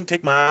I couldn't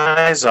take my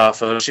eyes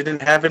off of. She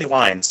didn't have any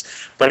lines,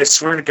 but I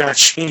swear to God,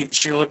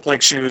 she looked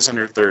like she was in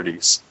her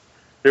 30s.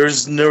 There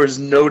was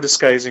no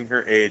disguising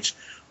her age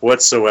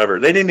whatsoever.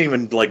 They didn't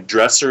even, like,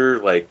 dress her,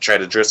 like, try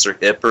to dress her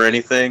hip or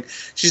anything.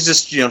 She's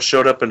just, you know,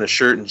 showed up in a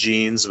shirt and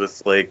jeans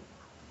with, like,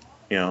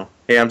 you know,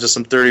 hey, I'm just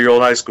some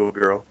 30-year-old high school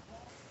girl.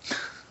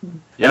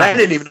 Yeah. And I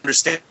didn't even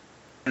understand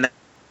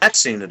that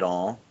scene at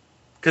all,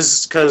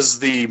 because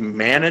the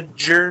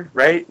manager,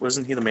 right?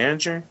 Wasn't he the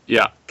manager?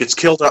 Yeah. Gets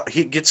killed off.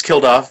 He gets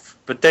killed off,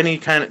 but then he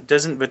kind of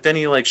doesn't. But then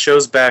he, like,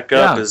 shows back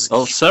up as.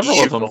 Oh,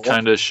 several of them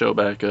kind of show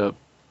back up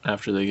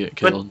after they get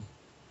killed.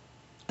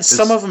 But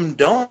some of them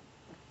don't.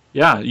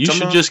 Yeah, you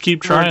should just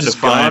keep trying to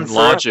find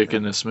logic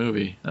in this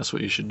movie. That's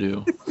what you should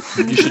do.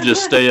 You should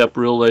just stay up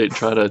real late and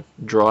try to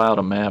draw out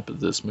a map of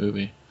this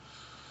movie.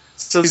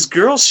 So these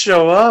girls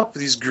show up,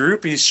 these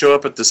groupies show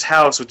up at this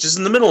house, which is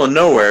in the middle of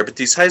nowhere, but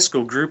these high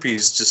school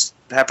groupies just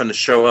happen to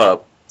show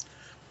up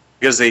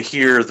because they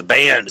hear the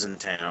band's in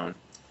town,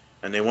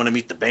 and they want to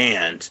meet the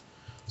band.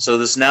 So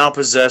this now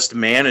possessed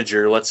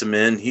manager lets them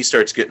in, he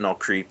starts getting all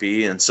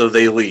creepy, and so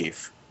they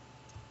leave.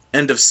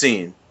 End of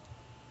scene.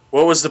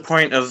 What was the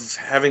point of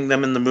having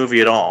them in the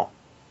movie at all?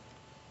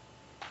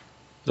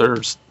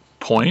 There's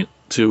point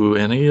to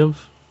any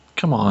of.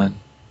 Come on.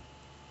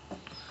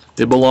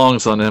 It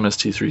belongs on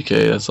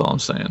MST3K. That's all I'm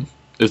saying.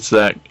 It's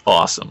that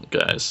awesome,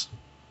 guys.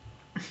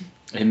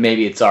 And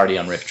maybe it's already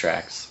on Riff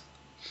Tracks.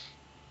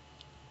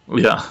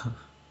 Yeah.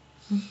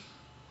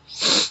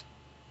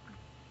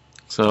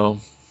 So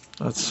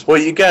that's.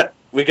 Well, we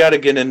got to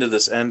get into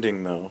this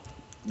ending though,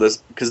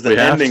 because the We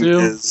have ending to?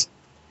 is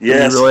Do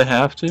yes, we really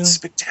have to? it's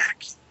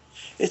spectacular.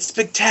 It's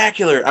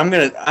spectacular. I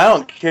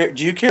don't care.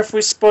 Do you care if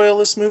we spoil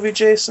this movie,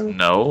 Jason?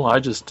 No, I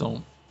just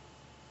don't.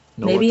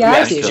 Know Maybe what to I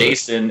Ask think do. of it.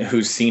 Jason,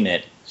 who's seen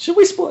it. Should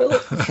we spoil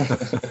it?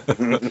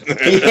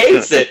 He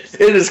hates it.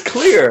 It is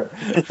clear.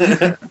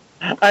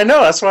 I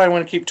know. That's why I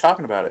want to keep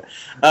talking about it.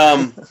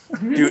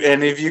 Do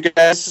any of you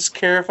guys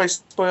care if I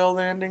spoil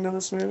the ending of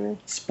this movie?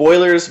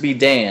 Spoilers be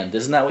damned.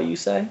 Isn't that what you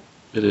say?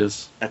 It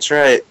is. That's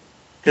right.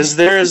 Because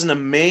there is an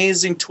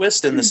amazing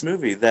twist in this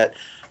movie that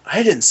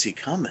I didn't see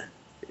coming.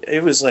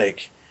 It was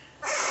like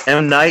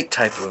M. Night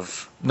type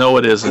of. No,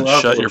 it isn't.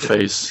 Love Shut it. your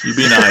face. You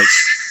be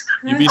nice.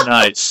 You be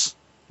nice.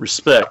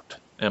 Respect,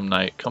 M.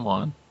 Night. Come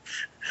on.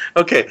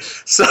 Okay,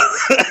 so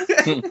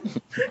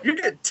you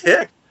get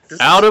ticked. This is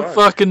Out of fun.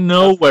 fucking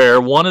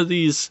nowhere, one of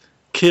these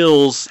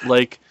kills,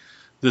 like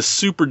the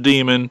super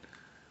demon,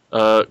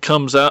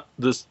 comes out.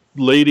 This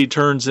lady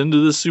turns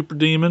into the super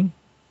demon,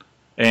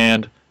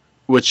 and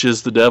which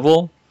is the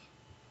devil.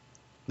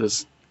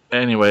 This,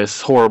 anyways,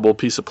 horrible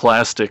piece of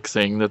plastic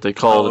thing that they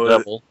call the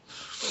devil.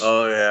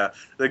 Oh yeah,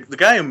 the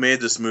guy who made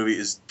this movie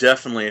is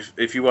definitely.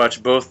 If you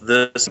watch both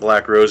this and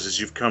Black Roses,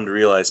 you've come to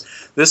realize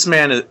this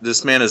man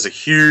is a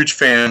huge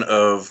fan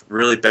of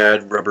really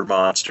bad rubber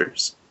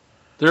monsters.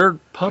 They're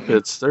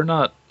puppets. They're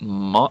not.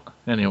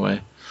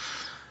 Anyway.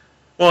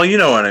 Well, you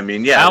know what I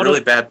mean. Yeah,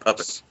 really bad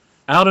puppets.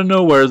 Out of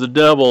nowhere, the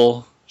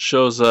devil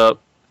shows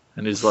up,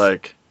 and he's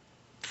like,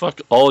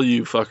 "Fuck all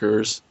you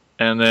fuckers."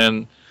 And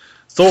then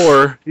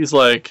Thor, he's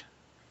like,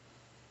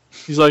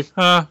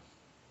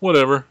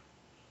 whatever.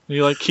 And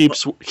he like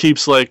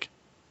keeps like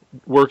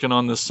working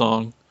on this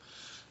song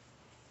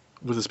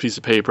with his piece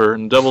of paper,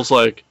 and the devil's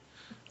like,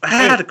 I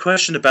had a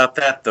question about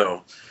that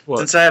though.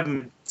 What?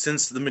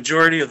 Since the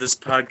majority of this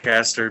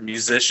podcast are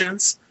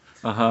musicians,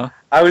 "Uh-huh."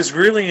 I was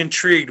really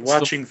intrigued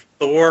watching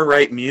Thor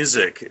write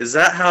music. Is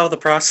that how the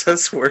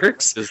process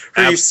works? Is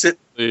Or you sit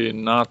absolutely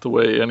not the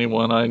way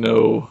anyone I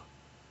know.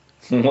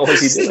 What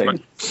was he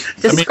doing?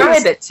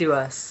 Describe it to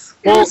us.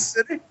 Well,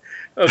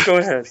 oh, go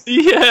ahead.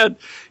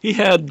 He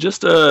had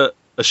just a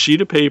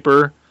sheet of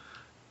paper,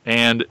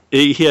 and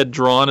he had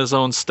drawn his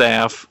own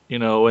staff,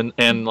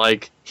 and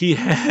like he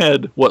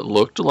had what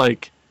looked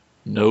like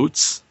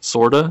notes,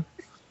 sorta,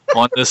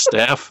 on this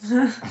staff.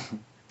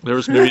 There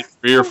was maybe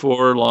 3 or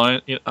 4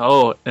 lines.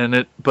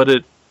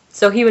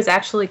 So he was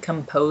actually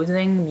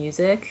composing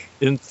music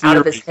In out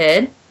of theory, his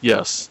head?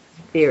 yes.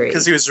 Theory.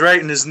 Because he was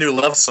writing his new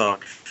love song.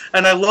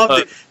 And I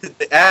love that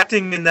the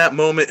acting in that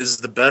moment is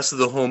the best of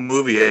the whole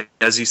movie.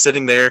 As he's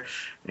sitting there,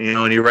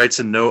 and he writes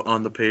a note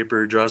on the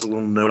paper, draws a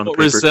little note on the It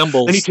paper.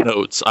 resembles And he can-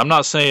 notes. I'm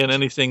not saying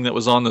anything that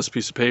was on this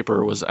piece of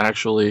paper was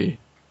actually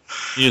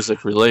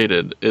music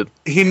related. It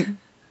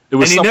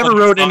was and he never someone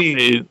wrote who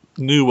any-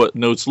 knew what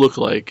notes look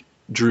like,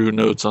 drew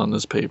notes on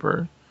this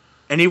paper.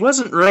 And he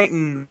wasn't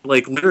writing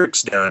like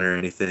lyrics down or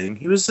anything.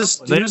 He was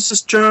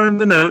just drawing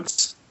the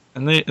notes.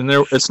 And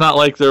there, it's not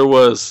like there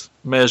was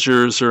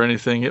measures or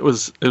anything. It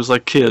was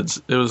like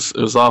kids. It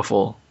was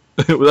awful.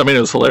 It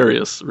was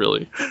hilarious,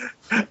 really.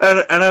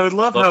 And I would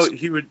love how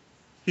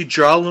he'd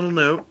draw a little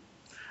note,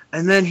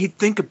 and then he'd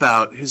think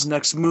about his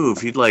next move.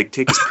 He'd like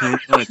take his pen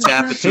and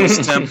tap it to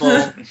his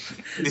temple.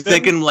 He's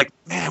thinking like,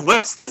 man,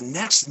 what's the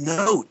next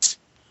note?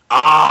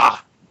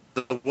 Ah,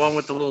 the one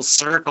with the little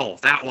circle.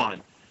 That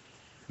one.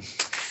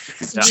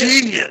 It's Yeah.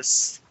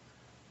 genius.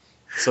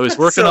 So he's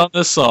working on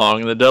this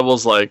song, and the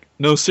devil's like,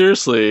 "No,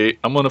 seriously,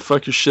 I'm gonna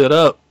fuck your shit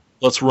up.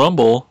 Let's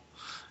rumble."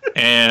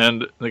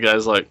 And the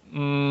guy's like,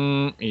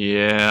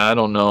 "Yeah, I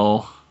don't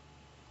know."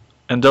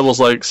 And devil's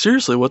like,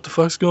 "Seriously, what the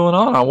fuck's going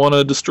on? I want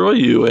to destroy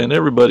you and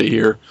everybody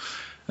here."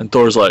 And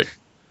Thor's like,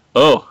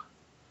 "Oh,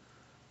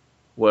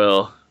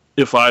 well,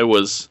 if I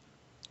was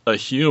a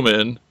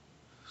human,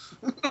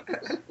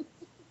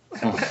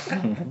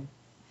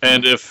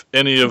 and if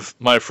any of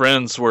my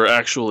friends were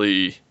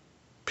actually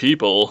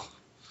people,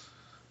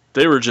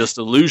 they were just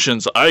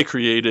illusions I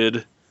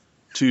created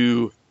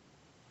to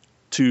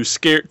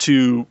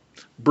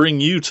bring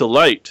you to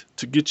light,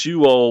 to get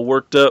you all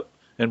worked up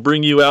and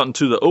bring you out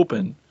into the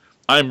open.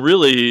 I'm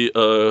really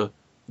a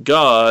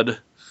god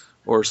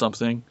or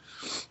something."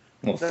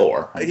 Well,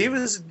 Thor. He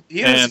was.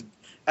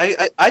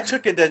 I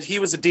took it that he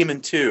was a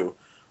demon too.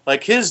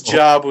 Like his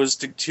job was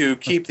to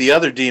keep the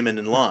other demon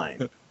in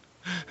line.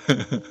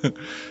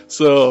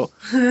 So,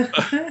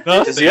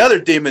 because the other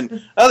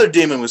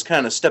demon was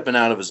kind of stepping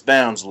out of his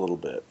bounds a little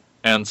bit.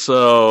 And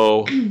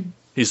so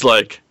he's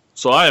like,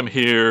 "So I am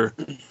here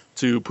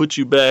to put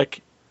you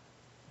back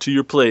to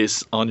your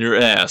place on your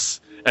ass."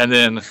 And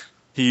then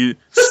he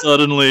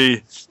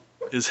suddenly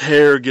his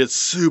hair gets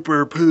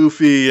super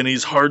poofy, and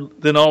he's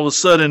hard. Then all of a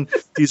sudden,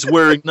 he's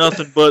wearing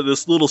nothing but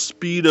this little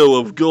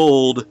Speedo of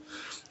gold,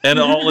 and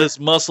all his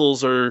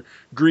muscles are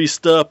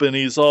greased up, and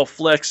he's all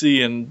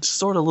flexy and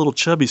sort of a little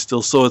chubby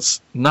still. So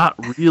it's not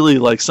really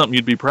like something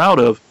you'd be proud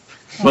of,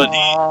 but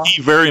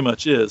he very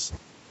much is.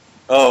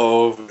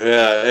 Oh,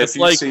 yeah. It's If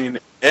you've like- seen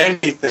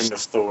anything of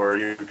Thor,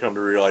 you come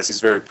to realize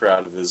he's very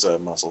proud of his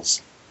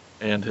muscles.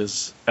 And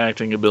his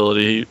acting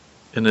ability.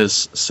 In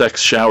his sex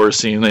shower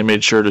scene, they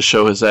made sure to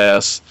show his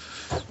ass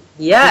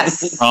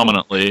Yes.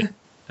 prominently.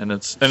 And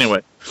it's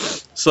anyway.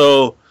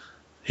 So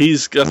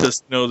he's got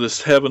this,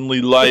 this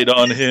heavenly light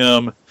on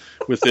him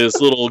with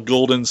his little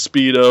golden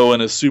Speedo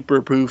and his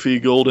super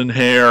poofy golden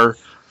hair,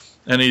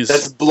 and he's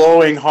That's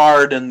blowing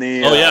hard in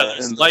the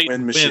this in the light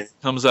wind wind machine.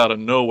 comes out of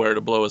nowhere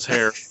to blow his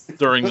hair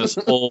during this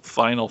whole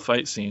final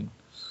fight scene.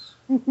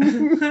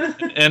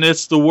 And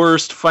it's the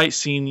worst fight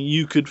scene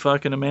you could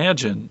fucking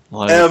imagine.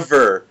 Like,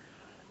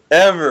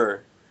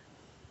 Ever.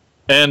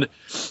 And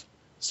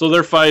so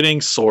they're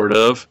fighting, sort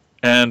of,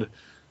 and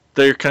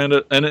they're kind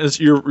of, and as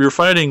you're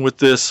fighting with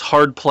this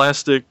hard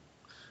plastic,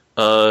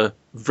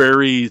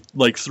 very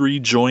like 3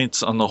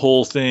 joints on the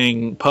whole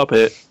thing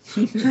puppet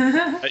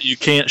that you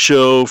can't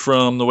show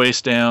from the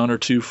waist down or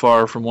too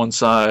far from one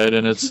side,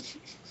 and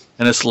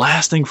it's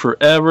lasting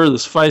forever.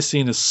 This fight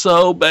scene is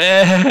so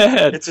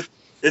bad.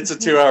 It's a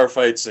 2-hour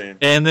fight scene.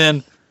 And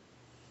then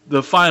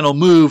the final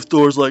move,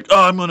 Thor's like,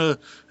 "Oh, I'm gonna,"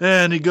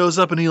 and he goes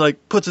up and he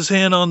like puts his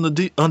hand on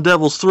on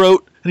Devil's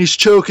throat, and he's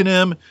choking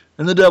him,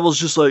 and the Devil's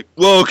just like,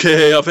 "Well,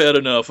 okay, I've had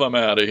enough. I'm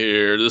out of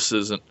here. This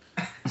is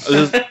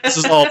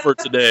all for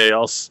today.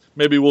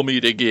 Maybe we'll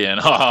meet again."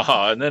 Ha ha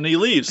ha! And then he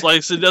leaves.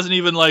 Like, so he doesn't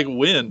even like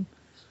win.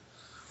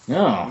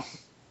 No.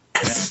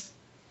 Ain't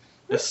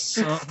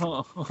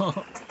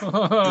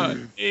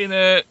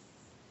it?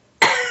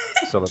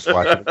 So let's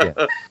watch it again.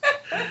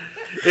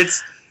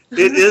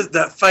 It is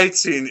that fight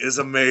scene is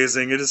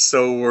amazing. It is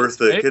so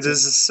worth it. It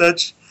is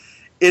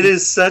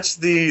such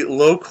the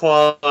low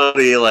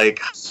quality,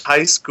 like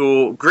high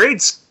school,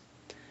 grade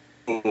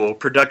school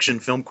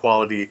production film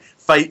quality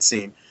fight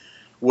scene,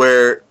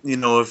 where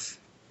if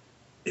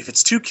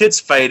it's 2 kids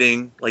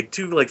fighting, like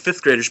 2 like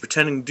 5th graders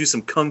pretending to do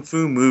some kung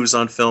fu moves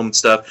on film and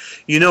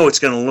stuff, it's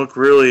going to look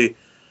really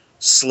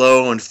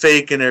slow and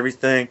fake and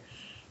everything.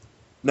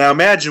 Now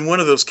imagine one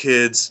of those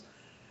kids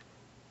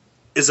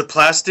is a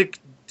plastic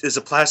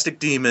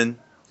demon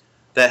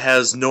that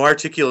has no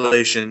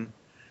articulation,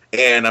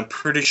 and I'm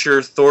pretty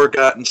sure Thor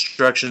got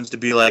instructions to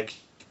be like,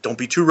 "Don't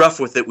be too rough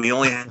with it. We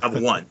only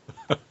have one."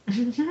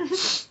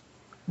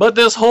 But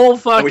this whole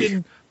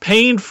fucking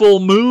painful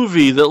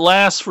movie that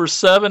lasts for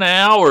 7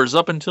 hours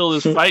up until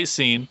this fight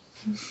scene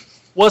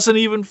wasn't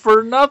even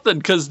for nothing,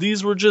 because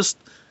these were just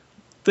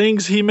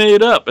things he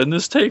made up, and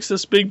this takes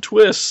this big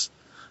twist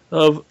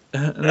of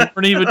and they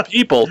weren't even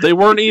people. They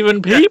weren't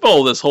even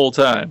people this whole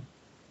time.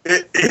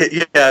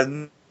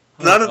 None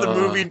of the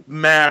movie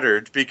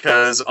mattered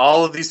because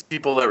all of these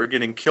people that were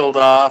getting killed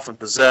off and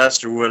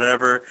possessed or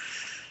whatever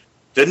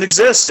didn't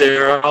exist. They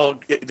were all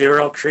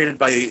created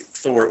by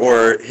Thor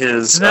or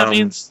his. And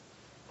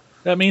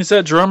that means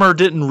that drummer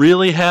didn't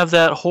really have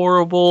that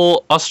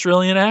horrible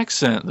Australian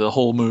accent the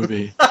whole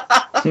movie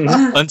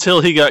until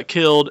he got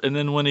killed, and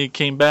then when he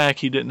came back,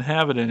 he didn't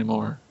have it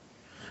anymore.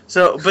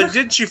 So, but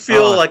didn't you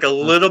feel like a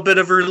little bit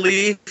of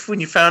relief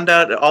when you found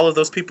out all of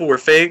those people were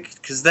fake?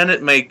 Because then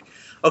it makes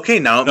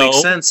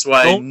sense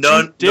why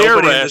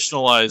nobody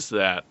rationalize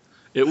that.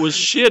 It was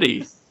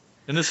shitty,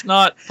 and it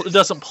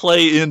doesn't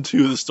play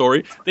into the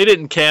story. They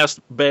didn't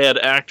cast bad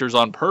actors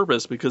on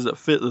purpose because it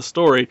fit the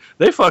story.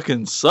 They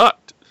fucking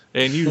sucked,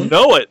 and you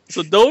know it.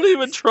 So don't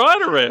even try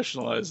to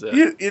rationalize that.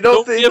 You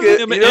don't think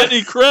give him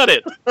any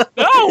credit.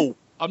 No,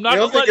 I'm not. You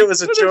don't think it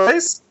was a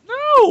choice?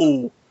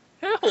 No,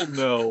 hell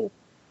no.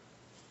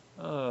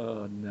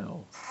 Oh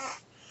no.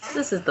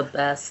 This is the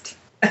best.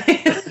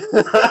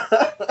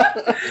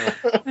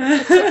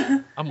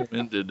 I'm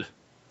winded.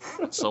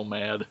 So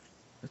mad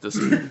at this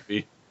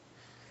movie.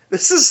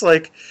 This is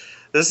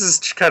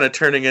kind of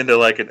turning into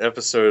like an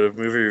episode of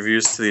Movie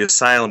Reviews to the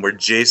Asylum where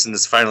Jason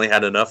has finally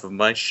had enough of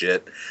my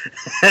shit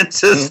and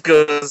just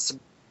goes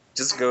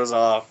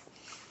off.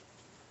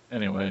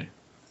 Anyway,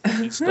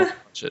 you still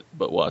watch it,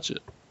 but watch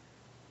it.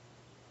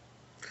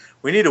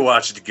 We need to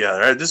watch it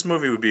together. This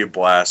movie would be a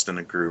blast in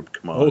a group.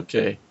 Come on.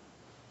 Okay.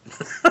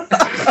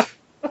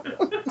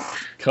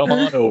 Come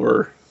on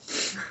over.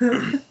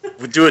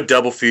 We do a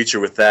double feature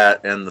with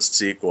that and the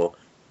sequel.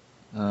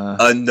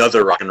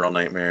 Another Rock and Roll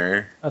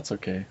Nightmare. That's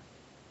okay.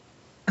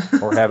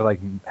 Or have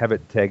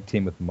it tag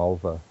team with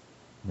Mulva.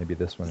 Maybe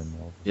this one and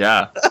Mulva.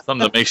 Yeah, something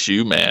that makes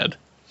you mad.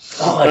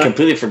 Oh, I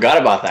completely forgot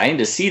about that. I need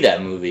to see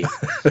that movie.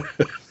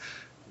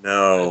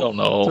 No. I don't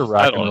know. It's a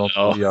rock and roll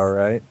movie, all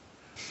right.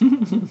 I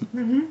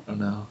don't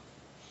know.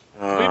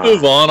 We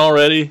move on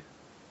already.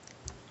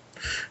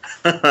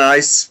 I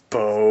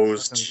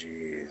suppose.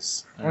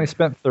 Jeez. I only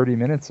spent 30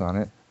 minutes on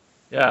it.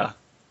 Yeah.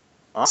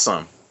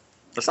 Awesome.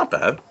 That's not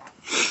bad.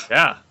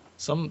 Yeah.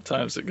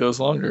 Sometimes it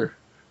goes longer.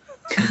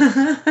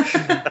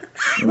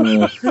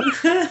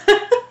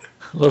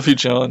 Love you,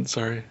 John.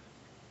 Sorry.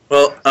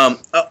 Well,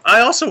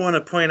 I also want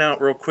to point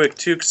out real quick,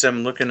 too, because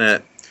I'm looking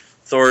at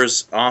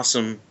Thor's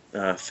awesome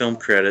film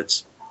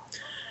credits.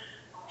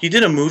 He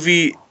did a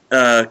movie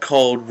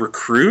called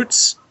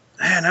Recruits.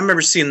 Man, I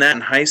remember seeing that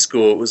in high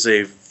school. It was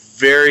a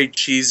very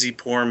cheesy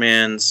poor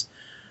man's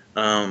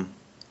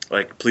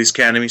like Police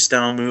Academy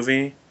style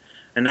movie.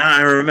 And now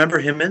I remember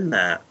him in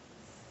that.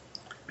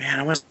 Man,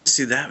 I want to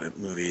see that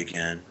movie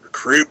again.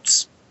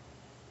 Recruits.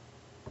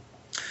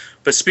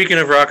 But speaking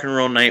of Rock and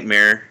Roll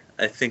Nightmare,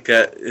 I think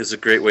that is a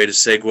great way to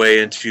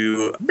segue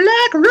into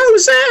Black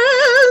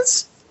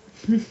Roses.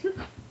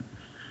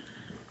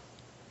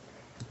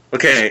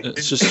 Okay.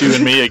 It's just you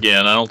and me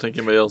again. I don't think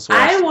anybody else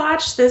watched. I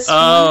watched this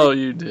Oh, one.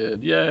 you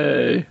did.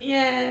 Yay.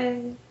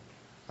 Yay.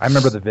 I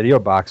remember the video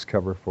box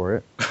cover for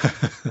it.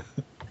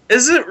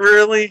 Is it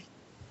really?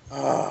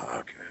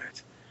 Oh,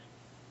 good.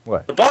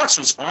 What? The box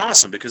was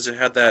awesome because it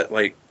had that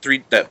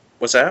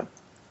what's that?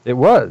 It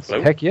was.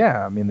 Hello? Heck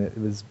yeah. I mean, it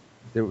was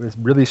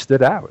really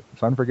stood out.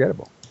 It's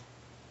unforgettable.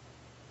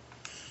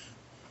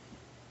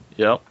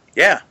 Yep.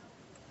 Yeah.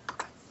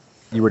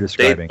 You were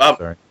describing.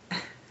 Sorry.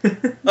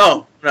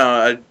 Oh,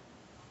 no,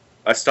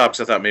 I stopped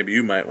because I thought maybe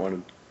you might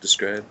want to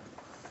describe.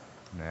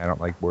 Nah, I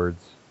don't like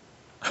words.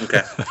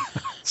 Okay.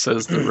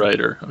 Says the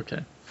writer.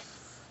 Okay.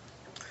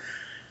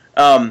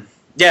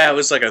 Yeah, it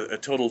was like a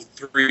total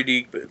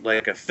 3D, but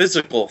like a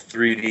physical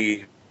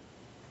 3D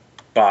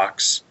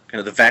box. Kind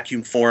of the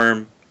vacuum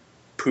form,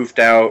 poofed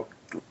out,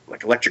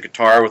 like electric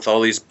guitar with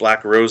all these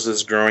black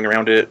roses growing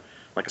around it,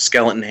 like a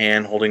skeleton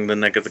hand holding the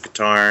neck of the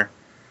guitar.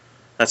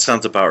 That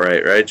sounds about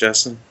right,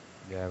 Justin?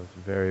 Yeah, it was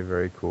very,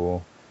 very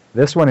cool.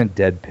 This one in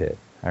Dead Pit,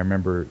 I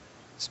remember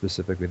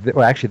specifically.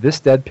 Well, actually, this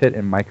Dead Pit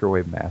and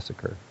Microwave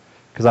Massacre.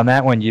 Because on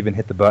that one, you even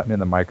hit the button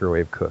and the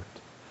microwave cooked.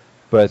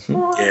 But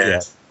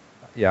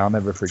yeah, I'll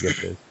never forget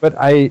this. But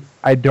I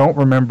don't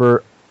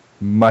remember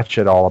much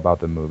at all about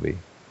the movie.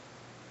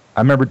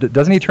 I remember,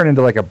 doesn't he turn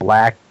into like a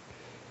black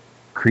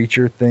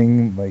creature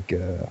thing? Like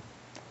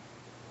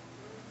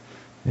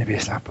maybe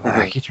it's not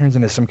black. He turns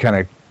into some kind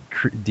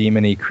of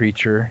demon-y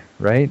creature,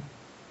 right?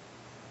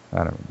 I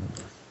don't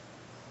remember.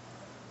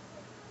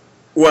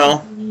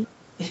 Well,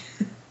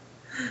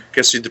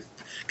 guess it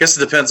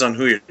depends on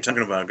who you're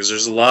talking about, because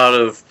there's a lot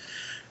of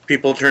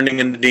people turning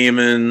into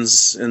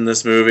demons in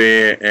this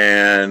movie,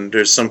 and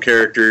there's some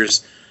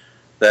characters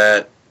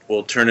that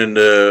will turn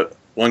into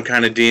one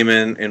kind of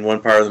demon in one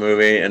part of the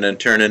movie and then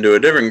turn into a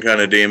different kind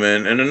of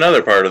demon in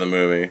another part of the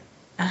movie.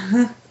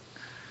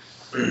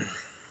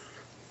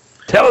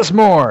 Tell us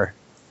more.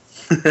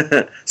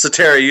 So,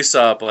 Terry, you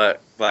saw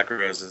Black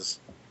Roses.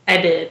 I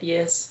did,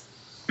 yes.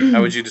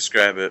 How would you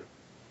describe it?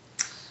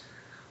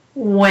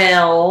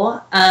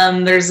 Well,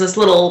 there's this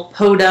little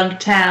podunk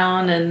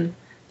town, and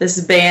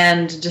this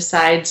band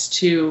decides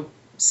to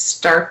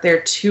start their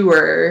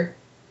tour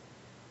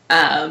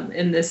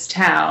in this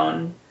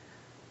town.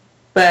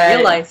 But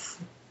Real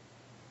life.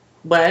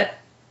 What?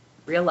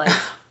 Real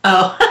life.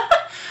 Oh.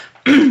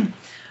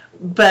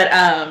 But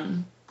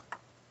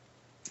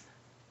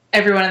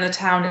everyone in the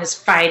town is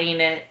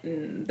fighting it,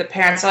 and the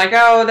parents are like,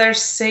 oh,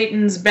 there's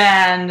Satan's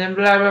band, and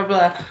blah, blah,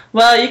 blah.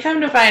 Well, you come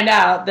to find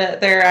out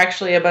that they're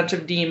actually a bunch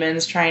of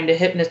demons trying to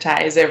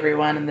hypnotize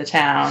everyone in the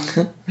town.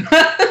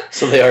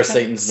 So they are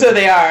Satan's band. So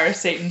they are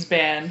Satan's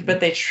band,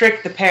 but they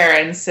trick the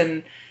parents,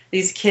 and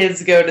these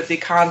kids go to the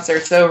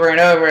concerts over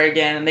and over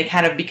again, and they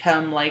kind of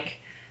become like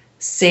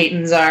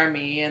Satan's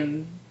army,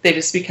 and they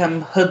just become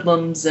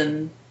hoodlums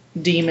and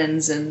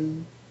demons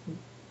and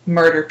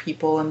murder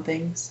people and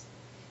things.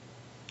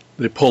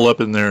 They pull up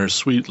in their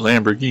sweet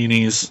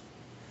Lamborghinis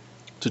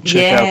to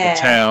check out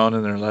the town,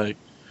 and they're like,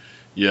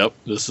 yep,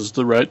 this is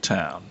the right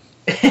town.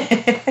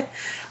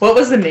 What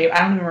was the name?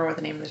 I don't remember what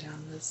the name of the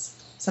town was.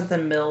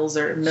 Something Mills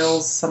or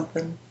Mills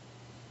something.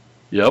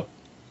 Yep.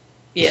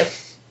 Yep.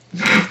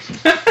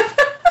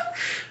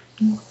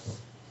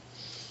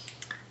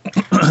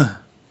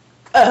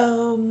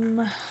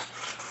 But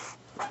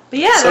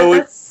yeah,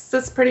 So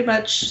that's pretty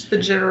much the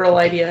general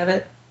idea of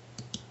it.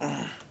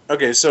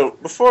 Okay, so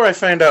before I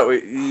find out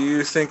what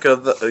you thought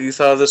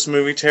of this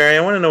movie, Terry, I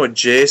want to know what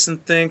Jason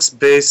thinks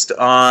based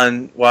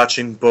on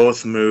watching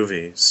both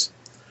movies.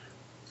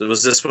 So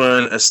was this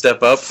one a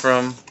step up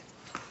from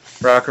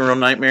Rock and Roll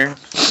Nightmare?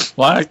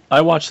 Well, I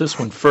watched this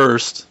one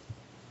first.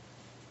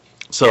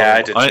 So yeah,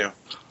 I did too.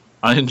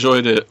 I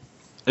enjoyed it.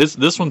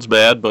 This one's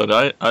bad, but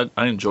I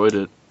enjoyed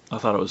it. I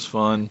thought it was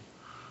fun.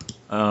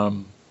 I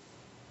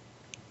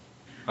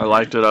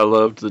liked it. I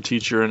loved the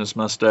teacher and his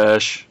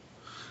mustache.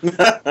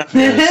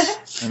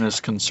 and his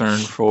concern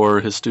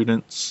for his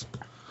students.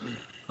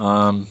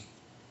 I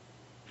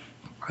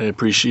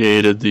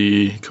appreciated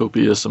the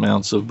copious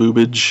amounts of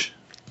boobage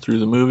through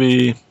the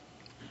movie.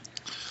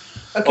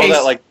 Okay,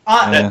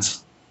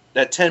 that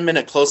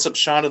 10-minute close-up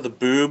shot of the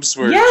boobs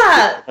where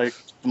like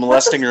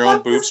molesting her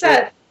own boobs.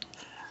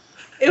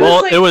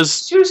 It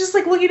was she was just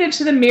like looking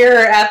into the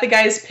mirror at the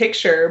guy's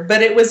picture,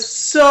 but it was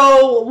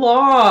so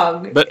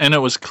long. And it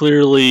was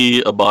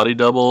clearly a body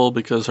double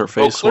because her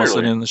face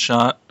wasn't in the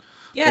shot.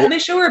 Yeah, and they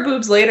show her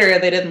boobs later,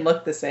 and they didn't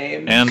look the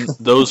same. And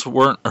those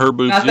weren't her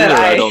boobs Not either, that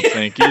I don't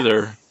think,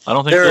 either. I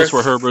don't think those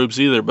were her boobs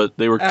either, but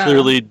they were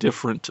clearly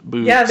different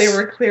boobs. Yeah, they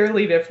were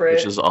clearly different.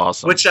 Which is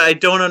awesome. Which I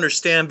don't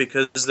understand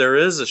because there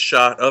is a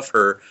shot of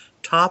her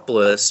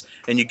topless,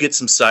 and you get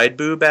some side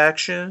boob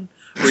action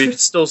where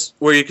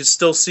you can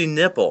still see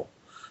nipple.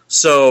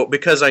 So,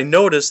 because I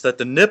noticed that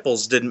the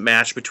nipples didn't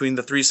match between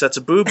the 3 sets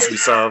of boobs we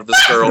saw of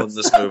this girl in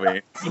this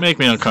movie. You make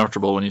me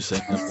uncomfortable when you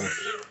say nipple.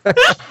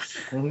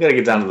 We gotta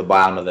get down to the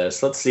bottom of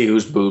this. Let's see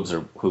whose boobs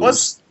are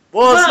whose.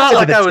 Well, it's not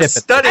Well, like I was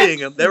tip. studying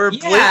them. They were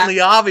Yeah. blatantly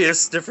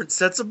obvious different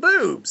sets of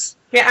boobs.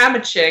 Yeah, I'm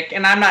a chick,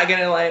 and I'm not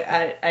gonna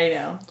I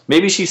know.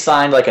 Maybe she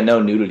signed like a no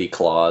nudity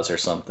clause or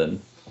something.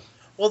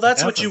 Well,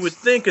 that's what you would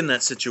think in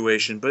that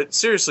situation. But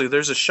seriously,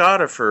 there's a shot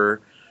of her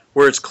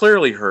where it's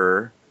clearly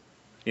her.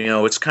 You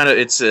know, it's kind of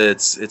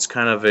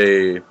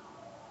a.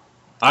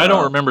 I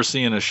don't remember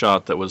seeing a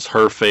shot that was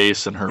her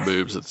face and her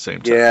boobs at the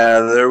same time.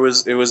 Yeah, it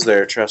was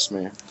there. Trust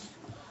me.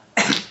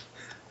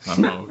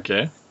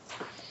 Okay.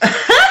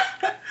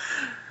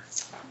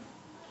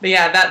 But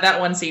yeah, that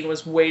one scene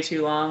was way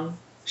too long.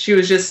 She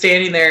was just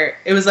standing there.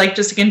 It was like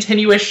just a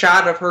continuous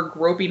shot of her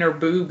groping her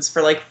boobs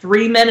for like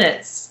 3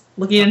 minutes,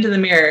 looking into the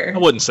mirror. I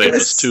wouldn't say it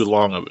was too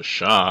long of a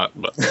shot,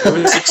 but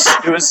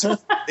It was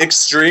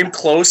extreme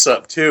close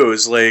up too. It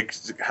was like,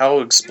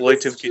 how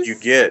exploitive could you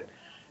get?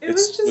 It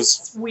was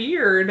just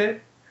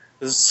weird.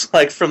 It's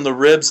like from the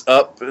ribs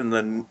up and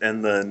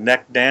the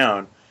neck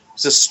down.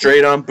 It's just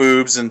straight on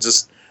boobs and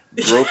just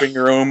groping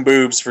your own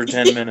boobs for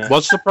 10 minutes.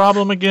 what's the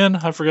problem again?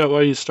 I forgot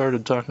why you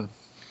started talking.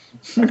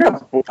 I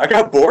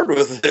got bored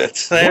with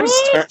it. I was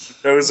starting to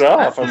doze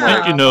off. I'm I think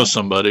like, you know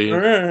somebody. all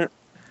right.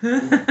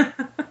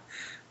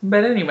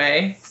 But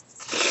anyway,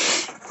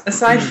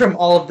 aside from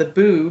all of the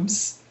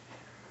boobs,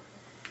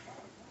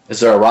 Is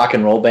there a rock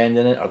and roll band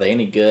in it? Are they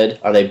any good?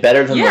 Are they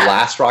better than Yeah. the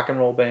last rock and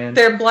roll band?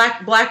 they're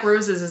Black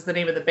Roses is the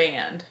name of the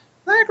band.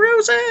 Black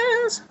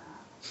Roses.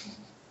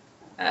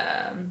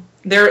 I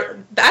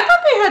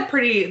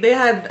thought they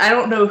had I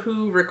don't know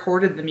who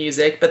recorded the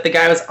music, but the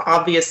guy was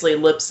obviously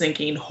lip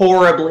syncing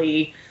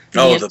horribly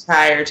the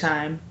entire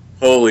time.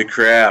 Holy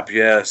crap!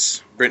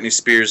 Yes, Britney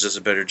Spears does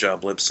a better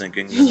job lip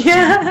syncing.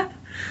 Yeah.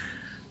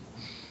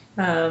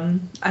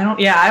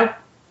 I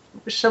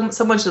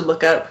someone should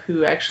look up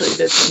who actually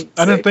did some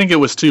I didn't think it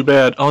was too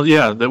bad. Oh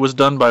yeah, that was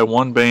done by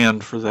one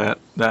band for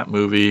that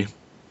movie,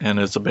 and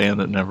it's a band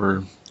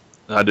that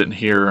I didn't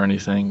hear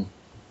anything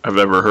I've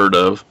ever heard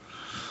of,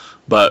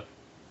 but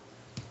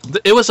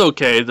it was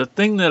okay. The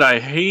thing that I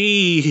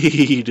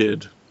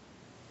hated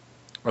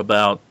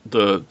about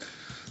the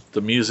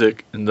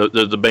music and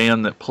the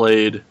band that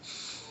played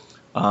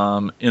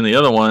in the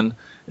other one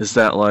is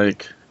that,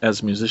 like,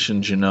 as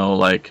musicians, you know,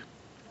 like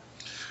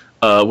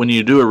when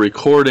you do a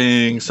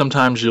recording,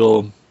 sometimes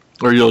you'll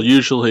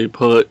usually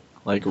put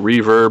like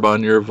reverb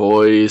on your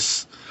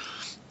voice,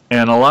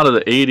 and a lot of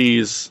the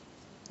 80s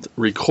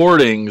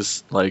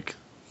recordings, like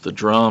the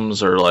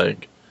drums are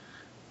like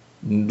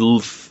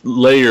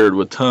layered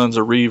with tons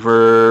of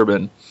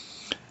reverb,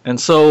 and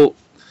so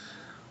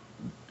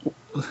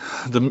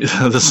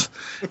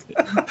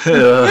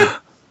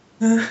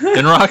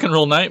in Rock and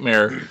Roll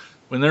Nightmare,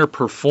 when they're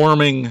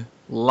performing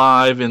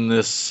live in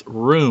this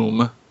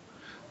room,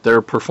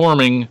 they're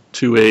performing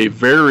to a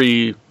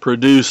very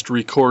produced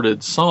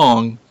recorded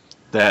song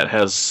that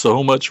has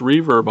so much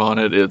reverb on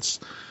it, it's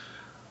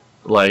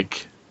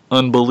like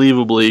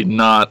unbelievably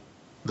not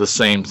the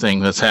same thing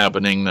that's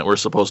happening that we're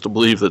supposed to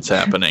believe that's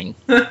happening.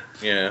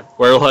 Yeah.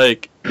 Where,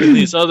 like, in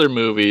these other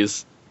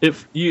movies,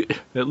 if you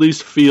at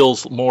least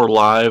feels more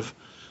live,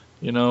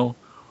 you know,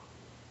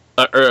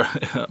 or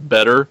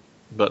better.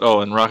 But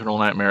in Rock and Roll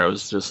Nightmare, it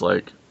was just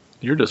like,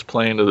 you're just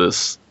playing to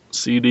this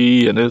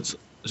CD, and it's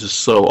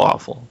just so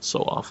awful, so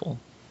awful.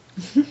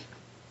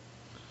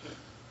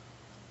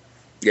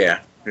 Yeah,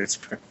 it's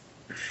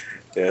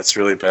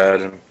really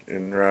bad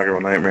in Rock and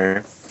Roll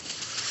Nightmare.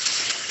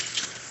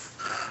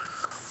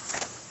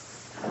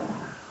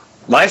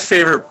 My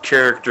favorite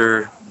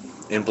character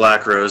in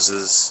Black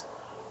Roses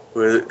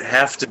would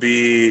have to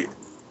be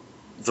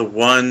the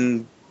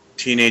one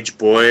teenage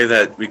boy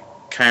that we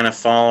kind of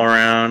follow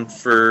around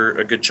for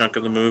a good chunk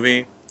of the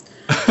movie.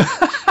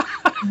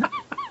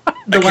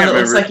 The one that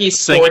looks like he's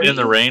Singing 40. in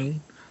the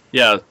Rain?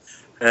 Yeah.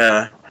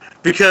 Yeah,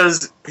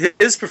 because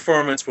his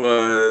performance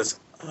was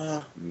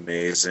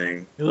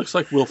amazing. He looks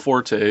like Will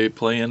Forte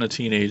playing a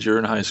teenager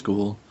in high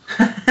school.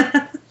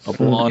 A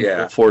blonde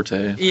Yeah. Will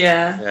Forte.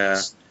 Yeah.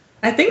 Yeah.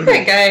 I think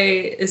that guy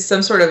is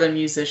some sort of a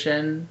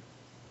musician.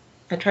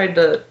 I tried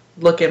to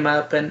look him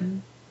up,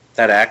 and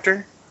That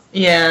actor?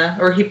 yeah,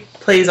 or he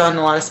plays on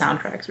a lot of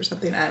soundtracks or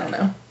something. I don't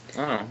know.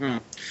 Oh,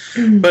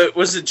 But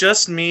was it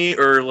just me,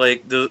 or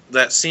like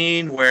that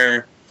scene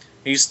where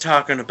he's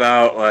talking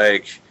about,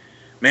 like,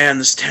 man,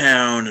 this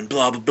town and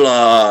blah blah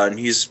blah, and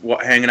he's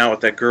hanging out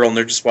with that girl, and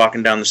they're just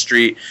walking down the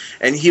street,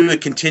 and he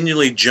would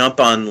continually jump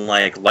on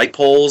like light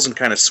poles and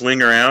kind of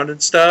swing around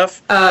and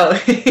stuff. Oh,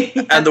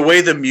 And the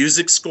way the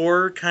music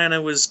score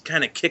was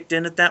kind of kicked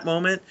in at that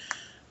moment,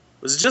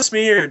 Was it just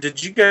me, or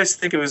did you guys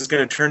think it was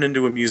going to turn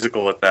into a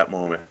musical at that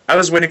moment? I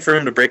was waiting for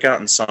him to break out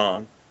in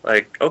song.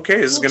 Like, okay,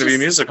 this is going to be a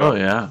musical. Oh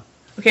yeah.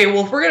 Okay,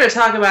 well, if we're going to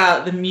talk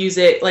about the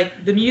music,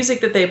 like the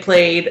music that they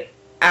played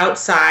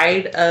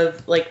outside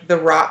of like the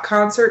rock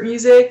concert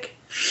music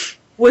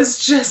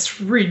was just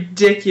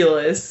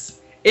ridiculous.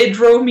 It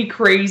drove me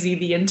crazy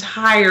the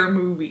entire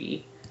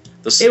movie.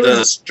 The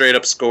straight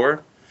up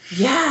score?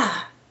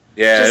 Yeah.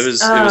 Yeah, it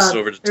was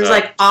over the top. There's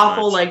like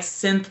awful like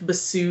synth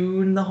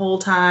bassoon the whole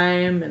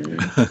time, and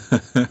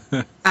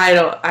I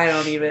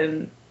don't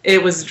even.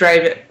 It was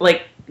driving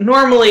like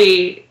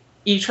normally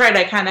you try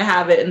to kind of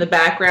have it in the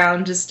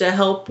background just to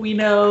help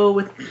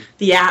with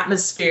the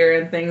atmosphere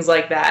and things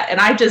like that. And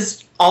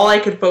all I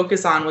could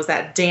focus on was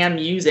that damn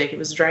music. It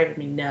was driving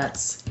me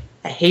nuts.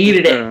 I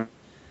hated it.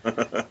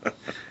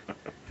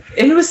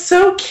 And it was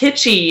so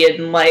kitschy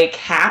and like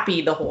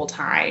happy the whole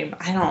time.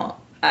 I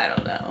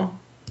don't know.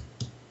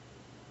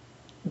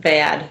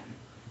 Bad.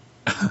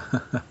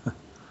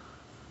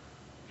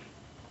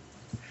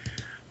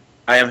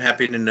 I am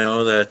happy to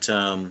know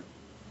that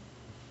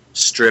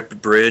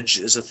strip bridge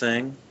is a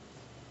thing.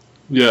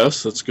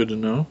 Yes, that's good to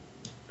know.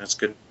 That's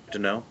good to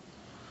know.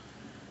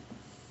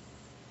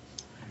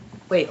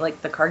 Wait,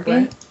 like the card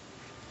game?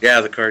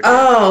 Yeah, the card game.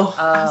 Oh,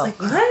 I was like,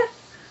 what?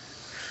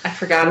 I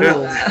forgot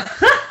about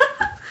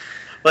that.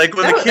 Like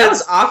when that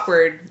was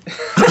awkward.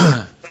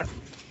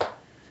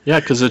 Yeah,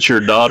 because it's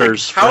your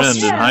daughter's friend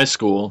in high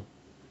school.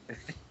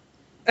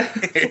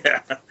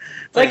 Yeah.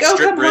 Like, oh,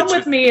 come home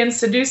with me and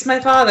seduce my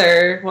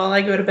father while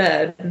I go to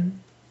bed.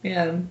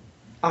 Yeah,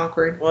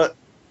 awkward. Well,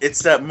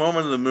 it's that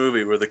moment of the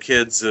movie where the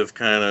kids have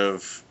kind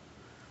of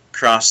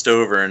crossed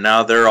over, and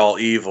now they're all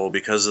evil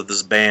because of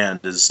this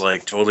band is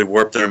like totally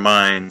warped their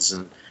minds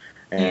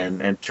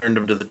and turned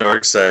them to the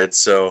dark side.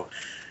 So,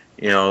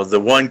 the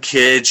one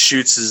kid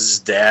shoots his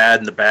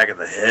dad in the back of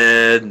the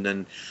head, and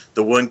then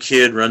the one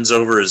kid runs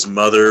over his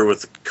mother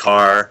with a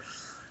car,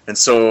 and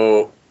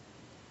so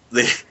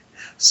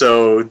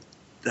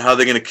how are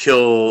they going to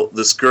kill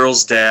this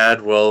girl's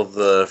dad? Well,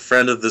 the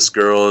friend of this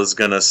girl is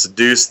going to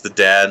seduce the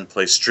dad and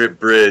play strip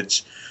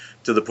bridge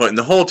to the point. And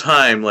the whole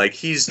time, like,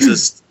 he's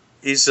just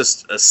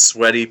a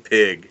sweaty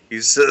pig.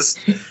 He's just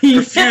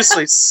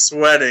profusely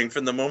sweating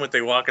from the moment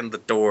they walk in the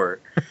door.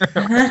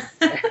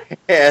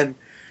 and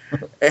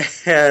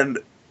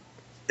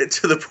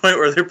to the point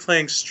where they're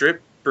playing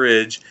strip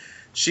bridge,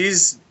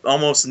 she's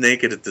almost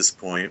naked at this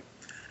point,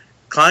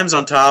 climbs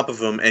on top of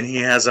him, and he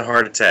has a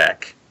heart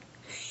attack.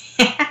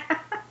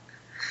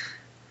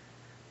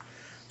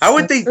 How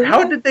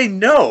did they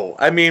know?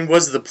 I mean,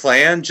 was the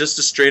plan just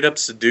to straight up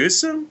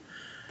seduce him,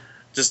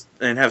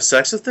 and have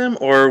sex with him,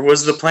 or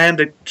was the plan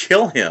to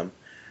kill him?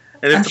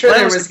 And I'm sure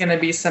there was going to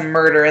be some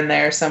murder in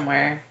there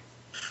somewhere.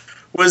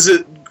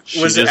 She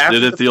just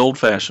did it the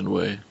old-fashioned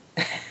way.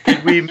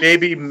 Did we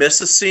maybe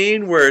miss a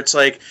scene where it's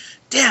like,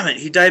 damn it,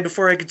 he died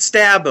before I could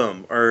stab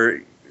him,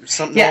 or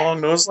something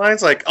along those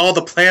lines? Like, oh,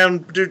 the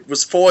plan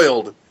was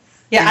foiled.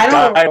 Yeah, I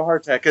don't know. A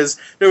heart attack, because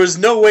there was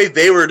no way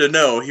they were to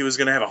know he was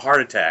going to have a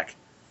heart attack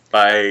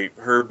by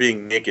her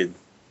being naked.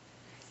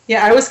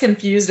 Yeah, I was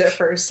confused at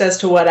first as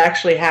to what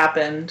actually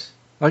happened.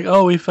 Like,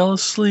 oh, he fell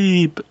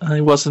asleep.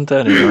 I wasn't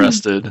that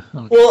interested.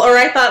 Okay. Well, or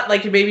I thought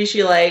like maybe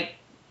she like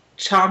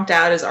chomped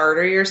out his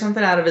artery or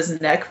something out of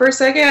his neck for a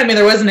second. I mean,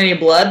 there wasn't any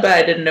blood, but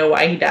I didn't know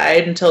why he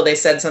died until they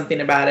said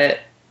something about it,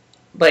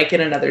 like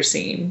in another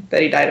scene,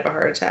 that he died of a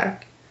heart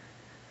attack.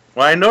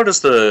 Well, I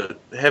noticed the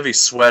heavy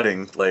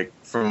sweating, like,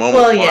 for a moment.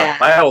 Well, yeah.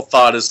 My whole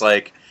thought is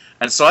like,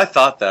 and so I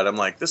thought that, I'm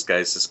like, this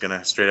guy's just going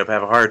to straight up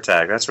have a heart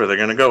attack. That's where they're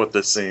going to go with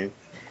this scene.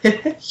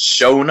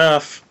 Sure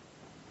enough.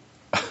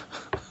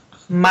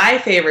 My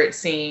favorite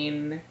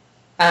scene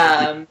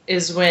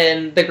is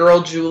when the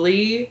girl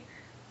Julie,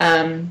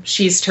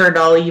 she's turned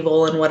all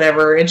evil and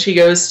whatever, and she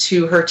goes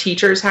to her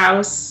teacher's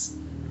house.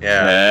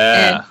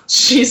 Yeah. And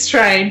she's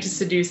trying to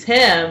seduce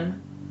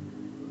him.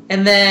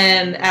 And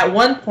then at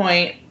one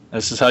point...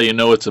 This is how you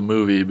know it's a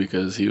movie,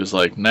 because he was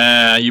like,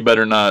 nah, you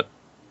better not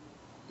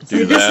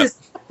do that.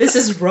 This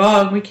is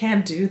wrong. We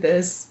can't do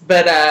this.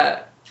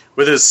 But...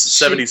 with his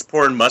 70s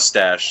porn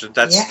mustache.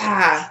 That's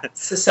that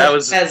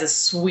has a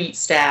sweet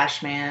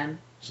stash, man.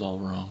 It's all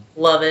wrong.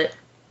 Love it.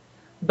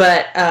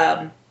 But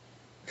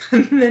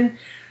then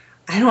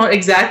I don't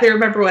exactly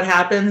remember what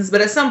happens,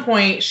 but at some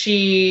point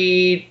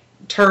she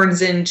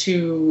turns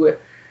into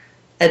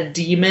a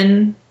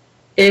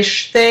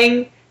demon-ish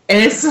thing,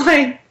 and it's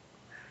like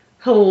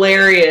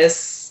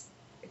hilarious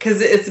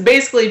because it's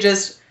basically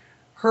just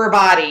her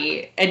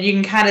body, and you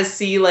can kind of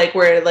see like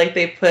where like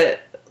they put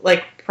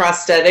like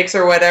prosthetics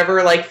or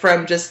whatever, like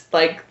from just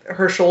like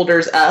her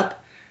shoulders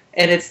up,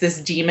 and it's this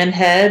demon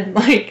head,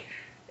 like,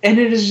 and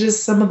it is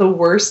just some of the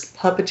worst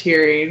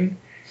puppeteering.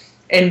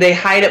 And they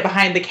hide it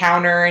behind the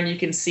counter, and you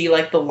can see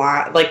like the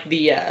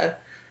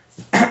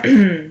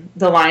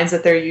the lines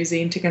that they're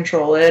using to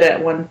control it at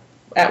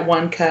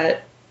one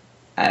cut.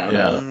 I don't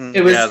know.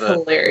 It was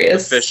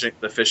hilarious.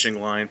 The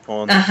fishing line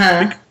pulling.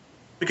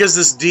 Because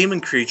this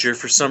demon creature,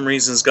 for some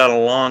reason, has got a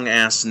long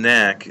ass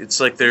neck. It's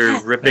like they're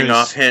ripping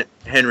off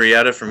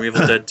Henrietta from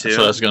Evil Dead 2.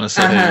 So I was gonna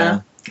say.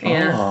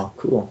 Yeah. Oh,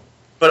 cool.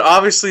 But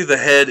obviously, the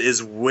head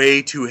is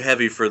way too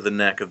heavy for the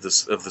neck of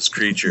this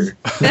creature.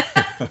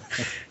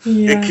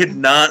 It could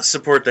not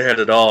support the head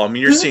at all. I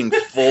mean, you're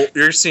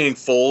seeing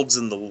folds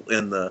in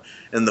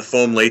the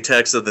foam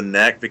latex of the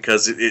neck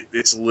because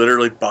it's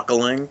literally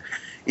buckling,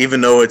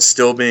 even though it's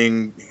still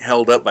being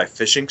held up by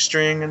fishing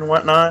string and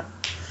whatnot.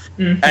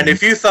 Mm-hmm. And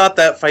if you thought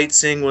that fight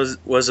scene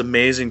was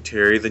amazing,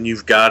 Terry, then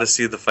you've got to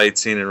see the fight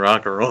scene in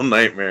Rock and Roll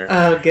Nightmare.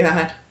 Oh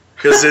God.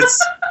 Because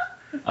it's.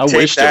 I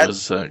wish it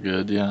was that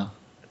good. Yeah.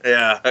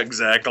 Yeah,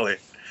 exactly.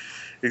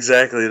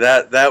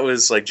 That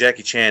was like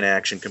Jackie Chan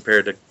action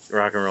compared to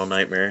Rock and Roll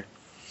Nightmare.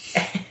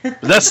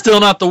 But that's still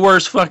not the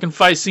worst fucking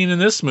fight scene in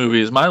this movie.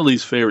 Is my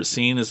least favorite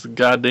scene is the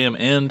goddamn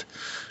end.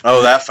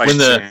 Oh, that fight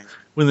scene.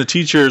 When the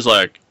teacher is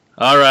like,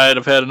 "All right,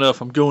 I've had enough.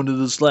 I'm going to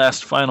this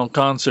last final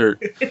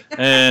concert,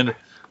 and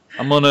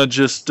I'm gonna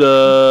just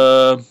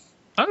I'm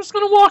just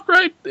gonna walk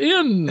right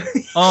in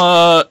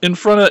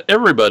front of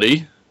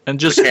everybody." And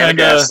just kind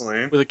of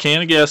with a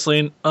can of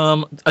gasoline.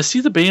 I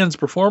see the band's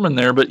performing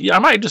there, but yeah, I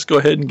might just go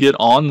ahead and get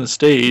on the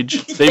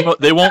stage.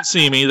 They won't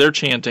see me. They're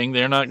chanting.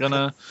 They're not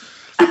gonna.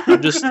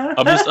 I'm just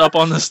up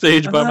on the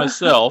stage by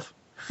myself.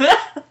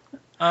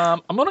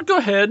 I'm gonna go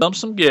ahead and dump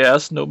some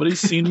gas. Nobody's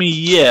seen me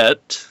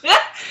yet.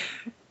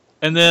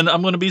 And then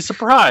I'm gonna be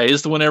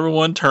surprised when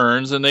everyone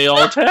turns and they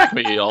all attack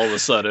me all of a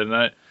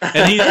sudden.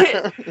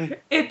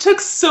 It took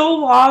so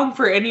long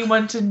for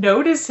anyone to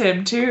notice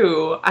him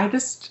too.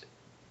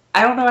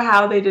 I don't know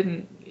how they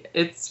didn't.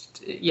 It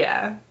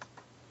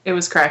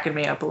was cracking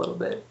me up a little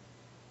bit.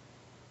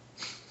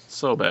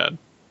 So bad.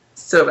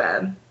 So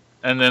bad.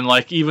 And then,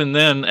 like, even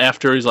then,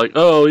 after he's like,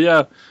 oh,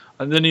 yeah.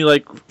 And then he,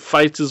 like,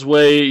 fights his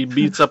way. He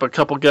beats up a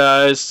couple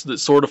guys that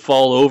sort of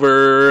fall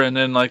over. And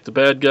then, like, the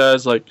bad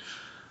guy's like,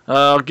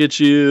 I'll get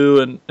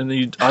you. And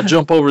I'll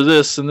jump over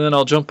this. And then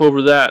I'll jump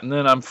over that. And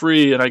then I'm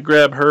free. And I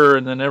grab her.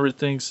 And then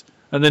everything's.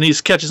 And then he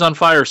catches on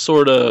fire,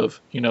 sort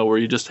of, where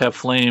you just have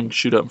flame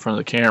shoot up in front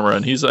of the camera,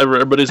 and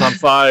everybody's on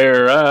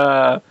fire.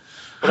 Well,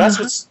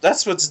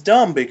 that's what's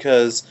dumb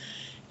because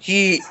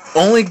he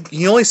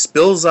only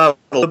spills out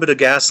a little bit of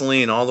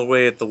gasoline all the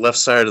way at the left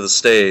side of the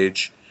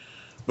stage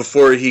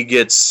before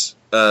he's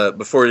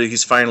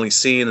finally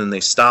seen and they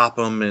stop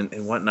him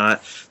and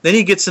whatnot. Then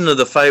he gets into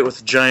the fight with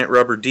the giant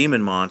rubber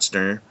demon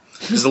monster.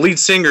 Because the lead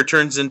singer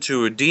turns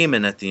into a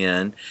demon at the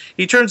end.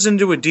 He turns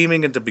into a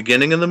demon at the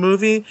beginning of the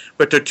movie,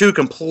 but they're two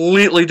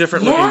completely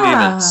different looking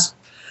demons.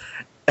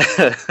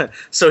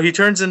 So he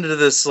turns into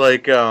this,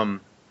 like, I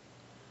don't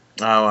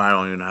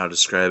even know how to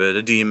describe it.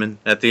 A demon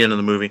at the end of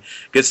the movie.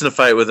 Gets in a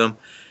fight with him.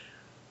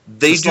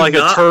 It's like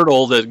a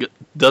turtle that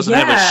doesn't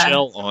have a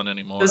shell on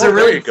anymore. There's a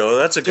really there you go.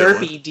 That's a good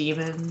derpy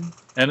demon.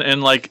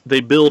 And like, they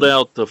build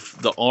out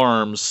the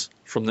arms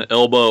from the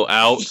elbow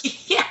out.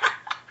 Yeah.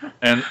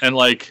 And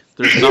like,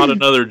 there's not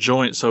another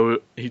joint,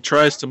 so he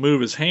tries to move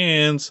his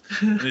hands,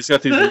 and he's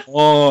got these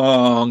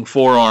long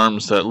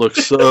forearms that look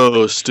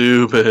so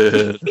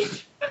stupid.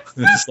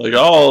 It's like,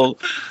 I'll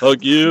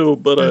hug you,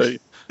 but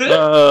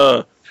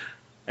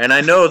And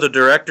I know the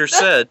director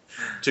said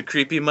to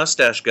creepy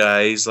mustache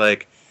guy, he's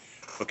like,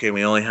 okay,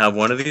 we only have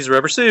one of these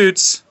rubber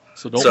suits.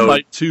 So don't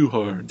bite too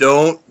hard.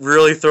 Don't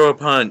really throw a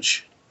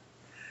punch.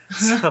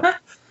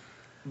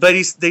 But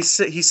he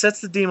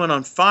sets the demon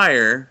on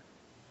fire,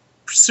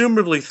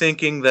 presumably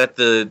thinking that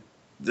the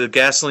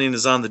gasoline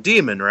is on the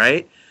demon,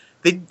 right?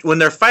 When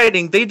they're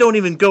fighting, they don't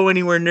even go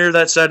anywhere near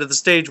that side of the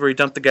stage where he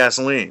dumped the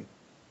gasoline.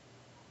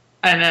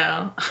 I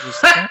know.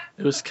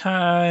 It was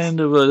kind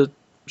of a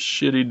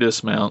shitty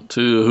dismount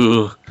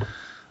to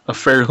a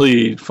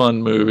fairly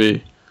fun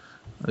movie.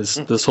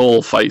 This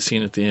whole fight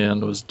scene at the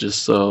end was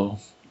just the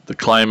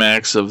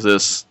climax of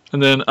this.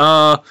 And then,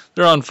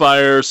 they're on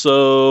fire,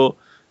 so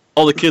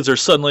all the kids are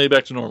suddenly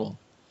back to normal.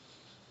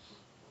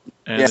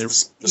 And the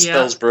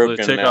spell's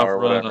broken they now or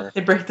whatever.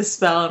 They break the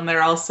spell and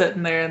they're all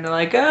sitting there and they're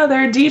like, oh,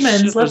 they're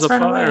demons. Shit, Let's there's a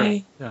run fire.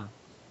 away. Yeah.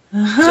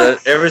 So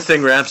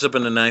everything wraps up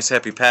in a nice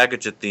happy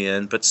package at the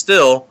end, but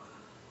still,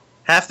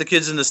 half the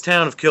kids in this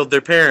town have killed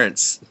their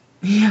parents.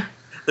 Yeah.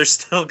 There's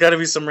still got to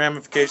be some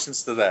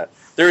ramifications to that.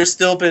 There has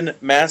still been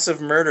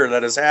massive murder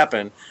that has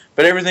happened,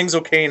 but everything's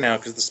okay now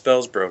because the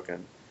spell's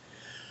broken.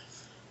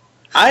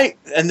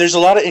 And there's a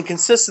lot of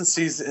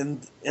inconsistencies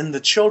in the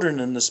children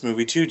in this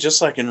movie too,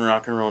 just like in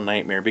Rock and Roll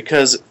Nightmare,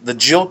 because the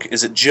Jill,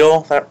 is it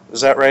Jill?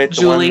 Is that right?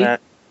 Julie.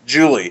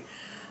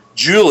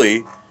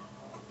 Julie,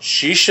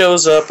 she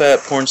shows up at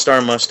porn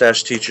star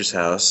mustache teacher's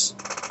house,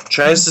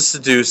 tries to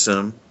seduce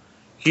him.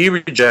 He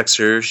rejects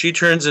her. She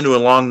turns into a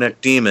long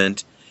necked demon.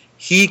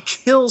 He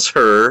kills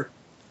her.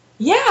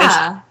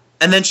 Yeah.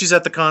 And then she's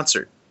at the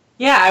concert.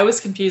 Yeah, I was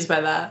confused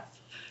by that.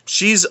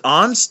 She's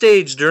on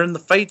stage during the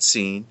fight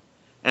scene.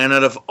 And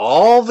out of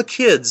all the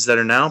kids that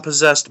are now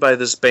possessed by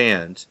this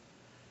band,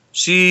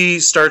 she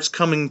starts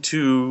coming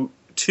to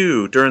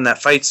during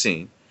that fight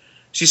scene.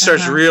 She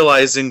starts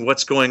realizing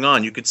what's going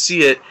on. You could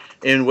see it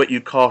in what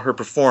you'd call her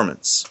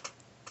performance.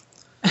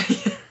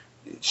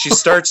 she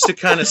starts to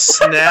kind of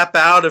snap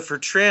out of her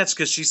trance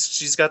because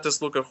she's got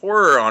this look of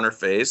horror on her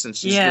face, and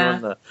she's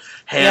doing the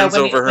hands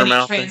over her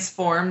mouth. When he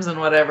transforms and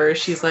whatever,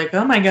 she's like,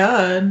 "Oh my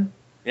god."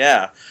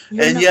 Yeah,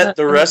 You're and not yet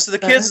the that rest of the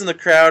kids in the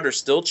crowd are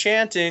still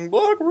chanting,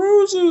 "Black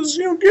roses,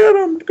 get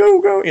them,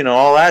 go,"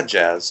 all that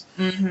jazz.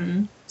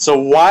 Mm-hmm. So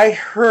why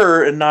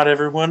her and not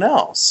everyone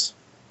else?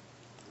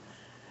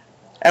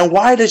 And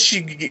why is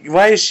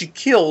she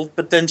killed,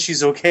 but then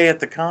she's okay at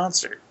the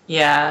concert?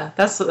 Yeah,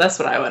 that's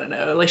what I want to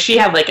know. Like she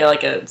had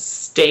like a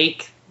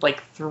stake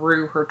like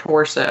through her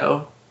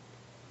torso.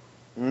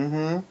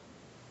 Mm-hmm.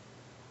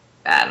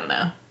 I don't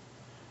know.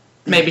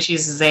 Maybe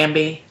she's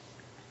Zambi.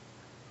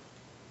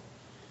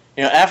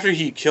 After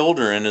he killed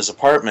her in his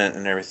apartment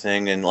and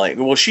everything, and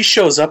she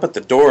shows up at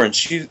the door and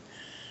she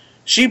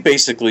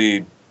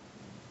basically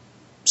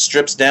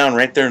strips down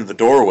right there in the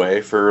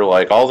doorway for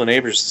all the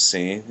neighbors to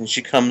see, and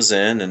she comes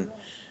in and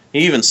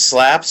he even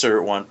slaps her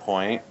at one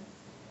point.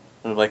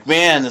 And I'm like,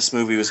 man, this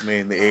movie was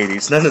made in the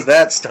 80s. None of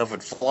that stuff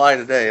would fly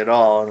today at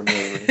all in a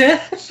movie.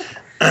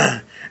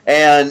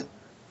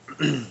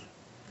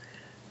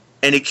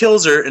 And he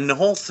kills her, and the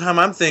whole time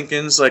I'm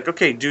thinking, it's like,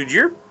 okay, dude,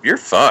 you're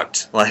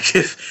fucked. Like,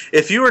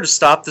 if you were to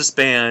stop this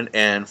band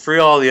and free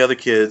all the other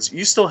kids,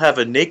 you still have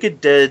a naked,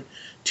 dead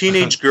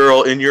teenage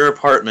girl in your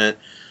apartment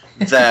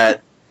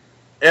that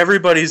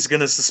everybody's going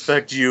to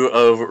suspect you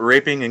of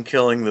raping and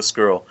killing this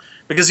girl.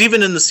 Because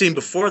even in the scene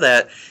before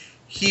that,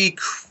 he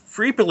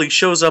creepily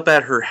shows up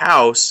at her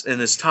house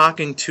and is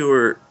talking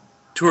to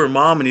her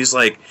mom, and he's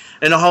like,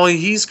 and all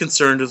he's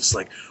concerned is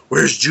like,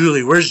 where's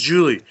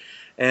Julie?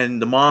 And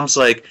the mom's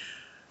like,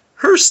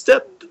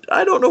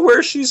 I don't know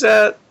where she's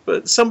at,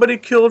 but somebody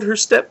killed her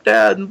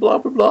stepdad and blah,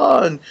 blah,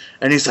 blah.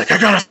 And he's like, I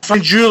gotta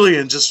find Julie,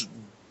 and just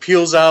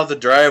peels out of the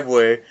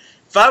driveway.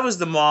 If I was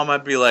the mom,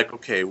 I'd be like,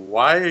 okay,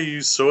 why are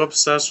you so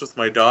obsessed with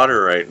my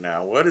daughter right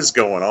now? What is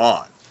going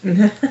on?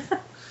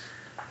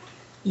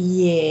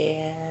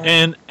 Yeah.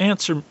 And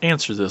answer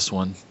this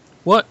one.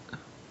 What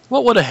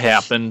would have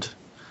happened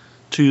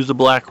to the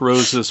Black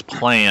Roses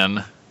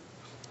plan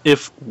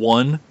if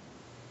one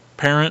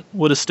parent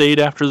would have stayed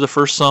after the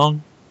first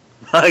song?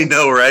 I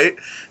know, right?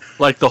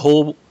 Like the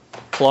whole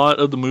plot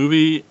of the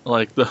movie,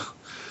 like the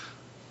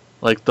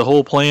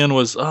whole plan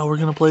was, oh, we're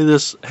gonna play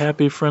this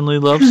happy, friendly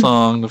love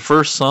song, the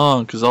first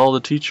song, because all the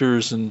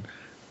teachers and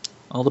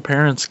all the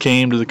parents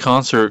came to the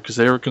concert because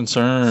they were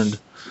concerned.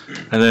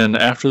 And then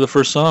after the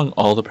first song,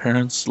 all the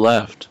parents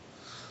left.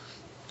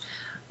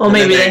 Well,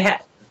 maybe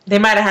they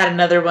might have had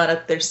another one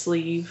up their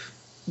sleeve,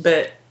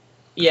 but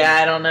yeah,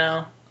 I don't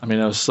know. I mean,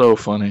 that was so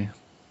funny.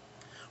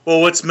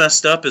 Well, what's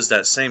messed up is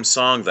that same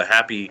song, the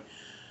happy,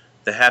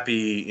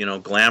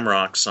 glam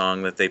rock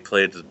song that they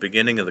played at the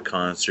beginning of the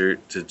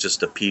concert to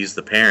just appease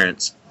the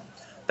parents.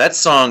 That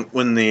song,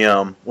 when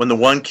the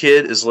one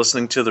kid is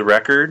listening to the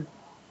record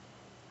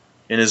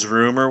in his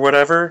room or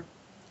whatever,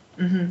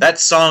 that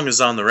song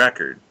is on the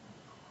record.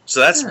 So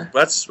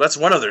that's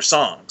one of their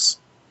songs.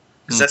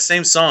 Because that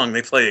same song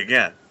they play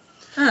again.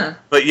 Huh.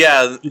 But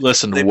yeah, You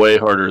listened way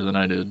harder than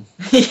I did.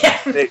 Yeah.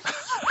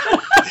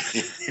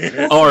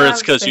 Or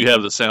it's because you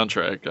have the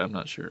soundtrack. I'm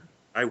not sure.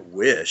 I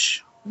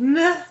wish.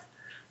 Nah.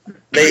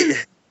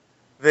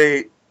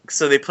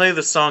 So they play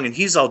the song, and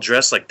he's all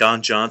dressed like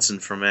Don Johnson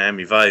from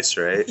Miami Vice,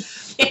 right?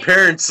 The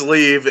parents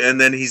leave, and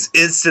then he's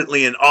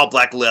instantly in all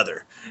black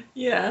leather.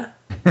 Yeah.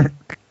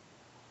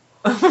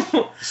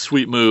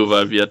 Sweet move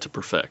I've yet to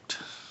perfect.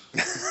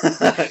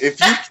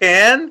 If you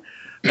can,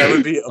 that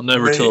would be I'll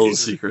never tell the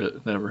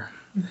secret. Never.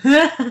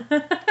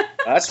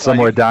 That's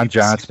Somewhere Don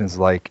Johnson's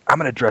like, I'm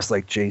going to dress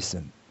like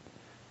Jason.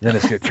 Then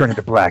it's going to turn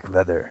into black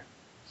leather.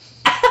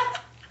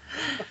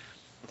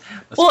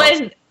 Well,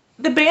 and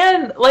the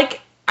band,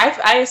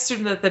 I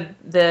assumed that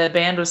the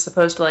band was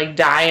supposed to,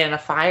 die in a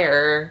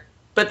fire.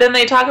 But then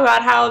they talk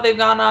about how they've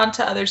gone on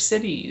to other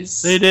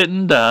cities. They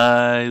didn't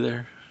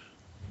die.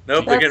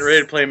 Nope, they're getting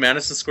ready to play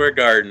Madison Square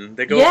Garden.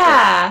 They go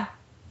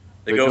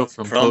They go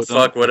from fuck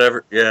Podunk.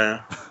 whatever.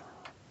 Yeah.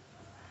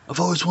 I've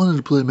always wanted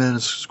to play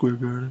Madison Square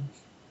Garden.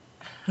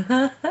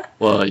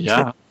 Well,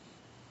 yeah.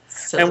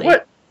 Silly. And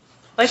what?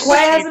 Why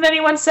hasn't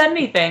anyone said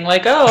anything?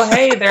 Oh,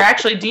 hey, they're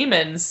actually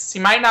demons.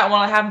 You might not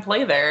want to have them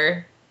play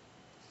there.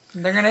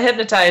 They're going to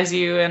hypnotize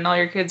you, and all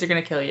your kids are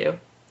going to kill you.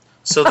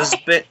 So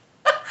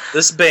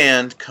this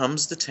band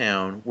comes to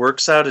town,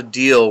 works out a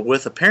deal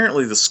with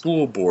apparently the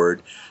school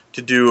board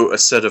to do a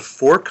set of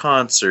 4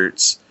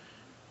 concerts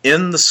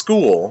in the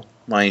school,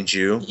 mind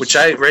you, which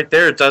right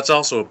there, that's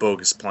also a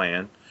bogus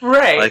plan.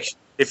 Right.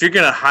 If you're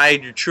going to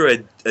hide your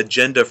true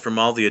agenda from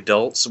all the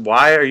adults,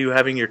 why are you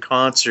having your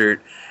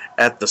concert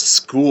at the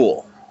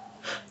school?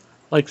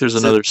 There's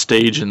another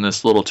stage in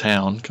this little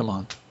town. Come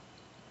on.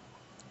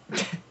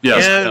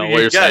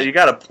 Yes, you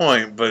got a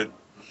point, but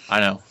I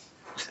know.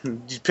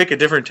 You pick a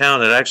different town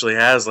that actually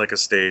has a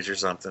stage or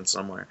something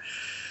somewhere.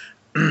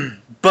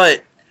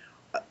 But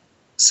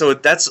so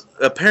that's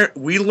apparent.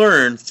 We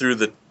learned through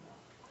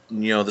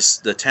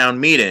the town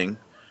meeting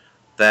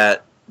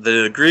that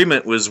the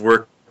agreement was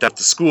worked out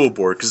the school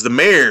board because the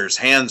mayor's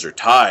hands are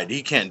tied.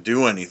 He can't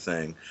do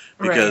anything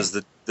because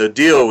the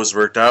deal was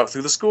worked out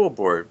through the school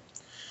board.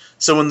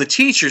 So when the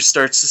teacher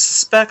starts to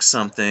suspect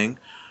something,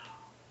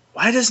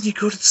 why doesn't he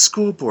go to the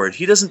school board?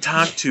 He doesn't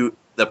talk to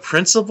the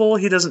principal.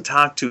 He doesn't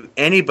talk to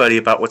anybody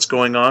about what's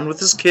going on with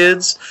his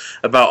kids,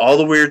 about all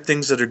the weird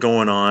things that are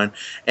going on,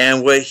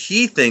 and what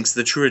he thinks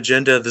the true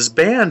agenda of this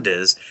band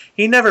is.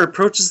 He never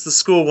approaches the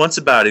school once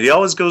about it. He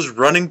always goes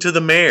running to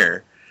the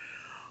mayor.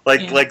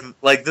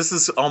 Like this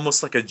is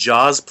almost like a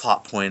Jaws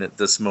plot point at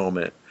this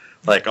moment.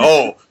 Like,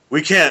 oh,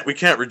 we can't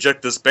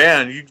reject this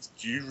band.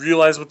 You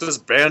realize what this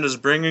band is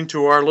bringing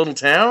to our little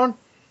town?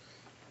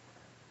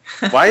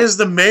 Why is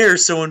the mayor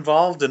so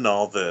involved in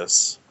all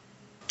this?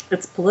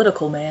 It's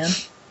political, man.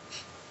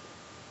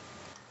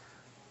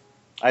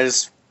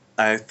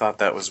 I thought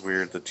that was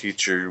weird. The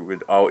teacher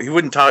he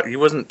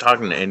wasn't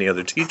talking to any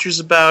other teachers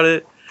about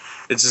it.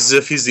 It's as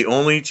if he's the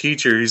only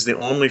teacher, he's the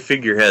only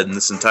figurehead in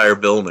this entire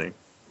building.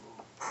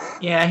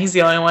 Yeah, he's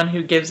the only one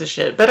who gives a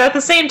shit. But at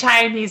the same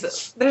time, he's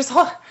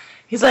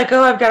like,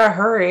 oh, I've got to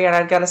hurry and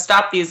I've got to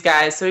stop these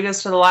guys. So he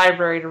goes to the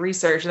library to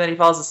research, and then he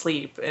falls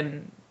asleep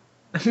and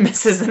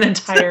misses an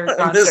entire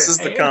concert. Misses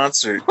the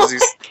concert. 'Cause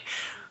he's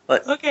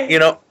like, okay. You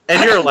know,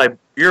 and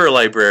you're a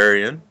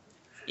librarian.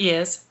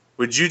 Yes.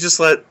 Would you just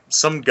let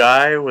some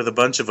guy with a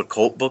bunch of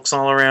occult books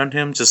all around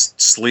him just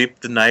sleep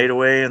the night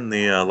away in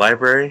the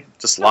library?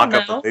 Just lock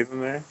up and leave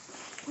him there?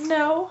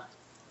 No.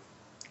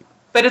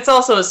 But it's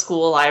also a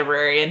school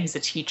library, and he's a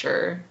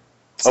teacher.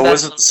 So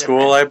was it the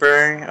school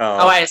library?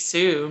 Oh, I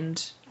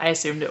assumed.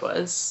 it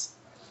was.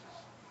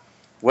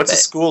 What's a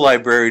school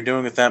library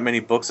doing with that many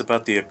books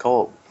about the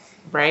occult?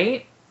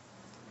 Right?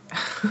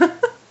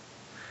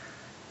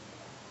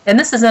 And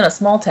this is in a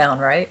small town,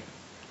 right?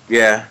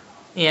 Yeah.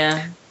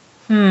 Yeah.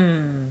 I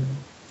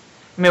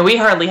mean, we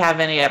hardly have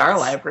any at our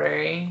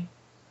library.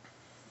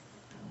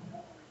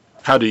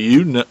 How do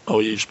you know? Oh,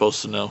 you're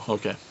supposed to know.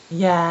 Okay.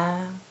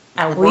 Yeah.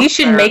 Well, you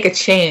should make a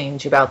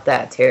change about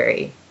that,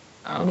 Terry.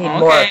 Oh, we need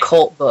more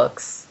occult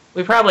books.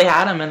 We probably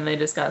had them and they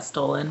just got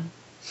stolen.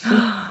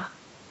 You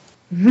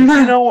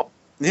know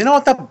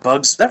what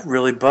that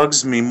really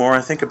bugs me more.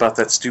 I think about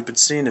that stupid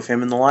scene of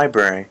him in the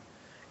library.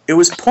 It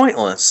was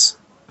pointless.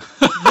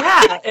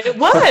 Yeah, it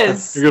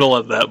was. You're gonna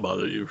let that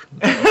bother you.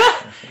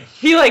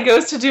 He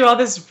goes to do all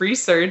this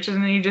research and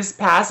then he just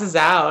passes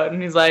out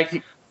and he's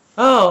like,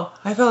 oh,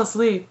 I fell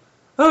asleep.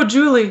 Oh,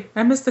 Julie,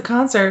 I missed the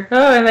concert.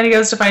 Oh, and then he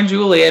goes to find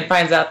Julie and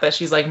finds out that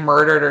she's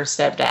murdered her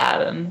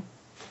stepdad. And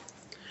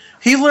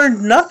he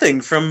learned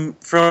nothing from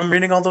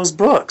reading all those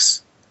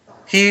books.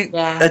 He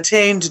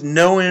attained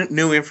no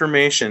new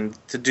information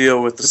to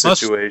deal with the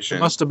situation.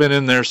 Must have been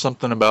in there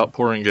something about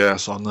pouring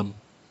gas on them.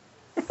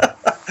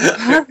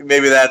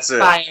 Maybe that's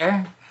it.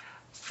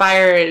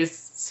 Fire is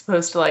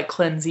supposed to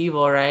cleanse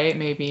evil, right?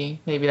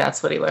 Maybe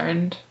that's what he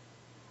learned.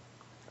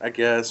 I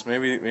guess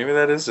maybe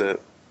that is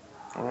it.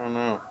 I don't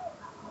know.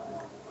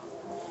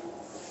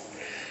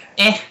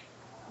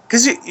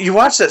 Because you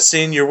watch that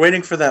scene, you're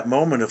waiting for that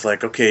moment of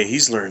okay,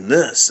 he's learned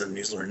this and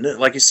he's learned this.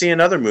 Like you see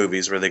in other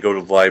movies where they go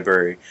to the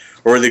library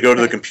or they go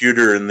to the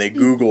computer and they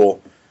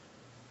Google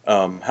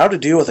how to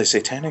deal with a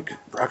satanic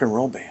rock and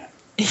roll band.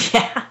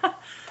 Yeah.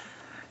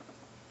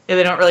 Yeah,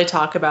 they don't really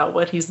talk about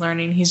what he's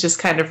learning. He's just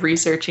kind of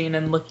researching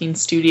and looking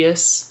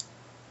studious.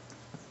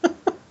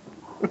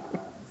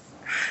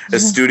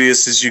 As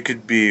studious as you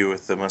could be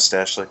with a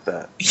mustache like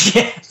that.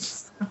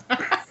 Yes.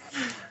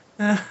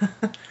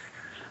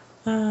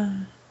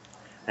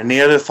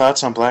 Any other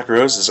thoughts on Black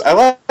Roses? I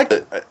like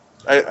it.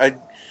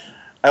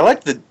 I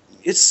like the.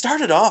 It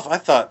started off, I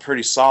thought,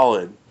 pretty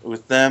solid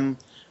with them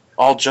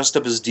all dressed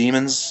up as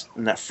demons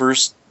in that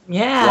first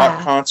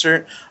rock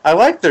concert. I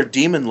liked their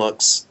demon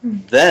looks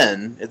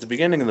then at the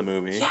beginning of the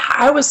movie. Yeah,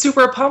 I was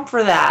super pumped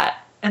for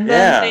that. And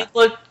then they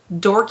looked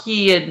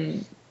dorky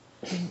and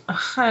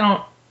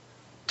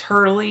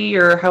turly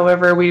or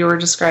however we were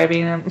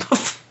describing them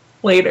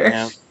later.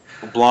 Yeah.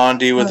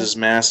 Blondie with his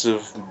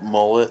massive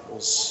mullet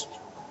was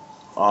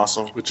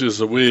awesome. Which is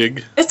a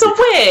wig. It's a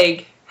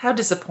wig. How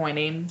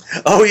disappointing.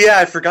 Oh yeah,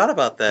 I forgot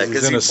about that.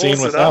 He's in a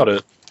scene without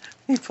it.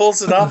 He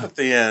pulls it off at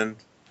the end.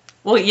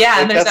 Well, yeah,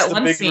 and there's that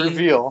one big scene.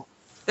 Reveal.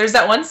 There's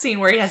that one scene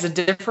where he has a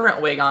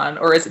different wig on,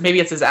 or maybe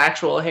it's his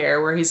actual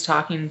hair, where he's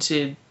talking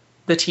to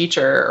the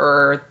teacher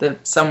or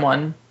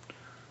someone,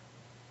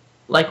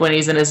 when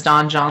he's in his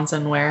Don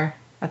Johnson wear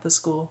at the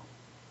school.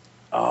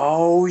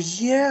 Oh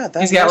yeah,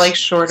 he's got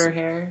shorter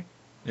hair.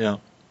 Yeah.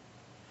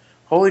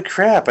 Holy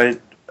crap! I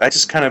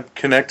just kind of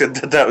connected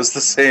that was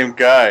the same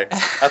guy.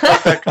 I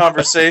thought that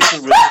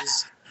conversation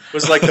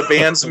was like the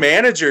band's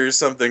manager or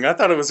something. I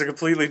thought it was a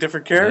completely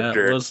different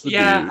character.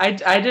 Yeah,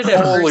 I did it.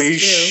 Holy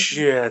first too.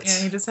 shit! Yeah,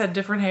 he just had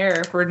different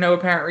hair for no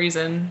apparent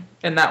reason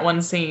in that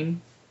one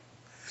scene.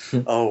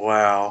 Oh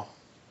wow.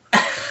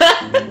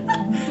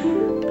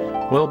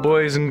 Well,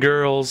 boys and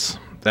girls,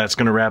 that's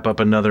going to wrap up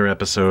another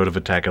episode of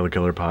Attack of the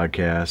Killer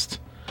Podcast.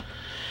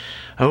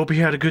 I hope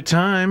you had a good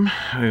time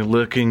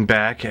looking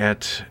back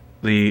at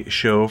the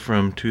show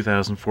from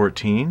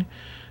 2014.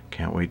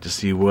 Can't wait to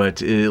see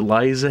what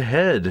lies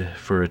ahead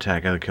for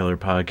Attack of the Killer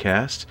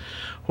Podcast.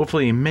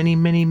 Hopefully many,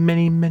 many,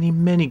 many, many,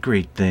 many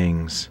great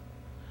things.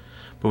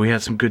 But we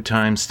had some good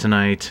times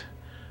tonight.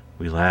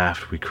 We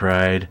laughed, we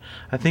cried.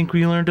 I think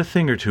we learned a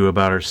thing or two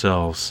about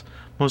ourselves.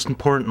 Most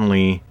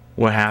importantly,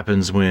 what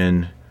happens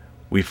when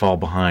we fall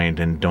behind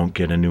and don't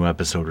get a new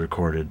episode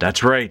recorded.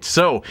 That's right.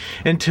 So,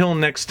 until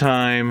next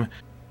time,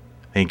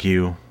 thank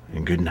you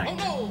and good night.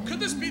 Oh no, could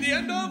this be the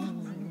end of?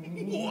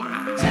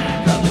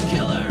 Attack of the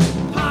Killer